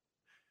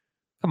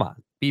 Come on,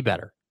 be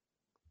better.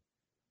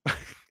 Be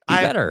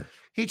better.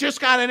 He just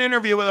got an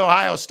interview with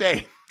Ohio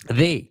State.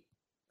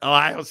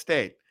 Ohio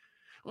State.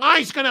 Oh,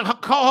 he's going to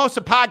co-host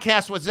a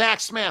podcast with Zach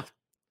Smith.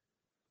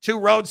 2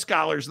 Rhodes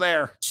Scholars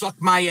there.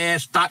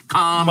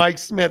 Suckmyass.com. Mike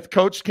Smith.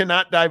 Coach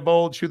cannot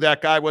divulge who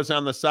that guy was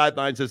on the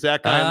sidelines, as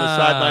that guy on the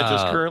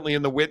sidelines is currently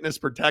in the witness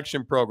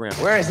protection program.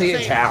 Where is the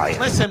Italian?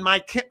 Listen,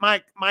 my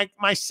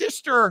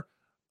sister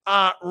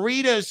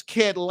Rita's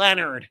kid,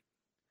 Leonard.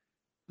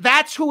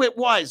 That's who it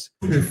was.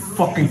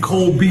 Fucking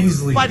Cole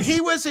Beasley. But he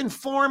was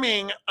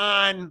informing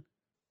on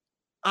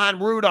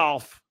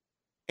Rudolph.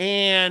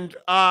 And,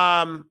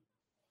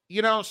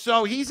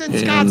 so he's in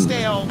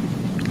Scottsdale.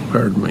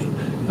 Pardon me.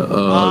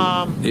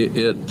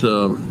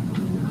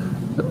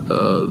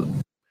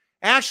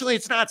 Actually,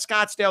 it's not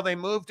Scottsdale. They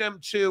moved him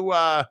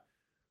to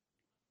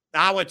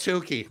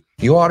Ahwatukee.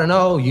 You ought to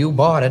know. You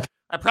bought it.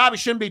 I probably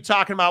shouldn't be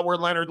talking about where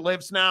Leonard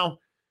lives now.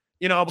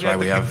 That's why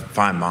we have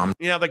Fine Mom.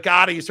 The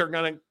Gottis are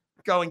going to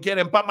go and get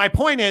him. But my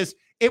point is,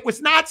 it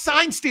was not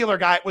sign stealer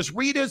guy. It was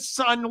Rita's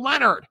son,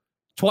 Leonard.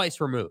 Twice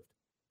removed.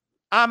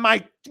 On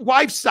my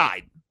wife's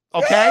side.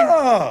 Okay?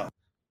 Yeah.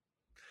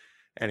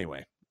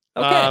 Anyway.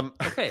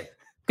 Okay.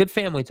 Good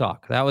family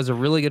talk. That was a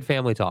really good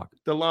family talk.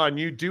 DeLon,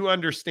 you do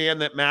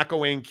understand that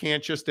McElwain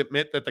can't just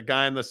admit that the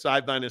guy on the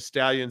sideline is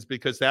Stallions,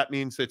 because that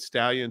means that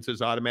Stallions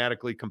is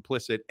automatically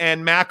complicit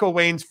and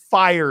McElwain's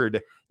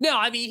fired. No,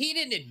 I mean, he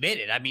didn't admit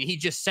it. I mean, he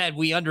just said,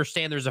 we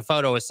understand there's a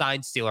photo of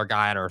sign stealer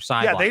guy on our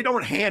sideline. Yeah, they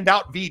don't hand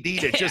out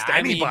VD to just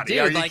anybody.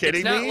 Are you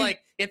kidding me?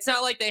 It's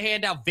not like they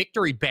hand out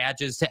victory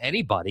badges to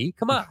anybody.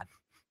 Come on.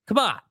 Come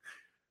on.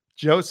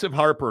 Joseph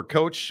Harper,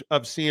 coach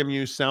of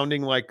CMU,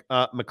 sounding like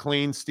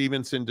McLean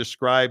Stevenson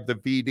described the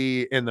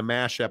VD in the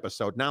MASH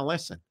episode. Now,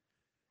 listen.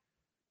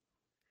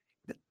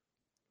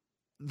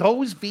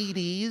 Those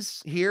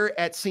VDs here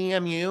at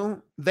CMU,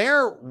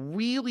 they're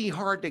really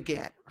hard to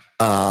get.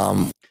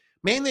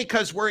 Mainly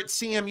because we're at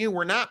CMU.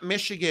 We're not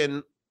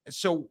Michigan,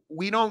 so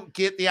we don't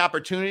get the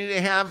opportunity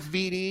to have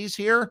VDs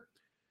here.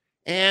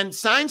 And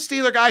sign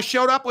stealer guy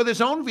showed up with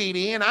his own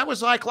VD, and I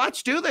was like,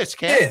 let's do this,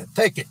 kid. Yeah,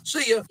 take it.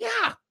 See ya.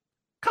 Yeah.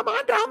 Come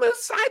on down the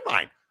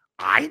sideline.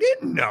 I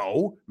didn't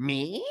know.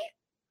 Me?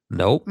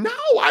 Nope. No,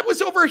 I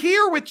was over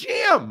here with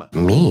Jim.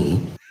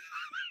 Me?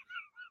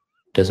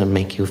 Doesn't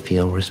make you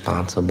feel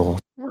responsible.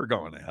 We're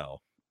going to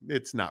hell.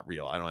 It's not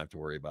real. I don't have to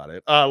worry about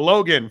it.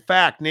 Logan,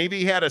 fact,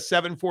 Navy had a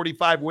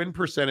 745 win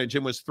percentage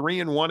and was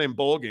 3-1 in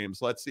bowl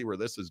games. Let's see where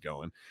this is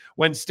going.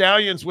 When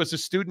Stallions was a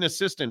student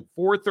assistant,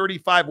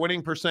 435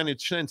 winning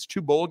percentage since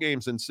 2 bowl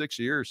games in 6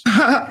 years.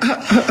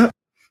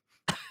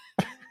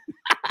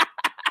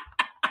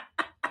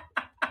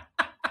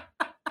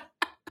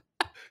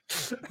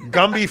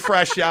 Gumby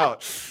fresh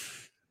out.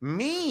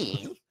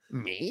 Me?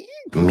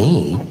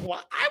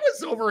 What? I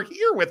was over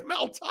here with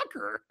Mel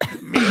Tucker.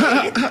 Me?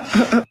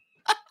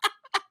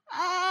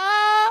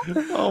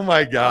 Oh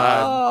my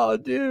God. Oh,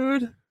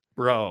 dude.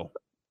 Bro,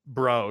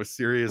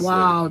 seriously.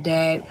 Wow,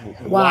 Dad.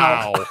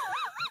 Wow.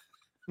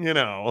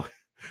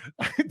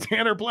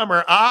 Tanner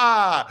Plummer.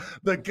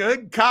 The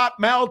good cop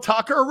Mel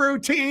Tucker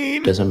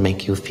routine. Doesn't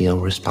make you feel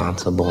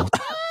responsible.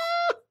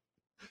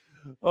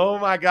 Oh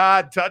my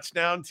God.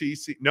 Touchdown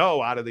TC.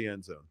 No, out of the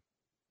end zone.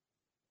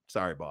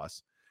 Sorry,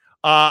 boss.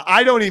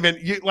 I don't even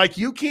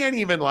you can't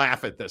even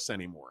laugh at this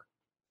anymore.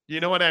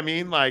 You know what I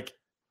mean? Like,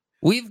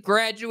 we've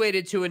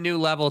graduated to a new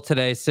level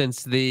today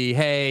since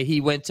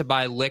he went to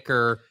buy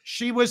liquor.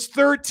 She was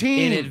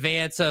 13 in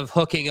advance of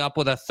hooking up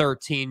with a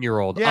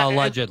 13-year-old,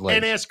 allegedly.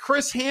 And as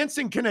Chris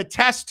Hansen can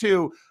attest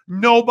to,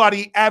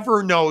 nobody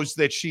ever knows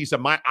that she's a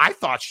minor. I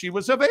thought she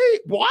was of 8.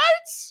 What?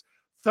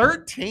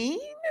 13?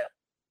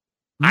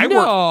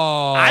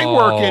 I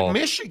work in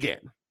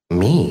Michigan.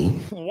 Me?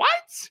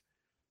 What?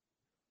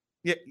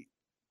 Yeah,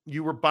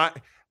 you were by.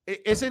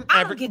 Isn't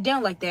I don't get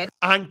down like that.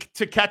 On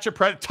To Catch a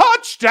Predator.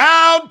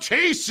 Touchdown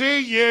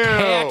TCU.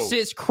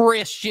 Texas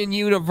Christian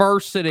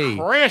University.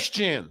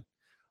 Christian.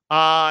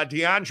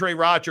 DeAndre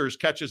Rogers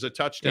catches a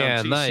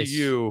touchdown.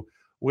 TCU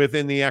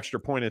within the extra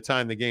point of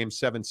time. The game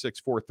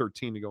 7-6,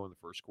 4:13 to go in the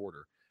first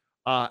quarter.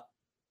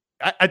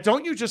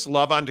 Don't you just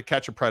love On To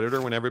Catch a Predator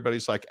when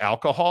everybody's like,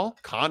 alcohol,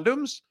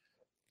 condoms?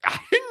 I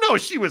didn't know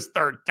she was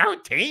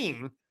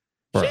 13.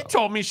 Bro. She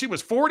told me she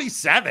was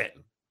 47.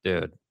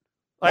 Dude.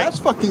 That's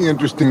fucking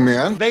interesting,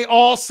 man. They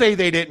all say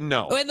they didn't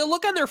know. And the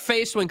look on their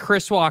face when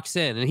Chris walks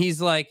in and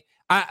he's like,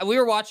 we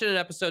were watching an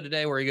episode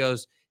today where he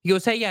goes,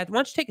 hey, yeah, why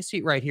don't you take a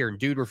seat right here? And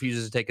dude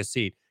refuses to take a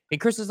seat. And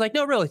Chris is like,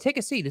 no, really, take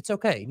a seat. It's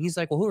okay. And he's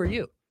like, well, who are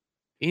you?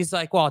 And he's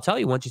like, well, I'll tell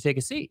you once you take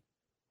a seat.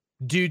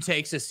 Dude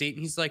takes a seat.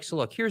 And he's like, so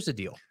look, here's the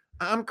deal.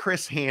 I'm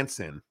Chris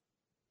Hansen,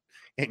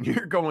 and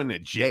you're going to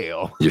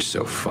jail. You're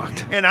so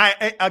fucked. And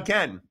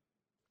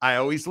I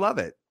always love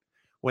it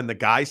when the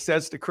guy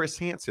says to Chris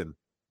Hansen,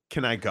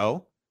 can I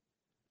go?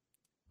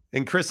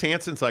 And Chris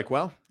Hansen's like,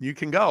 well, you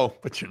can go,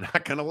 but you're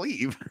not going to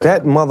leave.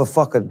 That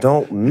motherfucker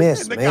don't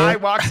miss, and the man. guy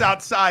walks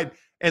outside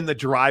and the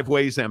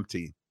driveway's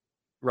empty,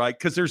 right?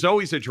 Because there's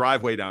always a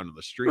driveway down to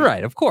the street.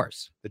 Right, of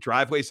course. The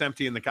driveway's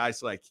empty and the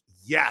guy's like,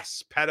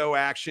 yes, pedo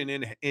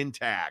action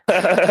intact.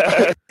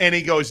 And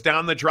he goes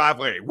down the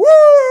driveway,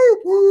 woo,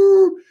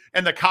 woo.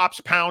 And the cops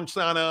pounce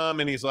on him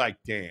and he's like,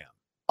 damn.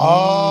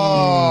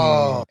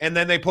 Oh. And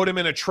then they put him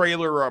in a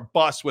trailer or a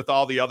bus with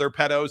all the other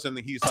pedos, and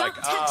he's like,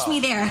 Don't touch me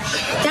there.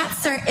 That,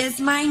 sir, is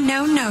my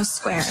no-no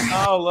square.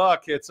 oh,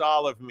 look, it's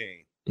all of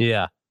me.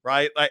 Yeah.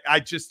 Right? Like,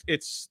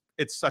 it's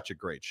such a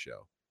great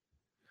show.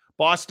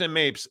 Boston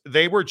Mapes,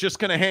 they were just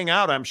going to hang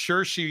out. I'm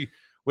sure she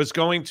was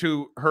going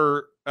to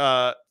her,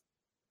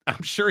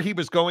 I'm sure he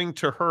was going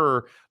to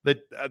her that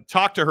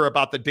talk to her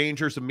about the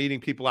dangers of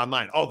meeting people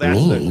online. Oh,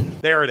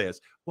 there it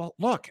is. Well,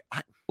 look.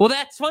 Well,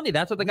 that's funny.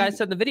 That's what the guy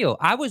said in the video.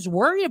 I was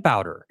worried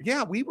about her.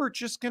 Yeah, we were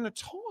just going to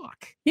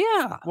talk.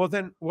 Yeah. Well,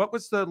 then what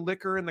was the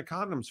liquor and the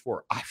condoms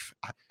for?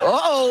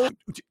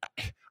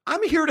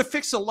 I'm here to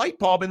fix a light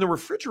bulb in the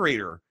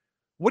refrigerator.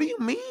 What do you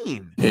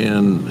mean?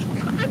 And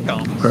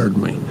condoms.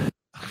 pardon me.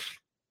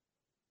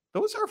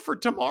 Those are for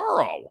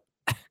tomorrow.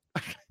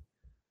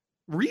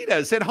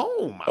 Rita's at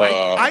home.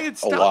 I had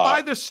stopped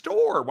by the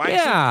store. Why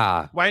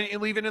didn't you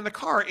leave it in the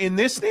car? In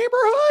this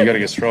neighborhood? You got to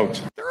get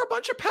stroked. There are a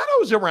bunch of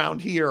pedos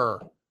around here.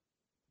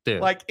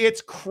 Dude. Like,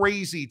 it's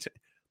crazy.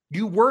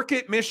 You work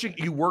at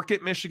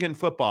Michigan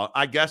football.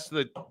 I guess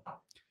dude,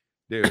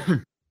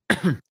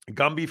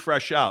 Gumby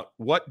fresh out.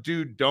 What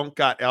dude don't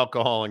got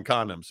alcohol and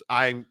condoms?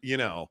 I've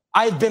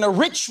been a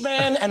rich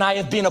man and I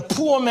have been a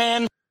poor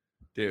man.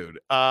 Dude,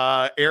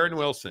 Aaron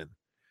Wilson.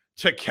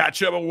 To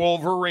Catch a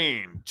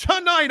Wolverine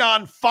tonight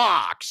on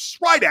Fox,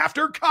 right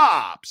after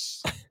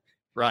Cops,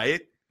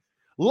 right?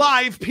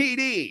 Live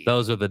PD.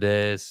 Those are the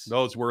days.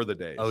 Those were the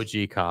days.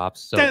 OG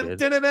Cops. So dun, good.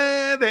 dun, dun,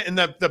 dun, dun,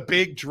 and the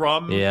big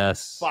drum.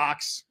 Yes.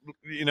 Fox,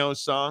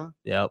 song.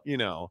 Yep.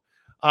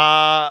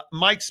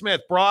 Mike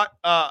Smith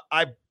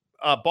I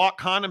bought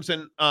condoms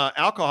and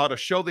alcohol to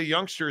show the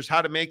youngsters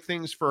how to make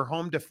things for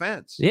home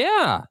defense.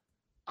 Yeah.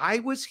 I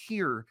was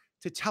here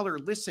to tell her,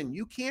 listen,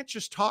 you can't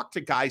just talk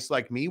to guys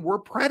like me. We're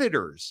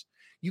predators.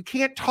 You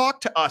can't talk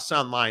to us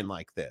online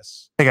like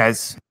this. Hey,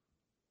 guys.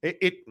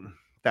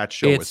 That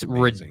show was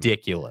amazing.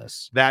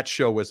 Ridiculous. That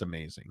show was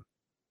amazing.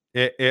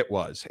 It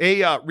was.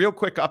 Hey, real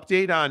quick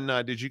update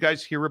on, did you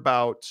guys hear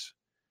about,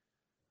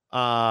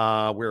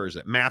 where is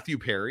it? Matthew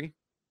Perry.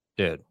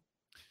 Dude.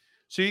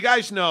 So you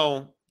guys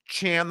know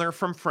Chandler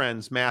from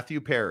Friends,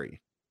 Matthew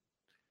Perry,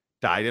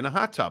 died in a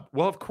hot tub.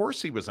 Well, of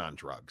course he was on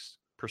drugs.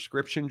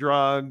 Prescription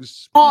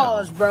drugs.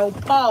 Pause, bro.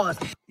 Pause.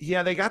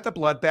 Yeah, they got the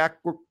blood back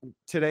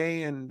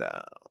today, and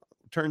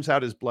turns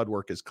out his blood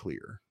work is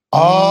clear.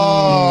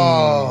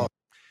 Oh.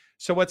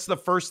 So what's the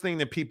first thing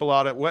that people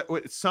ought to,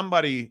 what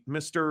somebody,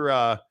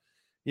 Mr.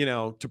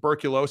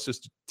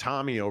 tuberculosis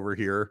Tommy over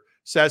here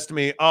says to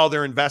me, oh,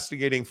 they're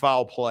investigating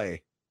foul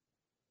play.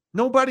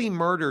 Nobody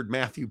murdered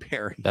Matthew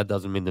Perry. That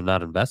doesn't mean they're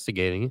not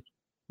investigating it.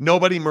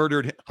 Nobody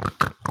murdered him.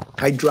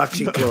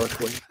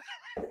 Hydroxychloroquine.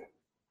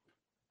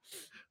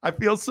 I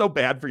feel so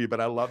bad for you,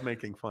 but I love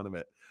making fun of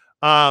it.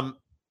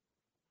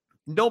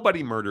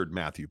 Nobody murdered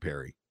Matthew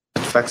Perry.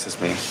 It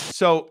vexes me.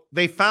 So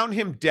they found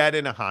him dead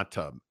in a hot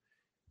tub.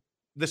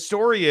 The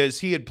story is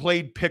he had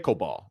played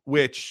pickleball,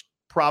 which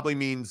probably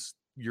means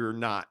you're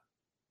not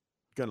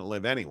going to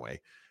live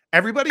anyway.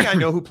 Everybody I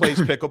know who plays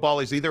pickleball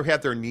has either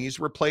had their knees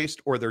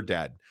replaced or they're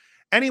dead.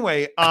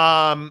 Anyway,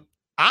 I'm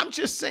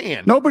just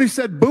saying. Nobody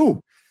said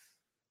boo.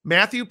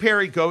 Matthew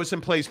Perry goes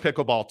and plays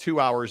pickleball 2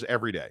 hours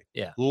every day.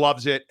 Yeah.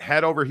 Loves it.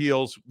 Head over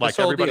heels like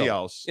everybody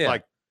else. Yeah.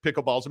 Like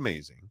pickleball's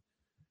amazing.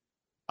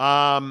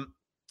 But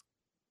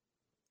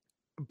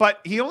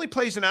he only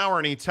plays an hour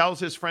and he tells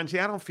his friends,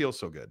 yeah, I don't feel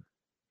so good.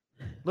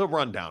 Little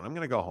rundown. I'm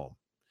going to go home.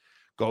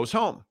 Goes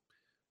home.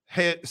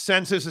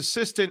 Sends his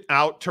assistant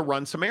out to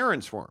run some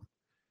errands for him.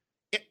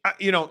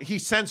 He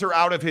sends her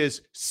out of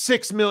his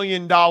 $6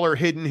 million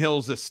Hidden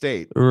Hills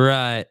estate.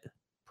 Right.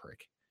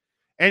 Prick.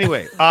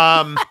 Anyway,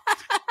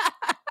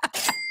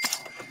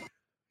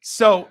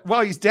 so,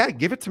 well, he's dead.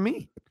 Give it to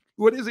me.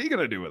 What is he going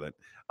to do with it?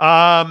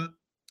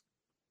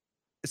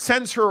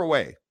 Sends her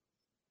away.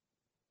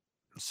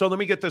 So let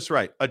me get this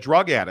right. A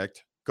drug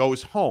addict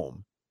goes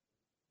home,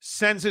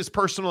 sends his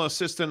personal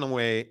assistant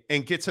away,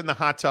 and gets in the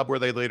hot tub where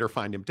they later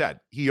find him dead.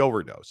 He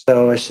overdosed.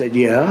 So I said,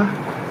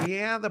 yeah.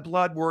 Yeah, the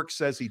blood work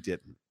says he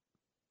didn't.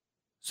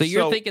 So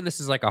you're thinking this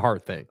is like a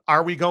heart thing.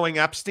 Are we going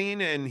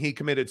Epstein and he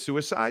committed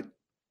suicide?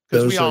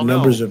 Those are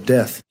numbers of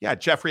death. Yeah,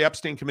 Jeffrey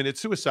Epstein committed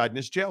suicide in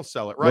his jail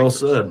cell at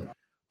Rikers. Well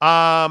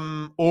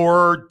said.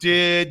 Or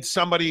did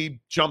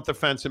somebody jump the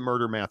fence and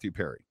murder Matthew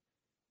Perry?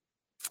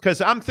 Because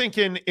I'm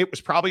thinking it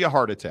was probably a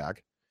heart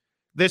attack.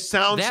 This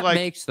sounds that like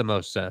makes the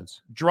most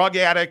sense. Drug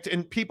addict,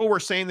 and people were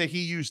saying that he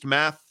used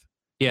meth.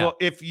 Yeah. Well,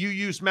 if you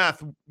use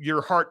meth,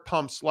 your heart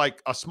pumps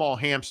like a small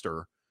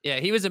hamster. Yeah,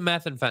 he was a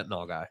meth and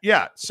fentanyl guy.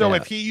 Yeah. So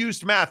if he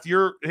used meth,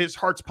 his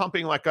heart's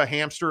pumping like a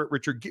hamster at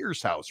Richard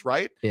Gere's house,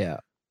 right? Yeah.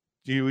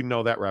 Do you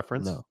know that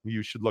reference? No.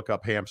 You should look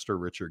up hamster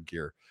Richard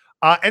Gere.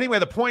 Anyway,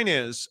 the point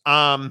is,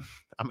 I'm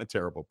a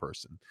terrible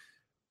person.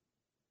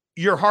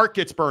 Your heart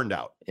gets burned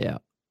out. Yeah.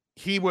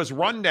 He was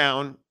run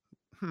down.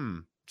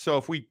 So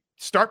if we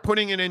start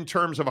putting it in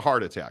terms of a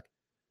heart attack,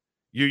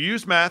 you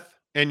use meth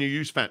and you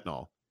use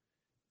fentanyl.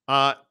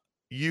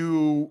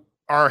 You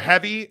are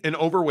heavy and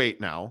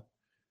overweight now,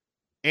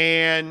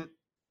 and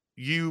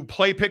you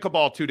play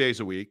pickleball 2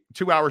 days a week,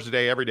 2 hours a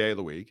day, every day of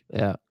the week.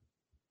 Yeah.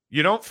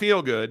 You don't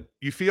feel good.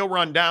 You feel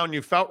run down.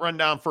 You felt run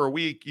down for a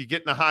week. You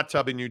get in a hot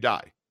tub and you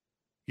die.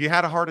 You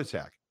had a heart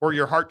attack, or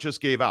your heart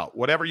just gave out,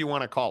 whatever you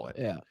want to call it.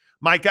 Yeah.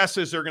 My guess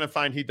is they're going to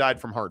find he died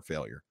from heart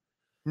failure.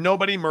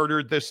 Nobody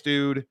murdered this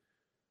dude.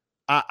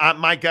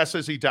 My guess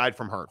is he died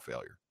from heart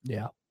failure.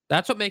 Yeah.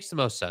 That's what makes the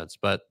most sense,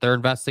 but they're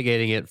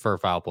investigating it for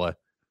foul play.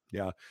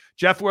 Yeah.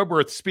 Jeff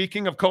Webworth,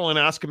 speaking of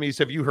colonoscopies,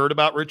 have you heard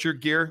about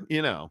Richard Gere?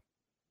 You know.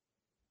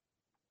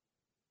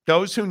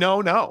 Those who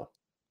know.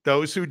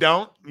 Those who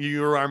don't,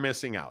 you are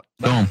missing out.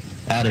 Boom.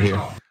 Out of here.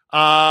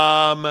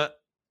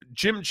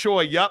 Jim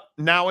Choi, yep.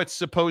 Now it's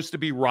supposed to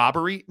be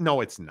robbery.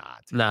 No, it's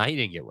not. Nah, he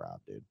didn't get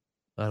robbed, dude.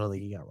 I don't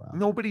think he got robbed.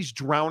 Nobody's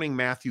drowning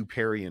Matthew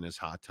Perry in his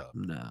hot tub.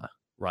 Nah.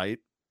 Right?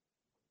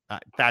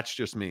 That's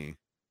just me.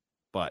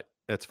 But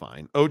that's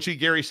fine. OG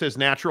Gary says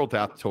natural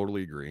death.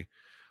 Totally agree.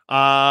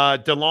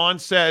 DeLon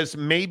says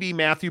maybe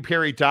Matthew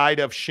Perry died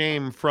of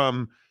shame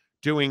from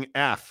doing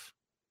F.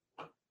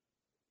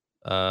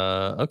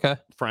 Okay.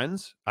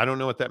 Friends? I don't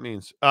know what that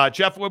means.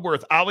 Jeff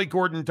Woodworth, Ollie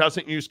Gordon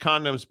doesn't use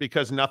condoms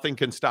because nothing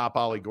can stop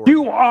Ollie Gordon.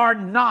 You are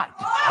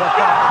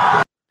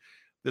not.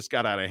 This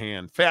got out of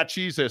hand. Fat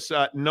Jesus,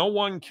 no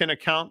one can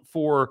account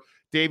for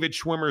David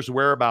Schwimmer's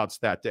whereabouts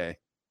that day.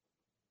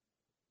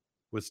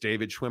 Was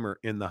David Schwimmer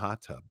in the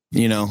hot tub?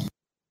 You know.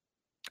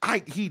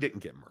 He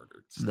didn't get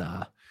murdered. So.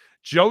 Nah.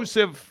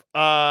 Joseph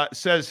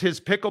says his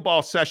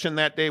pickleball session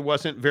that day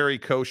wasn't very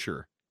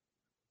kosher.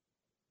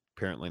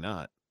 Apparently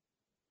not.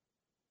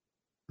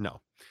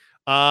 No.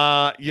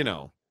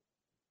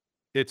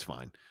 It's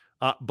fine.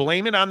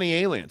 Blame it on the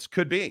aliens.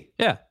 Could be.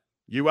 Yeah.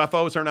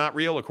 UFOs are not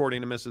real,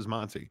 according to Mrs.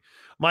 Monty.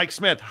 Mike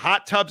Smith,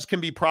 hot tubs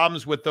can be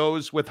problems with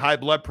those with high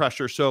blood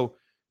pressure. So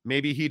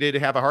maybe he did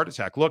have a heart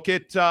attack. Look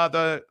at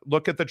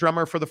the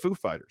drummer for the Foo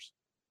Fighters.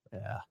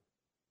 Yeah.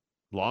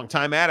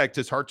 Longtime addict.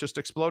 His heart just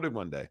exploded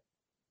one day.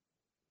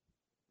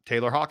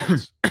 Taylor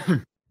Hawkins.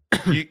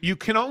 You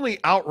can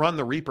only outrun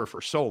the Reaper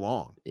for so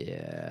long.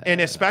 Yeah.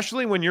 And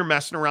especially when you're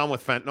messing around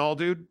with fentanyl,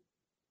 dude.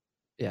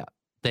 Yeah.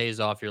 Days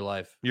off your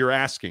life. You're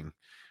asking.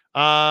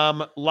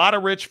 A lot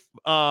of rich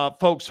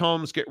folks'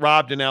 homes get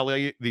robbed in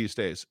LA these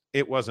days.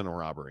 It wasn't a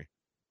robbery.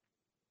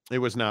 It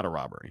was not a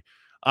robbery.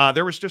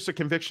 There was just a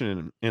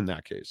conviction in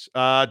that case.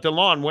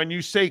 DeLon, when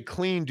you say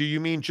clean, do you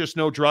mean just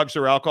no drugs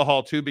or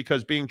alcohol too?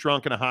 Because being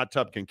drunk in a hot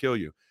tub can kill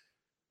you.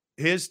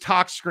 His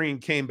tox screen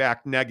came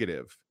back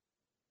negative.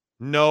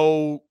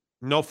 No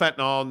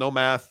fentanyl, no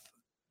meth.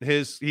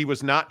 He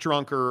was not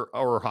drunk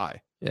or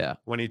high. Yeah.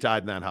 When he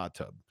died in that hot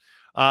tub.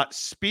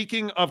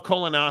 Speaking of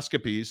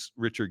colonoscopies,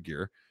 Richard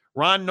Gere,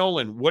 Ron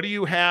Nolan, what do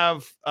you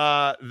have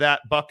that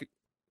bucket?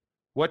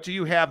 What do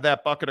you have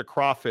that bucket of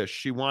crawfish?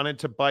 She wanted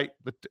to bite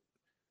the.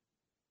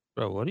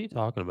 Bro, what are you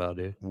talking about,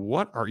 dude?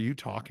 What are you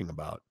talking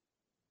about?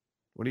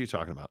 What are you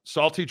talking about?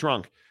 Salty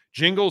Drunk.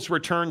 Jingles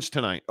returns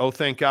tonight. Oh,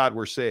 thank God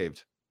we're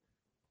saved.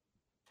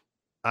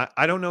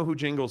 I don't know who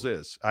Jingles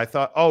is. I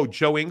thought,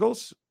 Joe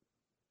Ingles?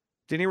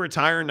 Didn't he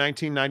retire in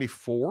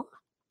 1994?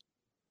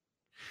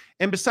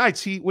 And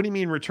besides, what do you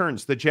mean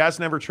returns? The Jazz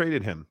never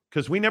traded him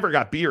because we never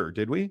got beer,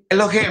 did we?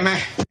 Look at me.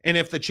 And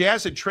if the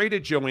Jazz had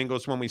traded Joe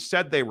Ingles when we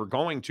said they were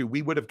going to,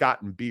 we would have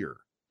gotten beer.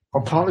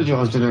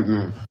 Apologize to that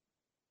man.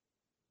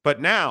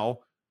 But now,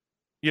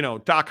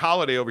 Doc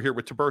Holliday over here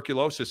with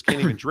tuberculosis can't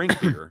even drink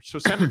beer. So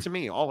send it to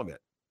me, all of it.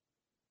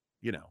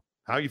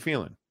 How are you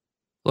feeling?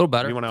 A little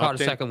better. You want to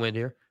caught a second wind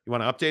here. You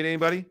want to update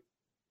anybody?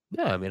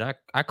 Yeah, I mean,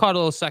 I caught a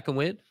little second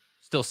wind.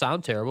 Still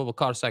sound terrible, but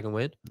caught a second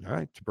wind. All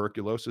right,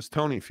 tuberculosis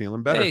Tony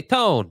feeling better. Hey,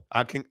 Tone.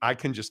 I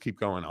can just keep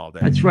going all day.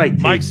 That's right.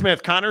 Mike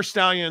Smith, Connor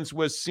Stallions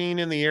was seen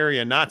in the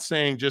area,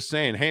 just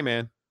saying, hey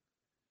man,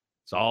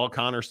 it's all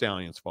Connor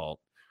Stallions'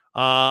 fault.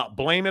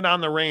 Blame it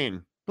on the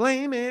rain.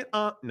 Blame it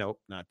on. Nope,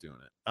 not doing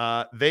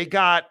it. They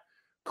got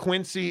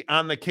Quincy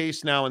on the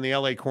case now in the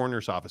LA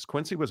coroner's office.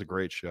 Quincy was a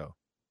great show.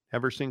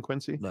 Ever seen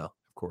Quincy? No.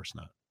 Of course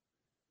not.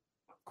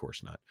 Of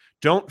course not.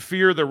 Don't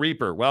fear the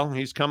Reaper. Well,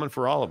 he's coming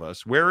for all of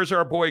us. Where is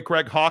our boy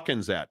Greg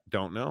Hawkins at?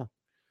 Don't know.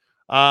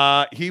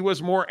 He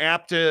was more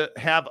apt to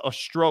have a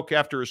stroke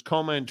after his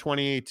coma in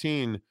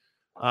 2018.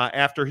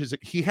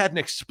 He had an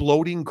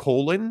exploding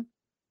colon.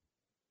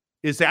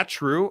 Is that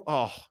true?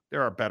 Oh,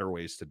 there are better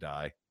ways to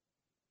die.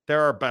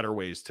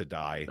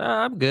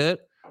 I'm good.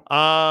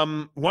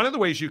 One of the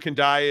ways you can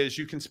die is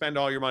you can spend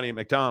all your money at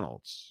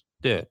McDonald's.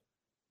 Dude.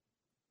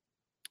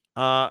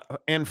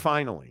 And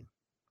finally,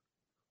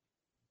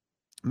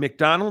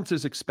 McDonald's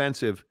is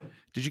expensive.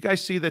 Did you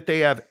guys see that they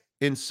have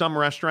in some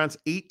restaurants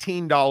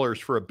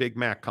 $18 for a Big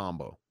Mac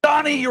combo?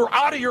 Donnie, you're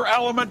out of your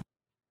element.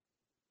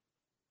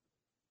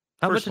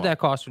 How much did that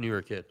cost when you were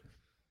a kid?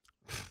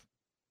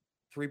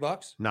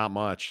 $3? Not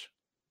much.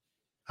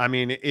 I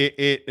mean,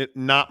 it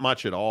not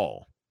much at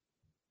all.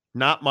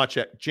 Not much.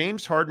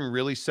 James Harden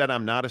really said,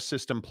 "I'm not a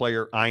system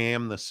player. I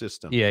am the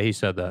system." Yeah, he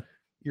said that.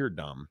 You're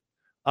dumb.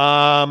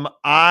 I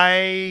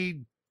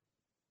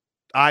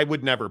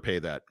would never pay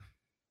that.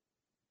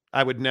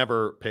 I would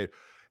never pay.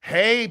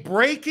 Hey,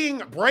 breaking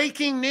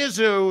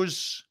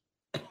news.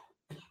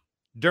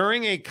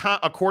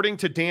 According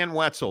to Dan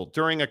Wetzel,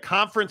 during a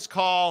conference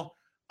call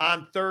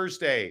on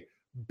Thursday,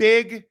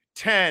 Big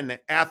Ten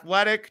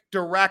athletic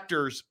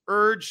directors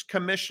urged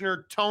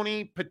Commissioner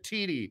Tony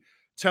Petitti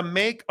to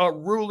make a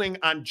ruling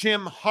on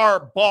Jim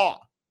Harbaugh.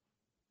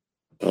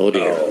 Oh,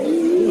 dear.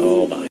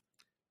 Oh, my.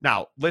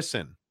 Now,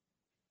 listen,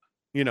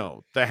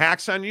 the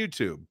hacks on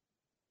YouTube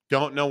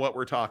don't know what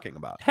we're talking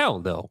about.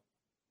 Hell no.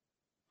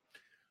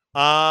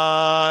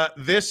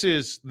 This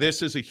is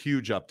a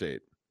huge update.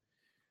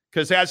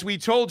 Because as we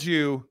told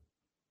you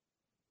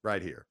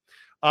right here,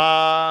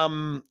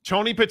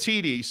 Tony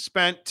Petitti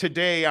spent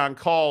today on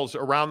calls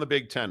around the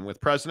Big Ten with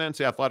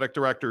presidents, athletic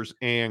directors,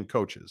 and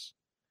coaches.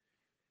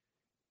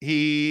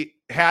 He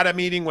had a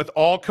meeting with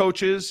all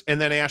coaches and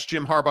then asked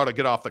Jim Harbaugh to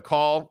get off the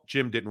call.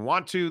 Jim didn't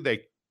want to.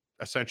 They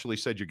essentially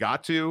said, you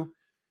got to.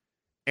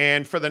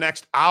 And for the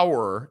next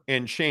hour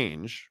and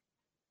change,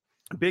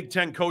 Big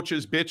Ten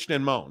coaches bitched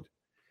and moaned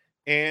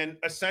and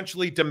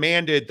essentially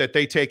demanded that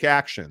they take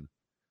action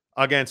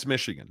against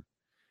Michigan.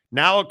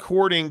 Now,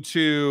 according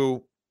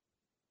to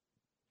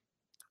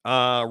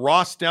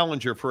Ross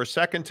Dellinger, for a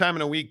second time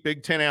in a week,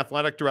 Big Ten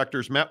athletic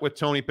directors met with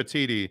Tony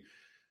Petitti,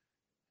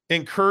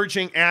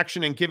 encouraging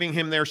action and giving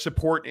him their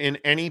support in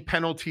any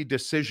penalty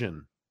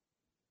decision.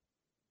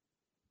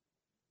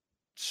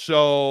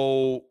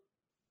 So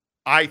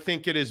I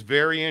think it is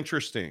very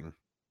interesting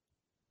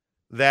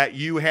that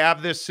you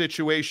have this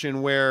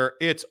situation where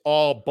it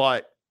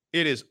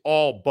is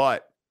all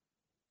but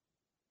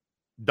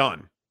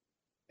done.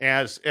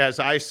 As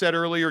I said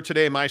earlier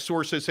today, my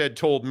sources had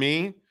told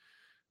me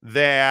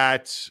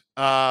that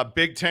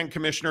Big Ten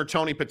Commissioner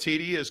Tony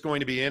Petitti is going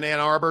to be in Ann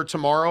Arbor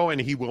tomorrow,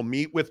 and he will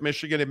meet with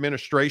Michigan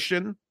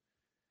administration.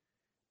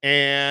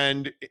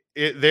 And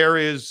there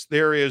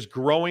is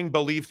growing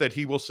belief that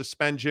he will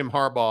suspend Jim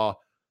Harbaugh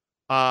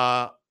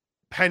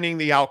pending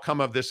the outcome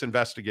of this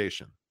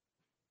investigation.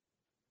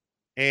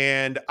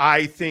 And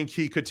I think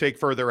he could take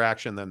further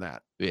action than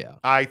that. Yeah.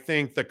 I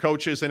think the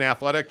coaches and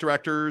athletic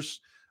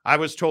directors, I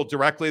was told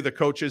directly, the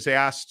coaches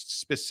asked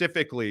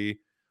specifically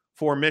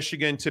for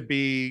Michigan to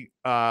be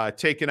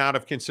taken out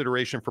of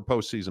consideration for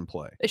postseason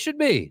play. They should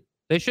be.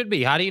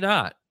 How do you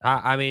not?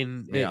 I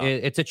mean, yeah.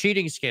 It's a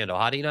cheating scandal.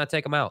 How do you not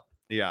take them out?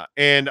 Yeah.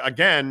 And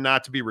again,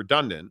 not to be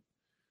redundant,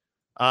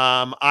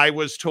 I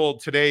was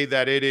told today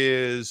that it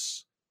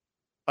is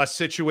a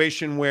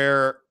situation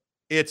where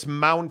it's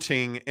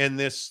mounting and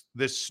this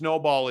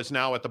snowball is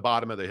now at the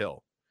bottom of the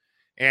hill.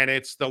 And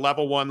it's the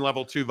level 1,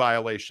 level 2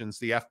 violations,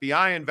 the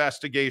FBI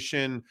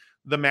investigation,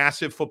 the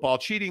massive football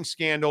cheating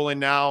scandal, and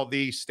now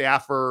the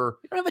staffer.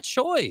 You don't have a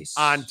choice.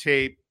 On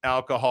tape,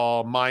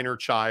 alcohol, minor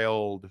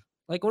child.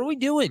 Like, what are we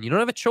doing? You don't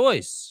have a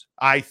choice.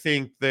 I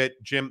think that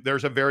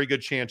there's a very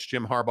good chance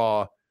Jim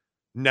Harbaugh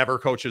never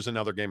coaches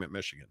another game at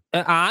Michigan.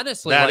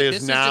 Honestly,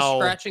 this is just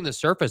scratching the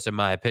surface, in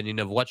my opinion,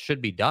 of what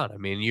should be done. I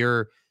mean,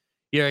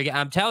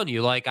 I'm telling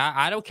you,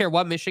 I don't care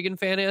what Michigan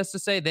fan has to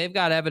say. They've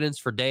got evidence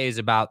for days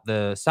about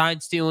the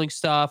sign stealing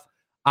stuff.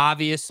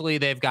 Obviously,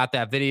 they've got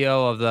that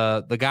video of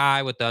the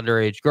guy with the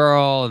underage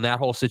girl and that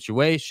whole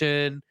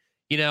situation,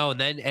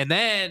 and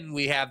then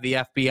we have the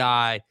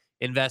FBI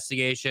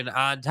investigation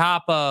on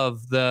top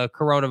of the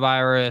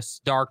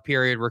coronavirus dark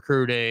period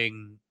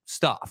recruiting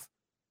stuff.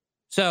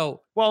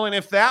 So, well, and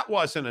if that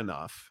wasn't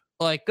enough,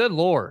 good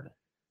Lord,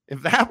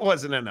 if that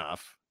wasn't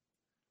enough.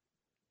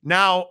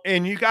 Now,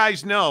 and you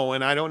guys know,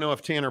 and I don't know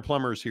if Tanner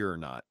Plummer's here or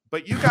not,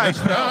 but you guys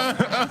know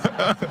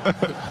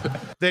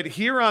that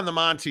here on the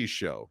Monty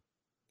Show,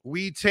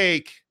 we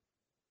take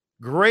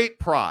great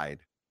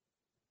pride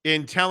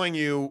in telling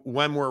you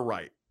when we're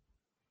right.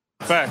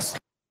 Facts.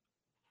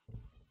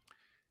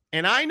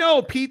 And I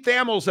know Pete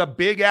Thamel's a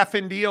big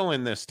effing deal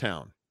in this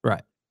town.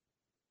 Right.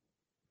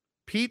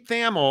 Pete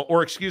Thamel,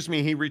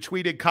 he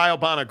retweeted Kyle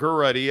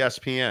Bonagura at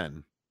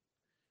ESPN.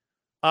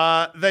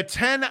 The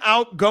 10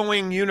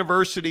 outgoing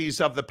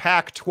universities of the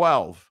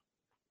Pac-12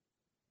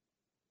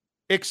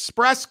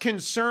 expressed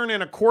concern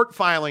in a court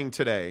filing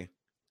today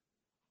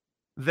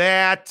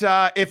that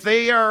if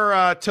they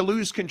are to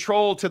lose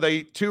control to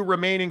the 2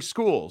 remaining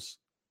schools,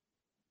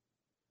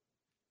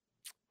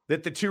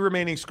 that the 2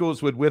 remaining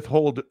schools would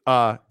withhold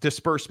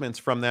disbursements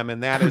from them,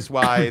 and that is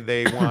why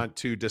they want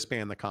to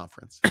disband the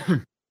conference.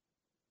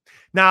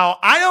 Now,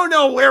 I don't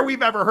know where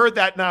we've ever heard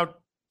that. Now,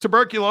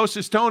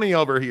 Tuberculosis Tony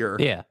over here.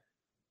 Yeah.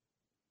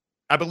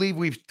 I believe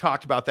we've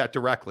talked about that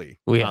directly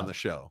on the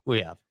show.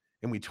 We have.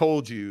 And we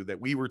told you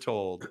that we were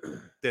told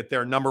that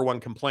their number one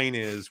complaint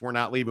is we're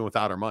not leaving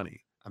without our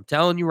money. I'm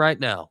telling you right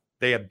now.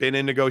 They have been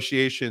in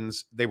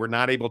negotiations. They were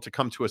not able to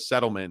come to a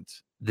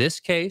settlement. This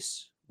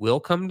case will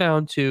come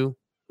down to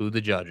who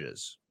the judge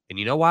is. And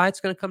you know why it's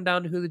going to come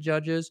down to who the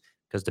judge is?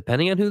 Because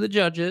depending on who the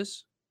judge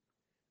is,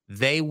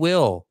 they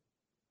will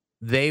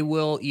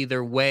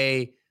either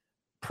weigh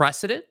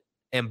precedent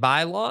and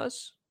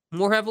bylaws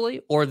more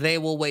heavily, or they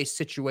will weigh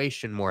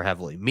situation more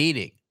heavily.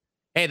 Meaning,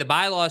 hey, the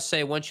bylaws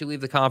say once you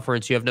leave the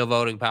conference, you have no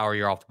voting power,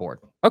 you're off the board.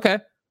 Okay.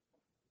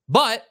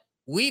 But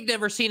we've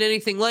never seen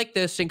anything like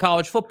this in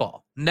college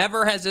football.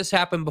 Never has this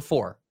happened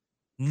before.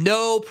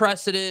 No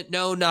precedent,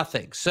 no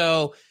nothing.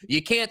 So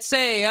you can't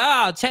say,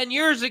 10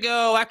 years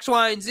ago, X,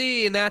 Y, and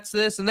Z, and that's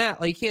this and that.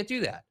 Like, you can't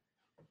do that.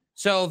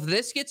 So if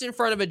this gets in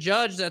front of a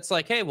judge that's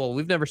like, hey, well,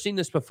 we've never seen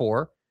this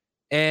before.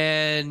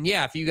 And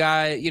yeah, if you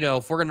guys,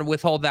 if we're going to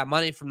withhold that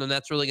money from them,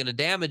 that's really going to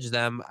damage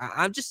them.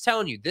 I'm just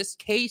telling you, this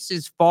case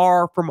is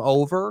far from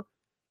over.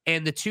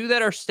 And the two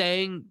that are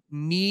staying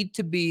need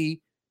to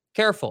be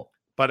careful.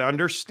 But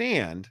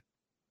understand,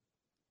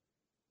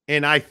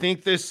 and I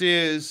think this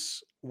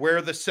is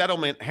where the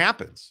settlement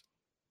happens.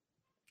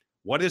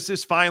 What does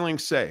this filing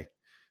say?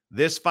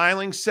 This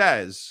filing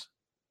says,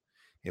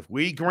 if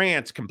we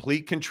grant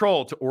complete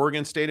control to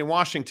Oregon State and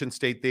Washington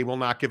State, they will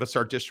not give us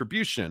our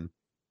distribution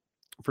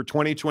for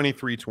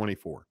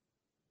 2023-24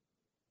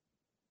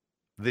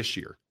 this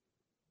year.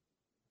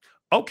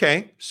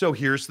 Okay, so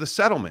here's the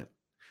settlement.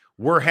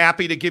 We're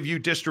happy to give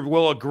you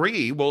we'll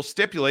agree, we'll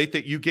stipulate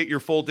that you get your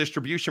full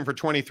distribution for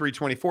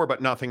 23-24,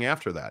 but nothing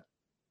after that.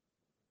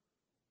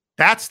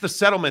 That's the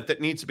settlement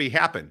that needs to be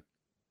happen.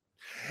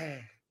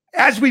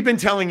 As we've been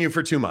telling you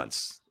for 2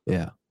 months.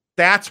 Yeah.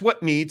 That's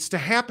what needs to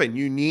happen.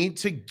 You need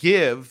to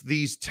give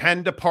these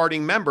 10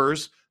 departing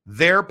members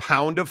their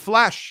pound of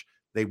flesh.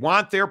 They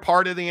want their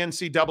part of the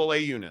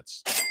NCAA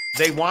units.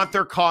 They want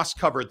their costs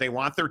covered. They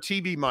want their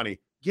TV money.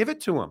 Give it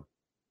to them.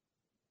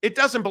 It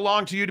doesn't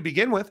belong to you to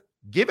begin with.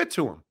 Give it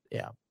to them.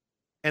 Yeah.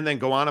 And then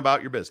go on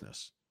about your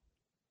business.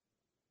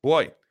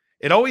 Boy,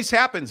 it always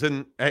happens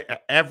in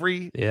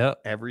every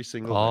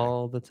single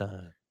all the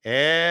time.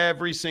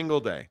 Every single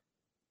day.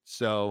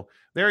 So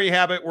there you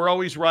have it. We're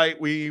always right.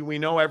 We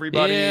know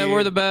everybody. Yeah,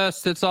 we're the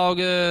best. It's all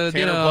good.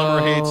 Tanner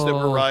Plummer hates that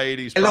we're right.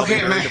 He's probably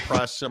very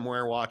depressed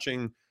somewhere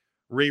watching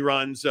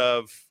reruns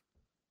of,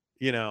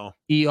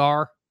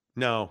 ER.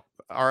 No,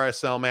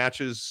 RSL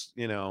matches,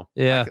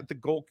 Yeah. Like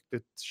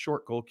the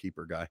short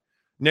goalkeeper guy.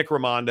 Nick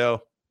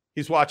Raimondo.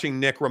 He's watching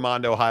Nick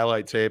Raimondo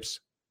highlight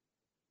tapes.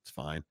 It's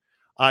fine.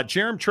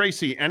 Jerem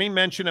Tracy, any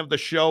mention of the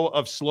show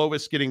of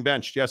Slovis getting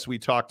benched? Yes, we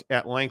talked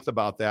at length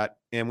about that,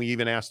 and we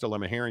even asked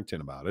Dilemma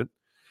Harrington about it.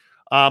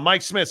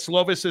 Mike Smith,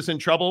 Slovis is in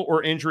trouble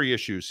or injury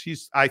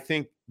issues? I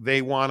think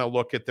they want to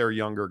look at their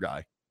younger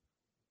guy.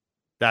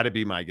 That'd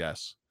be my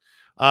guess.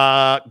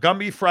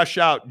 Gumby fresh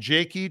out,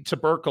 Jakey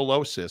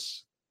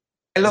tuberculosis.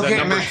 Hello,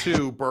 number 2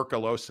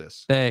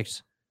 tuberculosis.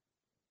 Thanks.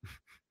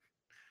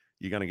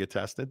 You gonna get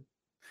tested?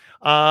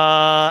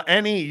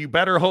 You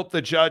better hope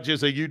the judge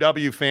is a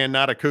UW fan,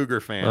 not a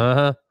Cougar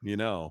fan.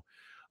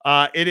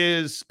 It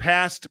is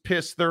past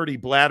piss 30.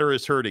 Bladder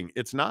is hurting.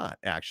 It's not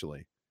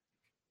actually.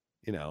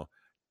 John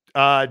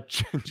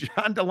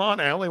DeLon,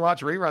 I only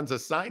watch reruns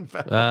of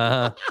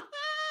Seinfeld.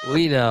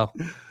 We know.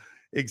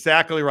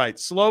 Exactly right.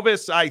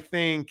 Slovis, I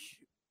think,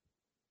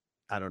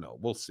 I don't know.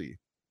 We'll see.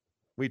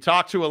 We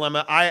talked to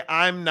Alema.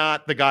 I'm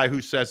not the guy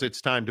who says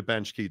it's time to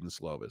bench Keaton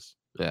Slovis.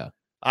 Yeah.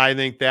 I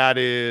think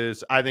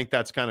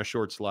that's kind of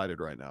short-slided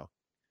right now.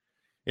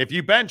 If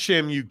you bench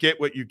him, you get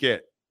what you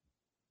get.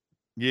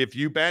 If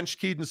you bench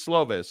Keaton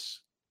Slovis,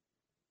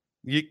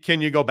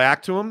 can you go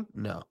back to him?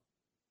 No.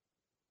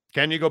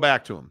 Can you go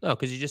back to him? No,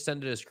 because he just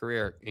ended his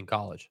career in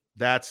college.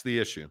 That's the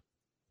issue.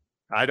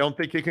 I don't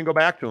think you can go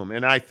back to him.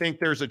 And I think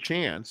there's a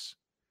chance.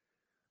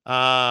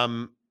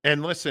 And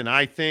listen,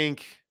 I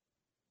think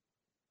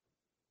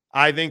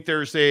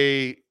there's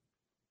a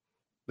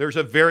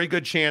very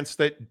good chance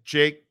that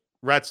Jake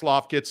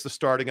Retzloff gets the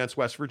start against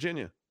West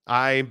Virginia.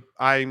 I'm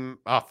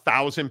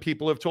 1,000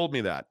 people have told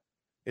me that.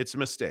 It's a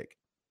mistake.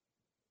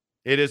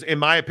 It is, in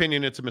my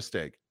opinion, it's a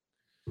mistake.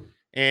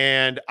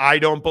 And I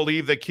don't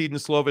believe that Keaton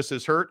Slovis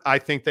is hurt. I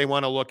think they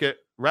want to look at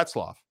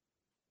Retzloff,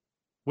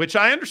 which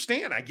I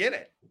understand. I get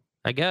it.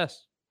 I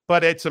guess.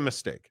 But it's a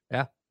mistake.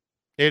 Yeah.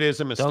 It is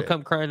a mistake. Don't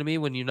come crying to me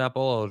when you're not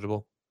bowl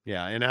eligible.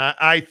 Yeah. And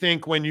I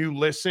think when you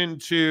listen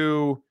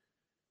to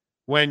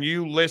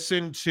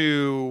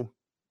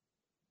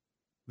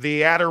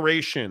the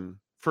adoration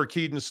for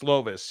Keaton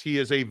Slovis, he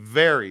is a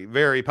very,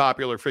 very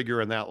popular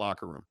figure in that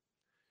locker room.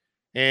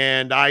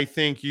 And I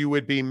think you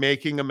would be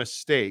making a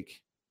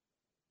mistake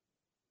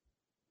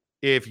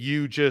if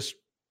you just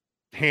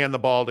hand the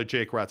ball to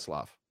Jake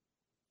Retzloff.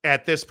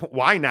 At this point,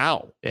 why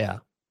now? Yeah.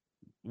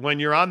 When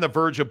you're on the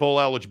verge of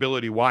bowl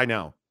eligibility, why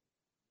now?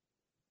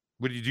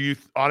 Do you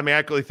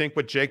automatically think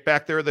with Jake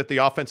back there that the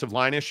offensive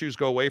line issues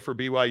go away for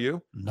BYU?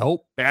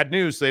 Nope. Bad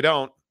news. They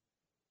don't.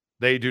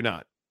 They do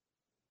not.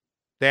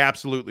 They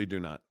absolutely do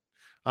not.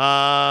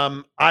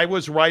 I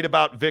was right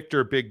about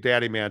Victor, Big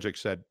Daddy Magic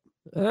said.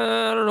 I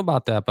don't know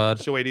about that,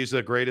 bud. So wait, he's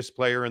the greatest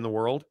player in the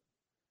world?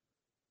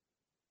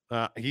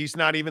 He's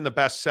not even the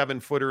best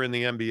 7-footer in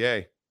the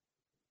NBA.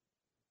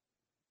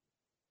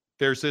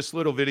 There's this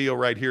little video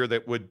right here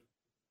that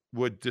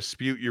would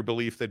dispute your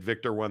belief that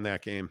Victor won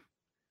that game.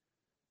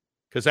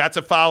 Because that's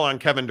a foul on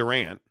Kevin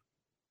Durant.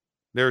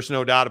 There's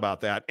no doubt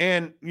about that.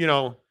 And,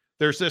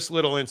 there's this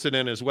little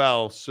incident as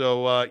well.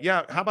 So,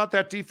 how about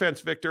that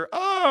defense, Victor?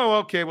 Oh,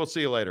 okay, we'll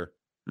see you later.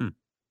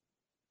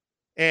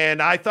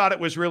 And I thought it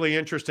was really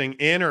interesting.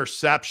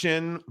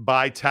 Interception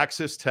by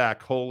Texas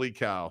Tech. Holy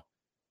cow.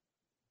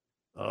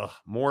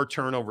 More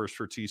turnovers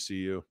for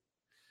TCU.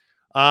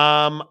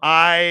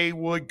 I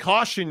would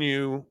caution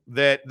you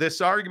that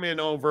this argument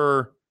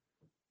over,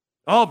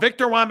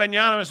 Victor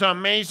Wembanyama is an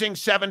amazing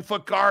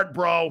 7-foot guard,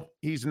 bro.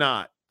 He's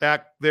not.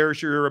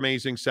 There's your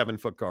amazing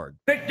 7-foot guard.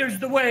 Victor's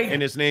the way.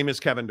 And his name is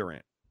Kevin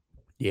Durant.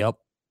 Yep.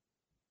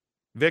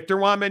 Victor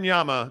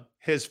Wembanyama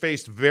has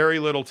faced very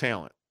little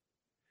talent.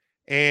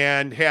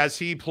 And has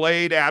he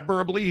played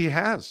admirably? He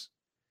has.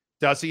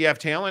 Does he have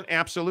talent?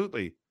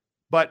 Absolutely.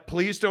 But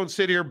please don't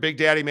sit here, Big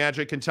Daddy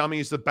Magic, and tell me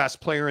he's the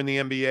best player in the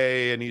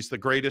NBA and he's the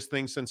greatest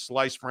thing since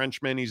sliced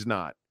Frenchman. He's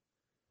not.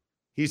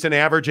 He's an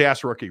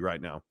average-ass rookie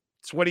right now.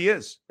 It's what he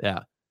is. Yeah.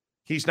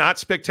 He's not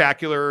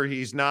spectacular.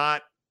 He's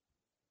not.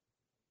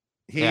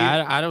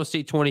 I don't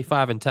see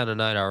 25 and 10 a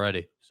night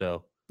already.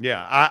 So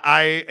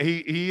yeah,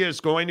 he is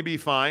going to be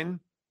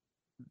fine.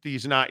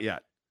 He's not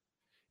yet.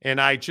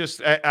 And I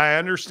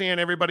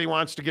understand everybody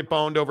wants to get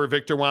boned over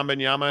Victor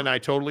Wembanyama, and I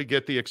totally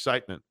get the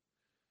excitement.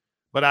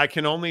 But I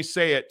can only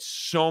say it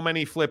so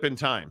many flipping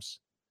times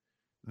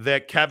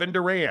that Kevin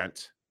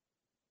Durant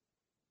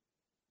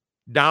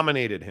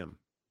dominated him.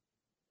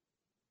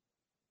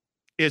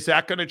 Is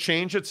that going to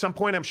change at some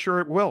point? I'm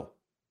sure it will.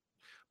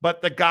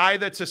 But the guy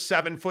that's a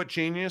 7-foot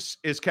genius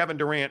is Kevin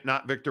Durant,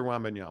 not Victor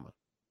Wembanyama.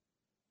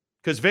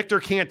 Because Victor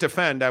can't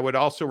defend. I would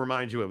also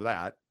remind you of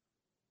that.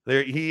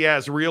 He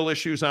has real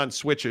issues on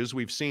switches.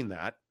 We've seen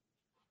that.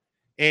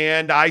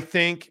 And I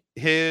think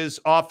his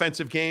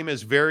offensive game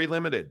is very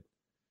limited.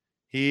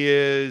 He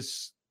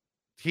has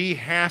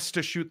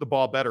to shoot the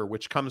ball better,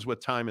 which comes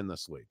with time in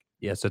this league.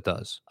 Yes, it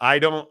does. I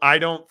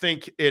don't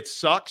think it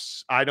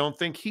sucks. I don't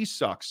think he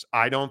sucks.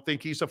 I don't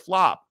think he's a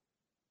flop.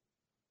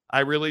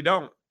 I really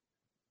don't.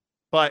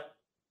 But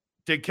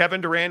did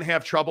Kevin Durant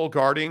have trouble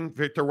guarding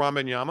Victor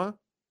Wembanyama?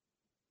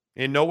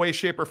 In no way,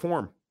 shape, or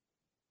form.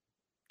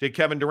 Did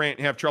Kevin Durant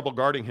have trouble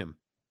guarding him?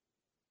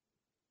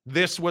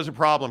 This was a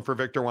problem for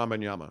Victor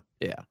Wembanyama.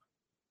 Yeah.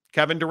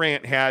 Kevin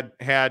Durant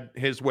had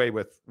his way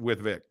with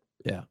Vic.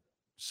 Yeah.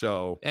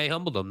 So he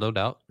humbled him, no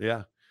doubt.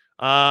 Yeah.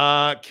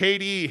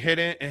 KD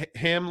hit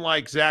him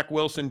like Zach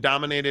Wilson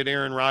dominated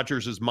Aaron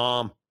Rodgers'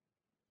 mom.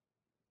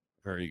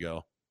 There you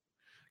go.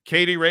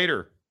 Katie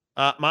Rader.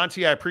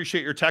 Monty, I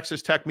appreciate your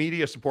Texas Tech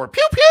media support.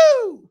 Pew,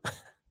 pew.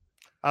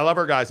 I love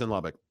our guys in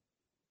Lubbock.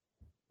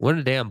 What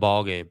a damn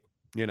ball game.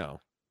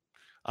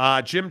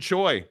 Jim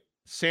Choi.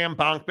 Sam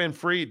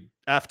Bankman-Fried.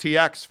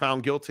 FTX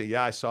found guilty.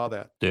 Yeah, I saw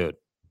that. Dude.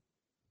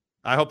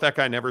 I hope that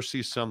guy never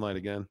sees sunlight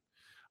again.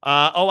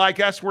 I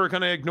guess we're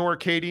going to ignore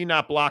KD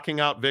not blocking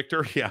out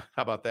Victor. Yeah,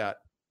 how about that?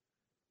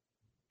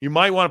 You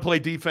might want to play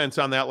defense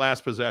on that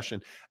last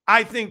possession.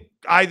 I think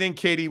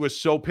KD was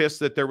so pissed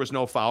that there was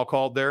no foul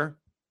called there.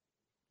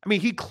 I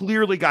mean, he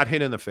clearly got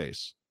hit in the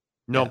face.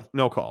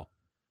 No call.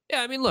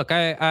 Yeah, I mean, look,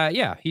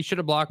 he should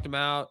have blocked him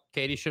out.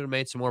 KD should have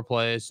made some more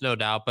plays, no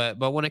doubt.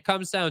 But when it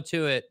comes down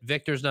to it,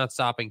 Victor's not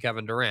stopping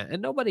Kevin Durant,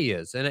 and nobody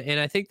is. And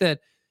I think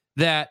that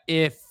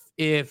if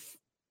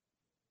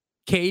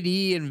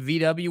KD and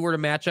VW were to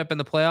match up in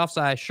the playoffs,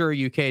 I assure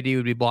you KD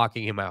would be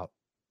blocking him out.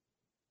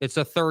 It's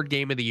the third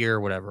game of the year,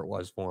 or whatever it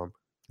was for him.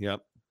 Yep.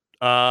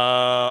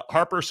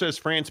 Harper says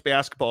France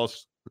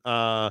basketball's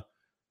not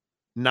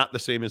the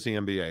same as the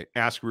NBA.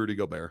 Ask Rudy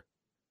Gobert.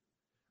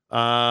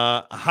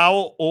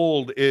 How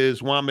old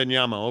is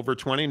Wembanyama? Over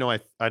 20? No,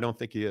 I don't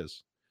think he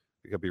is.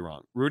 I could be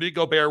wrong. Rudy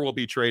Gobert will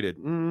be traded.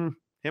 Him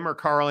or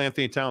Karl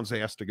Anthony Towns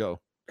has to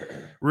go.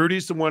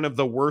 Rudy's one of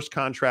the worst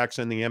contracts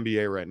in the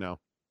NBA right now.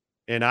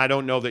 And I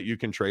don't know that you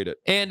can trade it.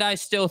 And I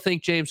still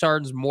think James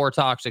Harden's more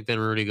toxic than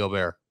Rudy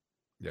Gobert.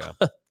 Yeah.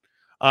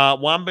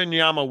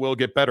 Wembanyama will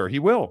get better. He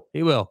will.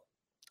 He will.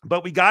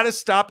 But we got to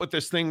stop with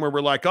this thing where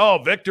we're like, oh,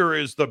 Victor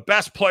is the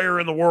best player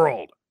in the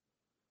world.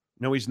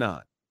 No, he's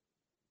not.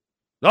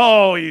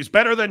 Oh, he's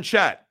better than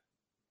Chet.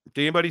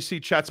 Did anybody see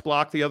Chet's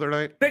block the other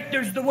night?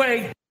 Victor's the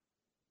way.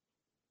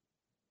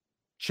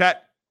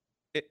 Chet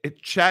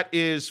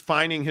is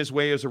finding his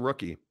way as a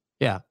rookie.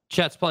 Yeah.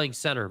 Chet's playing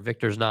center.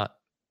 Victor's not.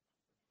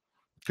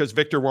 Because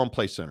Victor won't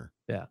play center.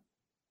 Yeah.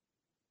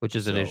 Which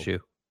is an issue.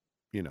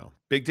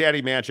 Big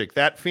Daddy Magic.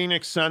 That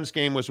Phoenix Suns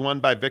game was won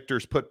by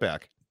Victor's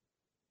putback.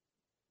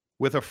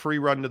 With a free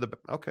run to the...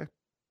 Okay.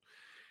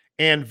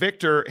 And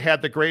Victor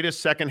had the greatest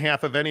second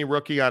half of any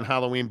rookie on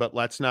Halloween, but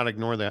let's not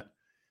ignore that.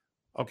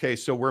 Okay,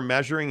 so we're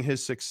measuring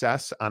his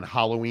success on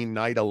Halloween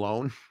night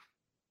alone.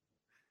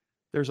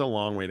 There's a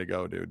long way to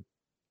go, dude.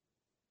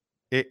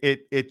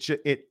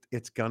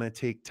 It's going to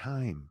take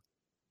time.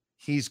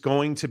 He's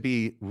going to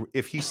be,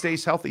 if he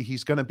stays healthy,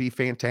 he's going to be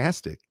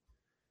fantastic.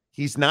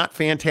 He's not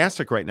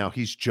fantastic right now.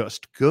 He's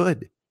just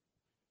good.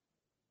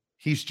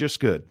 He's just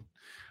good.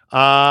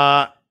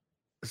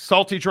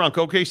 Salty Drunk.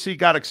 OKC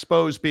got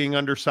exposed being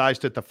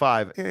undersized at the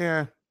 5.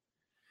 Yeah.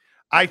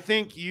 I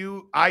think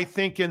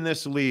in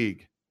this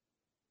league,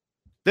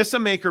 this is a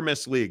make or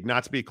miss league,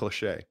 not to be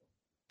cliche.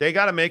 They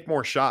got to make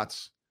more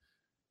shots.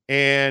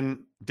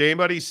 And did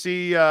anybody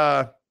see,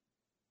 I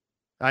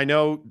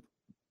know,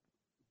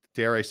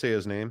 dare I say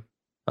his name?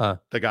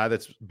 The guy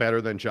that's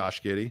better than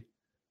Josh Giddey.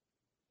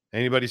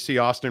 Anybody see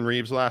Austin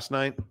Reeves last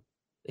night?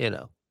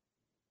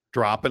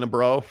 Dropping a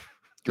bro,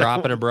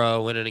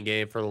 winning a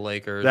game for the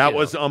Lakers. That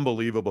was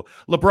unbelievable.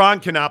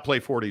 LeBron cannot play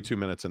 42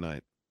 minutes a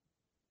night.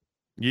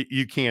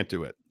 You can't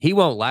do it. He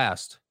won't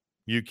last.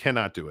 You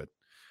cannot do it.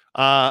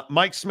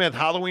 Mike Smith,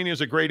 Halloween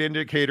is a great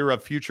indicator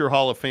of future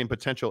Hall of Fame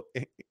potential.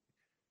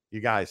 You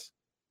guys,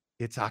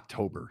 it's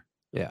October.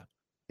 Yeah.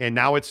 And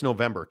now it's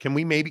November. Can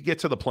we maybe get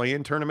to the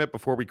play-in tournament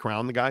before we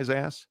crown the guy's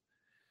ass?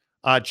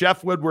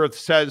 Jeff Woodworth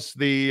says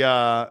the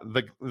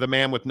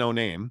man with no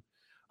name.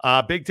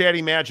 Big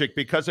Daddy Magic,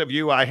 because of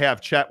you, I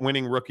have Chet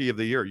winning Rookie of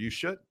the Year. You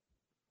should.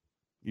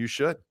 You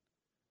should.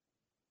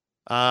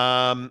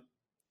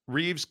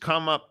 Reeves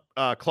come up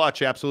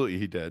clutch. Absolutely,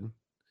 he did.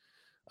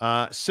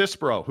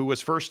 Cispro, who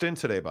was first in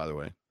today, by the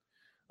way.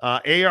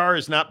 AR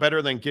is not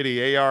better than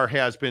Giddey. AR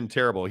has been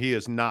terrible. He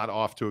is not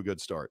off to a good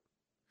start.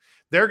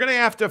 They're going to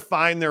have to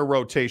find their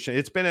rotation.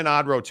 It's been an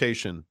odd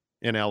rotation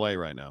in LA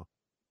right now.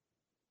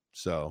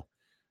 So,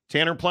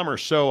 Tanner Plummer.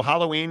 So,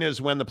 Halloween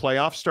is when the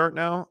playoffs start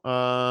now?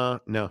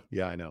 No.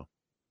 Yeah, I know.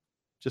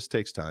 Just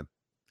takes time.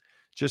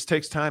 Just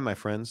takes time, my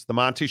friends. The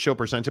Monty Show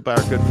presented by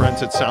our good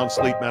friends at Sound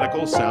Sleep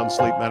Medical,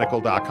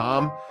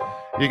 soundsleepmedical.com.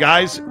 You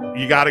guys,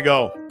 you got to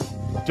go.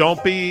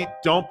 Don't be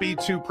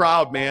too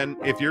proud, man.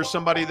 If you're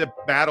somebody that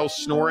battles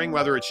snoring,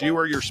 whether it's you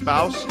or your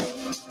spouse,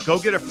 go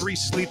get a free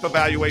sleep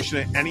evaluation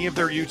at any of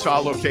their Utah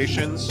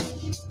locations.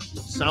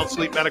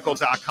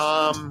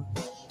 Soundsleepmedical.com.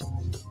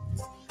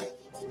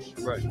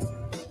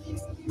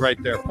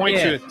 Right there. Point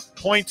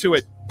to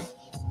it.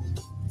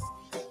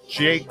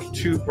 Jake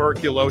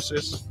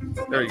tuberculosis.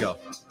 There you go.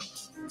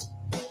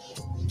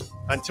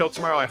 Until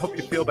tomorrow, I hope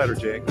you feel better,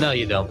 Jake. No,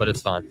 you don't, but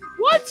it's fine.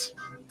 What?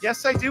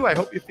 Yes, I do. I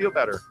hope you feel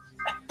better.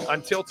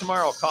 Until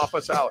tomorrow, cough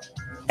us out.